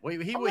break, man.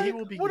 He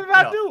will be. What did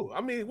I do?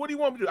 I mean, what do you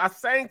want me to do? I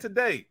sang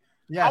today.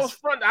 Yes. I was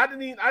front. I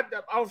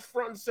was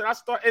front and center. I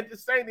started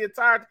saying the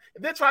entire,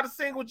 and then tried to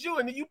sing with you,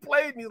 and then you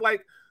played me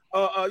like,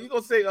 you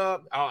gonna say,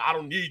 I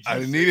don't need you. I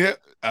didn't need help.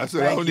 I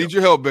said, I don't need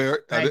your help,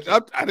 Barrett. I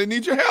didn't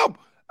need your help.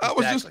 I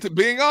was just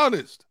being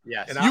honest.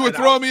 Yes. And you were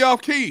throwing me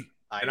off key.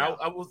 I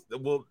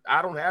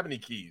don't have any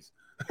keys.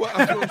 Well,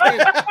 that's what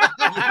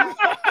I'm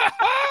saying.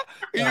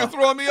 You're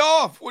throwing me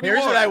off. Here's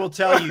what I will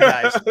tell you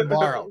guys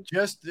tomorrow.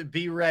 Just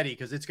be ready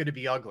because it's going to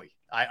be ugly.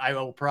 I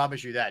will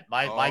promise you that.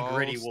 My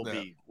gritty will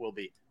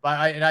be. But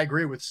I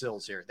agree with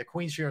Sills here. The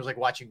Queen's funeral is like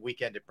watching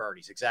Weekend at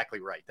Bernie's. Exactly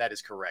right. That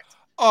is correct.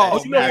 You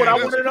know what I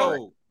want to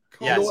know?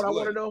 Yes. You know what I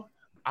want to know?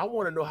 I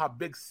want to know how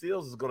Big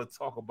Sills is going to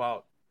talk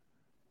about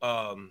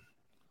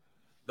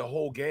the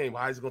whole game.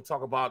 How he's going to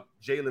talk about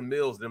Jalen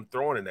Mills, them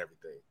throwing and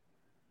everything.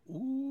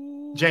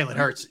 Ooh. Jalen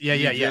Hurts. Yeah.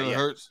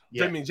 Hurts.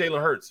 I mean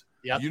Jalen Hurts.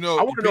 Yeah.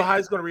 I want to know how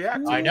he's going to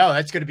react. I know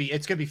it's going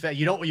to be fun.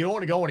 You don't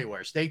want to go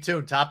anywhere. Stay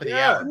tuned. Top of the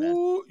hour,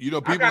 man. You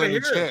know, people in the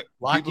chat.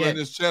 People in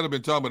this chat have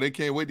been talking about they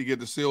can't wait to get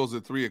the Sills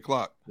at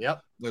 3:00.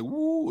 Yep. Like,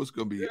 it's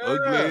going to be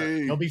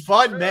ugly. It'll be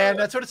fun, man.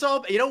 That's what it's all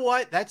about. You know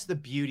what? That's the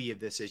beauty of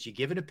this is you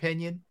give an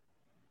opinion.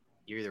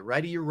 You're either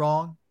right or you're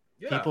wrong.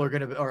 Yeah. People are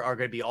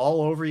gonna be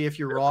all over you if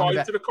you're wrong. Call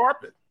you to the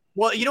carpet.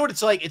 Well, you know what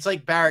it's like? It's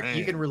like Barrett. Man.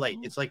 You can relate.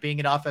 It's like being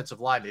an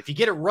offensive lineman. If you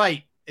get it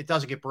right, it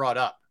doesn't get brought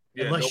up.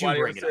 Yeah, unless nobody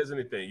you bring ever says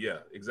anything. Yeah,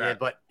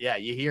 exactly.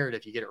 You hear it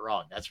if you get it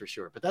wrong. That's for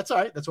sure. But that's all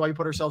right. That's why we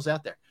put ourselves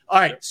out there. All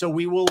right, so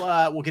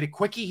we'll get a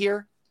quickie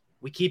here.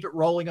 We keep it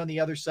rolling on the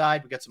other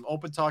side. We got some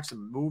open talk,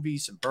 some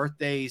movies, some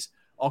birthdays,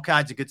 all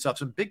kinds of good stuff.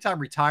 Some big time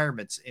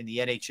retirements in the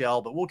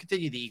NHL. But we'll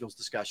continue the Eagles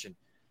discussion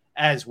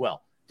as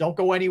well. Don't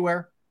go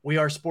anywhere. We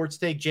are Sports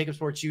Take, Jacob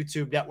Sports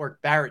YouTube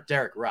Network. Barrett,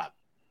 Derrick, Rob.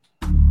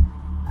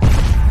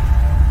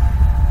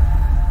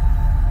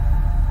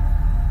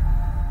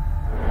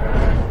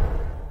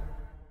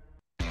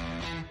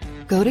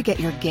 Go to get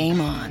your game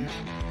on.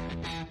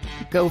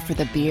 Go for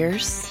the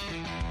beers.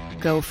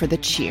 Go for the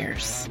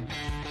cheers.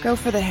 Go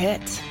for the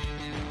hit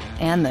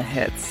and the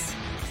hits.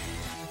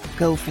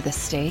 Go for the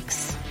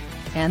stakes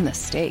and the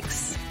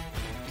stakes.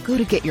 Go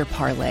to get your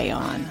parlay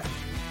on.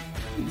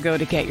 Go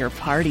to get your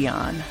party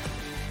on.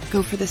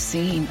 Go for the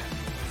scene.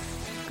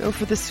 Go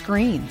for the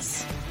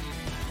screens.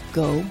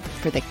 Go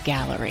for the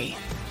gallery.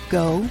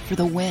 Go for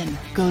the win.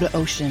 Go to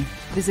Ocean.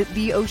 Visit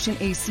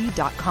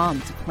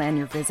theoceanac.com to plan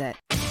your visit.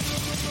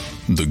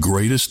 The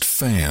greatest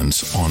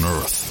fans on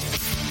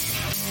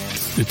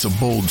earth. It's a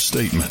bold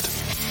statement,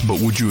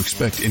 but would you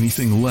expect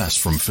anything less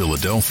from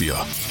Philadelphia?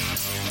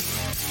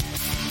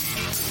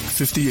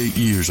 58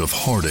 years of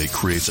heartache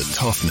creates a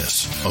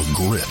toughness, a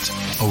grit,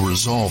 a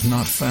resolve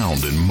not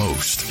found in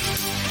most.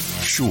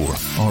 Sure,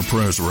 our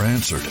prayers were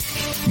answered,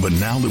 but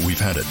now that we've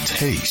had a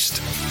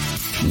taste,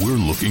 we're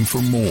looking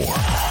for more.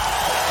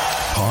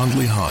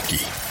 Pondley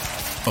Hockey,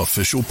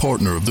 official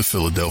partner of the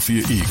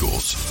Philadelphia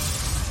Eagles.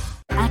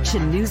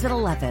 Action News at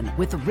 11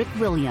 with Rick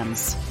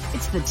Williams.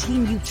 It's the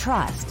team you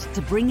trust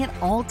to bring it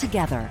all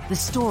together. The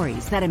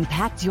stories that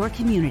impact your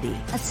community.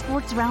 A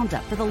sports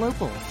roundup for the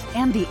locals.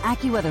 And the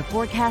AccuWeather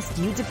forecast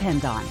you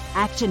depend on.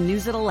 Action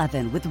News at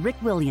 11 with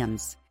Rick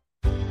Williams.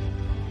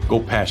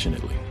 Go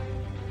passionately.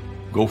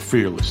 Go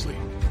fearlessly.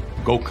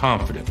 Go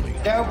confidently.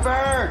 Go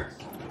Birds!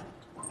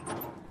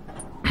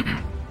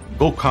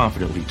 Go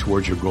confidently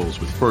towards your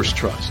goals with First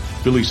Trust,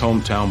 Philly's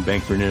hometown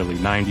bank for nearly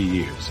 90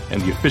 years, and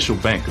the official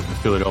bank of the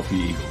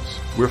Philadelphia Eagles.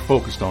 We're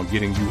focused on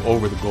getting you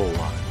over the goal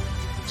line.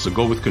 So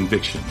go with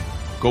conviction,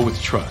 go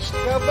with trust,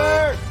 Go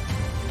Birds!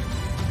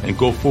 And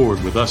go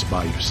forward with us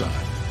by your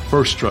side.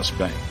 First Trust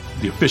Bank,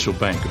 the official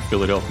bank of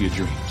Philadelphia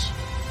dreams.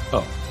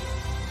 Up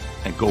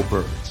and go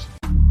Birds.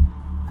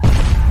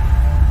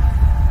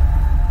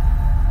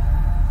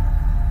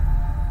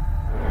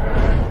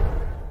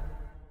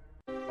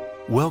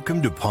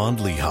 Welcome to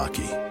Pondley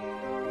Hockey.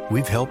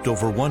 We've helped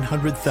over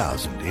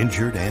 100,000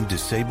 injured and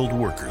disabled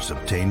workers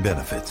obtain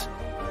benefits,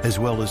 as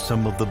well as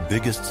some of the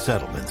biggest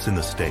settlements in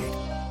the state.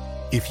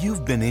 If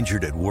you've been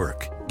injured at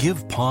work,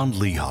 give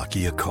Pondley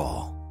Hockey a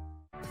call.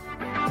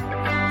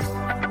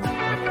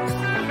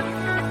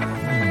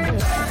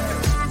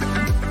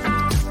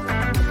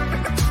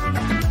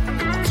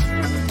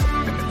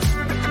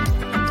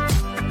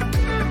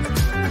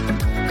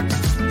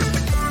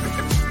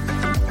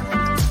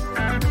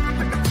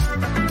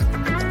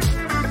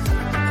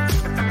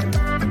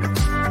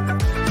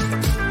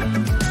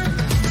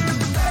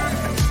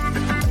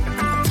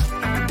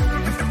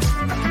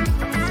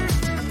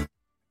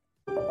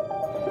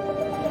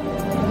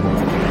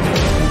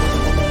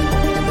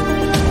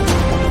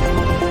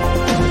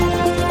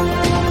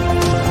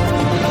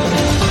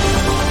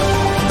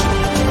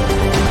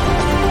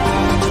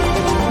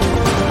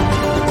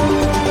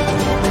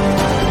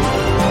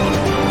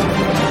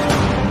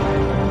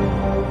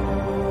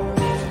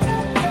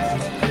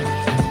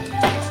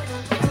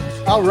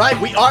 All right,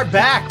 we are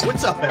back.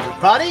 What's up,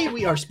 everybody?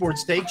 We are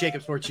Sports Take,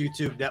 Jacob Sports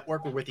YouTube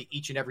Network. We're with you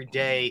each and every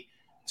day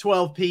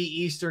 12 p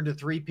Eastern to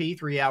 3 p,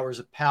 3 hours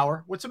of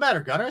power. What's the matter,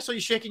 Gunner? I saw you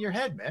shaking your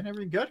head, man.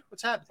 Everything good?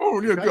 What's happening?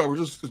 Oh, yeah, okay? We're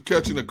just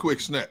catching a quick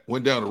snap.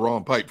 Went down the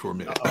wrong pipe for a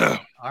minute. All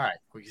right.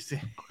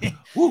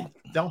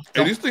 Don't.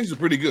 Hey, these things are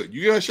pretty good.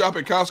 You guys shop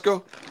at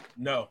Costco?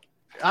 No.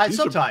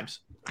 Sometimes.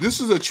 This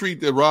is a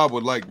treat that Rob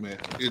would like, man.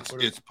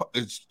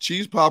 It's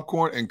cheese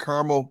popcorn and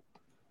caramel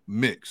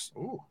mix.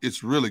 Ooh.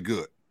 It's really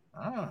good.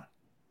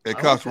 It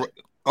I costs. like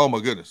that. Oh my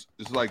goodness,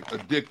 it's like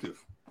addictive.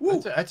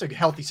 That's a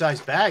healthy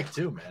sized bag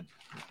too, man.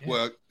 Yeah.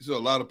 Well, there's a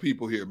lot of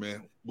people here,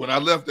 man. When I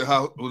left the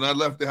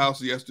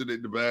house yesterday,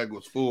 the bag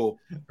was full.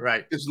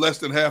 Right. It's less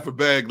than half a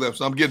bag left,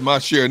 so I'm getting my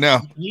share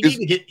now. You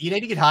need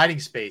to get hiding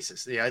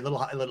spaces. Yeah, a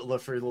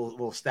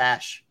little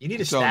stash. You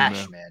need a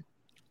stash, man.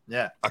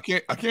 Yeah. I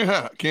can't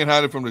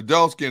hide it from the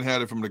adults. Can't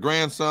hide it from the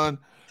grandson.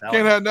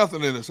 Can't hide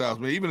nothing in this house,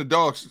 man. Even the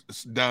dogs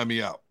dime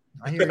me out.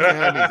 I hear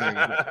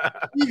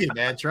you,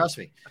 man. Trust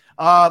me.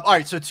 All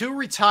right. So 2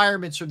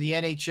 retirements from the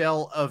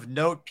NHL of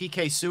note.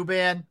 PK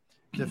Subban,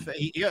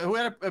 who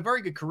had a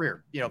very good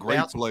career.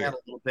 Bounced around a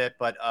little bit,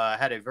 but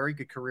had a very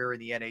good career in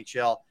the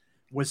NHL.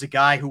 Was a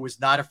guy who was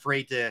not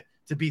afraid to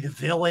be the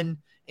villain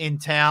in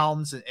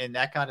towns and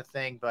that kind of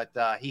thing. But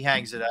he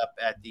hangs it up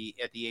at the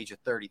age of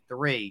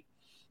 33.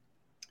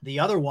 The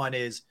other one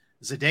is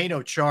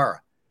Zdeno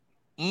Chara.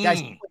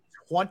 Guys,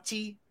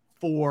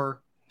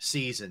 24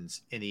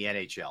 seasons in the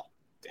NHL.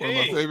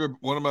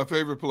 One of my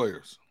favorite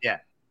players. Yeah,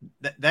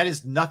 that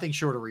is nothing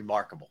short of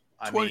remarkable.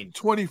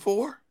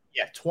 24.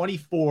 Yeah,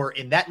 24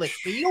 in that league.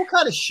 You know what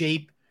kind of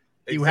shape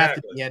you have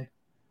to be in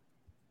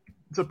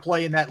to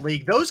play in that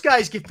league? Those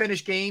guys can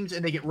finish games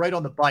and they get right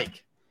on the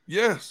bike.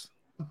 Yes,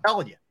 I'm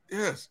telling you.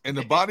 Yes, and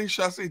the body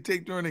shots they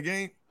take during the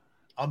game,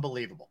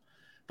 unbelievable.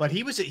 But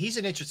he's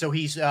an interest. So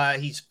he's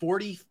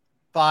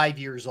 45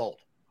 years old.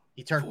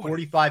 He turned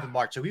 45 in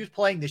March. So he was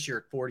playing this year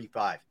at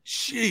 45.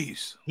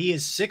 Jeez. He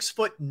is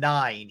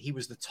 6'9". He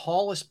was the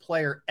tallest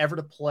player ever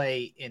to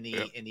play in the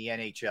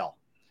NHL.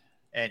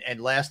 And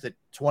lasted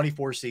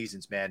 24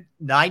 seasons, man.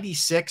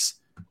 96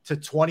 to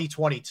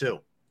 2022.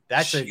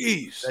 That's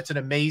an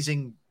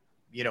amazing,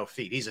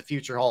 feat. He's a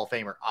future Hall of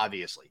Famer,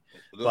 obviously.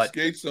 Those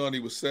skates on, he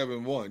was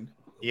 7'1".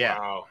 Yeah.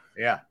 Wow.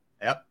 Yeah.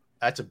 Yep.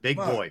 That's a big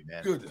boy,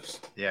 man.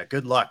 Goodness. Yeah.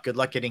 Good luck. Good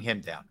luck getting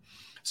him down.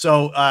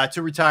 So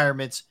 2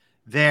 retirements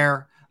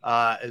there.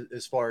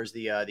 As far as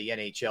the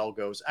NHL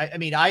goes, I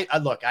mean,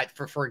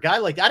 for a guy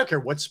like that, I don't care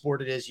what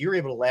sport it is, you're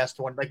able to last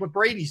one. Like what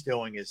Brady's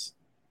doing is,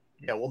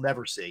 we'll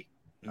never see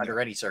under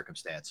any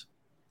circumstance.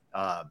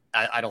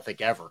 I don't think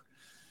ever.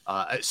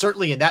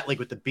 Certainly in that league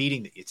with the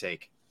beating that you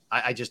take,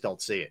 I just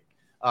don't see it.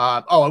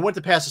 I want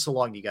to pass this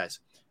along to you guys.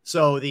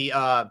 So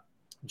the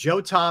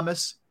Joe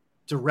Thomas,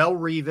 Darrell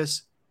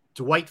Revis,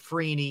 Dwight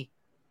Freeney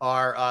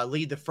are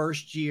lead the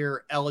first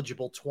year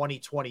eligible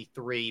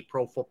 2023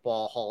 Pro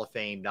Football Hall of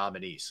Fame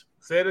nominees.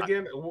 Say it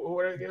again.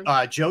 What again?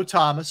 Joe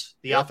Thomas,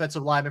 the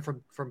offensive lineman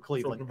from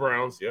Cleveland. From the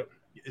Browns, yep.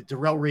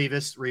 Darrell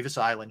Revis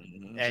Island,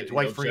 and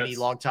Dwight Freeney,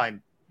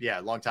 longtime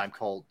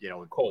Colt,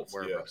 Colts,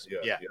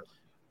 yeah.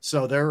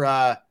 So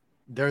they're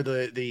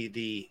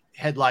the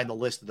headline the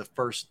list of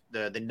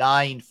the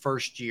 9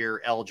 first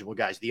year eligible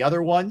guys. The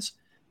other ones,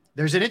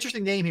 there's an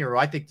interesting name here who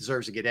I think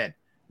deserves to get in.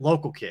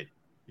 Local kid,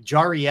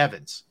 Jari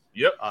Evans.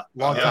 Yep.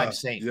 Longtime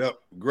Saint. Yep.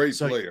 Great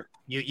player.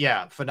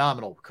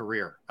 Phenomenal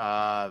career.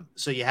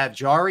 So you have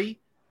Jari,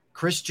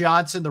 Chris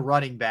Johnson, the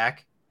running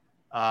back,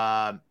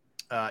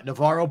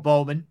 Navarro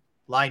Bowman,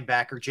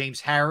 linebacker, James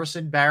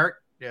Harrison, Barrett,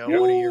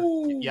 one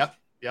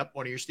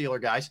of your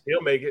Steeler guys. He'll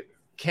make it.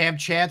 Cam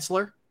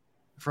Chancellor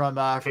from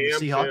the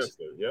Seahawks.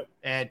 Yep.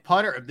 And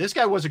punter. This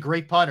guy was a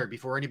great punter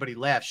before anybody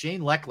laughed.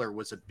 Shane Leckler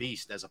was a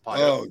beast as a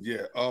punter. Oh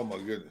yeah. Oh my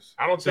goodness.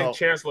 I don't think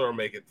Chancellor will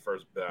make it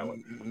first ballot.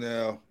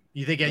 No.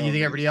 You think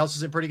everybody else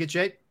is in pretty good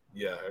shape?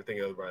 Yeah, I think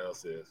everybody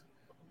else is.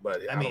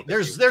 But I mean,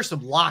 there's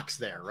some locks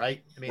there,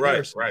 right? I mean,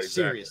 there's some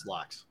serious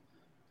locks.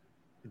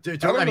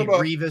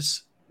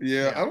 Revis.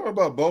 Yeah, I don't know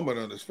about Bowman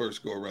on his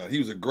first go around. He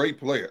was a great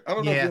player. I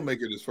don't know if he'll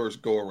make it his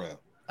first go around.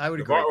 I would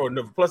agree.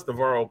 Plus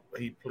Navarro,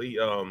 he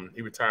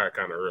retired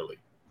kind of early.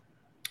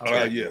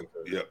 Yeah.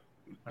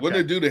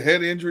 Wouldn't they do the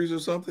head injuries or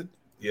something?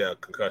 Yeah,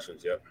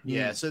 concussions. Yeah.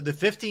 Yeah. So the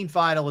 15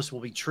 finalists will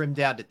be trimmed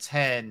down to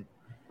 10.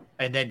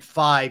 And then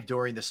 5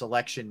 during the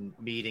selection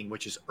meeting,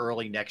 which is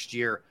early next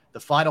year. The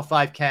final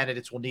 5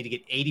 candidates will need to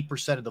get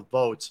 80% of the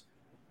votes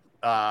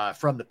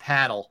from the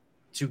panel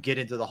to get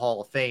into the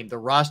Hall of Fame. The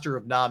roster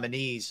of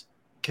nominees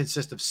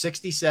consists of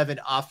 67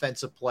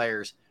 offensive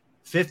players,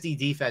 50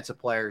 defensive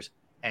players,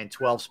 and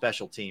 12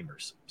 special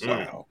teamers. So,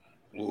 wow.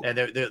 And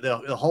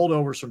the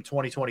holdovers from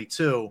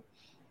 2022,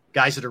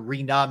 guys that are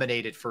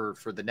renominated for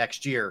the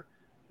next year.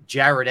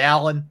 Jared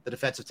Allen, the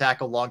defensive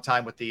tackle, long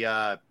time with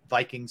the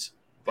Vikings.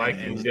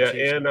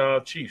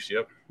 And Chiefs,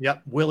 yep.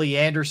 Yep. Willie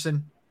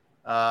Anderson.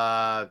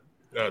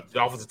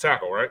 Offensive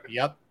tackle, right?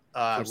 Yep.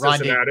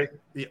 Cincinnati.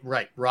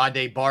 Right.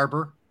 Rondé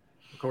Barber.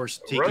 Of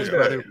course, Tiki's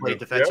brother played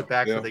defensive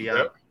back for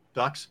the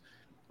Ducks.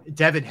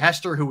 Devin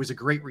Hester, who was a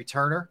great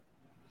returner.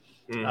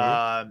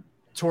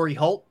 Torrey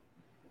Holt.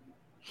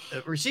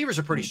 Receivers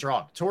are pretty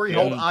strong. Torrey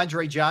Holt,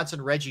 Andre Johnson,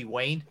 Reggie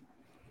Wayne.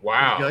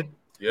 Wow. Good.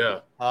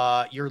 Yeah.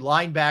 Your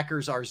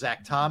linebackers are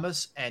Zach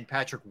Thomas and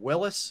Patrick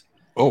Willis.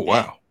 Oh,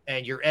 wow.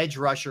 And your edge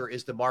rusher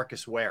is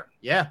DeMarcus Ware.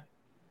 Yeah.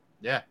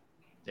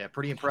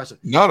 Pretty impressive.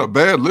 Not a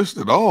bad list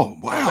at all.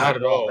 Wow. Not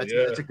at all.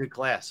 That's a good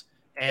class.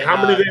 And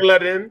how many they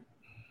let in?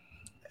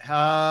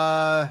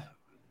 The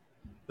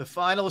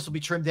finalists will be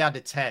trimmed down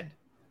to 10.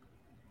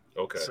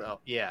 Okay. So,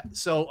 yeah.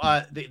 So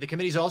the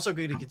committee is also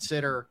going to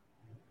consider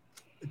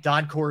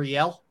Don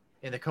Coryell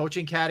in the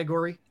coaching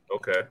category.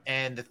 Okay.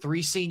 And the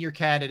 3 senior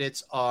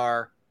candidates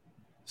are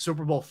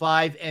Super Bowl V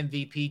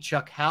MVP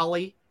Chuck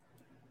Howley,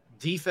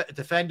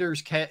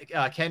 defenders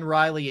Ken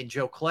Riley and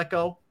Joe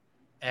Klecko.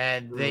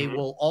 And they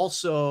will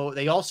also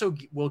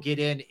will get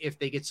in if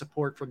they get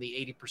support from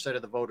the 80%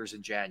 of the voters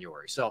in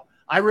January. So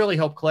I really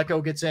hope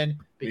Klecko gets in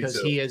because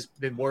he has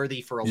been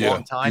worthy for a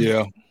long time.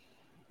 Yeah.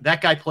 That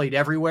guy played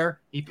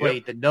everywhere. He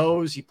played the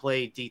nose, he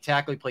played D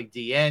tackle, he played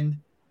D end,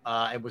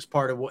 and was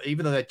part of what,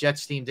 even though that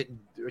Jets team didn't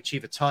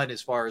achieve a ton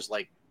as far as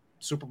like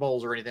Super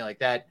Bowls or anything like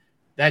that,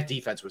 that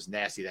defense was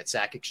nasty, that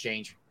sack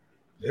exchange.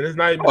 It is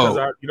not even because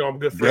I'm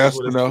good friends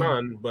with his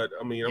son, but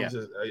I mean,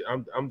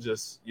 I'm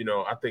just,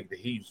 I think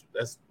that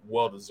that's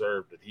well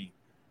deserved that he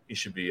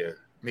should be in.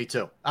 Me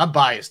too. I'm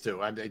biased too.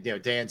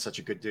 Dan's such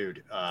a good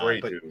dude.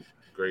 Great dude.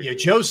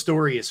 Joe's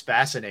story is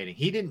fascinating.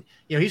 He didn't,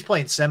 he's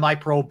playing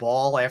semi-pro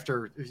ball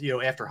after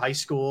high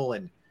school,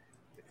 and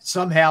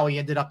somehow he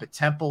ended up at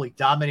Temple. He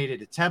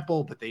dominated at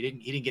Temple, but he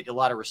didn't get a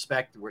lot of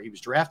respect where he was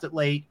drafted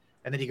late,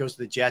 and then he goes to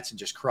the Jets and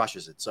just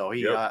crushes it. So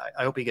I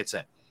hope he gets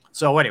in.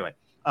 So anyway.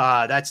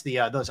 That's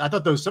the those. I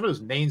thought some of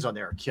those names on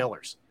there are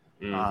killers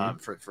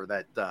for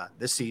that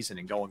this season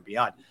and going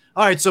beyond.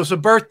 All right, so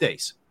some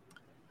birthdays.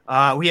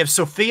 We have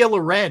Sophia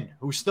Loren,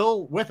 who's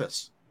still with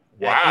us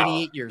at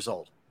 88 years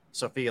old.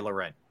 Sophia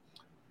Loren,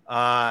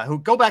 who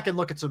go back and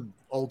look at some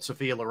old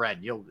Sophia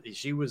Loren.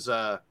 She was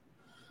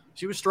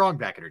strong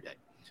back in her day.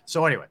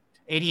 So anyway,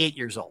 88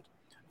 years old.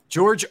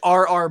 George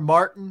R.R.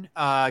 Martin,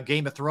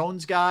 Game of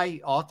Thrones guy,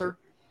 author,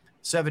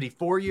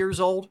 74 years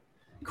old.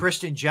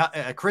 Kristen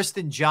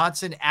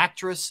Johnson,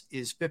 actress,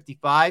 is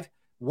 55.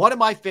 One of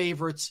my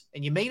favorites,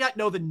 and you may not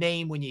know the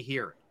name when you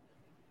hear it.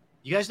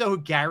 You guys know who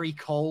Gary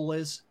Cole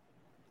is?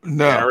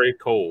 No. Gary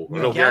Cole.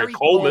 No, Gary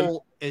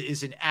Cole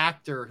is an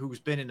actor who's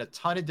been in a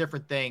ton of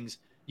different things.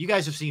 You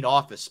guys have seen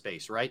Office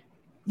Space, right?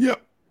 Yep.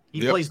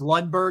 He plays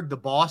Lundberg, the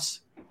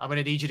boss. I'm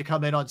going to need you to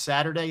come in on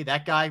Saturday.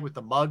 That guy with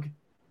the mug.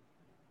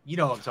 You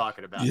know what I'm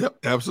talking about. Yep,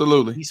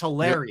 absolutely. He's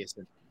hilarious.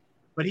 Yep.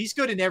 But he's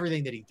good in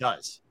everything that he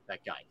does.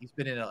 That guy. He's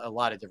been in a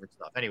lot of different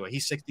stuff. Anyway,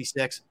 he's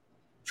 66.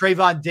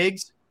 Trayvon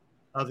Diggs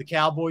of the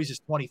Cowboys is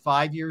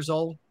 25 years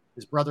old.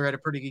 His brother had a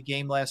pretty good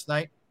game last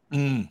night.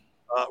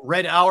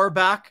 Red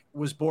Auerbach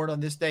was born on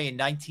this day in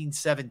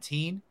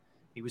 1917.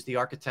 He was the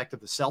architect of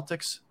the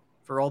Celtics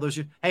for all those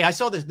years. Hey, I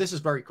saw this. This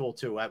is very cool,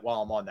 too,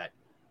 while I'm on that.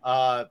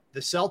 The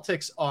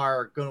Celtics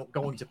are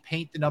going to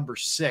paint the number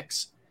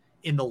 6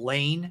 in the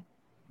lane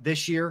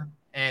this year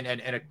and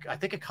I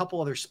think a couple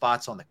other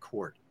spots on the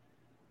court.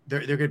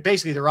 They're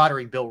they're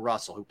honoring Bill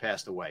Russell, who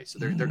passed away. So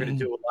they're going to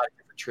do a lot of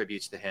different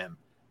tributes to him,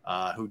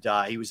 who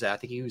died. I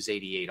think he was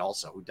 88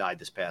 also, who died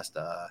this past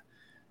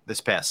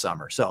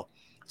summer. So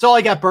that's all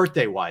I got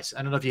birthday wise.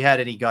 I don't know if you had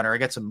any, Gunner. I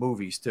got some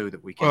movies too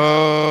that we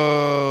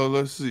can.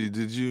 Let's see.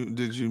 Did you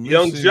miss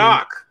Young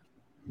Jock?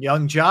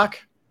 Young Jock?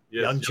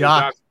 Yes, Young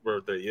Jock. Jock's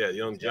birthday. Yeah,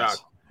 Young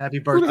Jock. Happy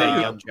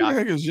birthday, Young Jock. Who the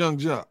heck is Young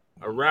Jock?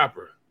 A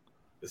rapper.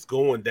 It's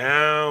going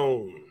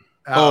down.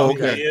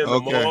 Okay.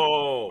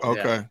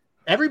 Yeah.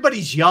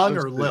 Everybody's young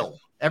or Lil.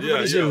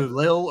 Everybody's either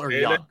Lil or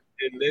young.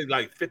 And they're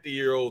like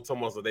 50-year-old,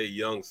 almost so they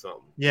young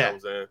something. Yeah. You know what I'm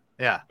saying?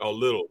 Yeah. Oh,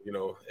 little,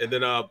 And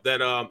then that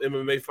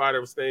MMA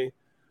fighter was saying,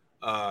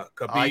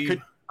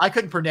 Khabib. I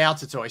couldn't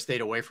pronounce it, so I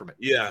stayed away from it.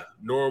 Yeah,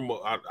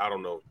 normal. I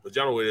don't know. But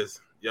y'all know what it is.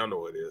 Y'all know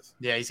what it is.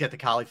 Yeah, he's got the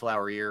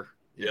cauliflower ear.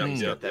 Yeah,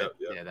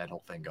 that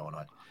whole thing going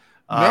on.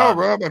 No,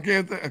 Rob, I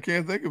can't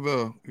think of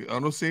I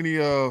don't see any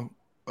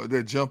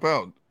that jump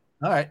out.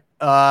 All right.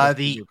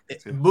 The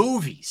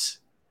movies.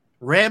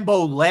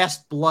 Rambo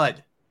Last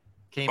Blood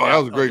came out. That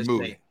was a great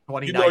movie.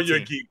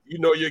 2019. You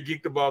know you're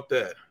geeked about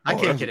that. I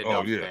can't get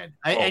enough, man.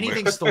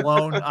 Anything man.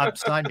 Stallone,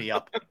 sign me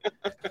up.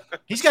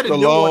 He's got a Stallone,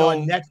 new one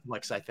on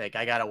Netflix, I think.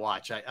 I got to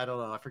watch. I don't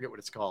know. I forget what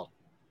it's called.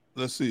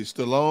 Let's see.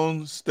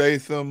 Stallone,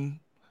 Statham.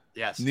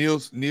 Yes.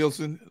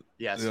 Nielsen.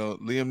 Yes.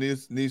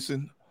 Liam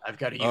Neeson. I've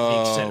got a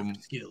unique set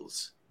of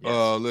skills.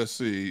 Yes. Let's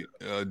see.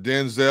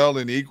 Denzel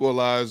in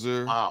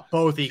Equalizer.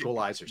 Both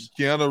Equalizers.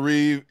 Keanu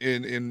Reeves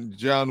in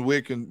John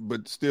Wick,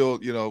 but still,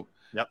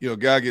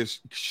 guy gets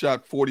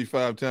shot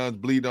 45 times,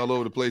 bleeding all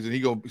over the place, and he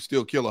gonna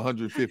still kill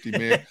 150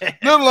 men.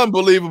 Little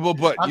unbelievable,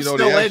 but I'm still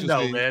the in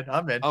though,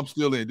 man. I'm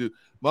still in, dude.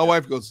 My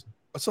wife goes,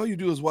 "That's all you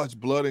do is watch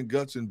blood and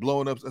guts and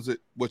blowing up." I said,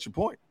 "What's your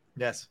point?"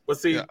 Yes. But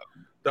see,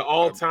 the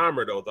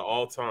all-timer,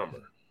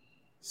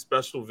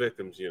 Special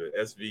Victims Unit,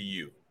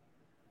 SVU.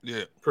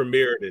 Yeah.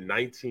 Premiered in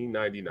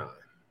 1999.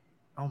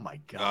 Oh my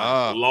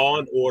God. Law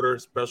and Order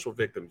Special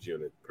Victims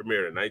Unit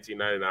premiered in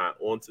 1999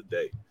 on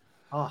today.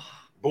 Oh.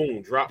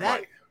 Boom, drop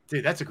mic.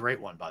 Dude, that's a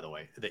great one, by the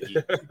way.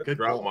 Good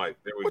drop mic.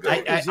 There we go.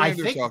 I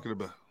think talking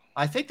about.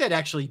 I think that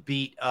actually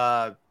beat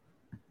the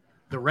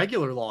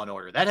regular Law and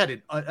Order.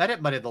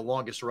 That might have the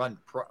longest run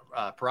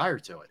prior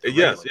to it.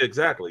 Yes,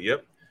 exactly.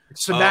 Yep.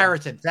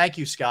 Samaritan. Thank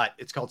you, Scott.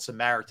 It's called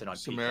Samaritan on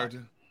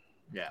Samaritan.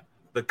 Peacock. Yeah.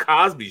 The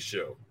Cosby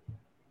Show.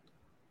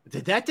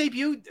 Did that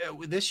debut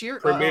this year?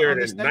 Premiered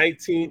in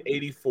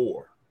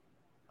 1984.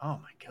 Oh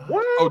my God!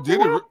 Oh,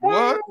 did it?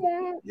 What?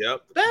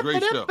 Yep.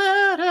 Great show.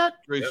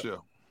 Great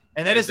show.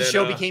 And then as the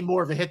show became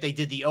more of a hit, they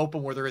did the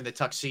open where they're in the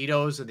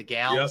tuxedos and the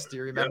gowns. Do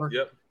you remember?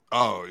 Yep.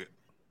 Oh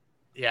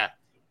yeah.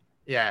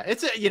 Yeah.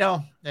 It's a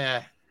And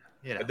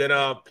then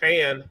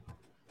Pan.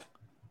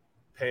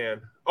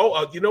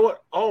 Oh, you know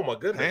what? Oh my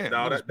goodness! Pan.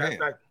 No, What is that's Pan?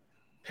 not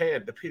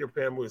Pan. The Peter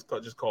Pan movie is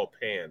just called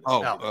Pan.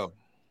 Oh.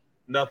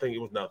 Nothing.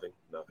 It was nothing.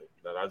 No,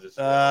 I just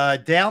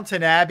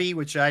Downton Abbey,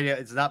 which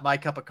it's not my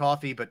cup of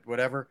coffee, but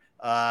whatever.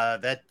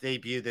 That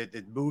debut,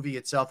 the movie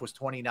itself was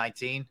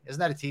 2019. Isn't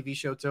that a TV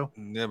show too?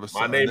 Never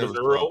saw. My Name is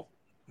Earl.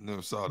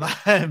 Never saw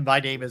that. My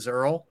Name is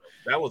Earl.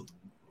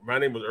 My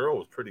Name was Earl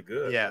was pretty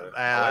good.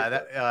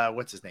 Yeah.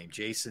 What's his name?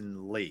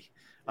 Jason Lee.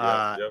 Yep.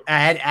 I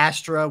had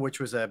Astra, which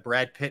was a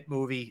Brad Pitt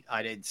movie.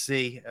 I didn't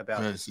see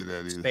about I didn't see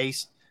that either.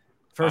 space.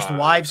 First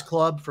Wives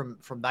Club from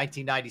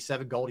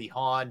 1997. Goldie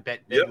Hawn,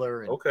 Bette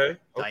Midler, and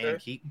Diane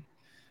Keaton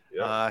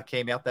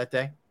came out that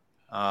day.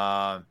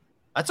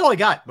 That's all I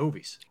got.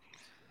 Movies.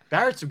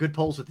 Barrett, some good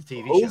polls with the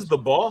TV shows. Who's the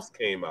Boss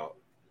came out.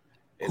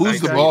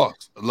 Who's the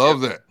Boss? I love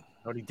that.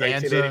 Tony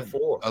Danza.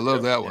 1984. I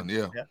love that one.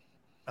 Yeah.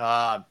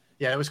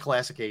 It was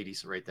classic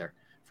 80s right there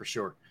for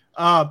sure.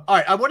 All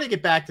right, I want to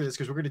get back to this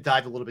because we're going to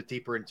dive a little bit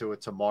deeper into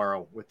it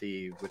tomorrow with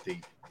the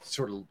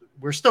sort of.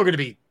 We're still going to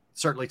be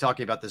certainly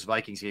talking about this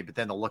Vikings game, but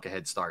then the look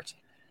ahead starts.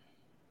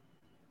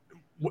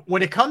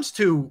 When it comes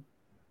to,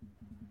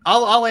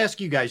 I'll ask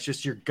you guys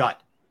just your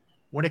gut.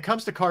 When it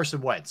comes to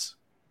Carson Wentz,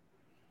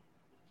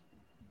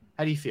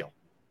 how do you feel?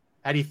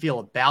 How do you feel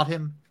about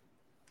him?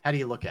 How do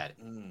you look at it?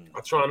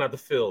 I try not to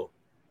feel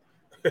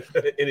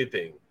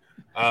anything.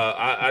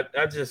 I'm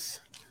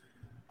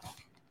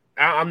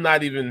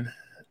not even.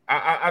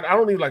 I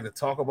don't even like to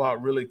talk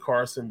about really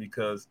Carson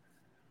because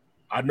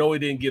I know he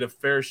didn't get a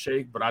fair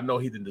shake, but I know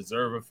he didn't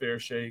deserve a fair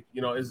shake.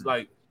 It's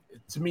like,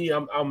 to me,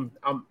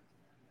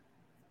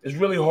 it's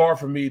really hard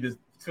for me to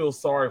feel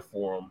sorry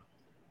for him.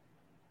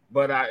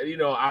 But I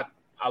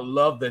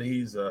love that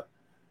he's a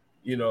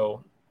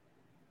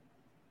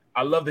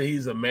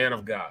man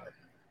of God,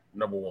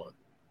 number one.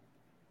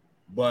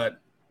 But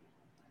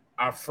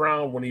I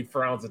frown when he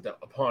frowns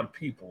upon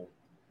people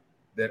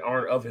that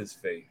aren't of his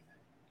faith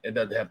and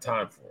doesn't have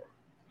time for him.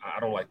 I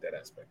don't like that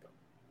aspect of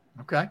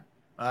it. Okay.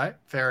 All right.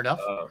 Fair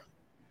enough.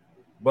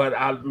 But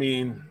I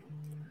mean,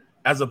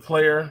 as a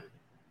player,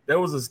 there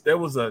was a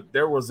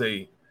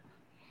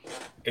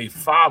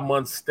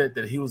 5-month stint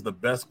that he was the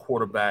best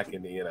quarterback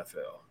in the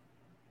NFL.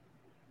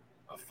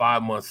 A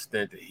 5-month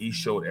stint that he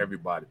showed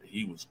everybody that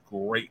he was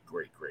great.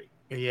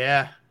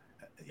 Yeah.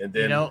 And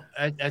then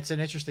that's an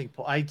interesting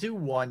point. I do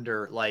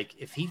wonder, like,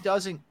 if he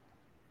doesn't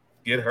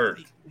get hurt.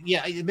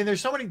 Yeah, I mean,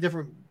 there's so many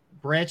different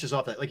branches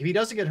off that. Like, if he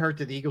doesn't get hurt,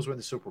 did the Eagles win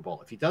the Super Bowl?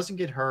 If he doesn't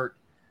get hurt,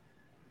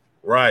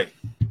 right?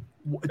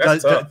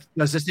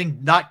 Does this thing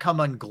not come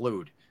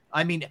unglued?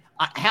 I mean,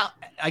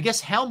 I guess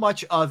how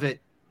much of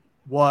it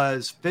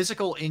was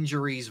physical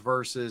injuries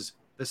versus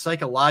the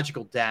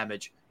psychological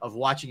damage of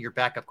watching your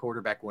backup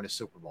quarterback win a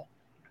Super Bowl?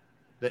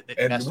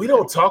 And we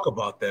don't talk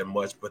about that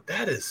much, but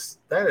that is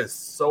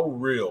so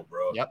real,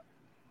 bro. Yep.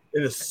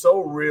 It is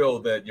so real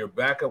that your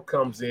backup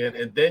comes in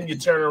and then you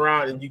turn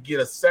around and you get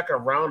a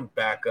second round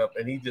backup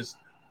and he just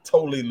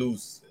totally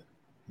loses it.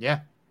 Yeah.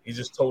 He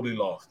just totally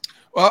lost.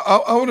 Well,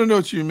 I want to know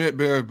what you meant,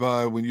 Barrett,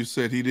 by when you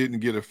said he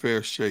didn't get a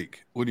fair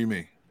shake. What do you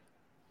mean?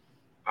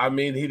 I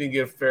mean, he didn't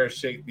get a fair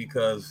shake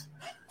because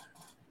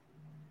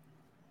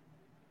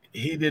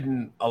he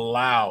didn't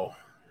allow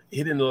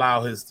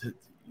himself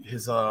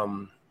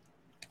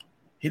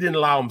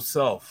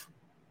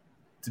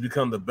to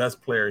become the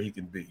best player he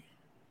can be.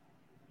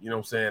 You know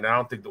what I'm saying? I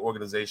don't think the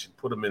organization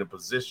put him in a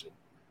position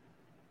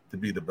to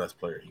be the best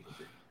player he can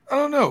be. I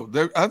don't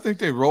know. I think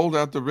they rolled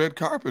out the red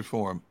carpet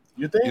for him.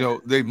 You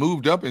think? They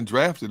moved up and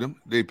drafted him.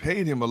 They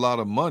paid him a lot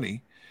of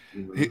money.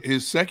 Mm-hmm.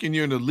 His second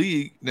year in the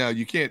league, now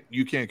you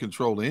can't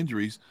control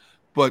injuries,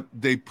 but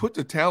they put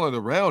the talent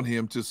around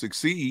him to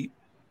succeed.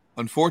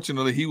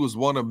 Unfortunately, he was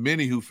one of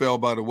many who fell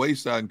by the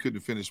wayside and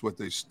couldn't finish what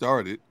they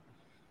started.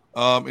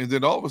 And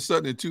then all of a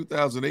sudden in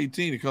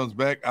 2018, he comes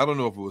back. I don't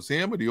know if it was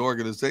him or the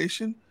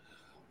organization,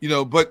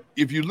 but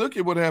if you look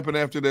at what happened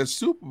after that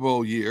Super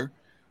Bowl year,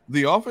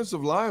 the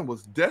offensive line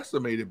was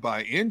decimated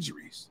by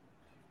injuries,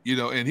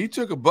 and he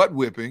took a butt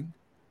whipping.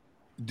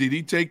 Did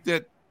he take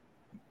that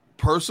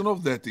personal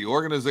that the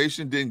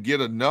organization didn't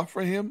get enough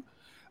for him?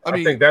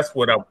 I think that's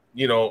what I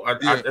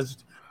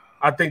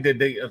think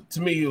that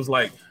to me, it was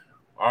like,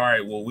 all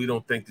right, well, we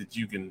don't think that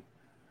you can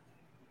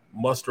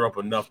muster up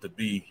enough to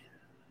be,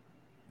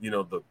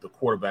 the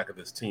quarterback of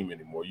this team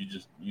anymore. You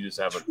just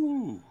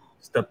haven't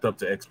stepped up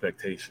to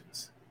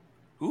expectations.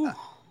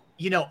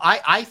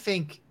 I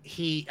think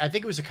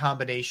it was a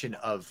combination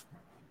of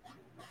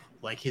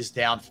like his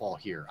downfall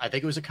here. I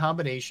think it was a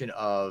combination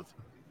of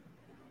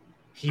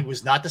he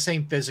was not the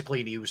same physically,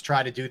 and he was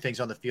trying to do things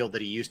on the field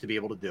that he used to be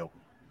able to do.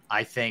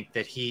 I think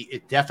that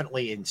it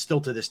definitely, and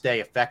still to this day,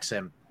 affects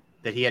him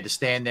that he had to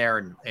stand there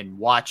and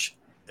watch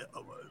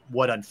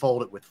what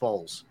unfolded with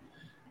Foles.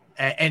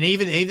 And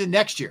even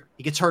next year,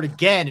 he gets hurt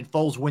again, and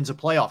Foles wins a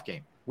playoff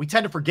game. We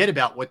tend to forget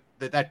about what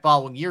that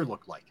following year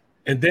looked like.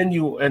 And then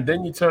you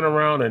turn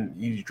around and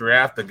you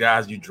draft the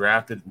guys you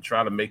drafted and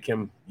try to make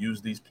him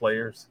use these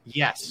players.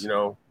 Yes.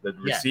 The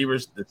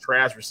receivers, the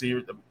trash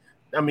receivers.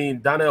 I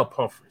mean, Donnell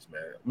Pumphrey,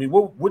 man. I mean,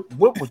 what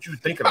were you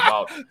thinking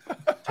about?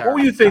 What were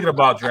you thinking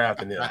about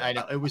drafting him? I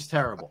know, it was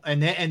terrible.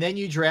 And then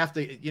you draft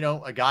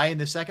a guy in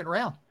the second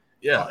round.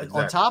 Yeah,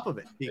 exactly. On top of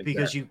it,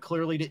 because you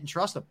clearly didn't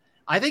trust him.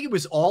 I think it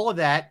was all of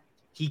that.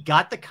 He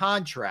got the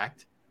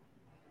contract,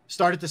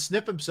 started to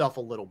sniff himself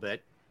a little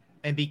bit,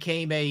 and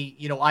became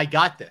I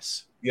got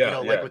this.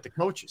 Like with the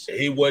coaches.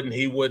 He wouldn't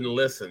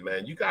listen,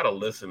 man. You got to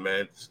listen,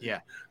 man. Yeah.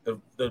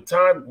 The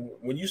time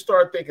when you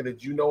start thinking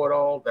that you know it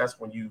all, that's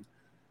when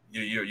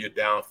your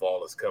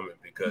downfall is coming,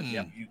 because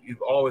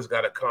you've always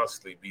got to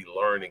constantly be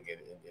learning and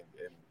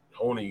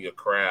honing your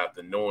craft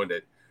and knowing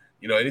that,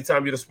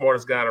 anytime you're the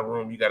smartest guy in a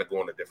room, you got to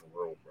go in a different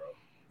room, bro.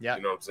 Yeah.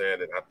 You know what I'm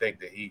saying? And I think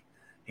that he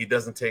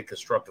doesn't take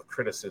constructive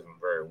criticism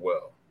very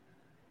well.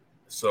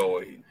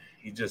 So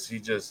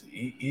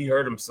he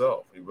hurt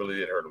himself. He really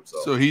did hurt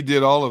himself. So he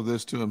did all of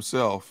this to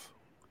himself.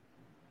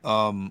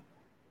 I'm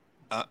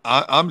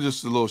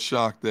just a little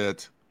shocked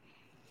that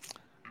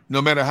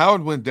no matter how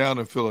it went down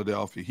in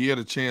Philadelphia, he had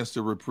a chance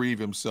to reprieve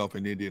himself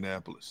in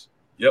Indianapolis.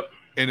 Yep.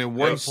 And in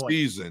one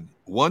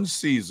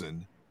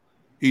season,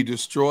 he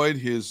destroyed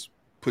his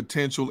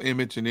potential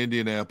image in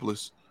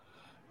Indianapolis.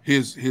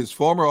 His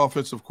former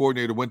offensive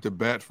coordinator went to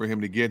bat for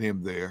him to get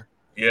him there.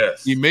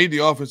 Yes. He made the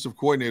offensive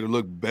coordinator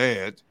look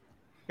bad.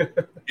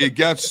 It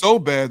got so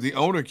bad, the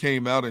owner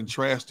came out and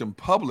trashed him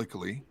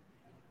publicly.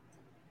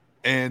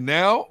 And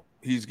now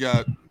he's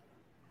got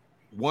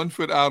 1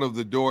 foot out of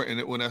the door.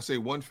 And when I say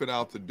 1 foot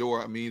out the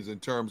door, I mean in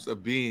terms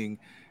of being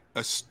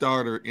a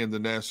starter in the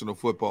National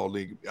Football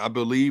League. I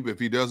believe if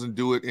he doesn't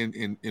do it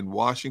in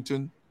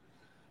Washington,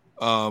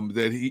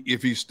 that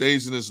if he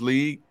stays in this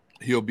league,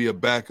 he'll be a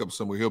backup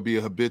somewhere. He'll be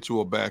a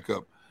habitual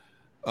backup.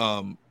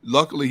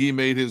 Luckily, he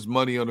made his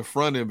money on the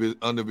front end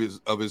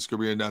of his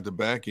career, not the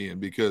back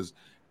end, because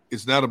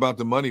it's not about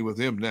the money with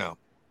him now.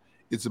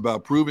 It's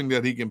about proving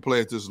that he can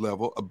play at this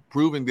level,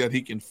 proving that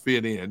he can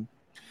fit in,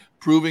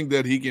 proving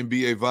that he can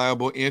be a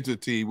viable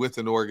entity with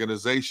an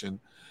organization,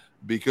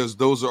 because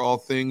those are all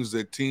things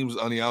that teams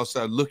on the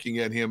outside looking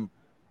at him,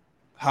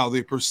 how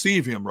they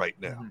perceive him right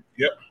now.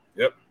 Yep.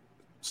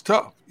 It's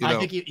tough.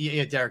 I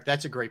think, Derrick,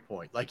 that's a great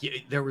point. Like,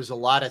 there was a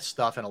lot of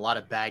stuff and a lot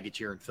of baggage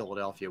here in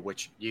Philadelphia,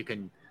 which you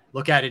can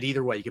look at it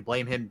either way. You can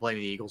blame him, blame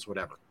the Eagles,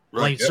 whatever.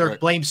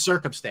 Blame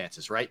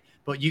circumstances, right?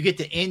 But you get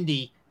to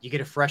Indy, you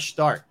get a fresh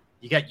start.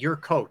 You got your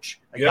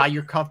coach, a guy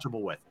you're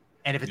comfortable with.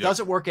 And if it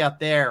doesn't work out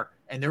there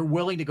and they're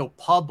willing to go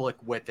public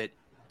with it,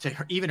 to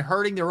even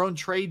hurting their own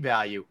trade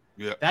value,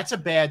 that's a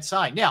bad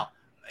sign. Now,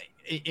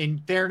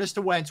 in fairness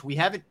to Wentz, we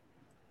haven't,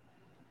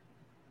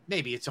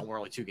 maybe it's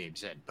only 2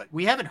 games in, but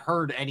we haven't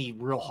heard any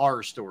real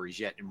horror stories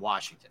yet in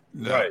Washington.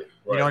 Right.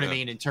 You know what I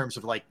mean? In terms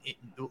of like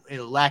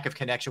lack of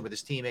connection with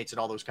his teammates and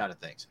all those kind of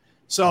things.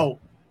 So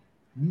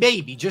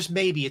maybe, just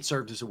maybe, it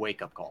served as a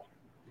wake-up call.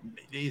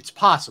 It's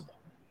possible.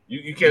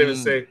 You can't even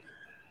say,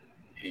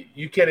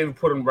 you can't even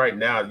put him right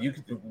now.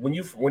 When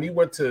he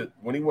went to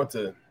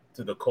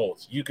the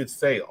Colts, you could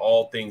say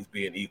all things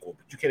being equal,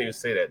 but you can't even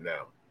say that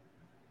now.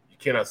 You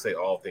cannot say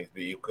all things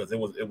being equal, because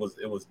it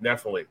was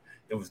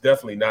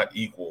definitely not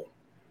equal.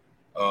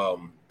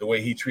 The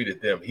way he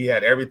treated them, he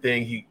had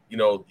everything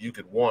you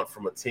could want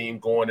from a team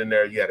going in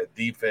there. You had a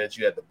defense,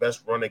 you had the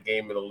best running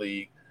game in the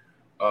league.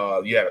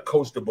 You had a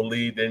coach that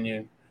believed in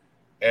you,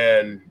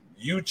 and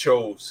you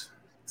chose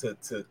to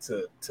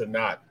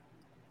not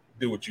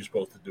do what you're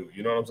supposed to do.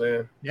 You know what I'm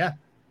saying? Yeah.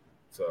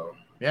 So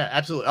yeah,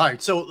 absolutely. All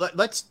right, so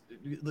let's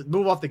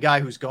move off the guy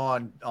who's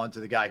gone onto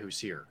the guy who's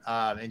here,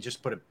 and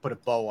just put a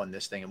bow on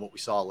this thing and what we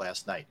saw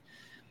last night.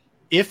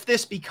 If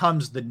this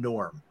becomes the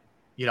norm,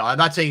 I'm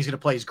not saying he's going to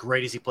play as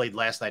great as he played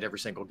last night every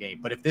single game,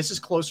 but if this is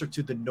closer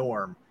to the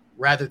norm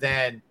rather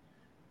than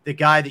the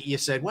guy that you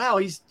said, well,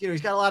 he's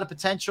got a lot of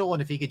potential,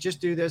 and if he could just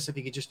do this, if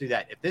he could just do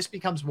that, if this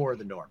becomes more of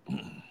the norm,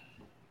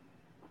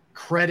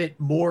 credit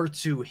more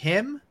to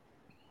him,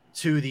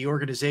 to the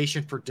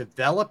organization for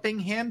developing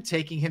him,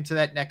 taking him to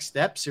that next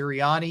step,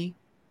 Sirianni,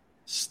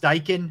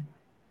 Steichen,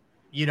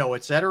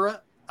 et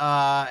cetera.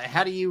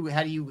 How do you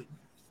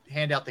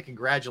hand out the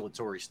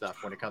congratulatory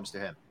stuff when it comes to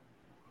him?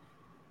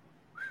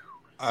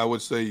 I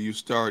would say you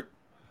start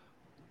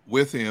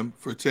with him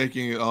for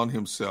taking it on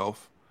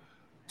himself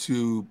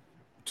to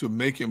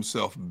make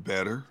himself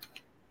better.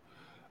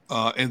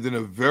 And then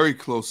a very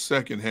close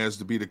second has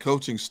to be the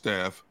coaching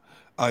staff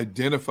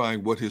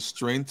identifying what his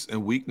strengths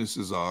and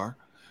weaknesses are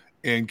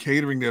and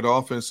catering that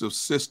offensive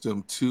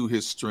system to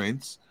his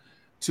strengths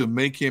to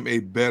make him a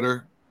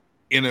better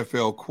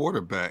NFL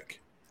quarterback.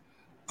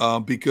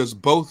 because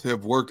both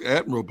have worked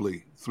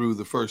admirably through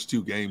the first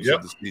 2 games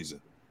of the season.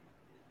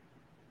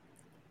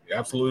 You're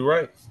absolutely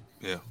right.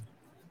 Yeah.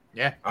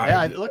 Yeah.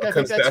 I think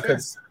that's fair.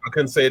 I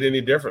couldn't say it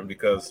any different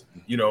because,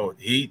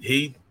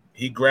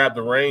 he grabbed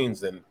the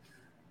reins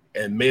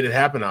and made it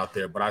happen out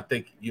there. But I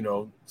think,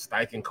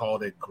 Steichen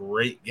called a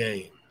great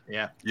game.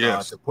 Yeah.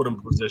 To put him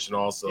in position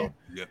also.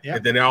 Yeah.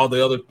 And then all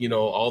the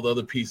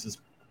other pieces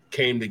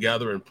came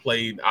together and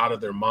played out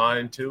of their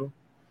mind too.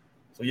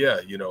 So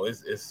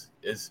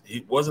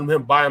it wasn't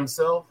him by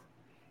himself,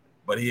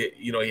 but he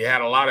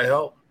had a lot of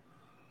help,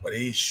 but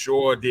he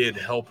sure did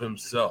help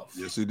himself.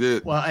 Yes, he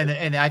did. Well,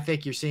 and I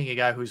think you're seeing a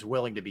guy who's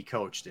willing to be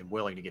coached and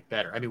willing to get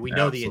better. I mean, we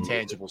know the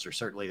intangibles are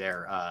certainly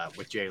there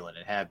with Jalen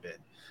and have been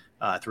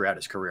throughout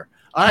his career.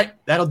 All right,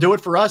 that'll do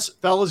it for us,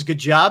 fellas. Good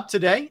job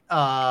today.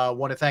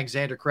 Want to thank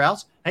Xander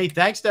Krause. Hey,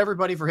 thanks to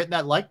everybody for hitting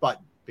that like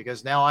button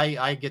because now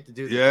I get to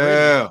do the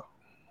grading.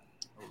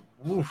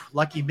 Oof,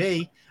 lucky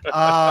me.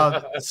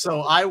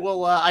 So I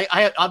will.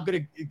 I'm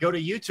going to go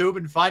to YouTube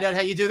and find out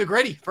how you do the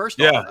gritty first.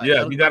 You got to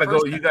go.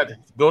 You got to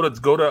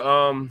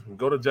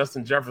go to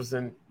Justin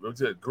Jefferson,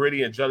 to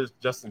Gritty and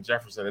Justin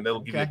Jefferson, and they'll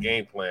give you a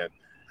game plan.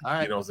 All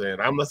right. You know what I'm saying?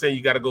 I'm not saying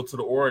you got to go to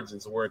the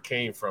origins of where it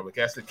came from. It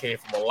actually came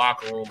from a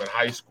locker room in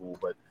high school,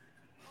 but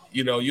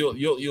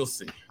you'll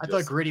see. I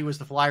thought Gritty was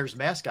the Flyers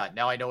mascot.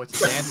 Now I know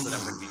it's a dance that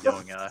I'm going to be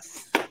doing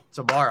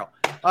tomorrow.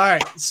 All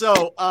right.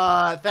 So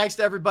thanks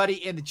to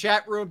everybody in the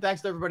chat room.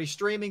 Thanks to everybody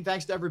streaming.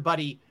 Thanks to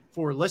everybody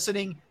for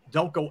listening.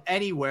 Don't go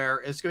anywhere.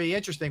 It's going to be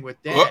interesting with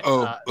Dan. He's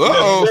not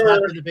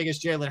been the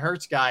biggest Jalen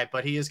Hurts guy,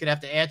 but he is going to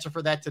have to answer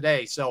for that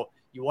today. So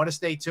you want to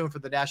stay tuned for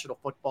the National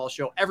Football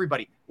Show.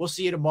 Everybody, we'll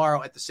see you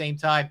tomorrow at the same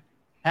time.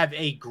 Have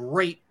a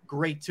great,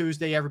 great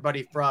Tuesday,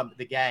 everybody, from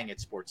the gang at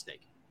Sports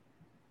Take.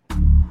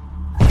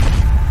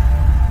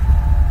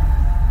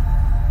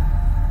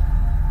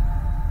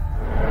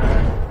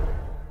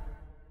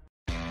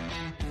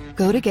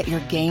 Go to get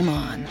your game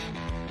on.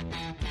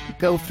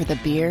 Go for the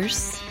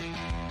beers.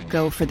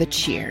 Go for the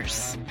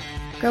cheers.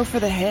 Go for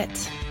the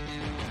hit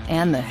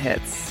and the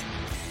hits.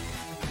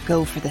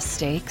 Go for the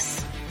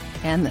stakes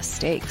and the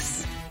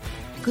stakes.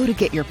 Go to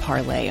get your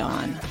parlay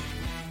on.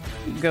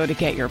 Go to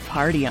get your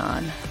party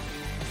on.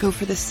 Go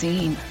for the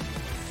scene.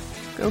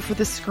 Go for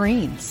the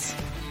screens.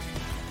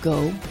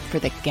 Go for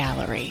the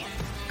gallery.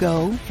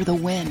 Go for the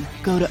win.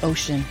 Go to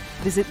Ocean.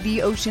 Visit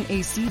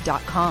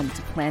theoceanac.com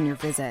to plan your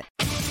visit.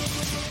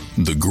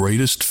 The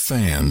greatest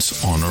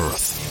fans on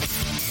earth.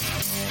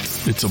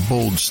 It's a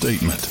bold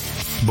statement,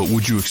 but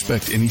would you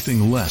expect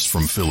anything less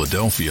from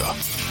Philadelphia?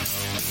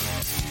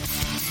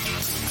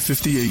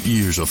 58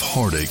 years of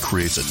heartache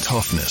creates a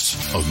toughness,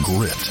 a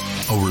grit,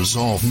 a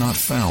resolve not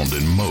found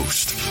in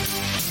most.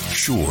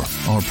 Sure,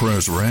 our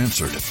prayers were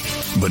answered,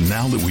 but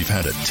now that we've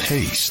had a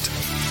taste,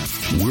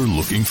 we're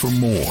looking for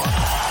more.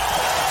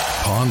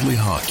 Pondley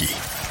Hockey,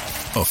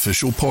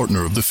 official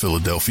partner of the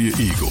Philadelphia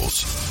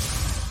Eagles.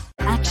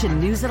 Action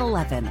News at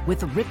 11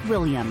 with Rick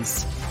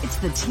Williams. It's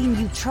the team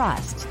you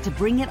trust to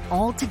bring it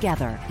all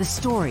together. The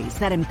stories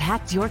that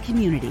impact your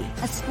community.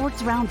 A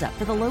sports roundup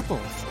for the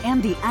locals.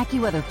 And the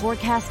AccuWeather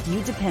forecast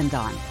you depend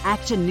on.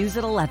 Action News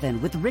at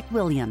 11 with Rick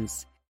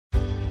Williams.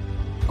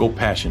 Go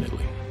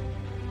passionately.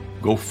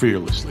 Go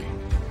fearlessly.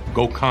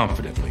 Go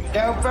confidently.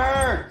 Go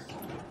Birds!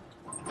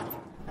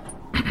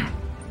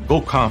 Go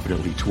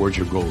confidently towards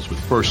your goals with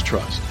First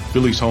Trust,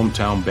 Philly's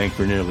hometown bank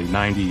for nearly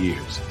 90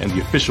 years, and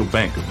the official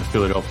bank of the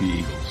Philadelphia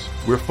Eagles.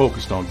 We're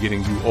focused on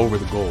getting you over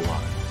the goal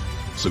line.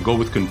 So go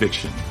with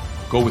conviction,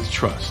 go with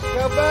trust,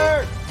 Go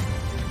Birds!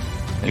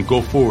 and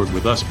go forward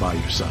with us by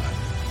your side.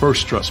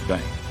 First Trust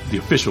Bank, the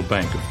official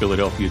bank of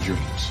Philadelphia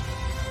dreams.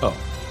 Oh,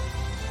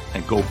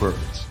 and go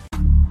Birds.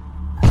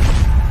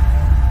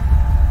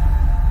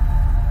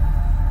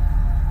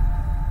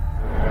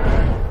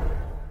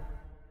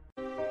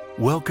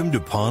 Welcome to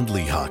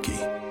Pondley Hockey.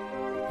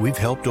 We've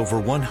helped over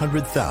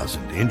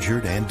 100,000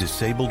 injured and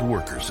disabled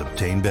workers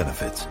obtain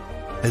benefits,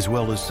 as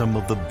well as some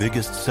of the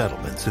biggest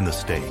settlements in the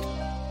state.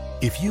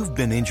 If you've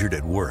been injured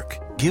at work,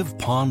 give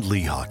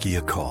Pondley Hockey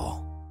a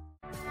call.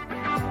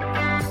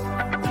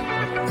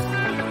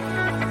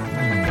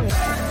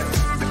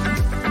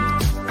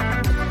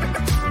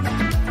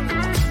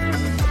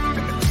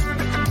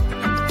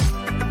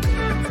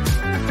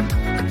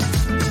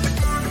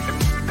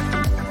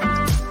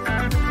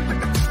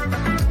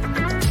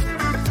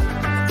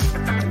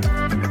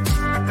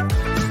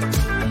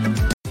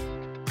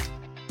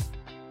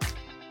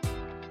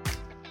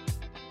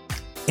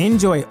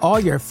 Enjoy all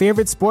your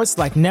favorite sports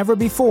like never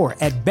before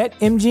at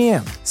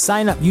BetMGM.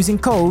 Sign up using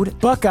code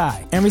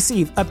Buckeye and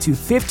receive up to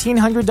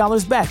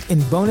 $1,500 back in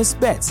bonus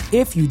bets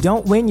if you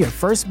don't win your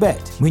first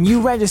bet. When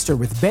you register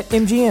with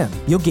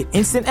BetMGM, you'll get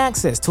instant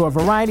access to a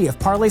variety of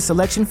parlay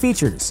selection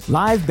features,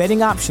 live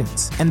betting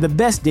options, and the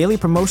best daily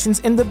promotions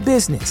in the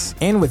business.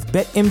 And with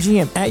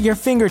BetMGM at your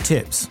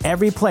fingertips,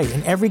 every play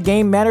and every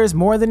game matters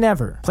more than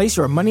ever. Place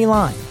your money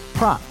line,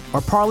 prop, or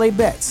parlay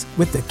bets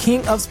with the king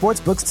of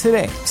sportsbooks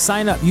today.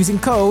 Sign up using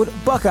code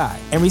Buckeye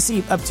and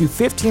receive up to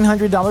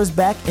 $1,500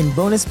 back in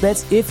bonus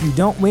bets if you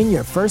don't win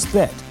your first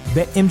bet.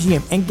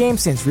 BetMGM and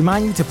GameSense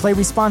remind you to play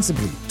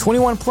responsibly.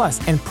 21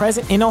 plus and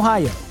present in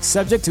Ohio,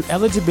 subject to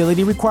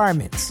eligibility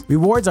requirements.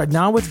 Rewards are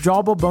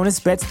non-withdrawable bonus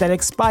bets that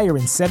expire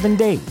in 7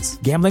 days.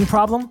 Gambling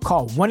problem?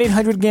 Call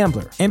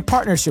 1-800-GAMBLER in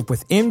partnership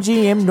with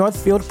MGM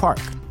Northfield Park.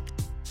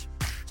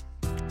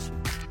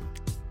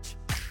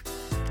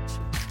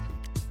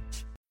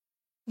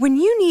 When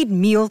you need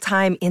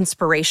mealtime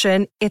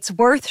inspiration, it's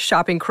worth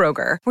shopping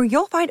Kroger, where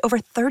you'll find over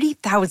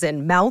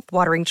 30,000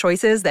 mouth-watering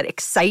choices that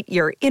excite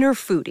your inner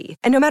foodie.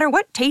 And no matter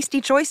what tasty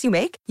choice you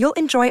make, you'll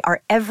enjoy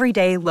our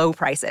everyday low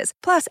prices,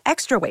 plus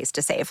extra ways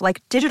to save,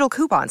 like digital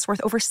coupons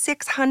worth over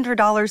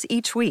 $600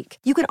 each week.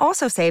 You can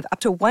also save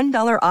up to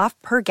 $1 off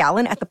per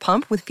gallon at the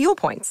pump with fuel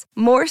points.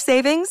 More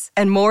savings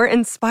and more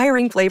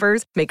inspiring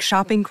flavors make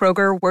shopping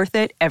Kroger worth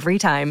it every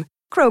time.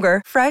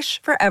 Kroger,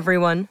 fresh for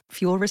everyone.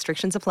 Fuel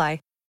restrictions apply.